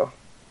you?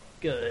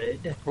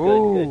 Good.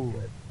 Ooh.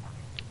 Good.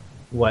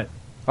 What?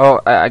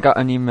 Oh, I got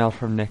an email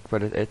from Nick,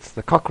 but it's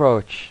the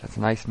cockroach. That's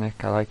nice,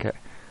 Nick. I like it.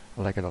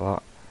 I like it a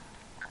lot.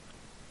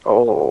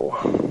 Oh.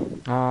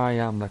 I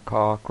am the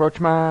cockroach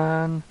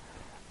man.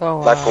 Oh,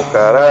 La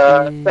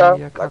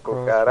cucaracha. La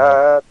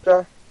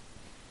cucaracha.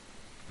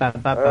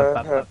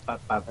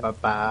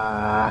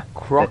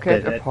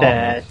 Crockett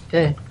Apartments.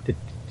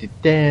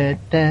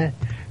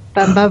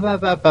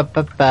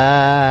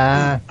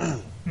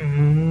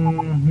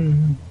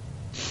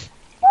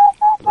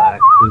 La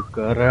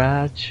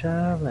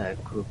cucaracha, la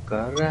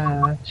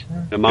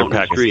cucaracha. The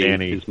mountain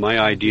stream is my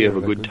idea of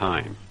a good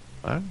time.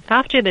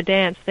 After the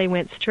dance, they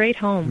went straight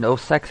home. No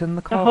sex in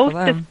the The car for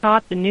hostess them.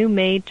 taught the new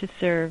maid to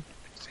serve.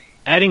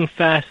 Adding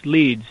fast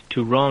leads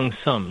to wrong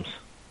sums.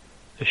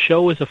 The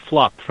show was a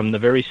flop from the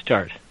very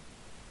start.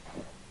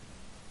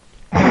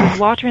 There was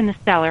water in the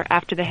cellar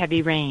after the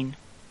heavy rain.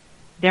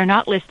 They're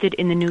not listed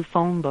in the new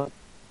phone book.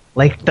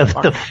 Like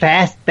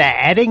the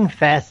adding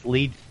fast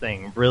leads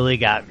thing really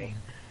got me.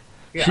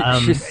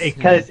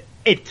 Because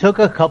it took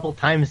a couple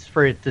times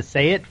for it to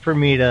say it for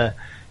me to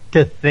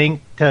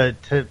think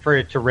for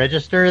it to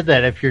register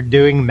that if you're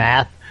doing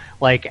math,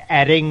 like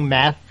adding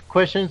math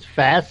questions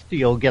fast,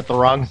 you'll get the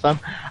wrong sum.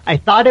 I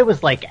thought it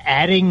was like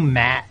adding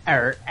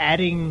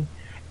adding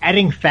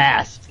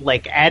fast,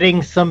 like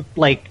adding some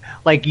like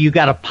you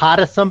got a pot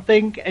of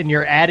something and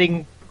you're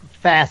adding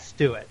fast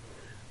to it.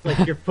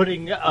 Like you're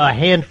putting a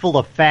handful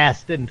of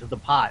fast into the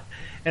pot.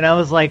 And I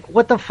was like,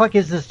 what the fuck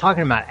is this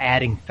talking about,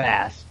 adding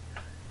fast?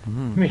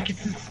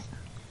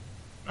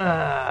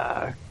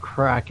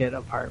 Crockett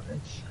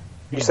Apartments.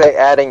 You say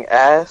adding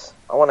ass?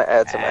 I want to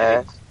add some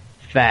ass.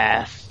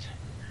 Fast.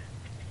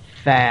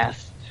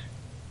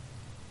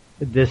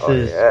 This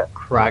is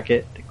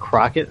Crockett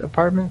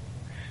Apartment?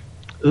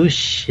 Ooh,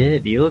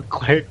 shit, you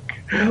look like...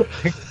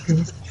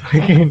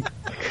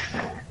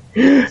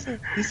 He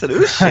said,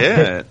 ooh,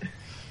 shit.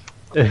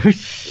 Oh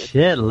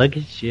shit, look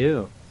at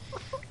you.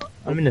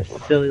 I'm in a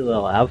silly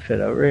little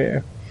outfit over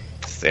here.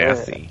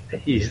 Sassy.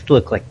 You just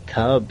look like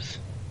Tubbs.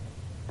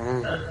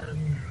 Hard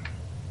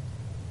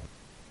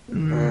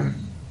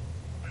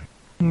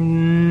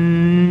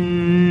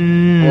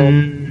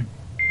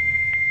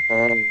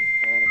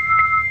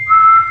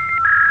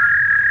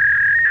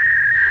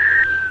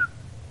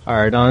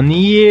on the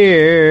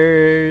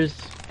ears.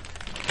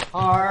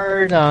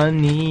 Hard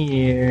on the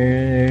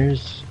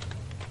ears.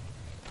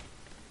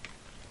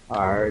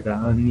 Hard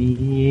on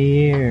the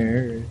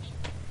ears.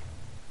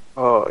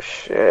 Oh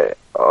shit.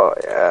 Oh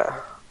yeah.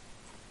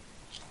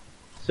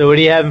 So what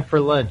are you having for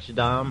lunch,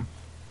 Dom?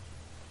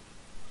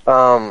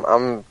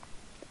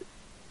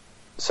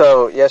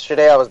 So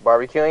yesterday I was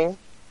barbecuing,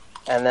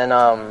 and then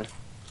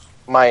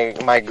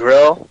my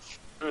grill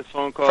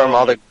phone call from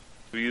all the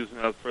using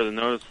without further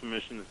notice,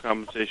 permission, and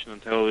compensation on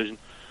television,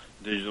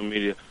 and digital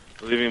media.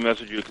 Leaving a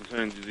message you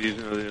concerning disease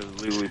and other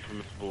legally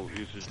permissible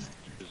usage.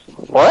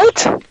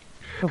 What?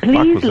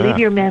 Please leave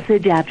your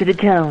message after the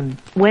tone.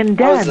 When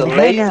done,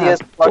 hang up.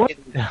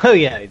 Oh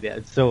yeah.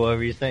 So what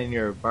were you saying?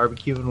 You're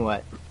barbecuing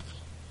what?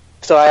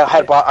 So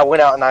I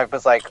went out and I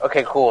was like,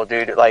 okay, cool,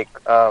 dude. Like,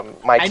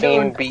 my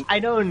team beat. I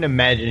don't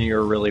imagine you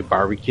were really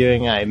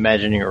barbecuing. I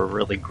imagine you were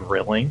really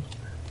grilling.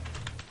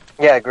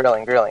 Yeah,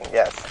 grilling.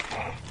 Yes.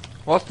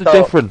 What's the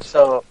difference?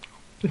 So,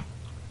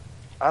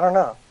 I don't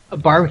know. A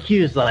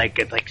barbecue is like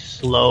it's like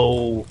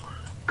slow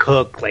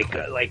cook,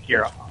 like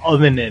your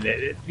oven in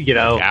it, you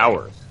know. Like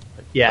hours.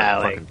 Yeah,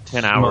 like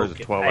 10 hours or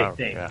 12 hours.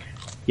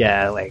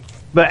 Yeah, like.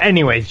 But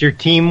anyways, your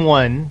team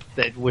won,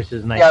 which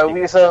is nice. Yeah,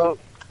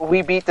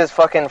 we beat this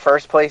fucking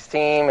first place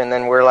team, and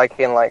then we're like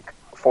in like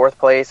fourth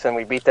place, and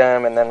we beat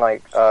them, and then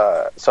like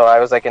so I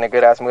was like in a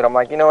good ass mood. I'm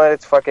like, you know what?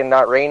 It's fucking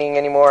not raining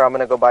anymore. I'm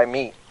gonna go buy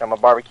meat. I'm gonna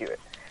barbecue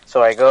it.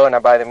 So I go and I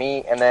buy the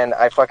meat, and then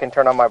I fucking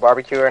turn on my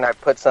barbecuer and I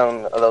put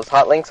some of those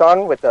hot links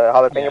on with the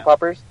jalapeno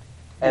poppers,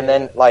 and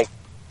then like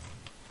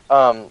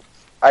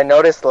I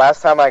noticed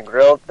last time I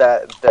grilled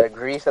that the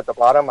grease at the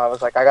bottom, I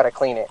was like, I gotta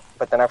clean it,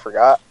 but then I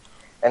forgot,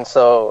 and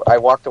so I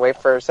walked away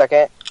for a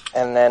second.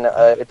 And then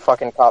it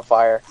fucking caught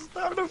fire.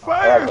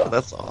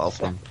 That's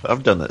awesome.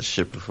 I've done that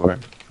shit before.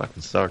 It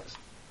fucking sucks.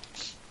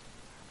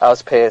 I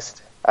was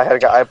pissed.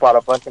 I bought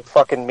a bunch of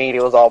fucking meat.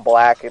 It was all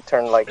black. It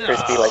turned like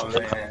crispy like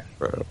this.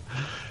 Bro.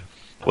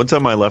 One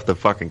time I left a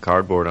fucking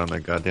cardboard on that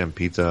goddamn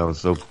pizza. I was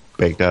so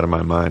baked out of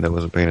my mind I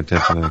wasn't paying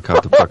attention and I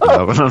caught the fucking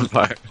oven on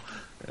fire.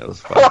 It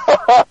was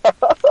fucking...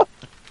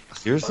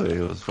 Seriously,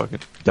 it was fucking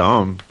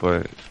dumb.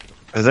 But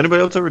has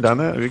anybody else ever done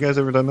that? Have you guys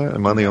ever done that?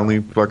 Am I the only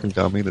fucking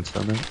dummy that's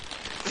done that?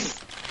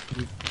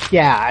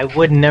 Yeah, I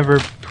would never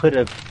put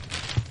a.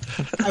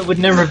 I would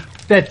never.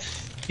 That's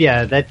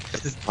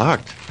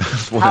fucked.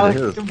 That's what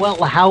it is.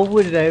 Well, how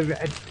would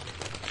I?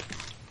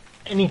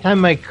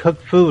 Anytime I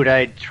cook food,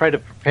 I try to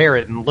prepare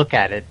it and look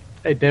at it.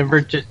 I never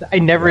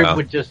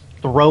would just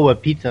throw a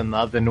pizza in the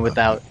oven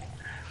without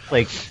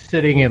like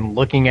sitting and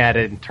looking at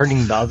it and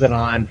turning the oven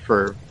on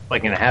for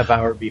like a half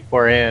hour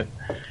beforehand.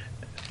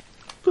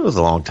 It was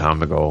a long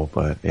time ago,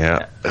 but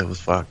yeah. It was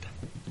fucked.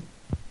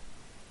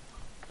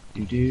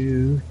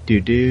 Do.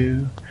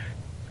 Yeah,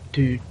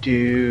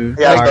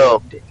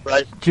 so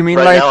right. Do you mean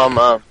right like?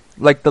 Now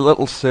Like the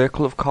little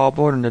circle of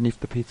cardboard underneath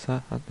the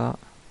pizza, like that?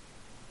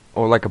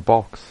 Or like a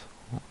box?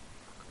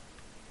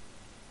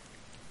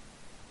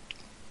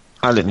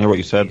 I didn't hear what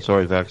you said.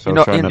 Sorry, Zach. So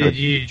did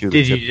you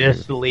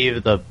just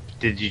leave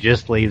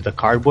the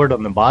cardboard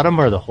on the bottom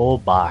or the whole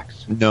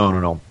box?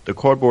 No. The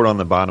cardboard on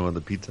the bottom of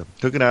the pizza.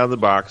 Took it out of the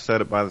box,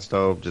 set it by the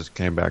stove, just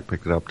came back,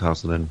 picked it up,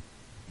 tossed it in.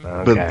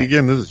 Okay. But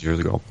again, this is years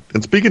ago.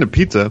 And speaking of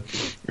pizza,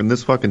 in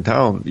this fucking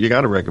town, you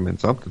got to recommend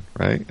something,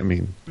 right? I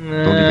mean, don't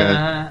you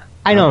guys?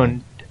 I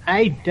don't.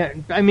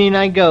 I mean,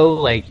 I go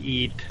like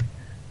eat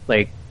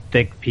like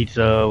thick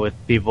pizza with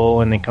people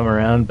when they come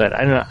around, but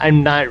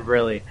I'm not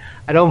really.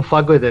 I don't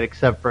fuck with it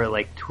except for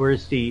like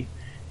touristy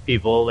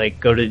people, like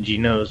go to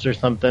Gino's or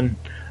something.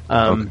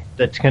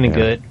 That's kind of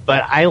good.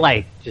 But I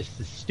like just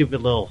the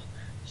stupid little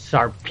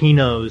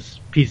Sarpino's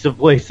pizza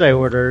place I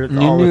order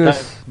all the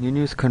time.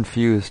 Nunu's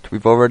confused.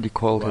 We've already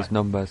called his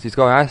numbers. He's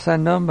going, I said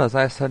numbers,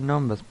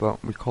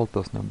 but we called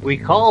those numbers. We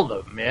called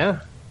them,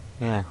 yeah.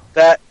 Yeah.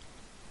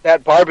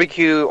 That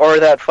barbecue or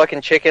that fucking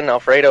chicken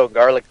Alfredo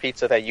garlic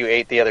pizza that you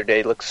ate the other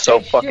day looks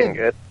so fucking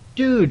good.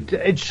 Dude,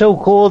 it's so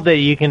cool that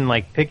you can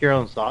like pick your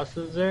own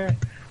sauces there.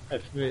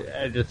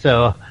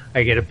 So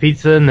I get a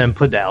pizza and then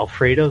put the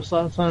Alfredo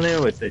sauce on it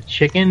with the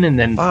chicken and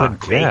then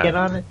put bacon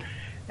on it.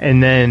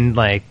 And then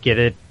like get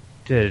it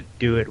to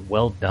do it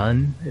well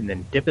done and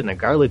then dip it in the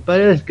garlic,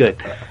 but it's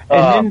good.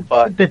 And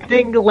then the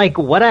thing, like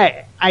what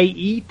I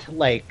eat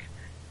like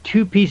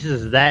 2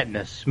 pieces of that in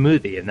a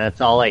smoothie and that's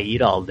all I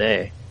eat all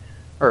day.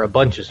 Or a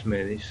bunch of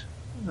smoothies.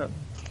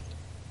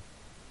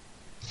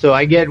 So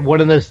I get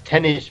one of those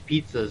 10-inch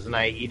pizzas and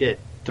I eat it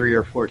 3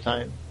 or 4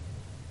 times.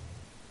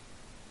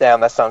 Damn,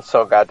 that sounds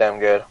so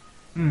goddamn good.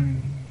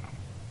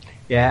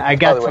 Yeah, I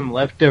got some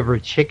leftover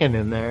chicken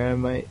in there. I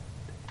might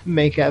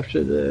make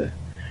after the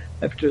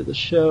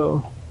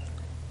show.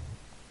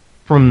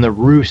 From the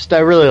Roost. I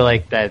really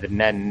like that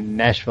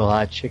Nashville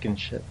hot chicken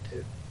shit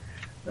too.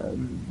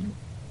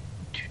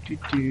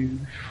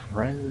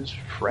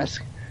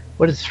 Fresca.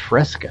 What is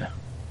Fresca?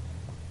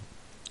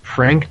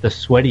 Frank the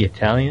Sweaty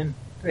Italian?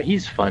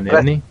 He's fun,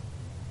 isn't he?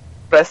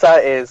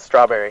 Fresa is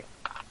strawberry.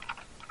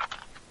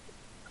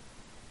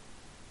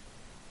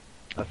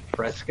 A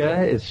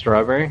Fresca is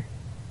strawberry?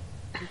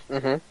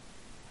 Mm-hmm.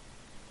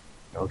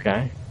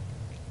 Okay.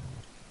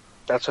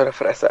 That's what a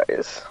fresa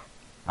is.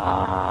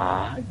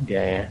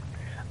 Yeah.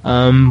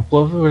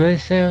 What did I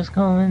say I was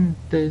calling?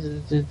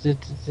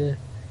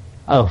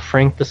 Oh,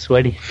 Frank the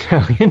Sweaty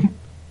Italian.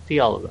 See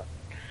all of that.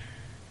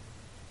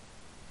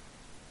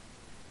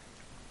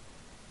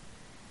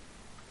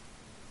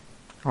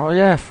 Oh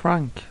yeah,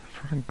 Frank,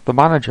 the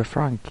manager,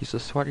 Frank. He's a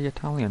sweaty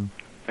Italian.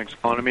 Thanks for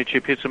calling Amici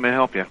Pizza. May I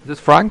help you? Is this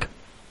Frank?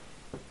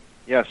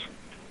 Yes.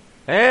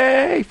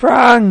 Hey,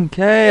 Frank.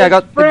 Hey, I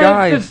got the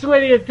guys. Frank the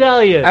Sweaty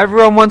Italian.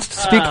 Everyone wants to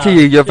speak to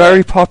you. You're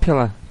very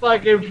popular.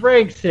 Fucking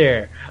Frank's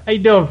here. How you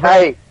doing,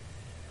 Frank?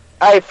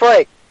 Hey,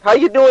 Frank. How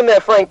you doing there,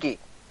 Frankie?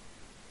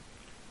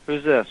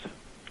 Who's this?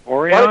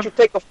 Orion? Why don't you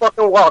take a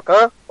fucking walk,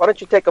 huh? Why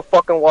don't you take a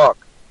fucking walk?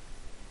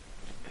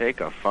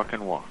 Take a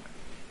fucking walk.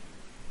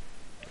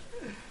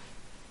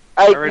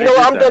 Hey, you know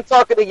what? I'm done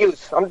talking to you.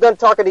 I'm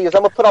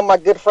gonna put on my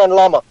good friend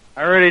Llama.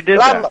 I already did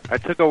that. I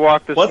took a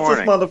walk this morning. What's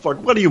this motherfucker?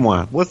 What do you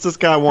want? What's this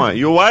guy want?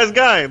 You a wise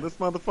guy, this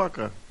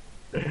motherfucker.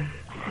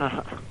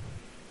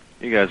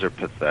 You guys are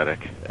pathetic.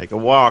 Take a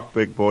walk,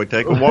 big boy.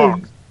 Take a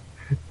walk.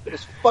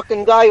 This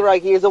fucking guy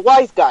right here is a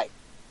wise guy.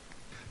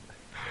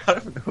 I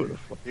don't know who the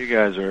fuck. You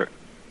guys are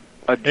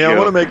a joke. Hey, I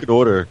want to make an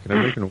order. Can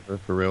I make an order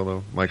for real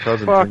though? My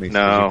cousin Timmy says he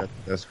got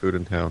the best food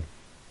in town.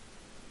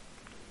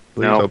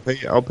 Please, no.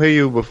 I'll pay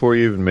you before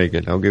you even make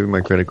it. I'll give you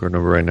my credit card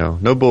number right now.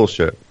 No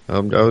bullshit. I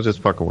was just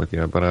fucking with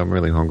you, but I'm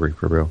really hungry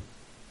for real.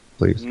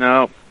 Please.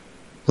 No.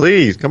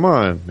 Please, come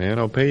on, man.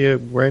 I'll pay you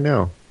right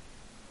now.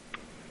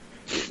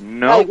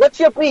 No. Hey, what's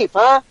your beef,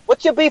 huh?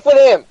 What's your beef with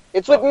him?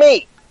 It's with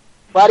me,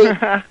 buddy.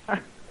 I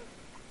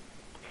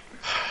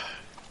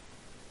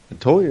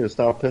told you to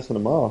stop pissing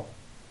him off.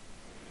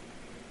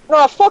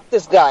 No, fuck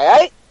this guy,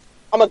 right?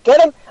 I'm gonna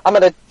get him. I'm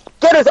gonna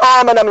get his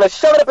arm and I'm gonna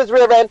shove it up his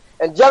rear end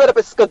and jump it up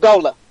his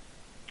scadola.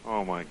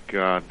 Oh my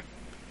God.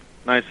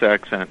 Nice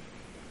accent.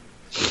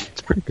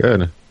 It's pretty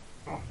good.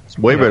 It's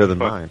way better than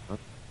mine. Huh?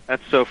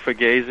 That's so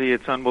fugazi,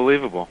 it's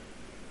unbelievable.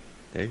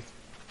 Hey,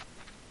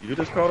 you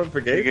just called him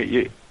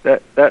fugazi?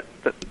 That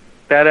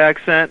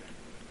accent,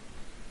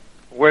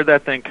 where'd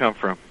that thing come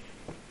from?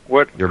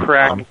 What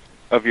crack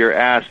of your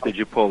ass did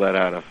you pull that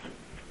out of?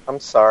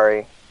 I'm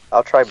sorry.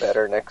 I'll try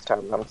better next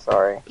time. I'm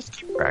sorry. Just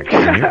keep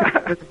practicing.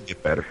 You're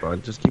get better,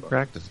 bud. Just keep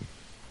practicing.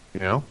 You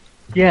know?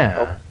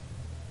 Yeah.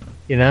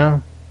 You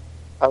know?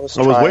 I was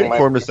waiting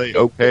for him to say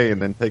okay and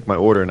then take my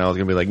order, and I was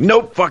going to be like,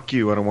 nope, fuck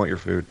you, I don't want your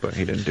food, but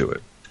he didn't do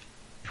it.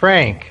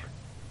 Frank.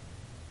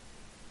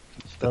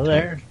 Still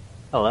there?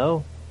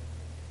 Hello?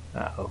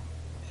 Uh-oh.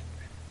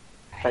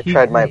 I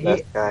tried my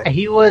best, guy.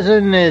 He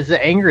wasn't as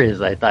angry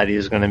as I thought he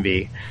was going to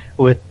be.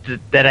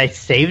 That I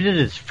saved it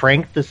as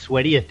Frank the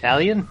Sweaty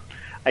Italian?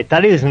 I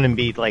thought he was going to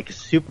be, like, a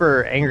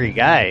super angry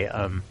guy.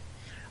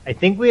 I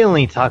think we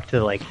only talked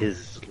to, like,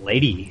 his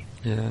lady.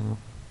 Yeah.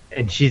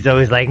 And she's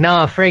always like,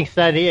 "No, Frank's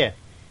not here."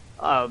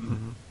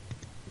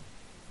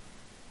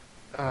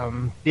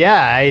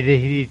 Yeah,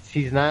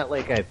 he's not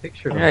like I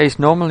pictured him. Yeah, he's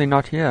normally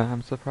not here.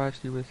 I'm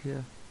surprised he was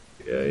here.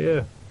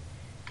 Yeah.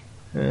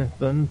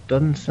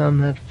 Doesn't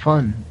sound that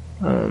fun.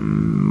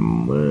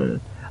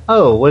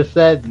 What's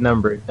that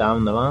number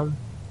down the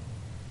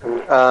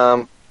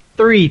bottom?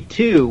 3,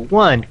 2,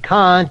 1.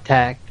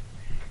 Contact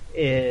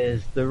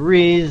is the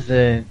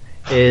reason,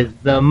 is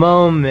the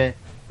moment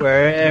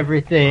where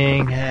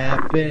everything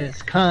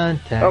happens.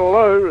 Contact.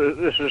 Hello,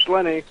 this is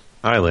Lenny.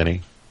 Hi,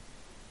 Lenny.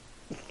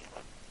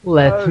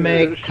 Let's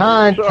make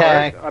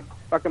contact. Sorry,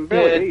 I can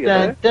barely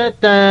hear you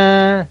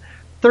there.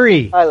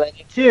 3, Hi,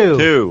 Lenny.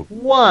 2,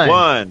 1.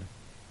 1.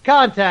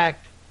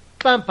 Contact.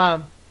 Bum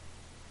bum.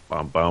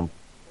 Bum bum.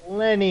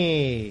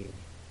 Lenny,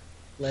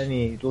 let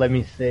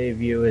me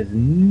save you as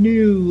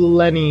new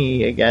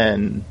Lenny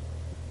again.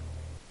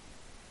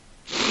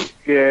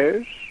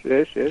 Yes.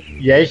 Yes.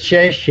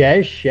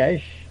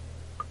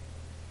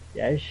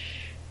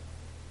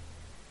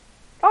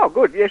 Oh,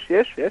 good. Yes.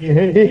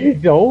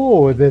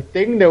 Oh, the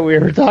thing that we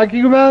were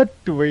talking about?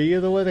 Were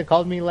you the one that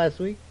called me last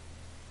week?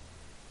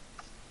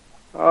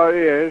 Oh,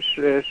 yes.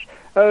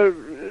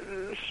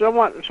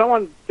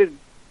 Someone did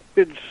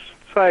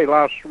say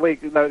last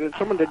week. No,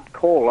 someone did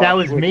call. That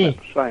last was week me.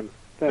 about the same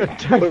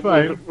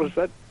thing. Was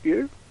that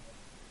you?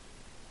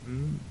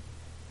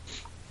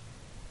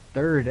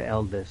 Third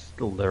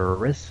eldest,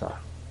 Larissa.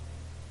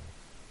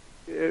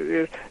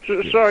 Yes.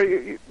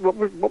 Sorry. What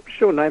was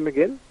your name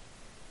again?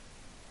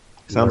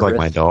 Sounds like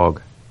my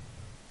dog.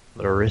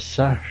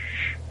 Larissa.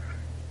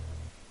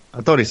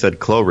 I thought he said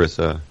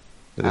Clarissa.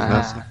 Did he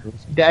not say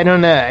Clarissa? I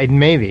don't know.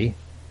 Maybe.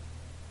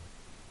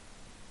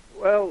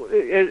 Well,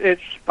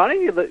 it's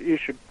funny that you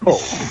should call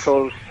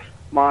because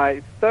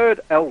my third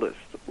eldest,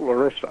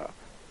 Larissa.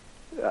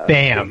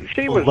 Bam,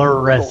 she was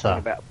Larissa. talking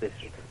about this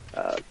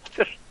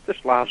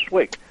just last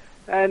week,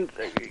 and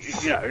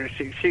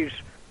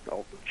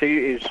she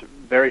is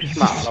very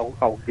smart.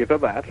 I'll give her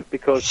that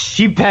because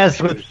she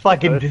passed with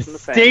fucking first in the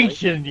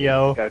distinction, family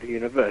yo. to go to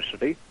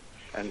university,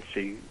 and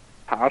she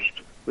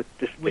passed with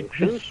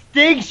distinctions.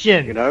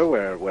 Distinction. You know,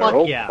 we're Fuck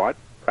all yeah. quite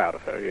proud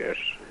of her. Yes.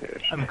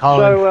 I'm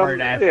calling for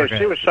yeah, Africa.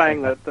 she was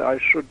saying that I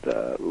should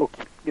get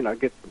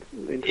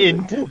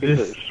into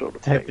this sort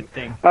of type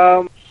thing. of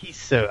thing. He's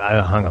so. I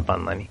hung up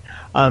on Lenny.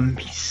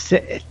 He's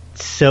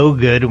so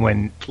good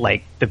when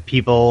like the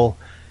people.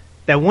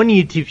 That one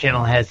YouTube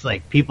channel has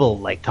like people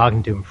like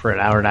talking to him for an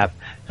hour and a half.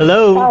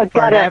 Hello,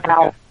 Fart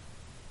Africa.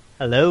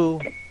 Hello,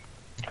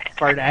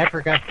 Fart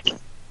Africa.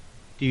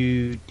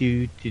 Do.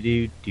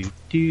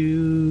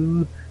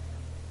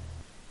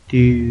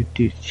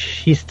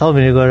 She's told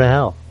me to go to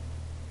hell.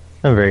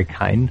 Not very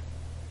kind.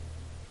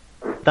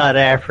 Thought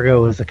Africa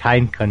was a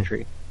kind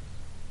country.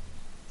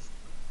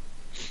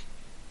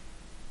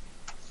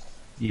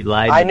 You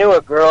lied. I knew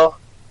a girl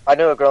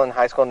in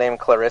high school named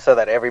Clarissa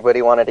that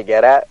everybody wanted to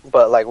get at,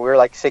 but like we were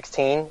like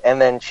 16, and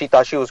then she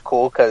thought she was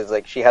cool because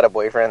like she had a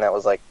boyfriend that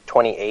was like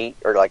 28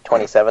 or like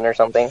 27 or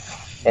something,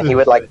 and he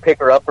would like pick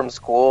her up from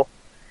school,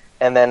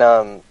 and then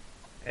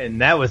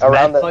and that was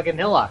around Matt fucking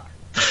Hillock.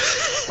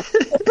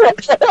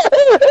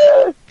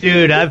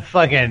 Dude, I've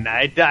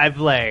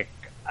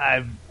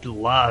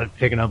loved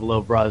picking up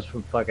little bras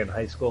from fucking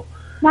high school.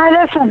 Now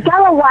listen,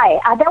 go away.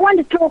 I don't want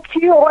to talk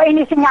to you or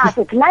anything else.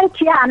 It's late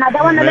here and I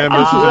don't want to listen to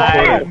you.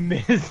 I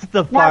miss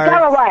the Now go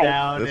farts away.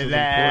 down in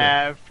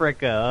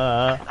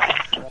Africa.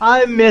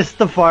 I miss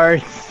the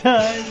farts.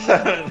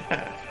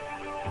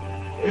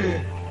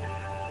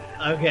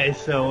 Okay,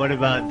 so what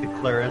about the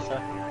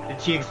Clarissa? Did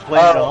she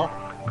explain it all?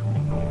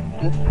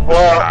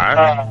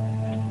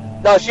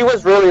 Well, no, she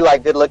was really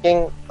like good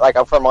looking, like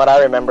from what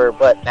I remember.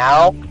 But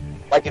now,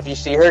 like if you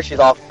see her, she's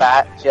all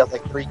fat. She has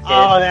like 3 kids.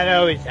 Oh, that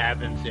always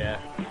happens, yeah.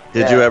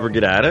 Did you ever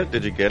get at it?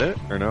 Did you get it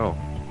or no?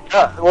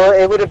 Well,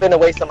 it would have been a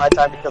waste of my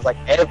time because like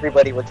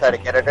everybody would try to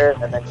get at her,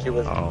 and then she'd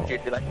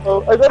be like,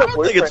 "Oh, I got a I don't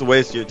boyfriend." think it's a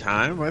waste of your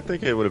time. I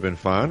think it would have been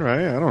fun,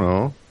 right? I don't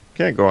know.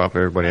 Can't go off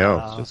everybody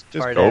else.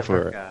 Just go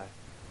for it.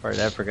 Fart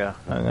Africa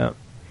hung up.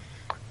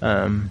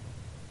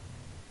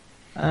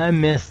 I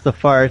miss the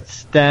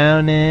farts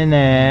down in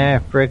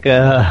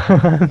Africa.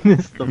 I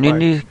miss the farts.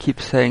 Nunu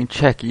keeps saying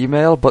check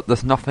email, but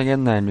there's nothing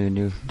in there,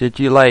 Nunu. Did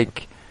you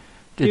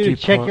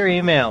check your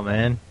email,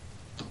 man?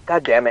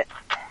 God damn it.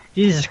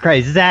 Jesus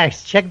Christ.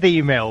 Zax, check the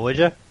email, would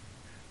you?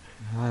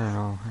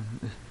 I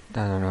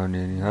don't know,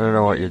 Nunu. I don't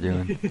know what you're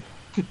doing.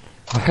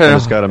 I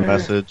just got a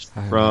message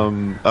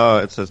from,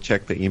 it says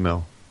check the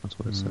email. That's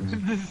what it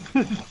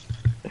says.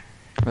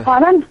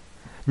 Pardon?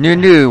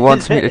 Nunu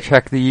wants me to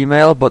check the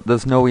email, but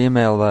there's no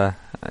email there.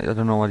 I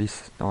don't know what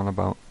he's on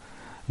about.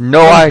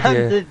 No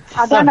idea.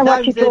 I don't know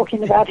what you're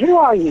talking about. Who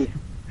are you?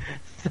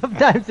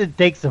 Sometimes it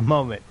takes a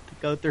moment to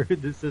go through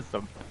the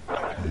system.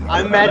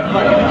 I'm Matt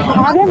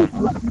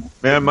fucking.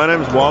 Man, my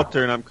name's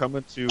Walter, and I'm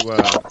coming to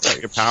cut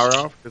your power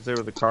off because there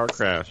was a car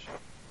crash.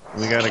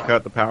 We got to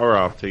cut the power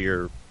off to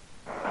your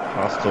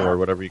Hostel or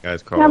whatever you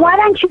guys call Now, it. why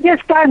don't you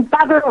just go and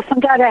bugger off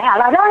and go to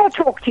hell? I don't want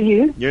to talk to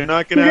you. You're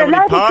not gonna You're have a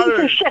any lousy piece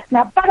power. of shit.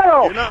 Now, bugger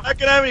off. You're not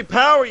gonna have any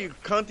power, you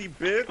cunty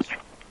bitch.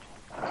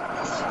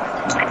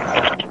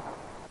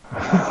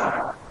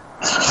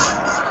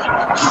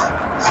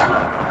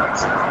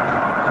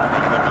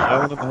 I'm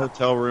yelling in the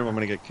hotel room. I'm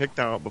gonna get kicked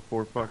out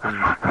before fucking.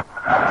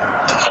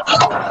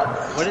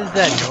 What is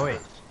that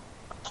noise?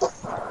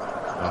 It's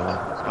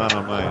not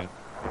on my end.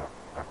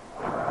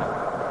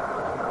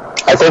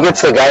 I think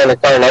it's the guy in the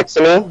car next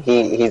to me.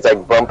 He's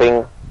like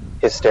bumping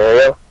his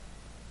stereo.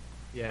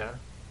 Yeah.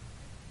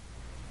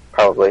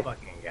 Probably.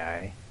 Fucking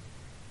guy.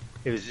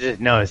 It was just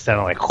it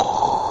sounded like.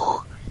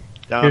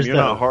 Dom, Here's you're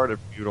the- not hard if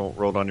you don't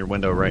roll down your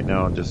window right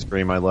now and just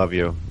scream "I love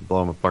you,"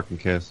 blow him a fucking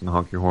kiss, and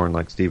honk your horn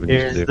like Steven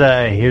used to do.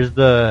 Here's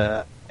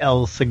the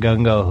El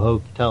Segundo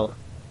Hotel.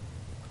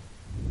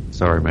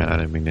 Sorry, man, I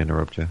didn't mean to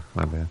interrupt you.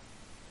 My bad.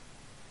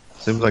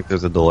 Seems like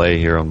there's a delay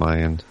here on my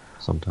end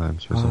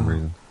sometimes for some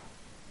reason.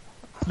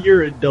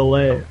 You're a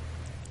delay.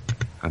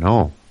 I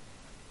know.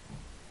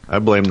 I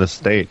blame the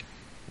state.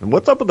 And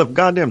what's up with the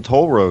goddamn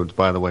toll roads,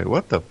 by the way?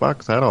 What the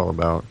fuck's that all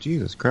about?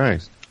 Jesus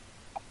Christ.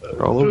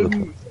 They're all over the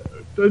place.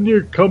 Doesn't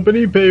your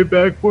company pay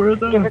back for it,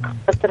 though?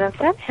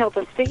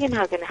 Hilda speaking.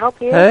 How can I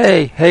help you?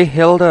 Hey,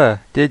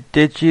 Hilda,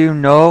 did you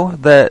know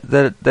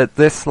that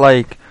this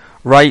like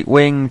right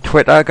wing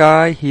Twitter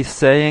guy, he's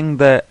saying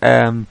that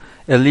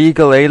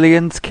illegal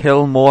aliens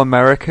kill more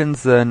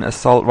Americans than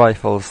assault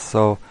rifles,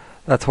 so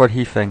that's what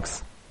he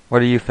thinks. What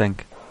do you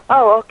think?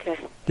 Oh, okay.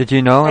 Did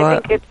you know I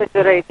that? think it's a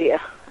good idea.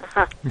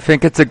 Uh-huh. You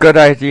think it's a good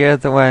idea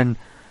that when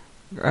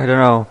I don't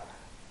know,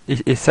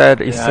 he said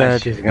she's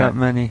that gone.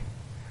 many.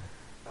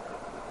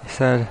 He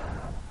said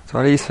that's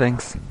what he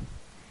thinks.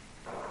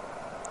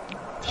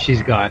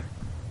 She's gone.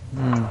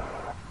 Hmm.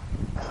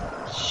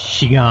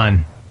 She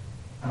gone.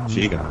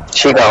 She gone.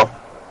 She go.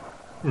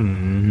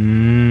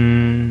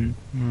 Mm.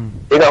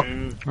 She go.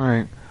 All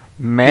right,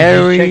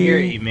 Did you check your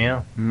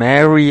email?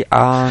 Mary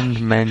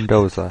Ann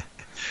Mendoza.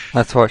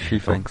 That's what she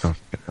thinks.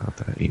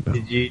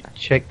 Did you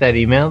check that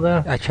email,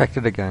 though? I checked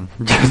it again.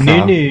 Just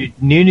now.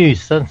 Nunu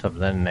sent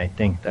something, I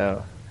think,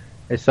 though.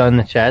 I saw in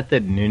the chat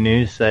that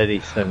Nunu said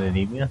he sent an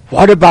email.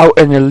 What about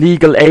an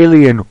illegal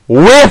alien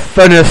with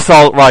an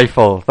assault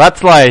rifle?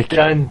 That's like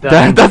Dun,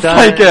 dun, that's dun.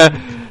 like a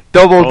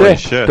double Holy dip.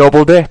 shit.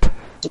 Double dip.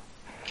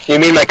 You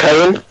mean my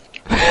cousin?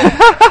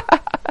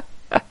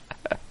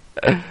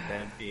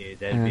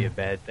 That'd be a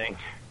bad thing.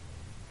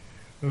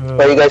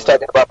 Why are you guys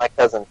talking about my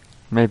cousin?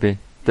 Maybe.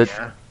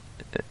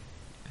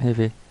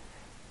 Maybe.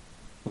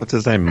 What's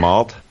his name?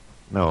 Malt?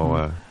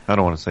 No, I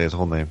don't want to say his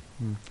whole name.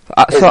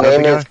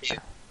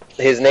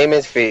 His name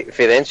is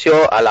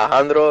Fidencio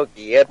Alejandro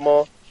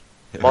Guillermo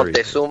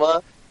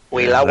Montezuma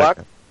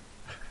Huilawak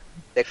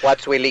de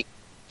Coatzuilic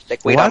de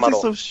Why is he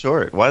Cuiramaro. so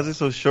short? Why is he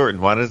so short?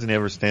 And why doesn't he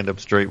ever stand up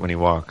straight when he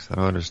walks? I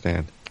don't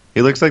understand.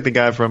 He looks like the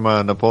guy from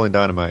Napoleon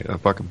Dynamite,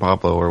 fucking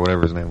Pablo or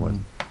whatever his name was.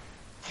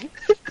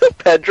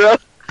 Pedro?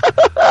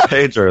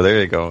 Pedro, there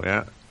you go.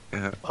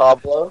 Yeah.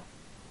 Pablo?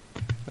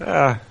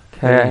 Ah.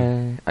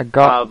 Okay, I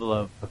got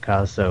Pablo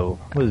Picasso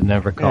was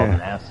never called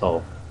an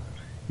asshole.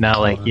 Not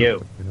like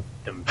you.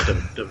 Dum,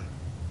 dum, dum.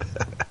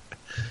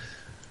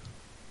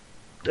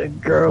 The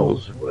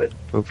girls would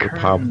Vote for turn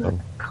Pablo. the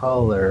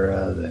color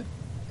of the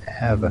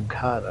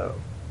avocado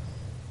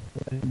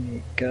when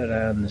you go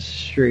down the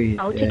street.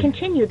 Now to and-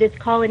 continue this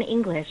call in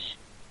English.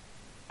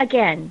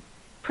 Again,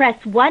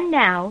 press 1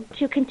 now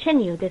to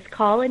continue this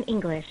call in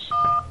English.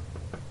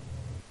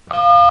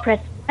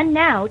 Press 1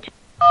 now to...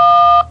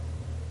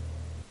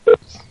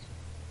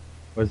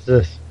 What's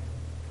this?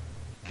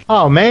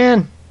 Oh,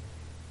 man!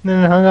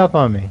 Then it hung up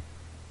on me.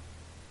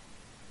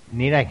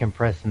 Neat I can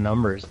press the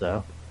numbers,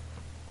 though.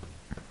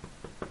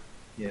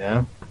 You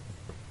know?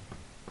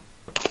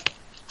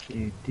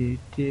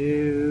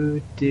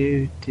 Do.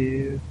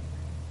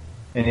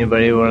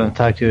 Anybody want to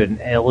talk to an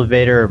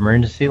elevator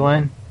emergency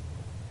line?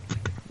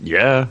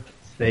 Yeah.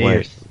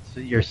 Say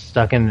you're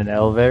stuck in an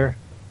elevator?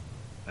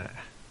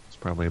 It's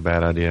probably a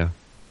bad idea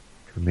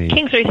for me.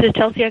 King's Race is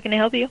Chelsea. How can I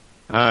help you?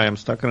 Hi, I'm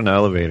stuck in an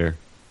elevator.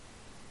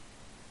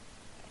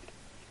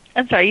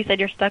 I'm sorry, you said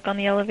you're stuck on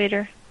the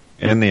elevator?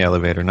 In the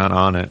elevator, not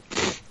on it.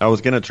 I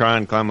was going to try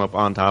and climb up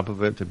on top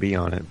of it to be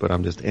on it, but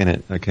I'm just in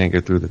it. I can't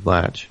get through the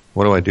latch.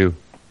 What do I do?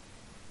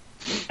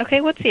 Okay,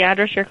 what's the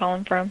address you're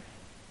calling from?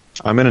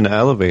 I'm in an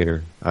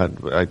elevator. I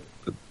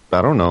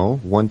don't know.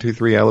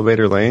 123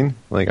 elevator lane?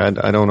 Like, I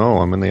don't know.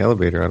 I'm in the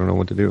elevator. I don't know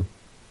what to do.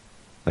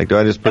 Like, do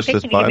I just push Okay,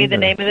 this can you give button? me the or-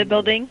 name of the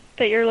building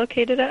that you're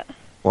located at?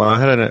 Well, I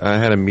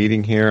had a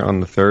meeting here on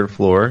the 3rd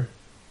floor,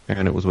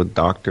 and it was with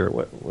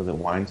what was it,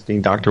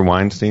 Weinstein? Dr.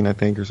 Weinstein, I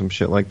think, or some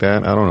shit like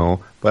that. I don't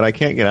know. But I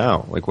can't get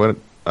out. Like, what?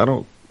 I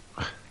don't...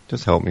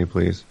 Just help me,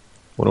 please.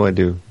 What do I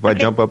do? If I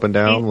jump up and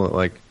down, will it,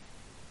 like...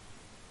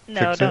 No,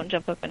 fix don't it?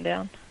 jump up and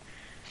down.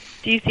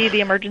 Do you see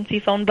the emergency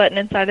phone button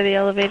inside of the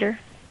elevator?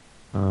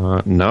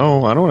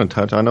 No, I don't want to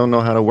touch. I don't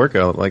know how to work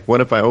out. Like, what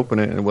if I open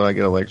it and will I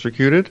get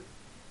electrocuted?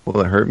 Will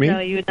it hurt me? No,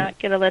 you would not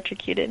get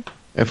electrocuted.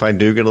 If I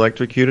do get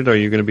electrocuted, are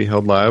you going to be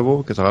held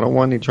liable? Because I don't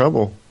want any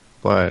trouble.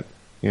 But,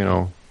 you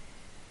know,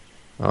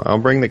 I'll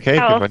bring the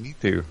cake Oh. if I need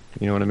to.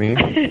 You know what I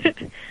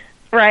mean?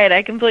 Right,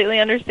 I completely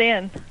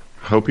understand.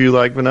 Hope you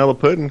like vanilla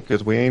pudding,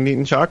 because we ain't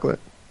eating chocolate.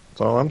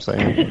 That's all I'm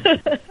saying.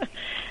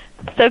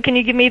 So can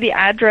you give me the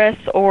address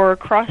or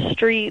cross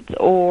streets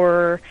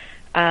or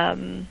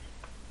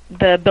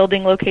the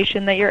building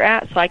location that you're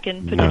at so I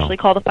can potentially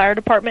call the fire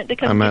department to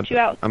come get you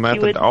out? I'm at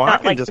You the. would Oh, I not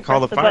can like just to call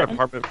the press fire button?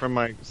 department from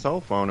my cell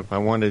phone if I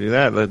wanted to do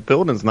that. The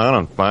building's not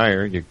on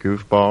fire, you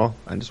goofball.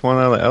 I just want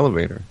out of the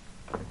elevator.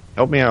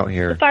 Help me out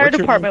here. The fire What's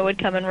your department would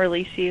come and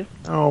release you. name?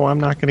 Oh, I'm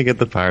not going to get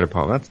the fire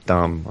department. That's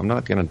dumb. I'm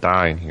not going to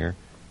die in here.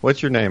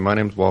 What's your name? My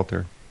name's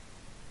Walter.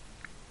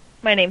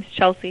 My name's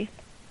Chelsea.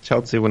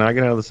 Chelsea, when I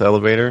get out of this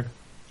elevator,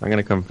 I'm going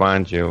to come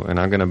find you, and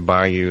I'm going to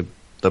buy you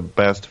the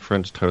best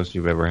French toast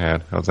you've ever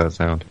had. How's that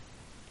sound?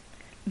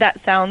 That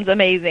sounds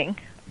amazing.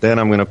 Then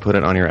I'm going to put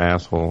it on your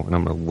asshole, and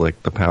I'm going to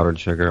lick the powdered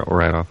sugar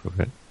right off of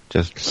it.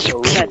 Just.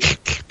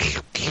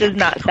 That does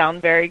not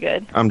sound very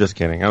good. I'm just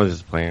kidding. I was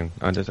just playing.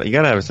 You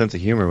got to have a sense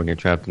of humor when you're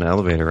trapped in an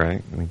elevator,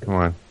 right? I mean, come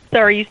on. So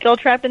are you still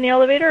trapped in the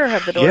elevator or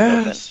have the doors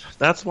open? Yes,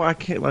 that's why I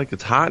can't. Like,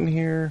 it's hot in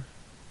here.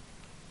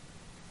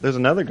 There's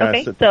another guy.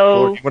 Okay, sitting so- on the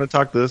floor. Do you want to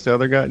talk to this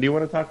other guy? Do you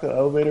want to talk to the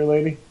elevator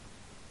lady?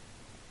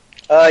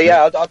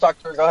 Yeah, I'll talk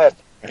to her. Go ahead.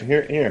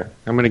 Here.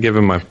 I'm going to give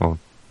him my phone.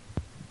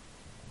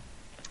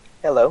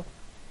 Hello.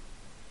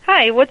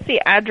 Hi, what's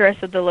the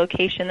address of the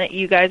location that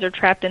you guys are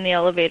trapped in the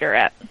elevator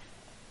at?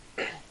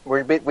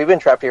 We've been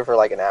trapped here for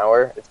like an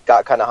hour. It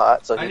got kind of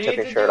hot, so I he need took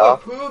to his do shirt a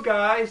off. poo,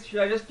 guys. Should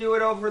I just do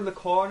it over in the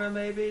corner,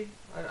 maybe?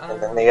 I don't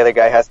And know. then the other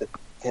guy has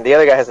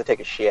to take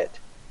a shit.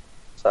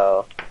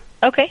 So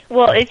Okay,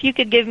 well, if you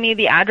could give me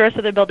the address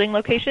of the building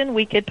location,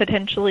 we could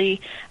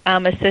potentially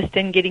assist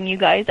in getting you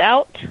guys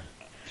out.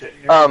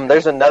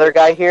 there's another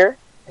guy here.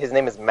 His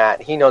name is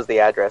Matt. He knows the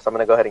address. I'm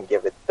gonna go ahead and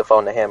give the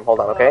phone to him. Hold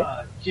on, okay?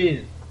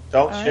 Jesus.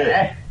 Don't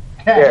shit.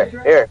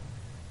 Here.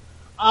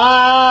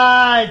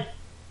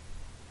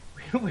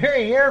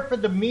 We're here for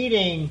the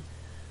meeting.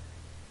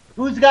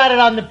 Who's got it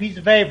on the piece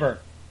of paper?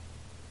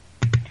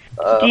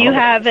 Do you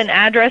have an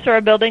address or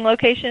a building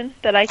location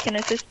that I can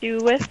assist you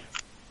with?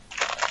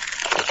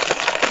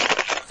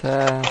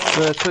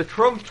 The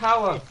Trump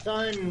Tower. It's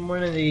on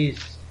one of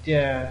these.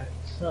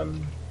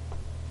 Some.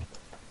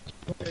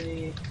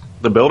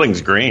 The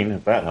building's green,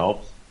 if that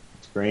helps.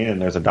 It's green,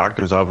 and there's a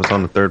doctor's office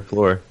on the 3rd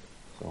floor.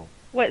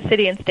 What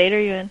city and state are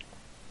you in?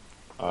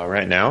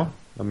 Right now,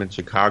 I'm in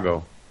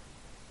Chicago.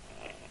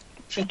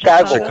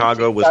 Chicago.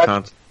 Chicago,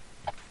 Wisconsin.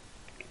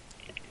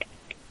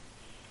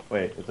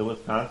 Wait, is it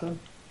Wisconsin?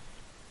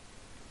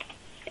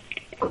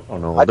 Oh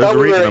no, I there's thought a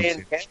we reason were I'm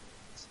in. saying-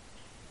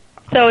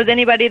 So is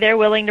anybody there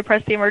willing to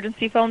press the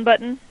emergency phone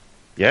button?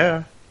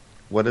 Yeah.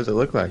 What does it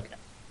look like?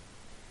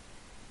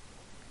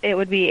 It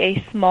would be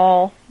a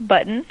small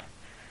button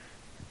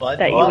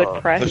that you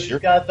would press. Push your-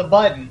 Got the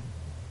button.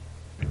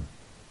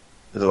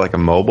 Is it like a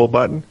mobile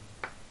button?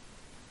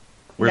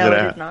 Where's No, it it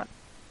at? is not.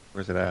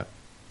 Where's it at?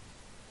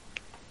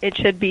 It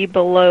should be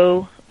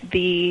below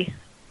the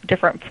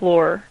different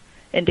floor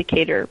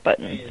indicator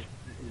buttons.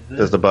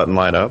 Does the button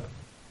light up?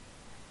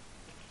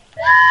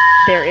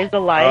 There is a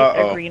light,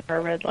 Uh-oh. a green or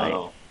a red light.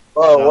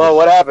 Whoa,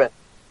 what happened?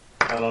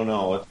 I don't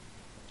know. It's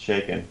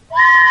shaking.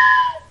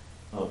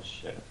 Oh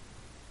shit.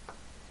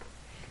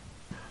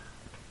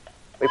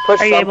 We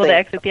pushed Are you able to something.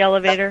 exit the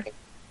elevator?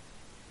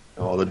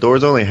 Oh, the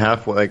door's only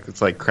halfway. Like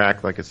it's like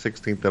cracked like a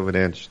 1/16 of an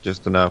inch,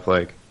 just enough.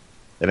 Like,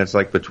 and it's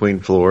like between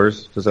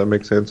floors. Does that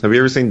make sense? Have you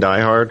ever seen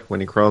Die Hard when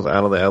he crawls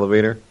out of the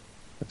elevator?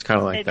 It's kind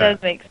of like It that.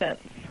 does make sense.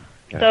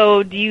 Yeah.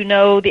 So do you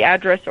know the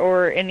address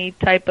or any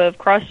type of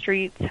cross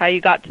streets, how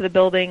you got to the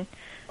building?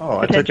 Oh,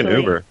 I took an potentially?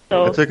 Uber.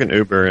 So, I took an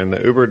Uber, and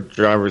the Uber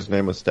driver's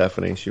name was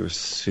Stephanie. She was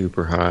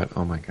super hot.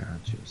 Oh my god,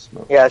 she was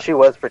smoking. Yeah, she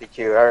was pretty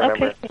cute. I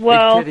remember. okay,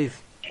 well,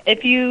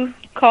 if you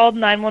called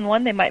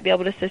 911, they might be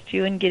able to assist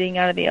you in getting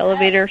out of the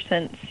elevator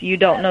since you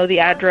don't know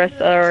the address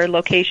or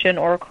location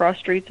or cross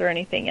streets or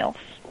anything else.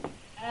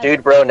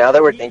 Dude, bro, now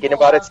that we're thinking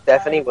about it,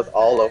 Stephanie was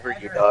all over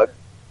you, dog.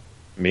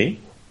 Me?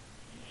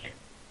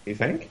 You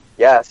think?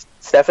 Yeah,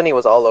 Stephanie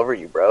was all over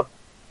you, bro.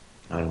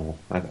 I don't know.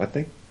 I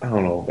think I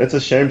don't know. It's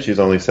a shame she's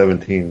only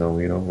 17, though.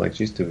 You know, like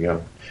she's too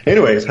young.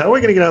 Anyways, how are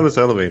we gonna get out of this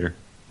elevator?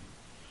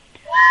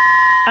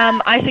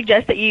 I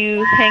suggest that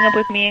you hang up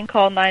with me and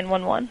call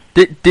 911.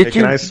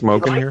 Can I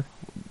smoke in here?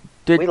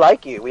 We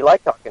like you. We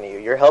like talking to you.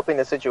 You're helping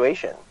the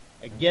situation.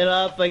 Get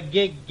up and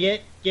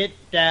get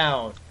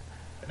down.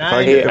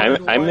 Hey,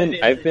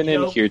 I've been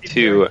in here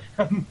too.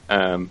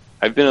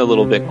 I've been a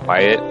little bit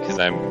quiet because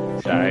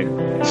I'm shy.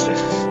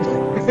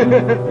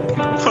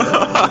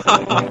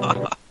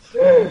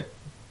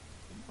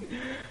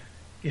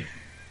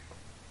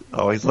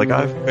 Oh, he's like,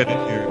 I've been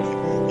in here.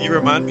 You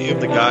remind me of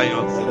the guy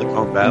on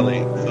Silicon Valley.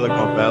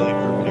 Silicon Valley,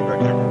 for me, right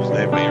there, his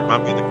name, but you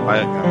remind me of the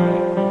quiet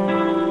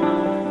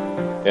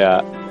guy.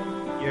 Yeah.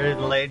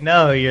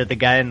 You're the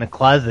guy in the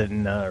closet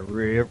in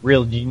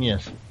Real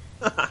Genius.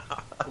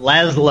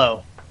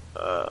 Laszlo.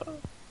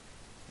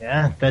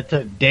 Yeah, that's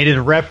a dated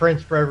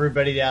reference for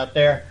everybody out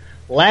there.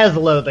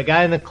 Laszlo, the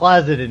guy in the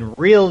closet in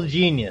Real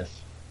Genius.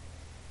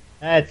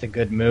 That's a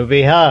good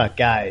movie, huh,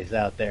 guys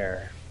out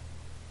there?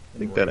 I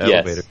think that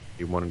Yes. elevator,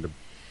 he wanted to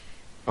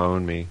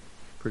phone me.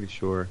 Pretty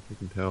sure. You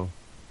can tell.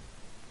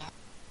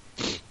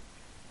 Did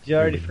you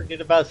already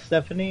forget about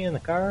Stephanie in the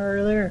car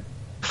earlier?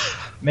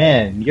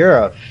 Man, you're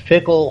a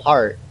fickle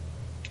heart.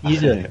 You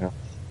just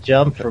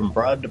jump from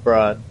broad to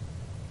broad.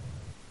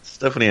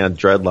 Stephanie had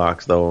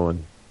dreadlocks, though,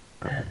 and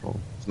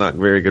it's not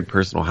very good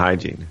personal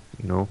hygiene,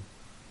 you know?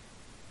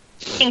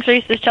 King's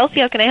Reese, this is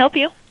Chelsea. How can I help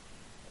you?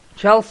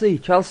 Chelsea,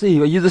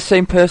 are you the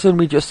same person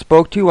we just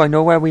spoke to? I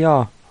know where we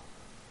are.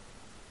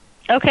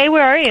 Okay,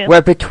 where are you?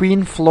 We're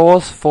between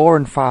floors 4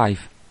 and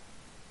 5.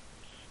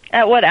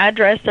 At what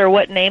address or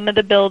what name of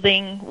the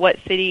building? What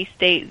city,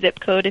 state, zip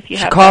code? If you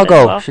have that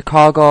as well.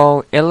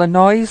 Chicago,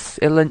 Illinois.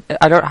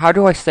 How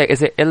do I say?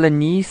 Is it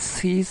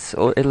Illinois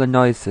or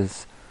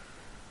Illinois?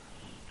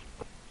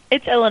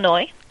 It's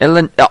Illinois.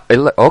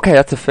 Okay,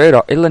 that's a third.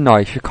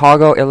 Illinois,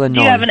 Chicago, Illinois.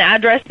 Do you have an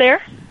address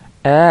there?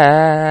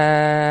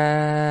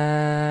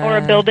 Or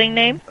a building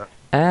name?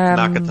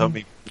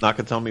 Nakatomi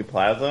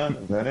Plaza,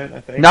 is that it,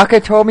 I think?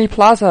 Nakatomi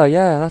Plaza,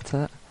 yeah, that's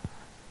it.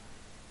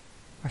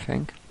 I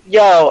think.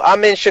 Yo,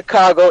 I'm in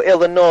Chicago,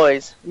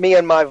 Illinois. Me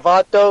and my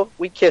vato,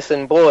 we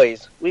kissing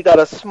boys. We got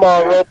a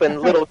small rope and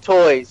little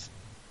toys.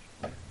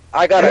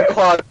 I got a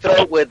clogged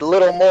throat with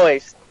little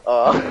moist.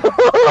 That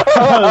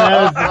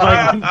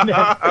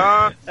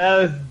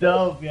was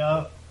dope,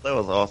 yo. That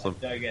was awesome.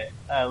 Okay,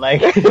 I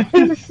like it.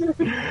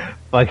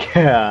 Fuck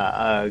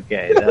yeah.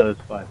 Okay, that was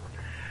fun.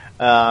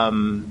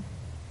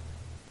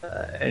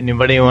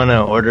 Anybody want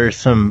to order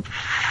some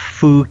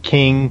Fu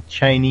King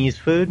Chinese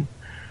food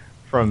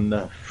from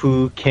the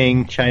Fu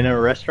King China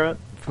restaurant?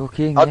 Fu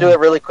King. I'll do it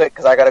really quick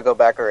because I gotta go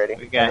back already.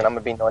 Okay. And I'm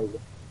gonna be noisy.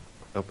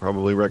 They'll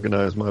probably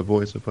recognize my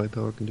voice if I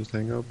talk and just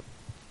hang up.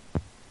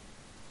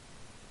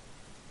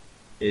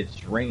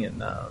 It's ringing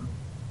now.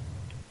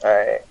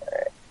 Alright.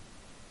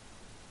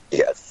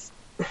 Yes.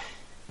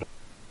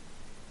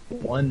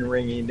 One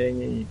ringy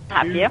dingy.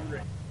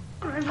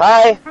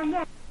 Hi.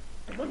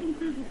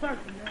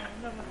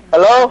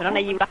 Hello?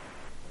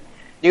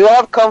 Do you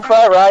have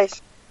comfort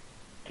rice?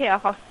 Do you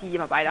have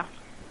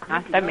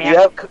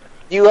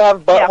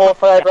butthole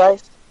fried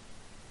rice?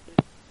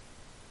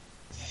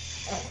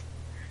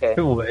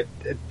 Okay. What?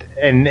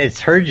 And it's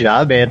her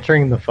job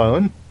answering the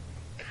phone?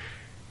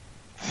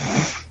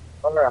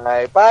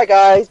 Alright, bye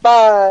guys,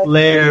 bye.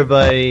 Later,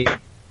 buddy.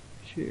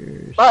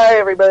 Cheers. Bye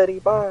everybody,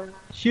 bye.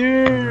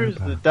 Cheers.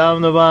 The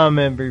Dom the Bomb,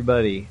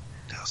 everybody.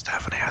 Tell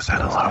Stephanie I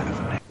said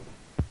hello.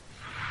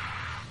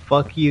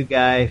 Fuck you,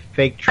 guy.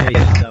 Fake trace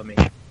dummy.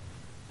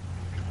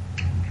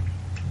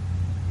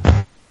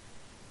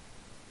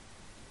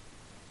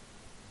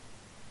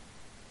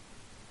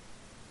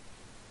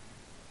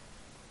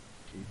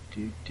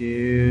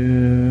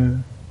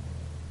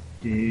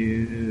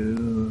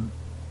 Do.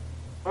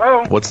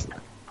 Hello?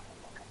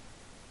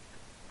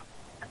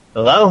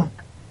 Hello?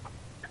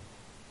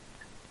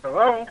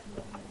 Hello?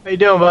 How you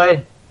doing,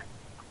 buddy?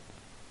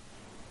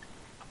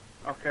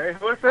 Okay,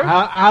 who is this?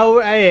 How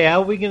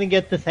are we gonna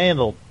get this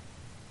handled?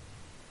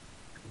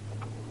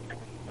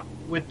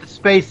 With the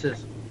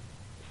spaces.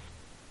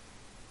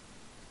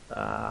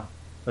 I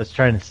was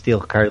trying to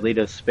steal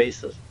Carlito's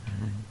spaces.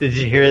 Did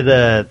you hear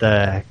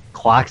the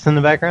clocks in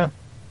the background?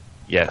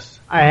 Yes.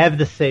 I have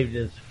this saved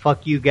as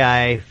fuck you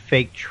guy,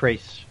 fake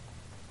trace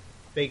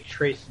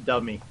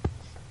dummy.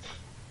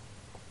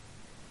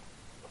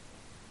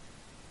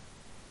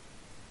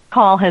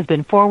 Call has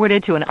been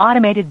forwarded to an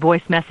automated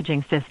voice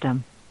messaging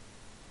system.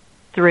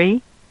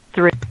 3.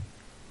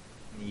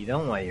 You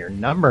don't want your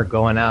number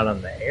going out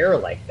on the air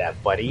like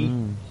that, buddy.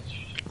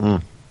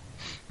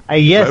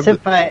 I guess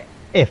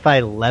if I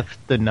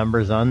left the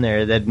numbers on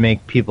there, that'd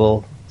make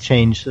people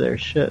change their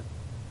shit.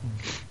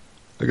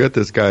 I got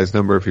this guy's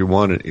number if you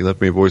want it. He left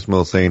me a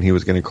voicemail saying he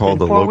was going to call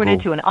the forwarded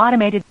local to an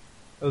automated.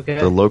 Okay.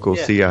 the local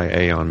Yeah.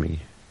 CIA on me.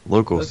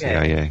 Local Okay.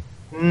 CIA.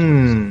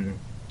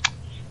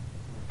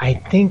 I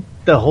think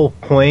the whole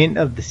point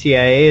of the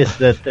CIA is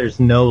that there's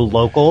no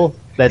local.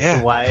 That's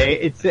Yeah. why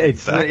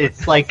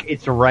it's like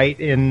it's right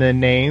in the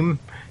name,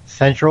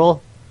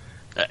 Central.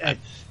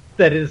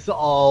 That is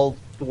all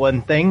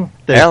one thing.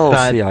 There's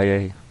not-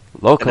 LCIA.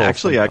 Local. And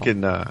actually, I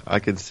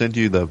can send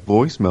you the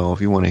voicemail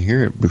if you want to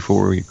hear it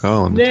before you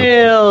call him.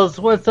 Nails,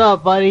 what's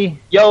up, buddy?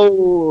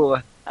 Yo,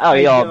 how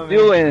y'all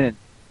doing?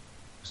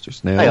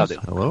 Mr. How y'all Snails,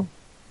 doing? hello?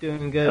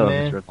 Doing good, Hello,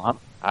 man. Mr. Lomp.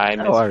 Hi,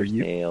 How are Mr.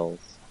 you? Snails.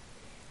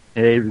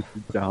 Hey,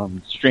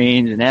 Mr.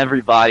 Strange and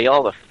everybody,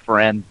 all the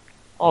friends,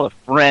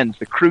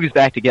 the crew's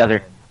back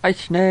together. Hi,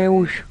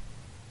 Snails.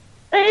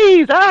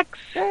 Hey, Zax!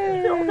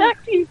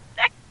 Zaxy!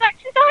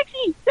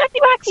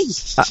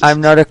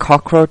 I'm not a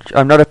cockroach.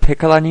 I'm not a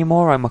pickle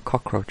anymore. I'm a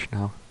cockroach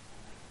now.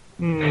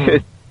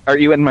 Are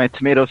you in my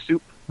tomato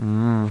soup?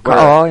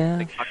 Oh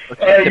yeah.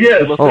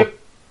 Yes.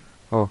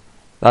 Oh,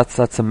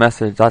 that's a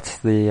message. That's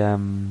the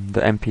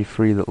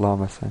MP3 that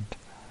Llama sent.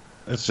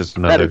 That's just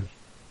another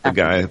the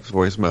guy's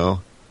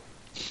voicemail.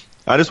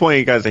 I just want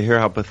you guys to hear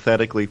how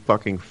pathetically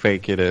fucking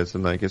fake it is,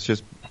 and like it's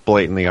just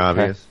blatantly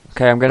obvious.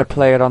 Okay, I'm gonna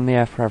play it on the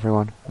air for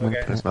everyone.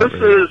 That's not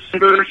really-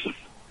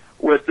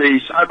 with the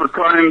Cyber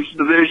Crimes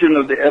Division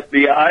of the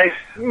FBI.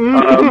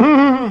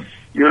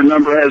 Your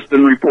number has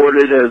been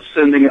reported as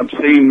sending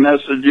obscene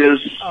messages.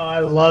 Oh, I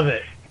love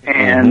it.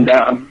 And this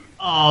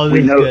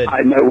is good.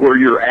 I know where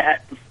you're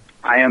at.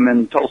 I am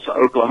in Tulsa,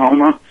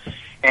 Oklahoma,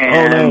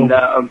 and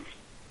I'm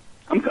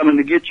coming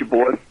to get you,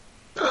 boy.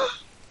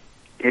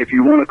 If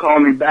you want to call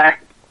me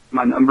back,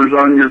 my number's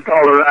on your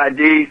caller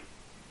ID.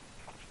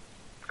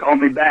 Call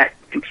me back.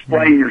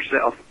 Explain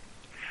yourself.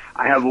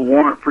 I have a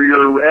warrant for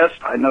your arrest.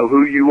 I know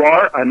who you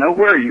are. I know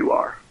where you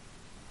are.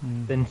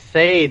 Then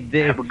say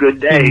that have a good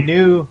day.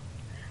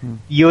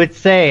 You would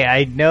say,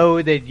 I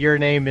know that your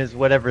name is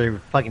whatever your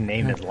fucking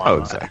name is, Llama. Oh,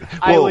 exactly.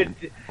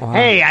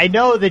 Hey, I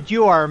know that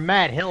you are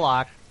Matt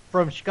Hillock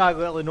from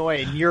Chicago,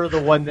 Illinois, and you're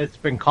the one that's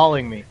been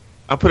calling me.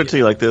 I'll put it to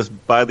you like this.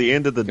 By the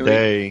end of the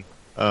day,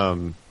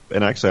 and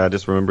actually I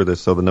just remember this,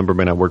 so the number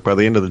may not work. By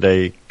the end of the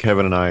day,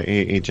 Kevin and I,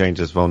 he changed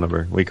his phone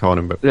number. We called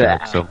him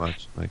back so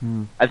much. Like,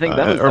 I think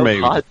that was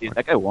odd, dude.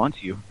 That guy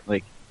wants you.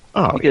 Like,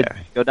 you could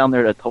go down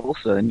there to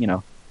Tulsa and,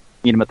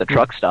 meet him at the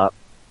truck stop.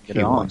 Get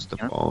he it on, wants the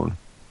phone.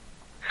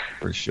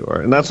 For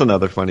sure. And that's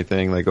another funny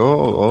thing. Like,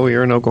 oh,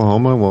 you're in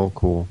Oklahoma? Well,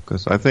 cool.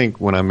 Because I think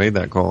when I made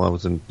that call, I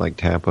was in, like,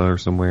 Tampa or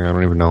somewhere. I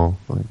don't even know.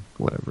 Like,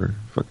 whatever.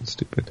 Fucking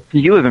stupid.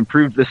 You have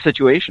improved this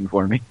situation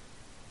for me.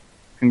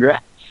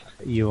 Congrats.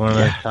 You want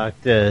to talk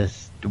to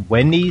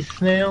Wendy's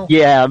Snail?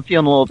 Yeah, I'm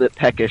feeling a little bit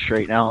peckish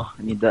right now.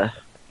 I need to...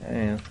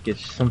 Hey, let's get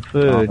you some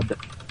food.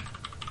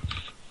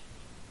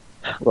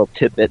 A little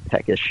tidbit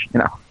peckish,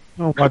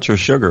 Oh, watch your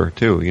sugar,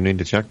 too. You need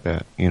to check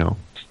that,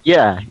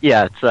 Yeah,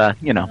 it's, I'm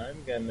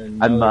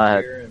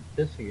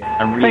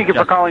Thank you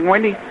for calling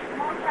Wendy.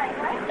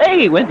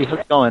 Hey, Wendy, how's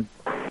it going?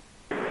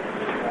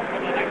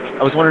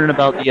 I was wondering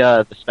about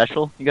the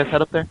special you guys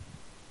had up there.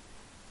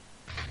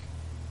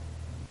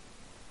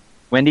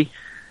 Wendy?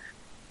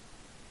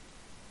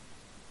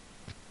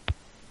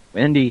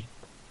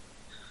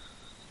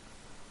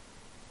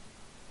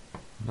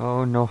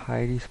 No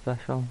Heidi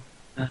special?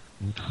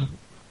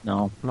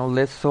 No. No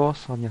lit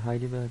sauce on your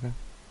Heidi burger?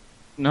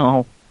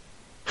 No.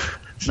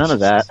 None of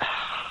that.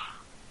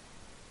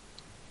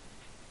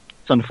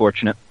 It's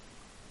unfortunate.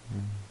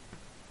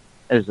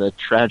 It is a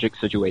tragic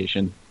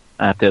situation,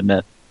 I have to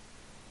admit.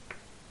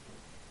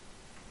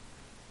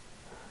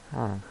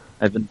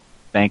 I've been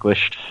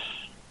vanquished,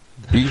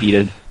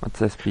 defeated. What's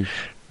this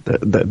beef?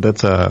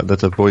 That's a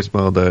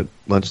voicemail that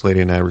Lunch Lady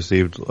and I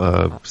received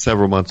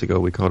several months ago.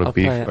 We called a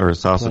beef or a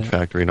sausage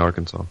factory in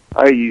Arkansas.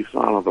 Hey, you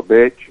son of a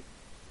bitch.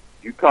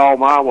 You call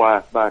my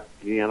wife back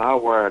again, I'll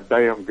wear a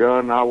damn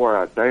gun and I'll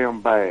wear a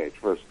damn badge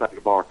for the state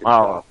of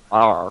Arkansas.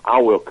 I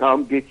will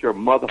come get your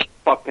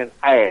motherfucking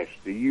ass.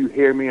 Do you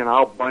hear me? And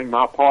I'll bring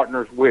my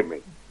partners with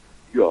me.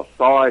 You a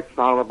sorry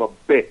son of a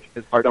bitch.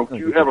 Don't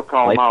you ever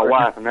call my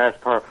wife and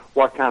ask her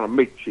what kind of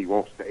meat she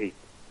wants to eat.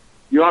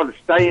 You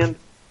understand?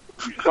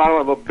 You son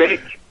of a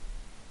bitch.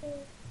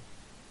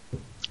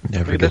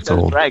 Never gets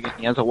old. Bragging.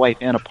 He has a wife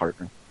and a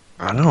partner.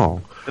 I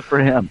know. Good for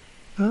him.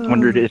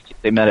 Wondered if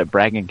they met at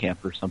bragging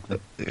camp or something.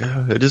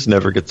 Yeah, it just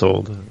never gets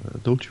old.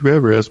 Don't you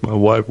ever ask my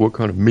wife what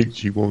kind of meat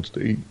she wants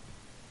to eat.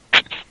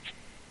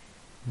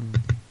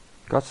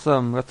 Got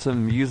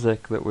some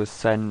music that was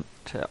sent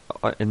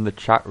in the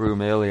chat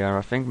room earlier.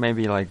 I think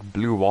maybe like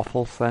Blue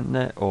Waffle sent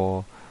it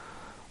or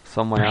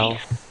someone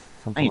else,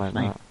 something like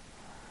that.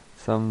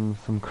 Some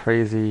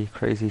crazy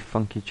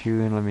funky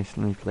tune. Let me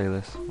play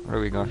this. What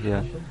do we got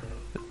here?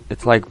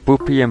 It's like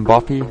Boopy and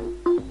Boppy.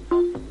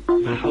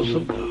 The House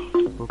of God.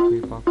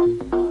 Boopy Boppy.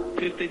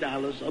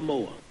 $50 or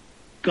more.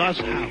 God's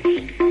house.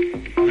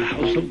 The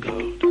House of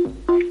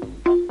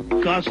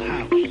God. God's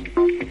house.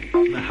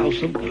 The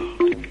House of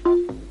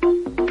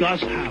God.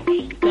 God's house.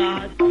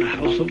 God. The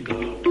House of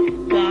God.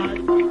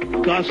 God.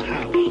 God's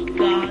house.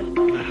 God.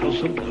 The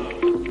House of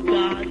God.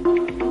 God.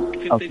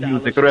 House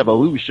Music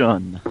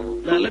Revolution.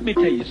 Now let me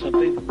tell you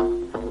something.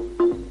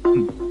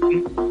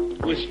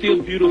 We're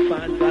still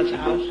beautifying God's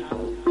house.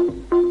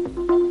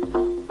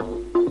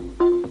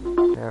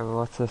 Yeah, well,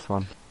 what's this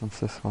one?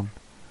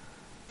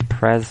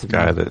 Pres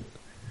guy that.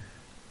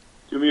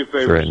 Do me a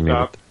favor,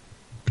 stop.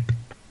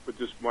 Put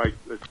this mic.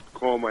 Let's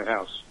call my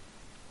house.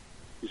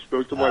 You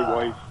spoke to my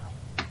wife,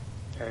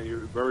 and you're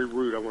very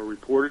rude. I'm going to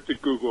report it to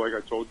Google, like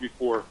I told you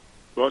before.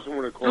 Plus, I'm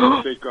going to call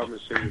the state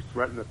government saying you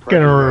threatened the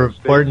president. Going to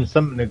report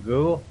something to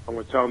Google? I'm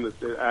going to tell them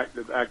that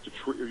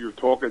you're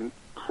talking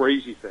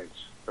crazy things.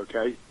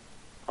 Okay,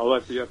 I'll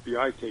let the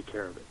FBI take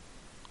care of it.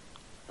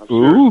 I'm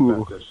serious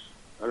about this.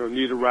 I don't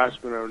need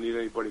harassment. I don't need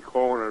anybody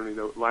calling. I don't need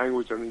no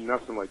language. I don't need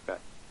nothing like that.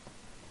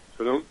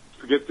 So don't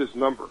forget this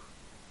number.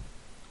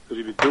 Because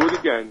if you do it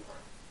again,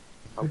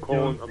 I'm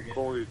calling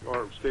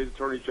our state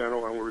attorney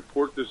general. I'm going to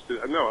report this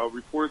to. No, I'll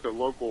report it to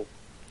local.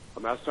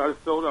 I'm outside of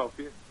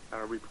Philadelphia,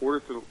 and I'll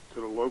report it to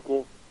the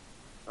local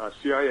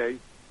CIA.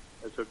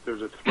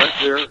 There's a threat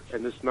there,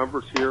 and this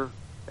number's here,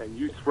 and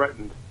you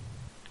threatened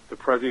the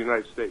president of the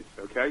United States.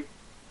 Okay?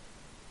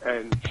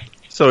 And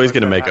so he's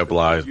going to make up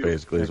lies,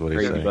 basically, is what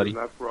he's saying.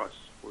 Not for us.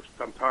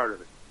 I'm tired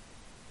of it.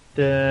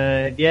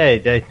 Yeah,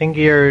 I think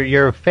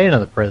you're a fan of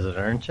the president,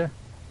 aren't you?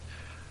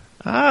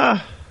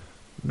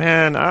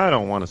 Man, I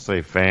don't want to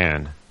say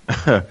fan,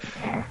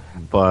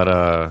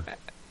 but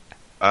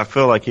I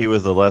feel like he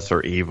was the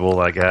lesser evil,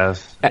 I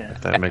guess,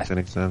 if that makes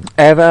any sense.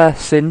 Ever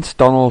since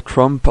Donald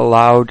Trump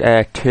allowed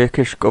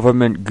Turkish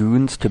government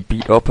goons to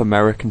beat up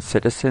American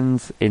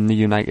citizens in the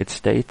United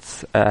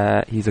States,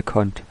 he's a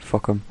cunt.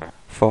 Fuck him.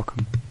 Fuck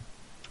him.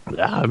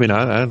 Yeah, I mean,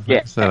 I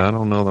said I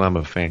don't know that I'm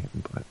a fan,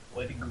 but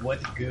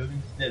What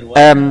goons did what?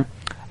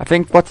 I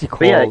think what's he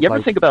called? But yeah, you ever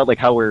like- think about like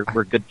how we're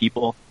good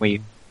people?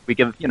 We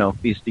give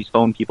these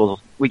phone people,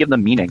 we give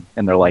them meaning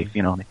in their life.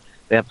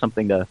 They have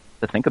something to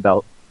think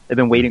about. They've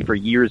been waiting for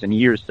years and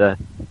years to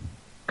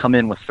come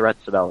in with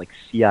threats about like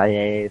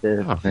CIA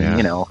this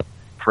and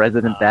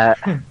President that.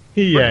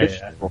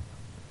 Yeah.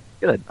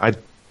 Good. I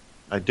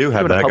do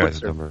have that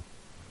guy's number.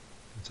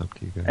 It's up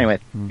to you guys. Anyway,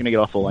 I'm gonna get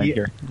off the line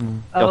here.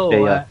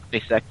 Oh,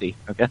 Stay sexy,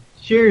 okay?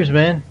 Cheers,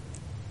 man.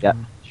 Yeah.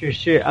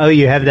 Sure. Oh,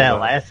 you have that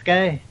last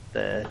guy?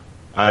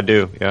 I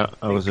do, yeah.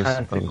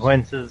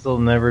 Consequences will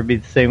never be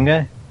the same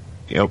guy?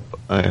 Yep,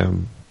 I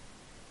am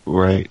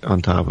right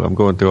on top of it. I'm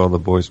going through all the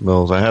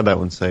voicemails. I had that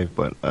one saved,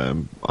 but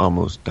I'm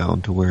almost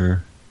down to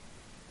where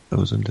it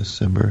was in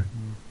December.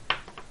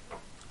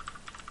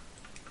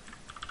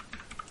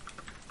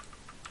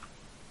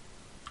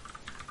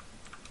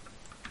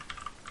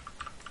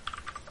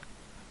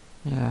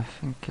 Yeah, I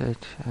think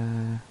it...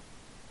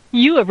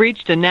 You have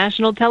reached a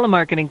national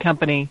telemarketing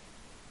company.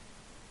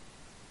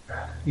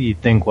 You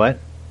think what?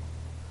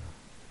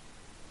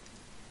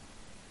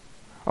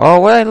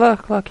 Oh, wait,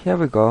 look, here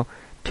we go.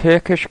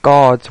 Turkish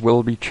guards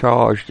will be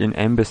charged in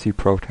embassy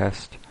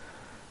protest.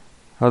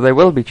 Oh, they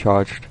will be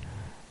charged.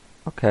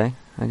 Okay,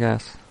 I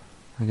guess.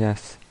 I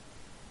guess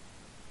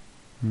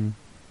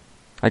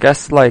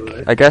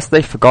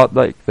they forgot,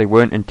 like, they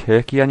weren't in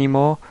Turkey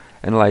anymore.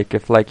 And, like,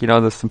 if, like,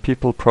 there's some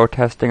people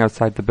protesting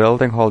outside the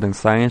building holding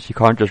signs, you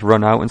can't just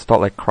run out and start,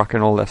 like,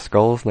 cracking all their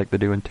skulls like they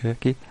do in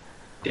Turkey.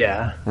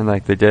 Yeah. And,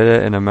 like, they did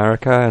it in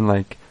America, and,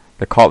 like,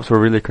 the cops were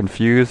really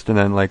confused, and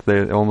then, like,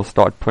 they almost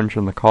started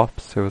punching the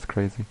cops, so it was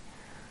crazy.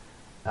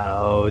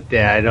 Oh,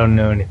 yeah, I don't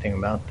know anything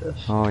about this.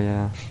 Oh,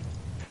 yeah.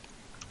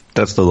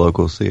 That's the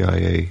local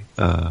CIA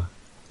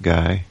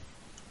guy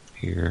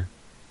here.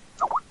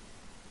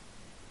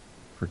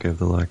 Forgive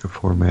the lack of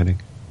formatting.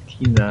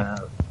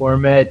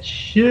 Format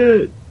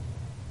shit.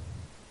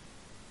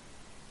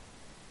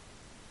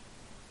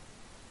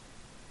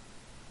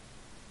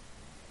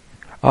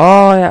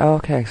 Oh, yeah,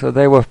 okay, so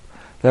there was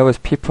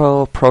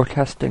people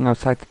protesting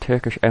outside the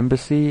Turkish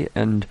embassy,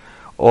 and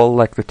all,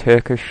 like, the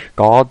Turkish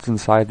guards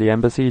inside the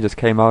embassy just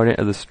came out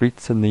into the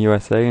streets in the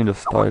USA and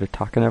just started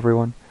attacking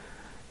everyone.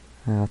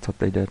 Yeah, that's what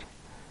they did.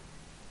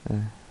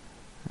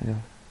 Yeah.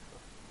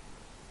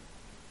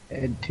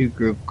 Add to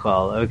group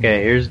call.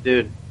 Okay, here's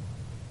dude.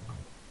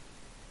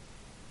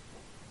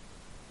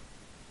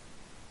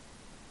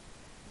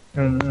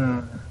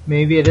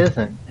 Maybe it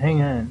isn't.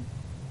 Hang on.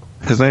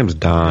 His name's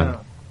Don.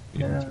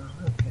 No,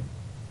 okay.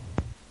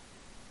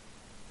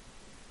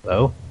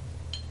 Hello?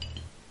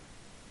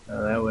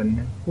 Oh, that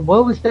wouldn't.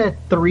 What was that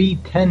 3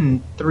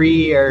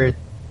 or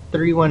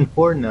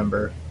 314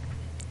 number?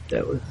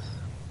 That was.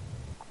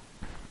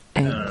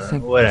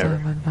 Whatever.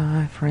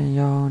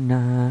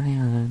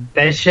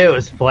 That shit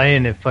was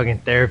playing at fucking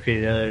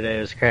therapy the other day.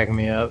 It was cracking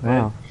me up.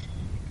 Wow.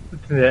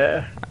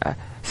 Yeah.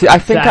 See, I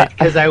think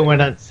because I went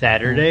on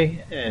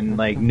Saturday and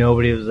like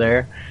nobody was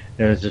there.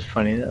 And it was just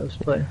funny that it was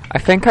playing. I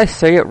think I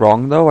say it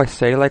wrong though. I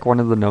say like one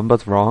of the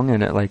numbers wrong,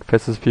 and it like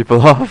pisses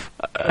people off.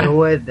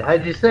 What?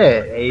 How'd you say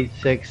it?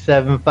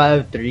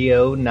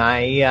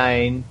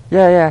 8675309.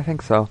 Yeah, I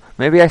think so.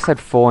 Maybe I said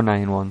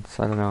 49 once.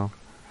 I don't know.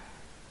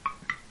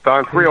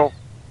 Don Creel.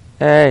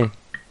 Hey,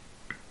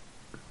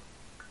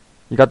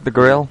 you got the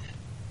grill?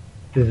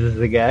 This is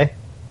the guy.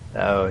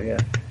 Oh yeah.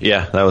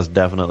 Yeah, that was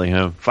definitely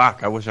him.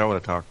 Fuck! I wish I would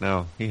have talked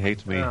now. He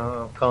hates me.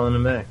 Oh, I'm calling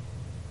him back.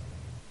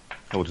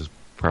 I will just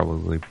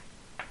probably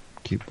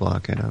keep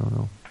blocking. I don't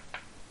know.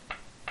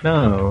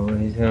 No,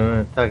 he's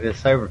gonna talk to the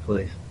cyber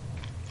police.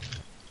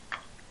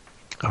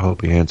 I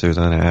hope he answers.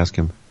 I'm gonna ask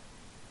him.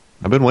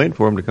 I've been waiting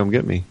for him to come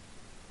get me.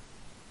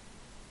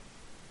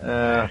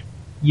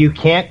 You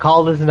can't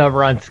call this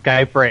number on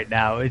Skype right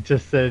now. It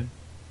just said.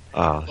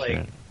 Oh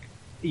shit.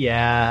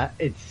 Yeah,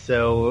 it's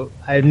so.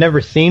 I've never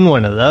seen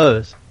one of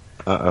those.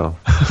 Uh-oh.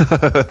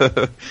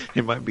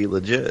 It might be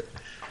legit.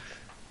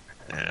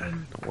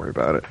 Don't worry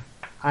about it.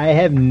 I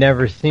have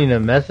never seen a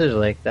message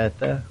like that,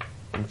 though.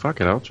 Well, fuck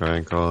it, I'll try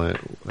and call it.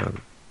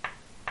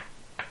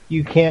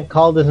 You can't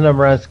call this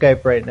number on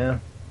Skype right now.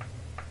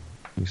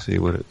 Let me see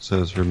what it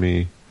says for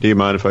me. Do you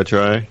mind if I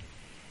try?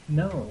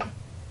 No.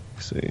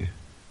 Let's see.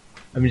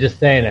 I'm just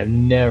saying, I've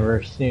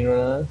never seen one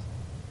of those.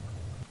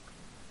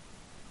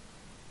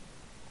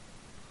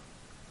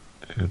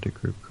 Add to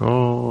group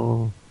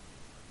call.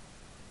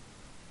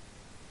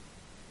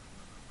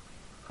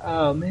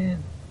 Oh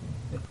man.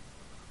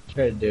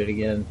 Try to do it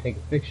again and take a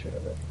picture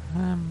of it.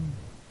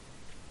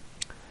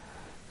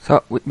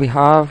 So we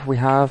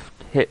have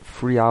hit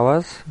 3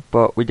 hours,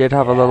 but we did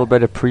have a little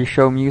bit of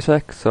pre-show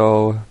music.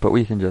 So, but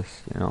we can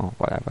just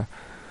whatever.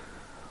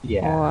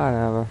 Yeah.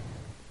 Whatever.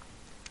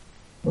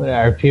 What,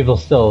 are people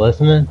still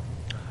listening?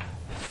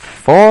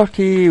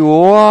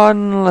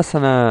 41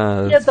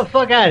 listeners. Get the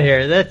fuck out of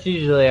here. That's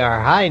usually our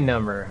high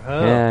number.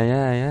 Oh.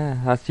 Yeah.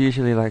 That's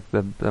usually like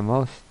the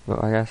most.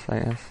 But I guess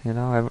you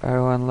know,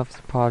 everyone loves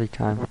party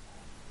time.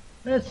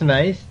 That's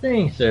nice.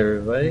 Thanks,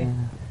 everybody.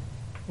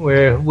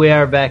 Yeah. We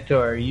are back to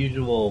our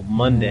usual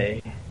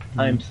Monday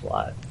time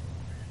slot.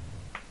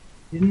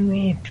 Didn't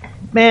we?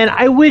 Man,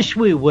 I wish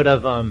we would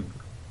have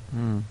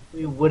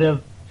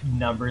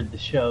numbered the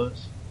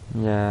shows.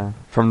 Yeah,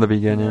 from the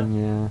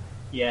beginning.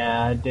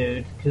 Yeah,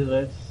 dude. Because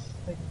it's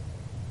like,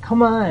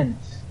 come on,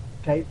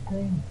 Skype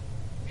thing.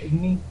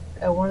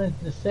 I wanted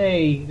to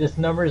say this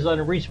number is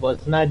unreachable.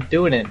 It's not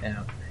doing it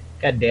now.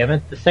 God damn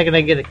it! The second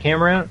I get a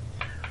camera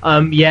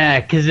out.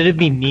 Yeah, because it'd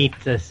be neat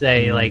to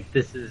say like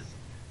this is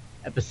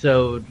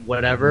episode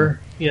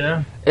whatever, you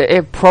know.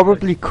 It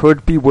probably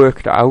could be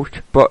worked out,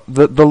 but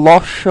the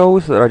lost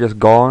shows that are just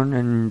gone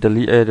and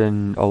deleted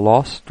and are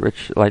lost,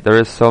 which like there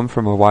is some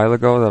from a while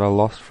ago that are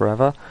lost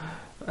forever.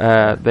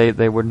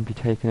 They wouldn't be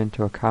taken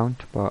into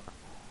account, but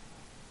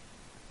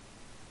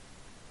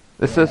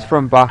this is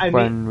from back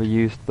when we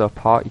used the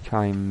Party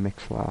Time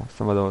Mixler.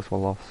 Some of those were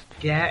lost.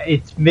 Yeah,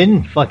 it's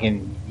been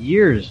fucking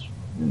years.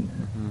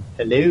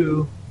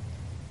 Hello.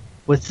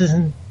 What's this?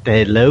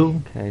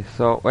 Hello? Okay,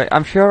 so wait,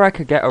 I'm sure I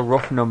could get a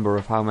rough number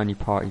of how many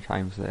party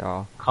times there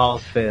are.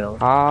 Calls failed.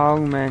 How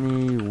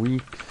many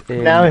weeks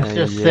in now it's a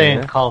just year?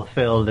 saying call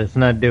failed. It's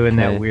not doing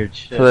that weird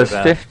shit. So there's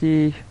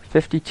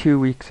 52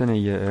 weeks in a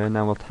year, and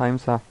then we'll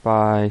times that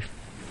by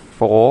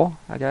 4,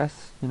 I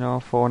guess. You know,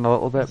 4 and a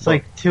little bit. It's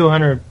like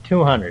 200,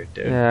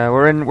 dude. Yeah,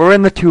 we're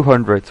in the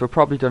 200s. We've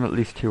probably done at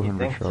least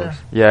 200 shows. So?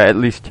 Yeah, at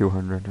least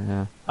 200.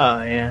 Yeah.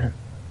 Oh yeah.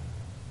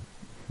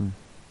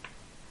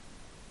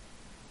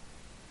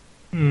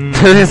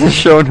 This is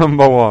show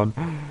number 1.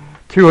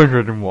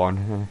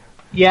 201.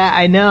 Yeah,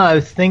 I know. I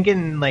was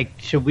thinking, like,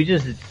 should we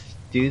just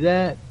do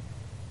that?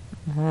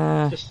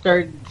 Just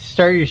start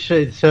your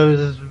show. So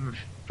is this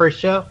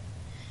first show?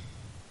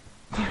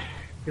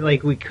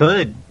 Like, we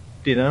could,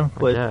 you know.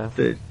 What's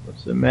the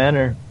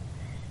matter?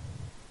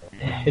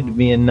 It'd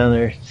be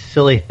another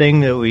silly thing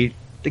that we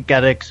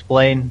gotta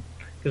explain,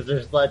 because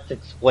there's lots of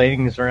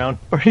explainings around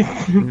for it.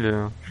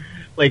 Yeah.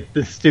 Like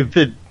the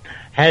stupid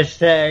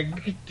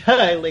hashtag,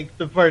 like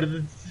the part of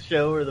the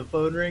show where the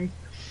phone rings.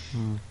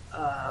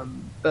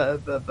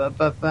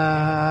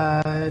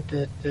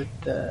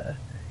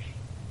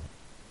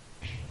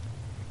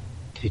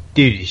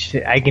 Dude,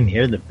 I can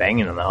hear the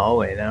banging in the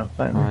hallway now.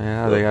 Finally.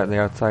 Oh yeah, they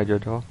outside your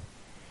door.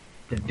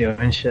 They're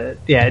doing shit.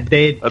 Yeah,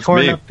 they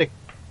torn up the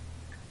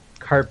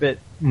carpet.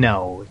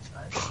 No, it's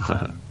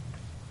not.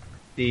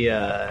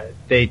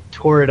 They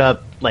tore it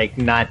up, like,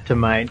 not to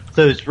my.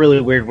 So it's really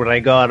weird when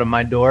I go out of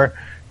my door.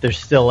 There's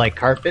still like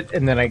carpet,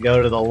 and then I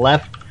go to the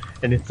left,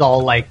 and it's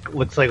all like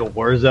looks like a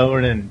war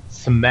zone and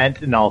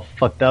cement and all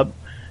fucked up.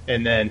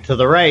 And then to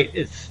the right,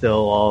 it's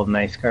still all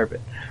nice carpet.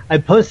 I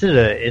posted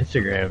an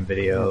Instagram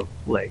video,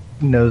 like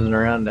nosing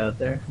around out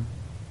there.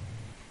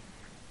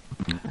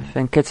 I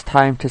think it's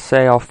time to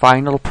say our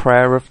final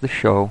prayer of the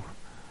show.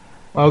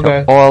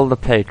 Okay. To all the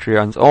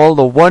Patreons, all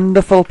the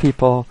wonderful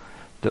people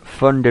that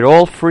funded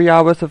all 3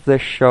 hours of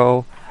this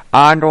show,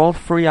 and all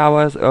 3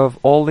 hours of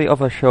all the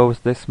other shows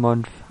this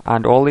month,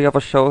 and all the other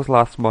shows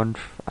last month,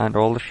 and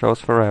all the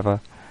shows forever.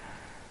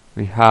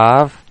 We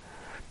have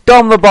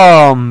Dom the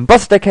Bomb,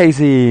 Buster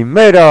Casey,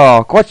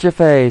 Murdoch, What's Your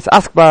Face,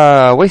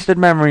 Askbar, Wasted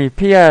Memory,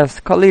 PS,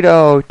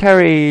 Colito,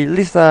 Terry,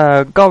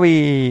 Lisa,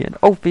 Gowie, and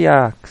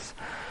Ophiax,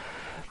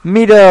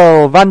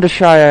 Meadle,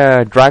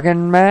 Vandershire,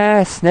 Dragon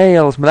Mare,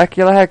 Snails,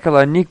 Molecular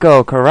Heckler,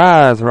 Nico,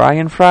 Karaz,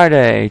 Ryan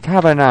Friday,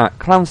 Tabernac,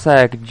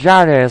 Clownsec,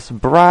 Jadis,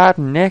 Brad,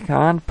 Nick,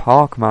 and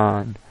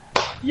Parkman.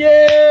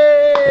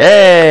 Yay!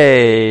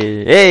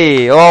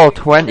 Hey, all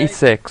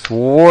 26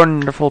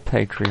 wonderful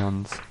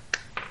Patreons.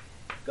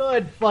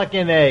 Good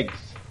fucking eggs.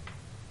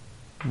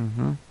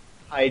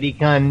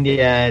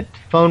 HeidiCon,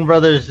 Phone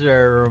Brothers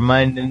are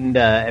reminding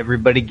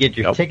everybody get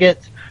your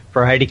tickets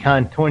for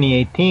HeidiCon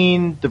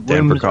 2018. The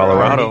rooms are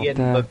already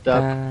getting booked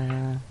up.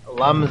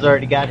 Lama's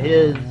already got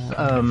his.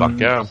 Fuck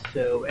yeah.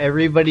 So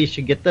everybody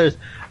should get those.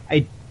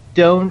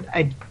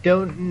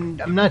 I'm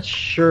not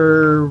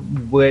sure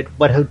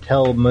what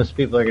hotel most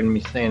people are going to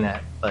be staying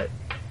at, but.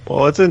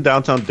 Well, it's in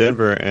downtown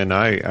Denver, and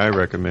I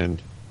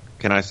recommend.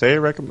 Can I say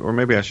recommend? Or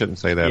maybe I shouldn't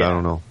say that. Yeah. I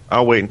don't know.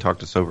 I'll wait and talk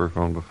to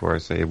Soberphone before I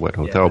say what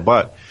hotel,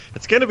 but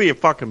it's going to be a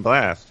fucking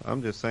blast.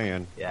 I'm just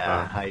saying.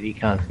 Yeah,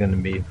 HeidiCon's going to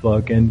be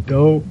fucking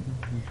dope.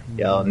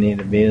 Y'all need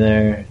to be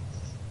there.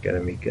 It's going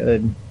to be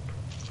good.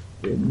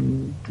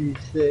 Didn't you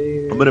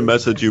say? I'm going to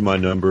message you my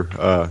number,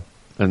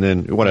 and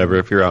then whatever,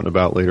 if you're out and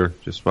about later,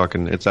 just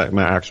fucking, it's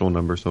my actual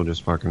number, so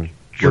just fucking.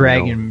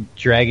 Dragon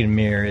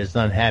Mirror is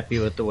unhappy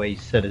with the way you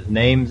said his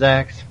name,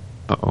 Zax.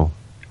 Uh-oh.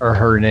 Or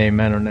her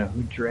name, I don't know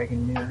who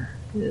Dragon Mirror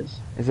is.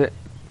 Is it?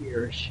 He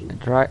or she.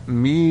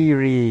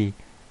 Miri.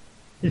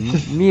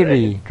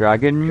 Miri.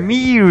 Dragon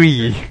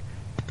Miri.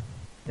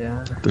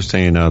 Yeah. They're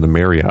saying the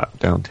Marriott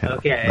downtown.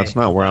 Okay. That's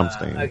not where I'm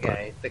staying.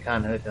 Okay, the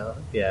Con Hotel.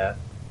 Yeah.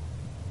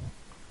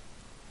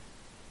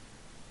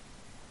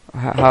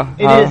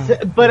 It is,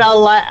 but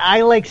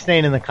I like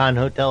staying in the con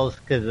hotels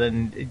because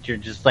then you're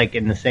just like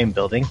in the same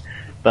building.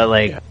 But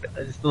like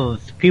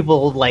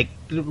people like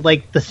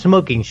the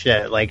smoking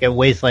shit, like at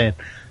Wasteland,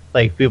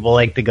 like people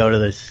like to go to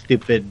the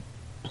stupid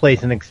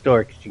place next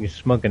door because you can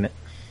smoke in it.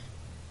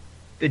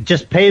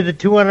 Just pay the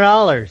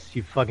 $200,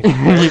 you fucking.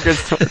 You can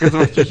smoke as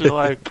much as you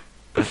like.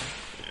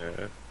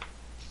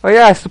 Oh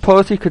yeah, I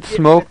suppose you could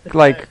smoke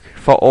like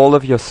for all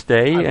of your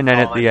stay, and then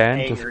at the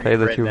end just pay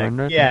the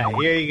 $200. Yeah,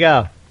 here you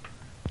go.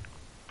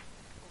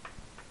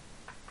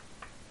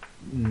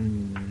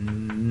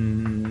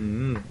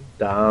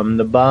 Dom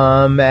the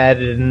Bomb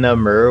added a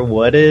number.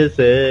 What is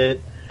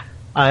it?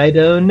 I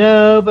don't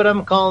know, but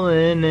I'm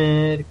calling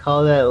it.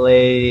 Call that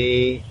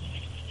lady.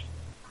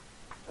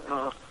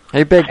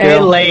 Hey, big girl. Hey,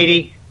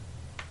 lady.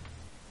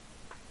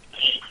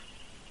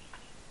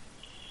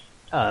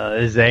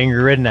 This is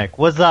Angry Redneck.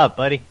 What's up,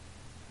 buddy?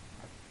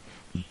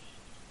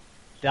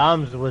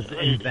 Dom's was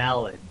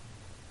invalid.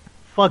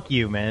 Fuck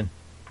you, man.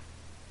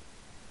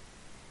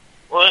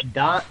 What?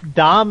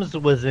 Dom's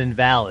was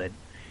invalid.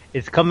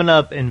 It's coming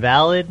up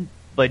invalid,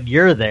 but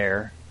you're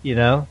there, you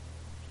know?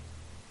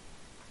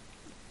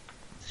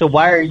 So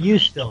why are you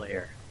still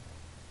here?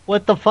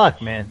 What the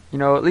fuck, man? You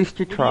know, at least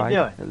you What are tried. you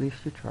doing? At least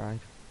you tried.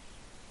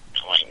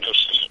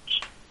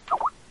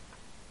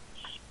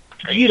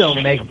 You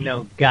don't make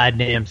no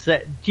goddamn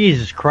sense.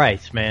 Jesus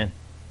Christ, man.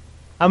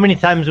 How many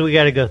times do we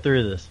gotta go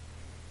through this?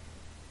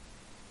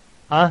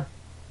 Huh?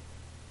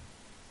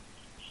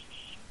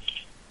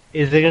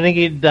 Is it gonna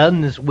get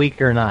done this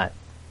week or not?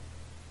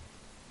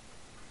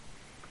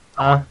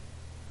 Huh?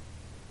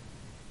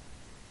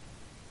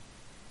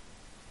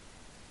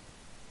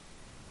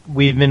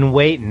 We've been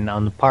waiting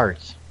on the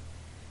parts.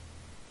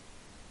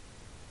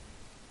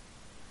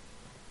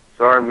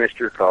 Sorry, I missed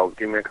your call.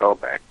 Give me a call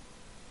back.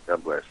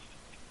 God bless.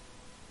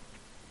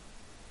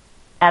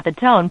 At the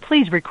tone,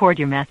 please record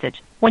your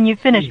message. When you've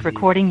finished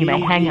recording, you may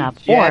hang up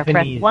or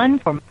press 1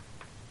 for...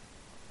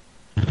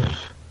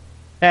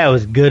 That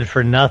was good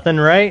for nothing,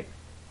 right?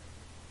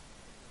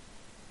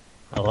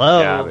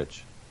 Hello?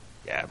 Garbage.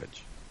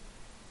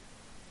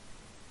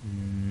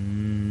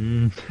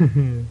 I'm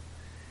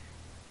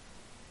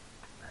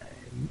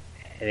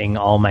hitting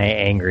all my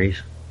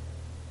angries.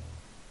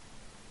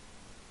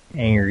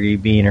 Angry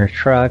Beaner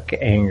Truck,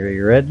 Angry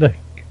Redneck.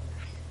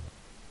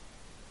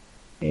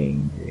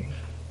 Angry.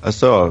 I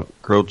saw a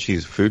grilled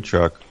cheese food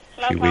truck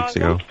a few weeks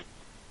ago.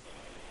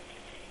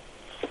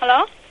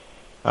 Hello?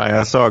 Hi,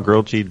 I saw a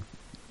grilled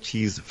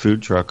cheese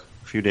food truck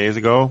a few days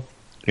ago.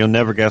 You'll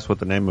never guess what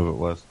the name of it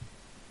was.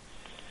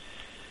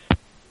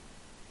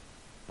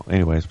 Well,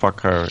 anyways,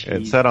 fuck her.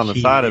 It said on the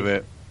side of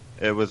it,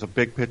 it was a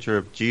big picture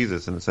of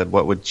Jesus, and it said,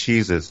 "What would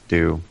Jesus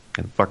do?"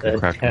 And fucking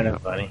cracked me up. That's kind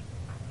of funny.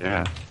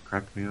 Yeah,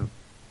 cracked me up.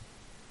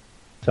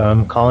 So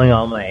I'm calling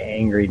all my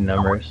angry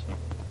numbers.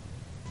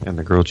 And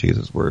the grilled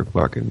cheeses were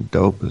fucking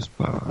dope as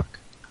fuck.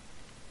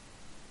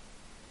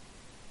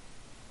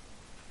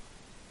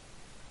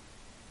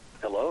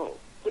 Hello.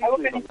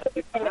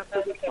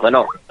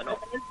 Bueno.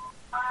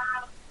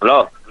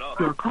 Hello.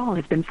 Your call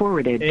has been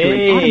forwarded to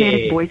Hey. an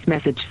automatic voice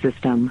message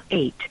system.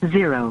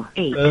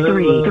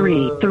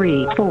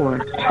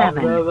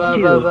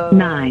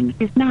 80833347229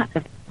 is not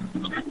a...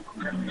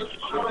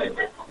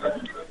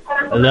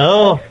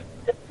 Hello?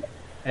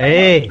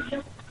 Hey.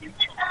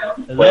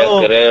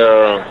 Hello? Puedes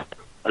creer.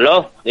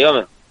 Hello,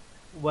 dígame.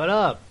 What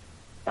up?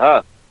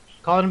 Ah,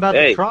 Calling about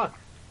Hey. the truck.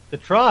 The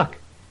truck.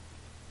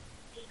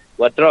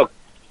 what truck?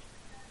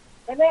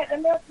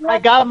 I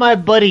got my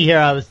buddy here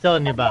I was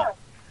telling you about.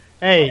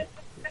 Hey,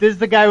 this is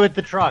the guy with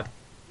the truck.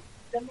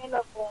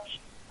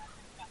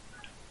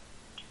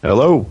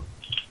 Hello.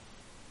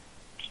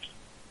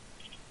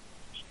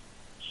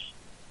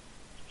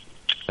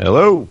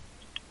 Hello.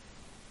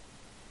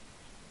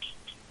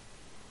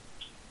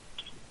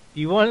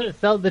 You want to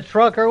sell the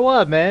truck or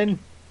what, man?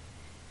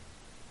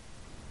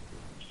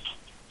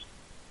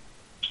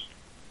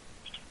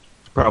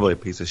 It's probably a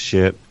piece of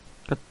shit.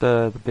 Got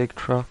the big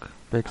truck,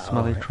 big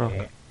smelly truck.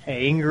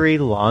 Angry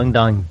Long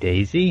Dong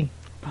Daisy?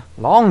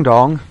 Long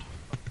Dong?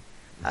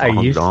 Are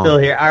you Dong. still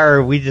here? Or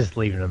are we just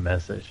leaving a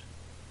message?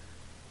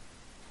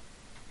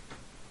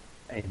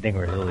 I think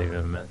we're leaving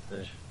a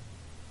message.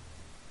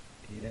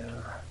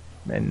 Yeah.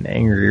 An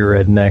angry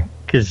redneck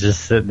is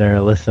just sitting there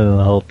listening to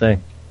the whole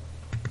thing.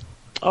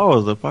 Oh,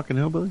 is the fucking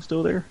hillbilly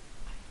still there?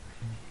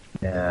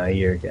 No,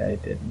 your guy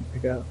didn't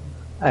pick up.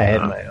 I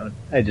had my own.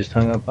 I just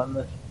hung up on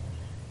this.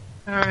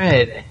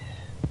 Alright.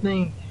 I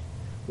think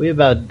we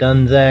about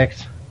done,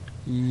 Zax.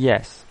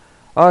 Yes.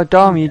 Oh,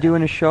 Dom, you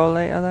doing a show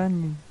later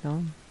then?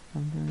 Dom?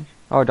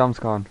 Oh, Dom's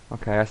gone.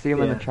 Okay, I see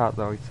him in Yeah. the chat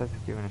though. He says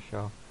he's doing a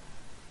show.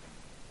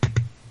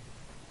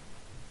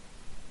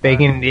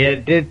 Bacon,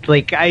 yeah,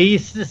 like I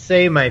used to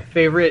say my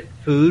favorite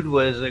food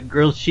was a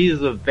grilled cheese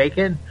with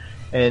bacon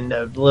and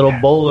a little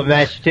bowl of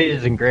mashed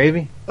potatoes and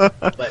gravy.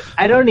 But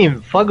I don't even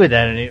fuck with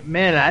that anymore.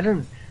 Man, I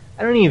don't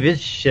even give a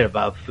shit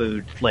about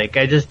food. Like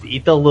I just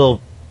eat the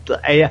little,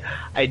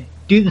 I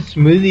do the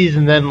smoothies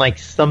and then like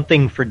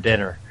something for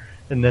dinner,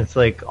 and that's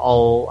like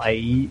all I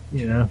eat,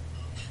 you know.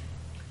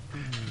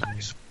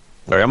 Nice.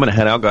 All right, I'm gonna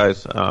head out,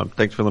 guys.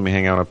 Thanks for letting me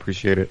hang out. I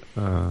appreciate it.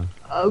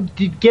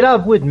 Get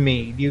up with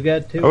me. You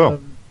got to. Oh,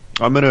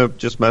 I'm gonna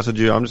just message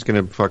you. I'm just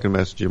gonna fucking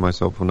message you my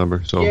cell phone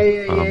number. So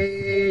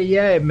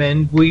Yeah,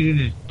 man.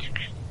 We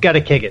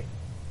gotta kick it.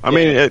 I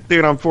mean,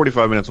 dude, I'm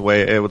 45 minutes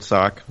away. It would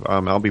suck.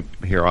 I'll be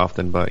here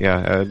often, but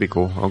yeah, it'd be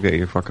cool. I'll get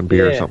you a fucking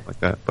beer or something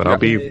like that. But I'll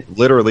be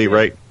literally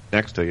right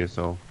next to you.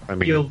 So I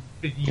mean,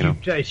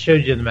 I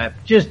showed you the map.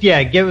 Just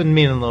get with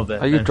me in a little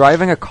bit. Are you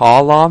driving a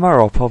car, Llama,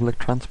 or public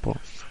transport?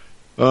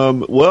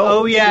 Well.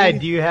 Oh yeah.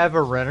 Do you have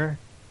a renter?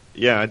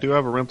 Yeah, I do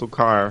have a rental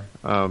car,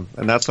 and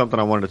that's something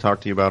I wanted to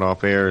talk to you about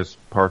off air, is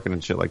parking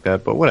and shit like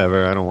that. But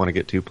whatever, I don't want to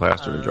get too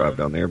plastered and drive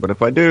down there. But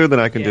if I do, then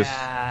I can just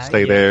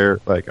stay there.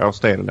 Like, I'll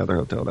stay at another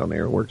hotel down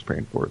there. Work's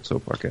paying for it, so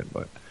fuck it.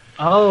 But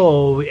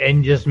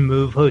and just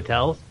move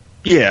hotels?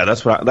 Yeah,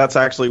 that's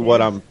actually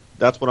what I'm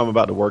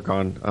about to work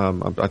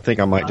on. I think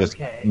I might just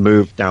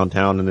move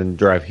downtown and then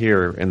drive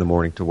here in the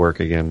morning to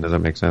work again. Does that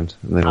make sense?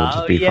 And then it'll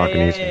just be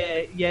fucking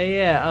easy.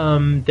 Yeah.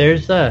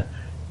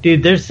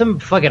 There's some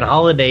fucking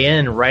Holiday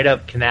Inn right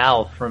up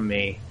Canal from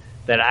me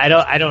that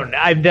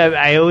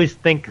I always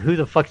think, who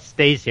the fuck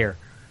stays here?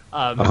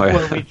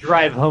 When we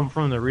drive home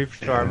from the reef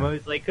store, I'm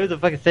always like, who the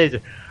fuck stays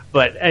here?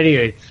 But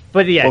anyways,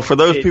 Well, for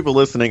those people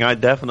listening, I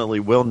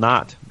definitely will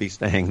not be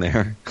staying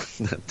there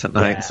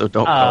tonight, so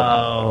don't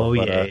call.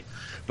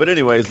 But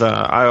anyways,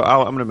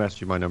 I'm gonna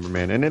message you my number,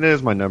 man, and it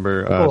is my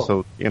number. Cool.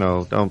 So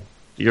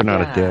you're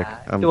not a dick.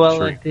 I'm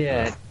sure.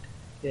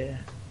 Yeah.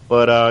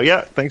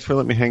 But thanks for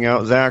letting me hang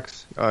out,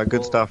 Zax.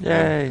 Good stuff.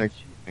 Yay. Thanks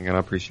for hanging out. I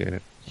appreciate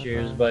it.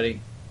 Cheers,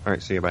 buddy. All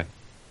right, see you. Bye.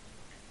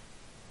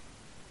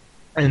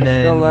 And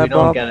then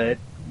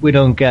we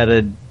don't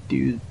gotta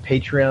do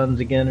Patreons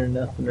again or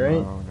nothing, right?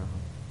 No.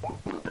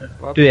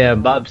 Yeah,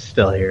 Bob's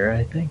still here,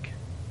 I think.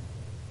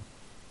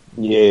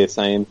 Yes,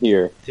 I am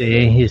here.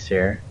 See, he's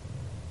here.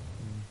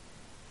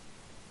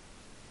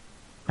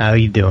 How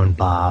you doing,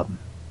 Bob?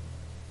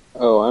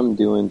 Oh, I'm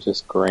doing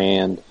just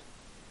grand.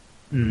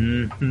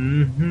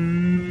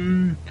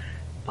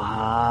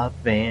 Bob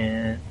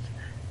Vance.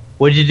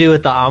 What'd you do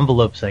with the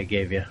envelopes I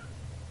gave you?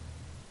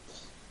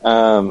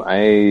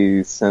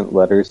 I sent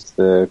letters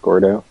to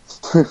Gordo.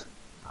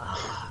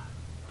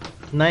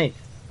 Nice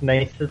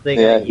that they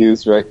Yeah, got he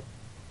was right.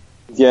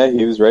 Yeah,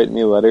 he was writing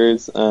me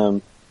letters. I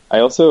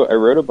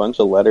wrote a bunch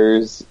of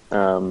letters,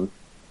 trying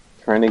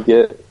to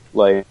get,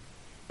 like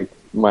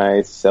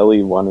my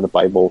cellie wanted a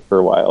Bible for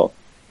a while.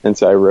 And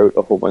so I wrote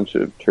a whole bunch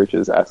of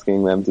churches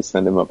asking them to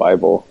send him a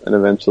Bible, and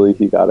eventually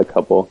he got a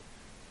couple.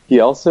 He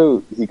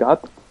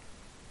got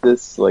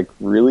this, like,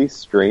 really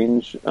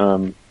strange,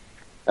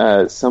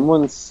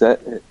 someone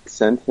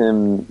sent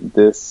him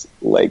this,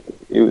 like,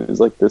 it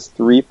was like this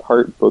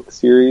 3-part book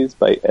series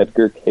by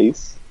Edgar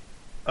Cayce.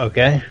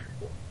 Okay.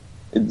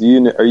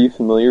 Are you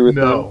familiar with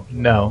him?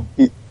 No.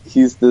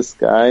 He's this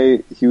guy.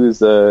 He was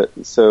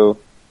so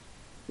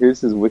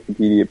here's his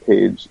Wikipedia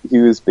page. He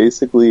was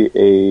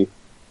basically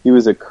he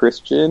was a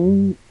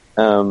Christian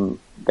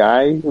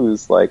guy who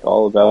was, like,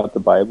 all about the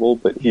Bible,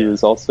 but he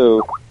was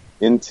also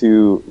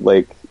into,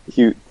 like,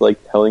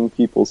 telling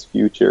people's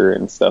future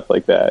and stuff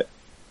like that.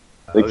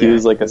 Like, he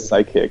was like a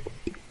psychic.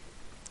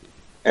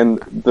 And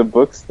the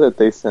books that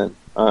they sent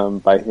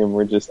by him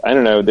were just, I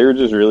don't know, they were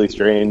just really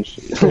strange.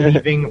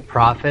 Believing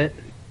Prophet?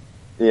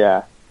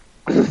 Yeah.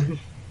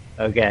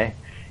 Okay.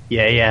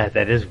 Yeah,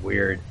 that is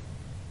weird.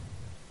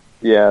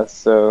 Yeah,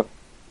 so,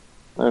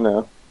 I don't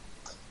know.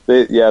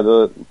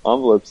 The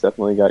envelopes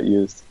definitely got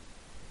used.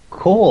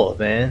 Cool,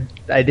 man.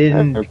 I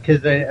didn't,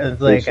 because I was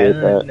like, I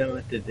don't know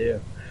what to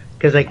do.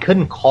 Because I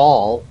couldn't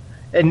call.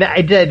 And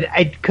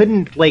I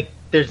couldn't, like,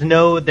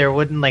 there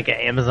wasn't, like, an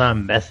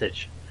Amazon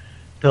message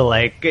to,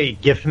 like, a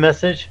gift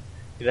message,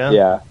 you know?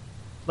 Yeah.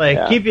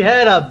 Like, keep your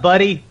head up,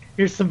 buddy.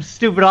 Here's some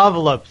stupid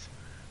envelopes.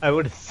 I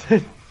would have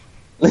said.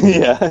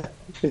 Yeah.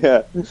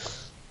 I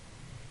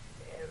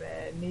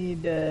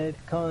need to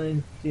call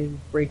in to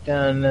break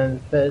down the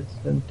feds.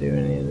 Don't do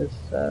any of this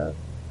stuff.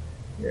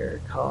 Your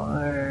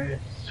car.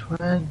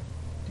 What?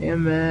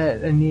 Damn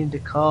it. I need to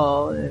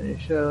call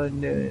and show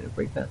and do it.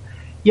 Break down.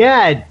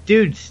 Yeah,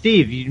 dude,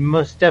 Steve, you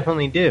most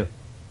definitely do.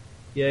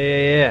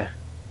 Yeah.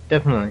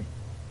 Definitely.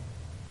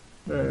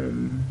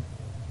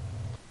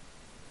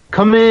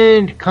 Come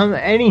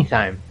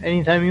anytime.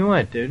 Anytime you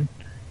want, dude.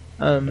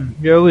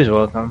 You're always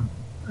welcome.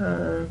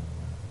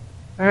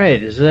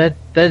 Alright, is that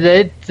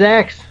it,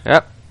 Zax?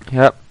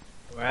 Yep.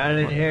 We're out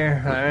of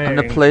here. Alright. I'm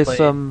gonna play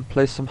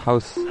some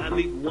house. I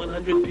need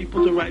 100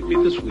 people to write me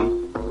this week.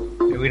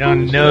 We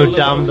don't know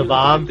Dom the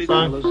Bomb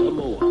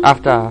song?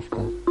 After.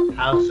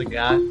 House of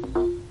God.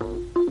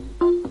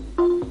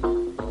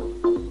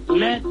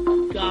 Let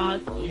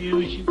God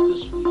use you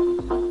this week.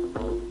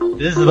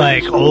 This is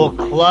like old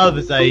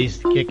clubs I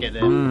used to kick it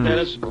in. Let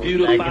us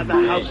beautify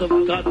the house of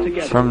God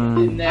together.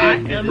 Some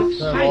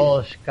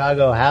old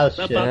Chicago house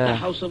shit. About the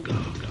house of God.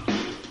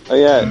 Oh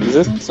yeah, is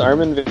this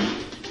Armin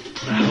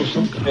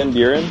Van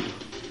Buren?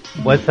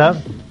 What's up?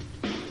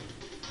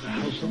 The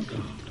house of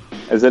God.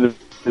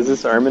 Is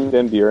this Armin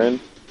Van Buren?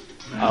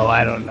 Oh,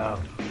 I don't know.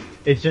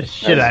 It's just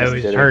shit I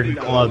always heard in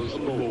clubs.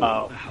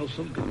 The house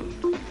of God.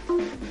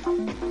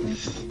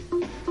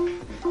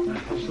 The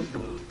house of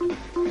God.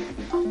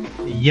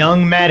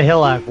 Young Matt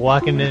Hillock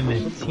walking in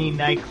a teen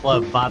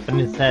nightclub, bopping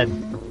his head.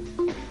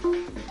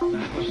 The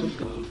house of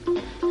God.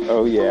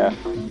 Oh yeah.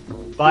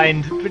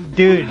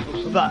 Dude,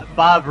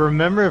 Bob,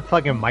 remember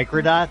fucking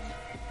microdots?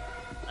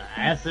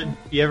 Acid?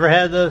 You ever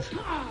had those?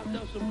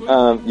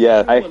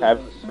 Yeah, I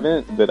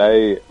haven't, but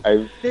I've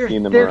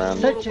seen them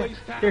around.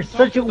 They're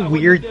such a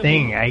weird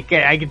thing. I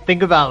can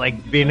think about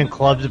like being in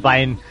clubs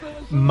buying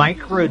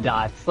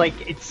microdots.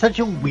 Like, it's such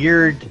a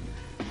weird.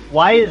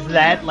 Why is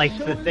that like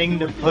the thing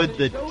to put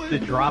the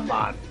drop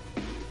on?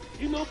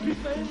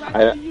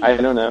 I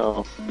don't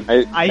know.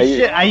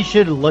 I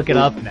should look it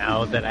up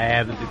now that I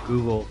have it to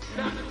Google.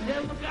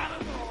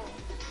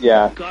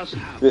 Yeah,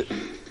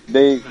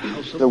 the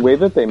way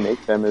that they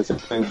make them is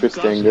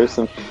interesting. There's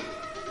some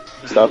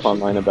stuff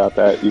online about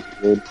that you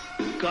can read.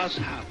 God's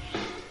house,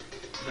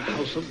 the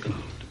house of God.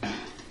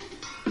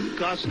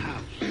 God's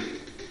house,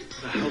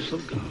 the house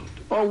of God.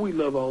 Oh, we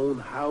love our own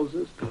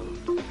houses,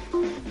 God. The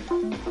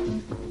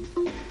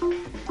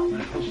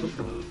house of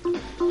God.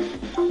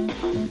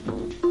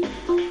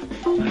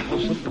 The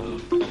house of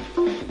God.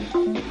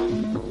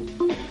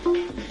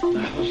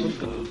 The house of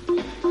God.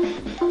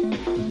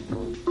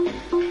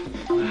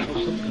 The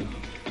house of God.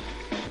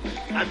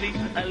 I need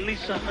at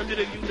least 100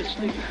 of you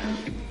listening now.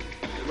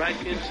 Right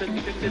here, send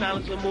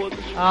 $50 or more.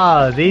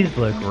 Oh, these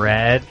look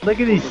rad. Look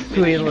at these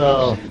sweet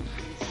little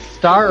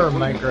star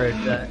micro.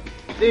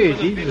 Dude,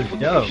 these are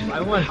dope.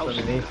 I want some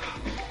of these.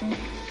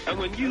 And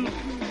when you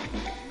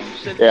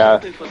yeah,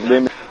 they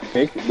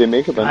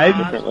make a bunch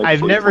of different. Like,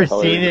 I've never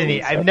seen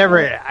any.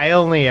 I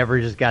only ever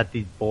just got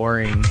these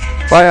boring.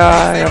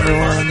 Bye,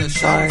 everyone.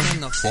 Bye.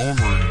 Phone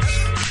rings.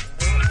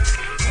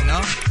 You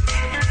know?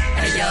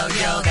 Hey, yo,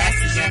 that's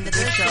the end of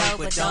the show,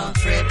 but don't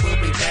trip, we'll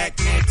be back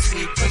next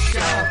week for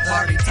sure.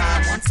 Party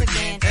time once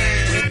again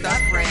with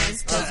our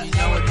friends, cause you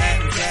know with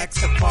Matt and Jax,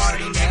 the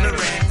party never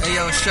ends. Hey,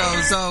 yo,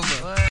 show's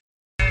over.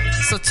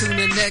 So tune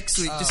in next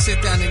week, just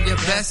sit down in your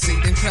best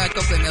seat and crack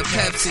open a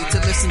Pepsi to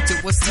listen to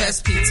what's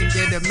Test Beats and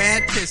get a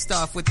mad pissed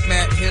off with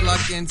Matt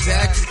Hillock and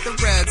Zach with the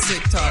Rad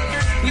Sick Talk.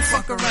 We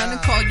fuck around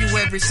and call you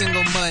every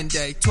single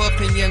Monday, 12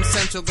 p.m.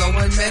 Central,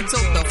 going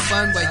mental, the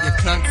fun way you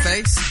cunt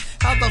face.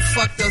 How the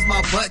fuck does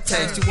my butt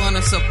taste? You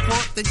wanna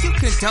support? Then you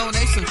can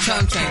donate some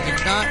chump change.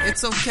 If not,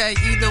 it's okay.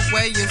 Either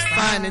way is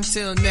fine.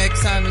 Until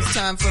next time, it's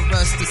time for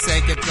us to say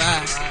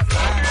goodbye.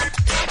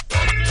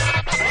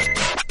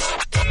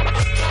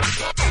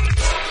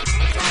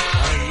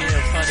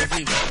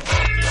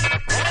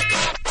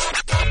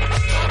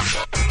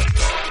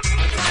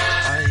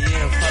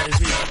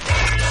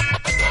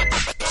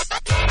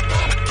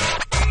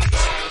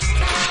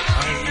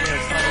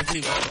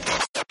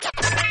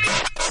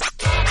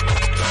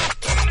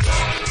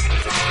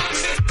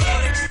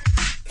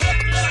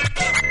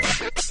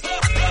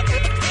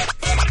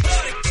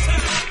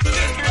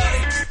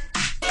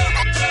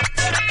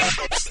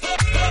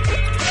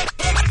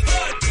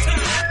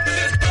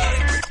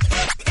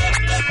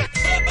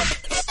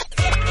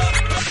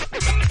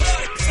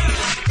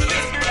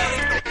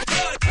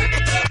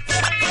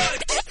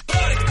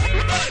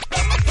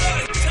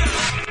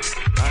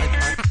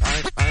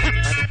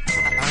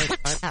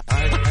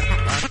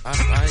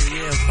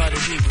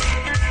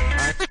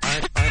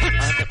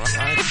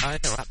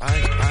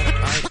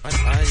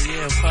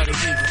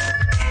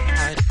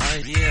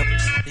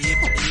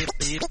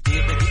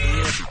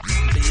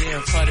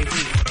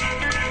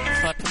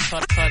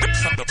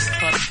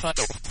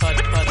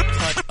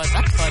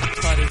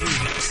 Party